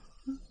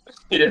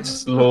 Yeah,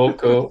 just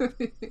local.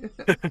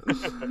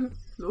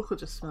 Lorca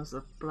just smells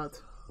of blood.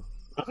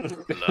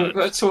 Blood.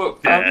 That's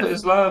what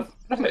panthers love.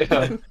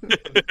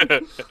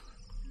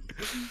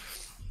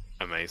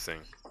 Amazing.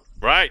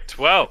 Right,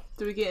 well.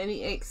 Do we get any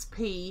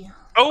XP?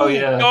 Oh,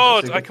 yeah,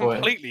 God, that's a I good point.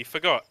 completely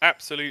forgot.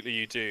 Absolutely,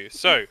 you do.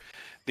 So,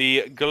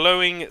 the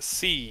glowing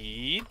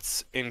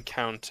seeds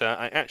encounter,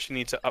 I actually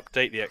need to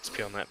update the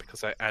XP on that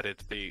because I added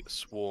the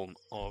swarm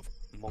of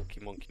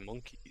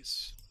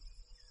monkeys.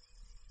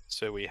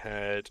 So we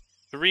had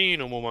 3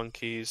 normal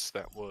monkeys,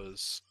 that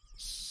was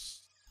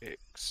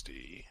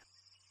 60,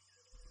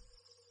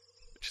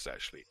 which is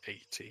actually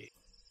 80.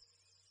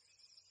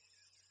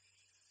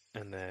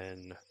 And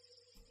then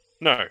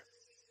No.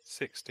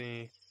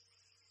 60.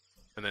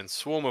 And then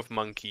swarm of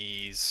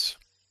monkeys.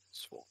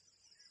 Swarm.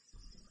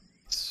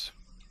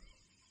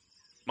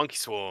 Monkey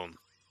swarm.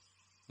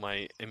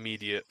 My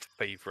immediate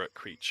favorite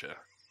creature.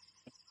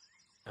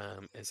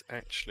 Is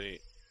actually...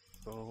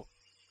 Oh,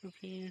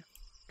 okay.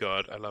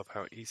 God, I love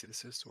how easy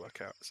this is to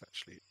work out. It's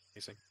actually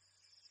amazing.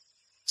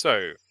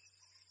 So,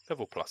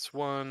 level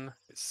 +1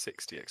 is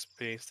 60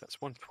 XP, so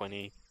that's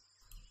 120.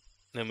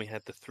 Then we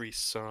had the 3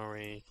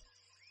 Sari.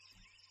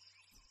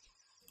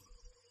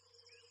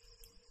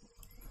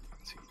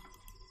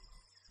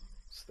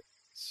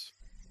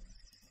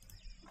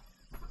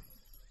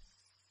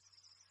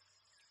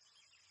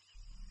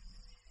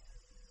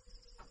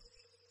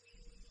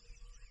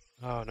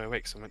 Oh no,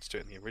 wait, 'cause I meant to do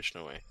it in the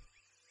original way.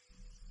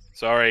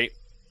 Sorry.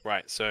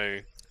 Right, so...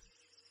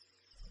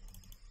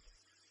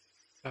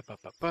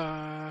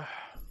 The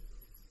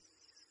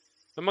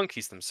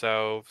monkeys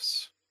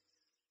themselves...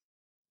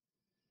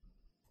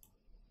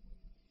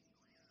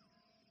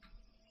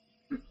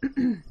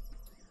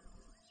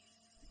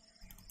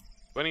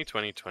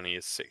 20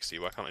 is 60.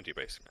 Why can't I do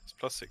basic maths?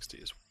 Plus 60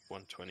 is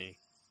 120.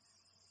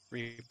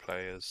 3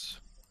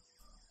 players.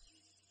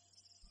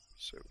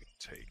 So we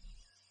take...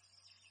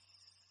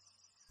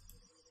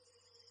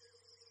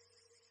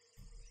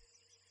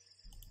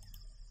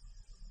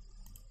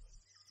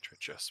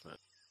 adjustment.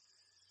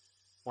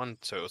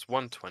 So it was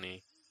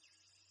 120.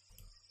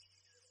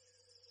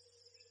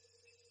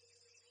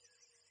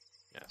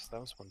 Yes, that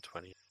was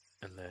 120.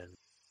 And then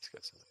let's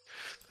get some.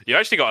 You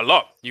actually got a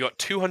lot. You got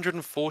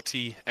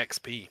 240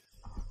 XP.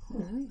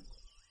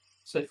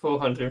 So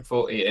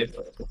 448.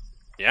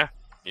 Yeah,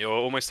 you're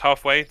almost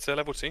halfway to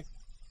level 2.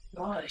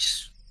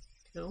 Nice.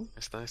 Cool.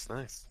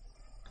 Nice.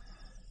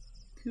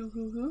 Cool.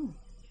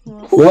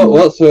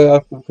 What's I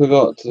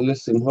forgot to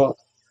listen. What?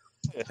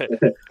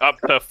 Up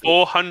to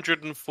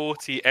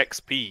 440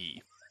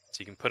 XP. So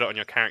you can put it on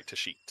your character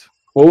sheet.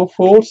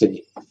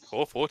 440.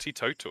 440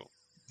 total.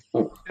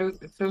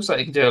 It feels like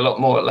you can do a lot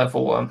more at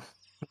level 1.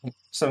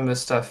 Some of the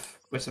stuff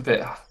was a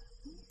bit...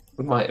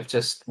 We might have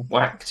just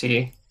whacked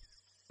you.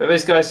 But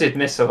those guys did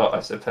miss a lot,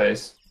 I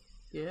suppose.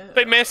 Yeah.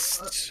 They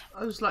missed.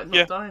 I was like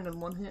not dying in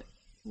one hit.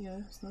 Yeah,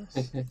 it's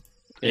nice.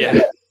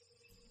 Yeah.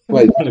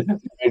 Wait,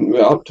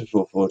 we're up to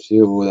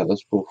 440, or that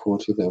was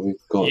 440 that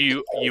we've got.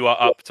 You are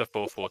up to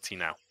 440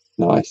 now.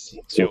 Nice.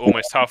 So you're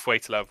almost halfway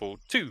to level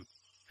 2.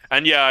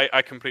 And yeah,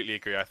 I completely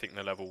agree. I think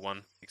the level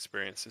 1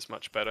 experience is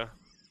much better.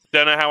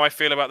 Don't know how I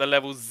feel about the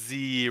level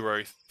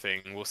 0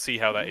 thing. We'll see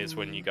how that is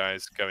when you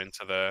guys go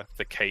into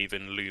the cave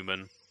in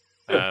Lumen.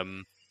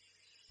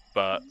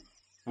 But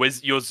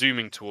you're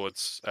zooming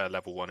towards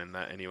level 1 in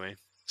that anyway.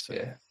 So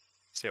Yeah.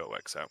 see how it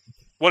works out.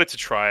 Wanted to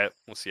try it.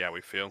 We'll see how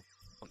we feel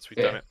once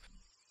we've done it.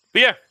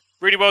 But yeah,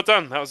 really well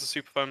done. That was a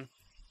super fun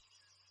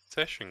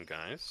session,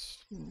 guys.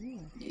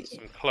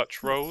 Some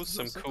clutch rolls,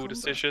 some cool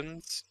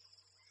decisions.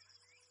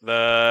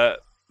 The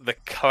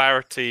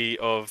clarity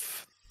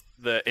of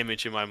the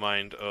image in my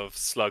mind of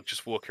Slug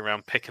just walking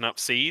around picking up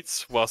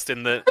seeds, whilst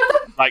in the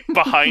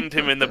behind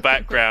him in the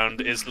background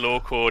is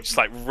Lorcor just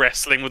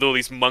wrestling with all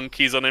these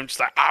monkeys on him,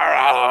 just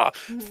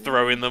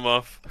throwing them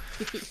off,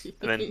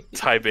 and then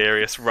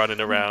Tiberius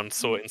running around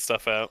sorting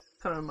stuff out.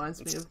 Kind of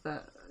reminds me of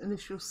that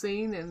initial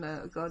scene in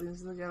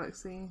Guardians of the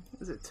Galaxy.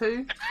 Is it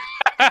 2?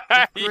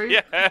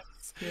 Yes.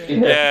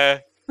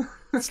 Yeah.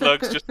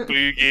 Slug's just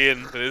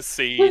boogieing with his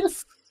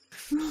seeds.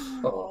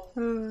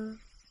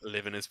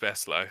 Living his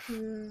best life.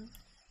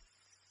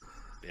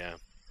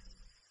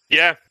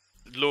 Yeah.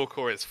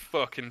 Lorcor is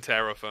fucking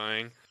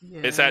terrifying.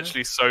 Yeah. It's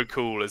actually so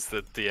cool as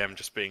the DM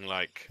just being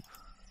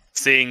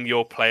seeing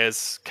your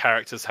players'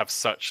 characters have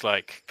such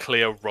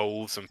clear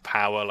roles and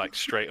power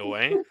straight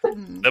away.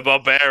 The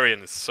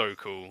barbarian is so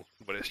cool,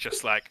 but it's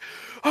just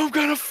I'm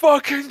gonna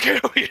fucking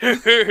kill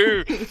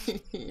you,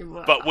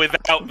 but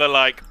without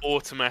the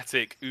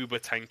automatic uber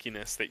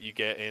tankiness that you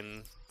get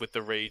with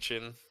the rage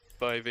in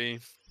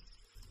 5e.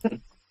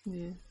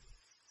 Yeah.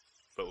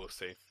 But we'll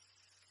see.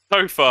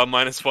 So far,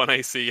 -1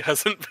 AC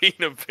hasn't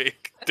been a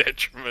big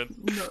detriment.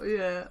 Not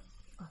yet.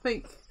 I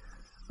think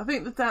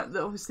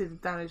obviously the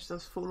damage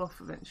does fall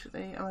off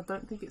eventually, and I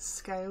don't think it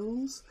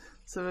scales.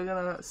 So we're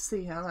gonna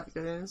see how that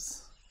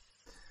goes.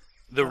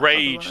 The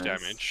rage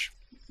damage.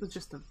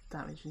 Just the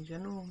damage in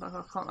general.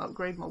 I can't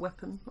upgrade my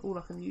weapon. All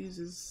I can use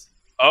is.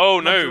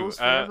 Oh no!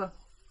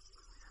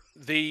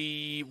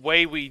 The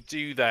way we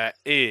do that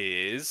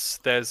is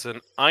there's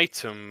an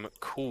item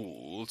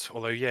called.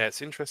 Although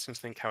it's interesting to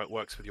think how it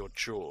works with your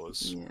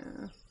jaws.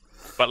 Yeah.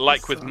 But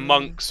with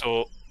monks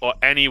or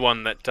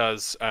anyone that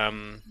does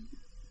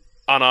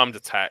unarmed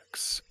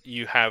attacks,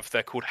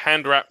 they're called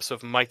hand wraps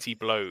of mighty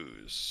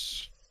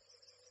blows.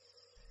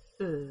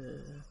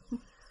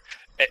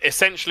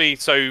 Essentially,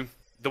 so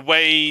the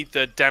way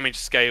the damage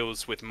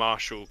scales with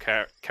martial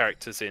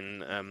characters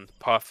in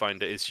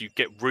Pathfinder is you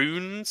get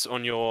runes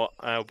on your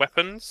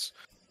weapons,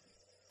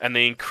 and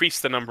they increase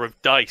the number of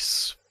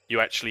dice you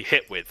actually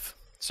hit with.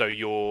 So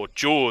your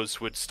jaws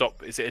would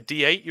stop. Is it a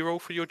D8 you roll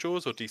for your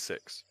jaws or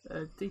D6?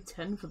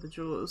 D10 for the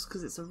jaws,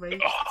 because it's a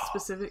rage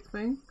specific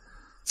thing.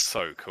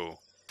 So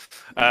cool.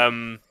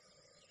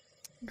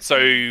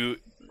 So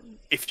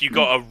if you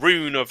got a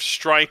rune of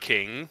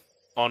striking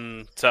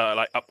on to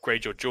like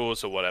upgrade your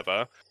jaws or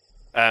whatever,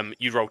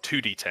 you roll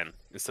 2d10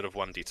 instead of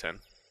 1d10, and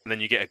then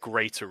you get a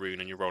greater rune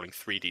and you're rolling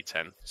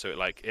 3d10. So it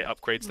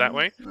upgrades that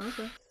way.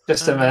 Okay.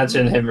 Just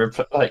imagine him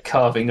like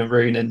carving a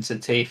rune into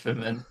teeth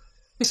and then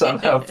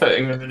somehow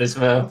putting them in his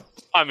mouth.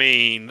 I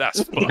mean,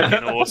 that's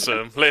fucking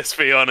awesome. Let's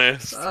be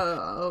honest.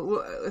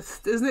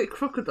 Isn't it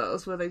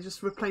crocodiles where they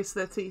just replace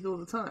their teeth all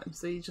the time?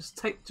 So you just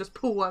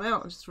pull one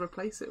out and just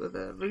replace it with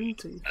a rune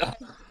tooth.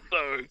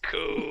 So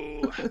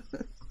cool.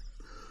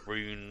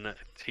 Rune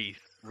teeth,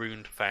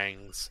 runed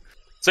fangs.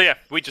 So yeah,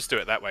 we just do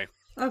it that way.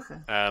 Okay.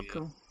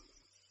 Cool.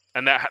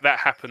 And that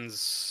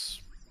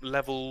happens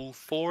level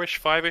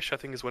 4-ish, 5-ish, I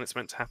think is when it's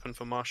meant to happen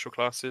for martial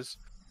classes.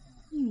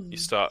 You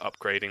start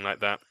upgrading like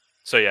that.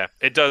 So yeah,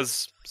 it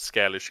does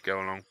scale as you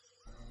go along.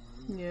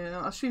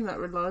 Yeah, I assume that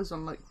relies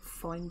on like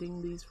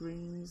finding these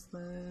runes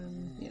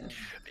then. Yeah.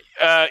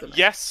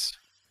 Yes,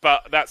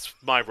 but that's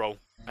my role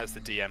as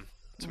the DM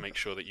to make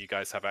sure that you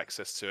guys have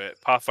access to it.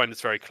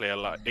 Pathfinder's very clear.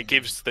 Like, it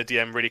gives the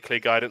DM really clear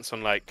guidance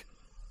on like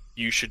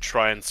you should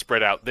try and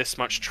spread out this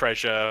much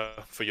treasure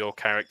for your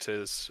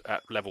characters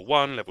at level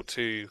 1, level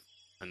 2,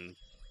 and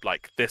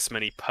like this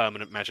many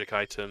permanent magic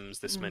items,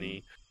 this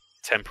many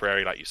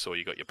temporary, like you saw,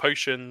 you got your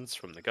potions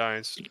from the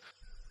guys.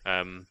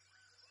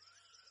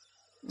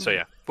 So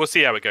yeah, we'll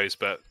see how it goes,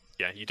 but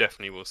yeah, you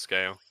definitely will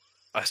scale.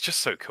 It's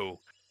just so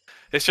cool.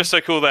 It's just so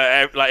cool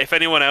that like if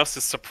anyone else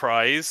is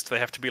surprised, they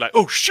have to be like,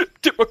 "Oh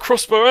shit, dip my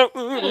crossbow out,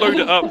 load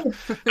it up,"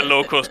 and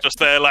Lorcor's just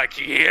there like,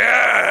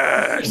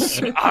 "Yes,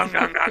 yeah."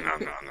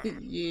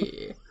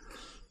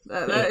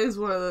 That is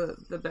one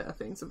of the better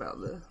things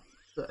about the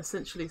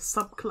essentially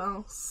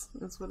subclass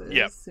is what it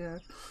is. Yeah.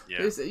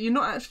 You're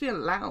not actually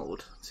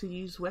allowed to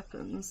use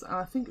weapons, and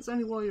I think it's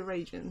only while you're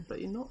raging.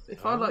 But you're not.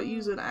 If I like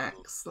use an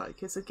axe,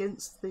 like it's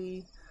against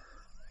the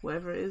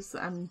whatever it is,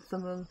 the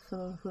anthem of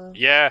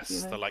yes,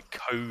 you know? the like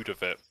code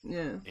of it.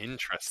 Yeah,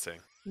 interesting.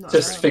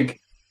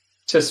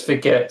 Just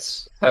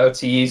forgets how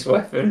to use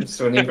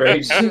weapons when he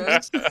rages.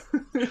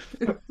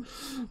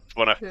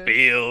 Want to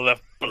feel the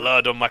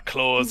blood on my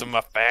claws and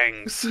my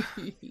fangs.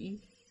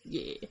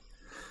 Yeah.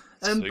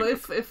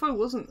 But if I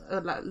wasn't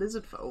a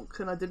lizard folk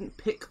and I didn't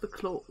pick the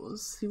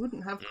claws, he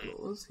wouldn't have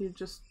claws. He'd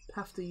just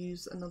have to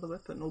use another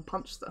weapon or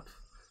punch stuff.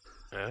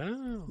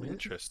 Oh,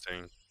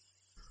 interesting.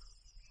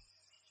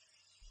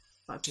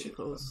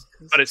 Claws,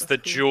 but it's the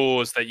cool.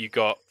 jaws that you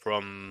got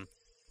from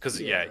because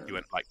you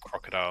went like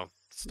crocodile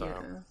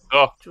style. Yeah.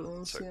 Oh,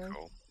 jaws, so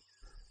cool.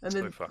 And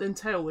so then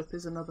tail whip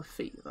is another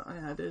feat that I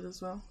added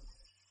as well.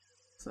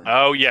 So.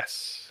 Oh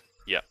yes,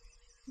 yeah.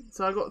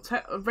 So I got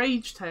a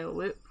rage tail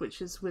whip,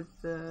 which is with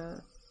the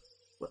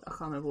I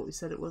can't remember what we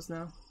said it was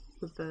now,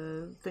 with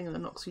the thing that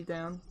knocks you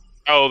down.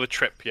 Oh, the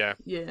trip, yeah.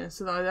 Yeah,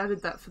 so I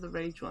added that for the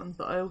rage one,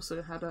 but I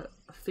also had a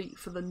feat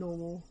for the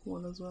normal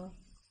one as well.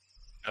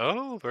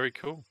 Oh, very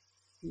cool.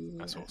 Yeah,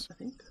 that's awesome. I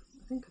think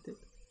I did.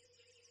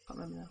 Can't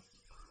remember now.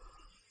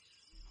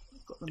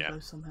 I've got them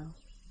both somehow.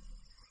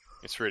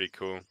 It's really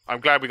cool. I'm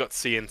glad we got to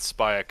see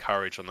Inspire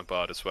Courage on the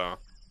bard as well.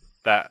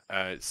 That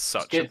is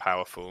such a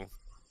powerful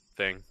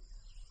thing.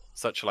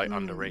 Such a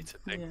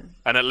underrated thing. Yeah.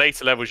 And at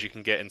later levels you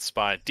can get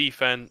Inspired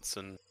Defense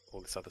and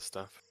all this other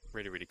stuff.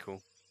 Really, really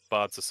cool.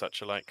 Bards are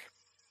such a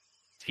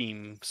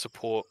team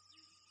support.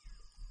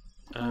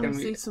 Can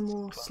we see some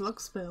more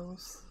slug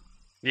spells?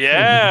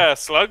 Yeah,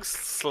 Slug's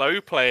slow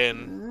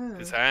playing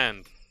his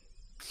hand.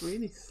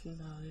 Really slow,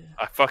 yeah.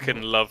 I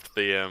fucking loved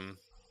the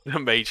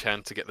mage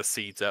hand to get the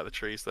seeds out of the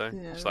trees though.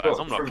 Yeah. It's like,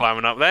 I'm not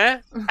climbing up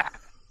there.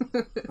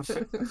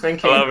 I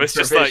love it's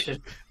just like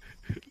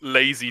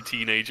lazy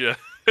teenager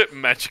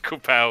magical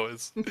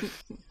powers.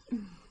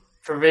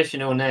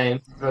 Provisional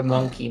name, the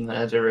monkey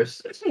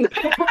murderers.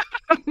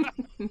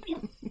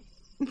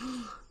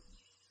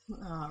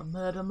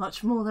 Murder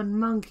much more than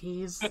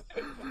monkeys.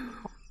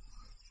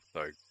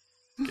 So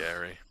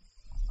scary.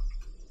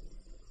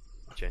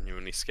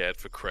 Genuinely scared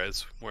for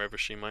Krez, wherever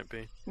she might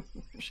be.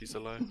 If she's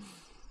alive.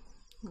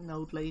 An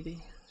old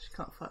lady. She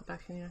can't fight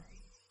back anyway.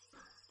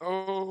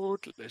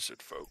 Old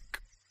lizard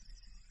folk.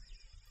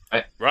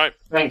 Right.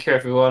 Thank you,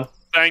 everyone.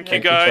 Thank you,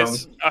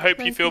 guys. I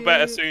hope you feel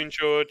better soon,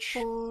 George.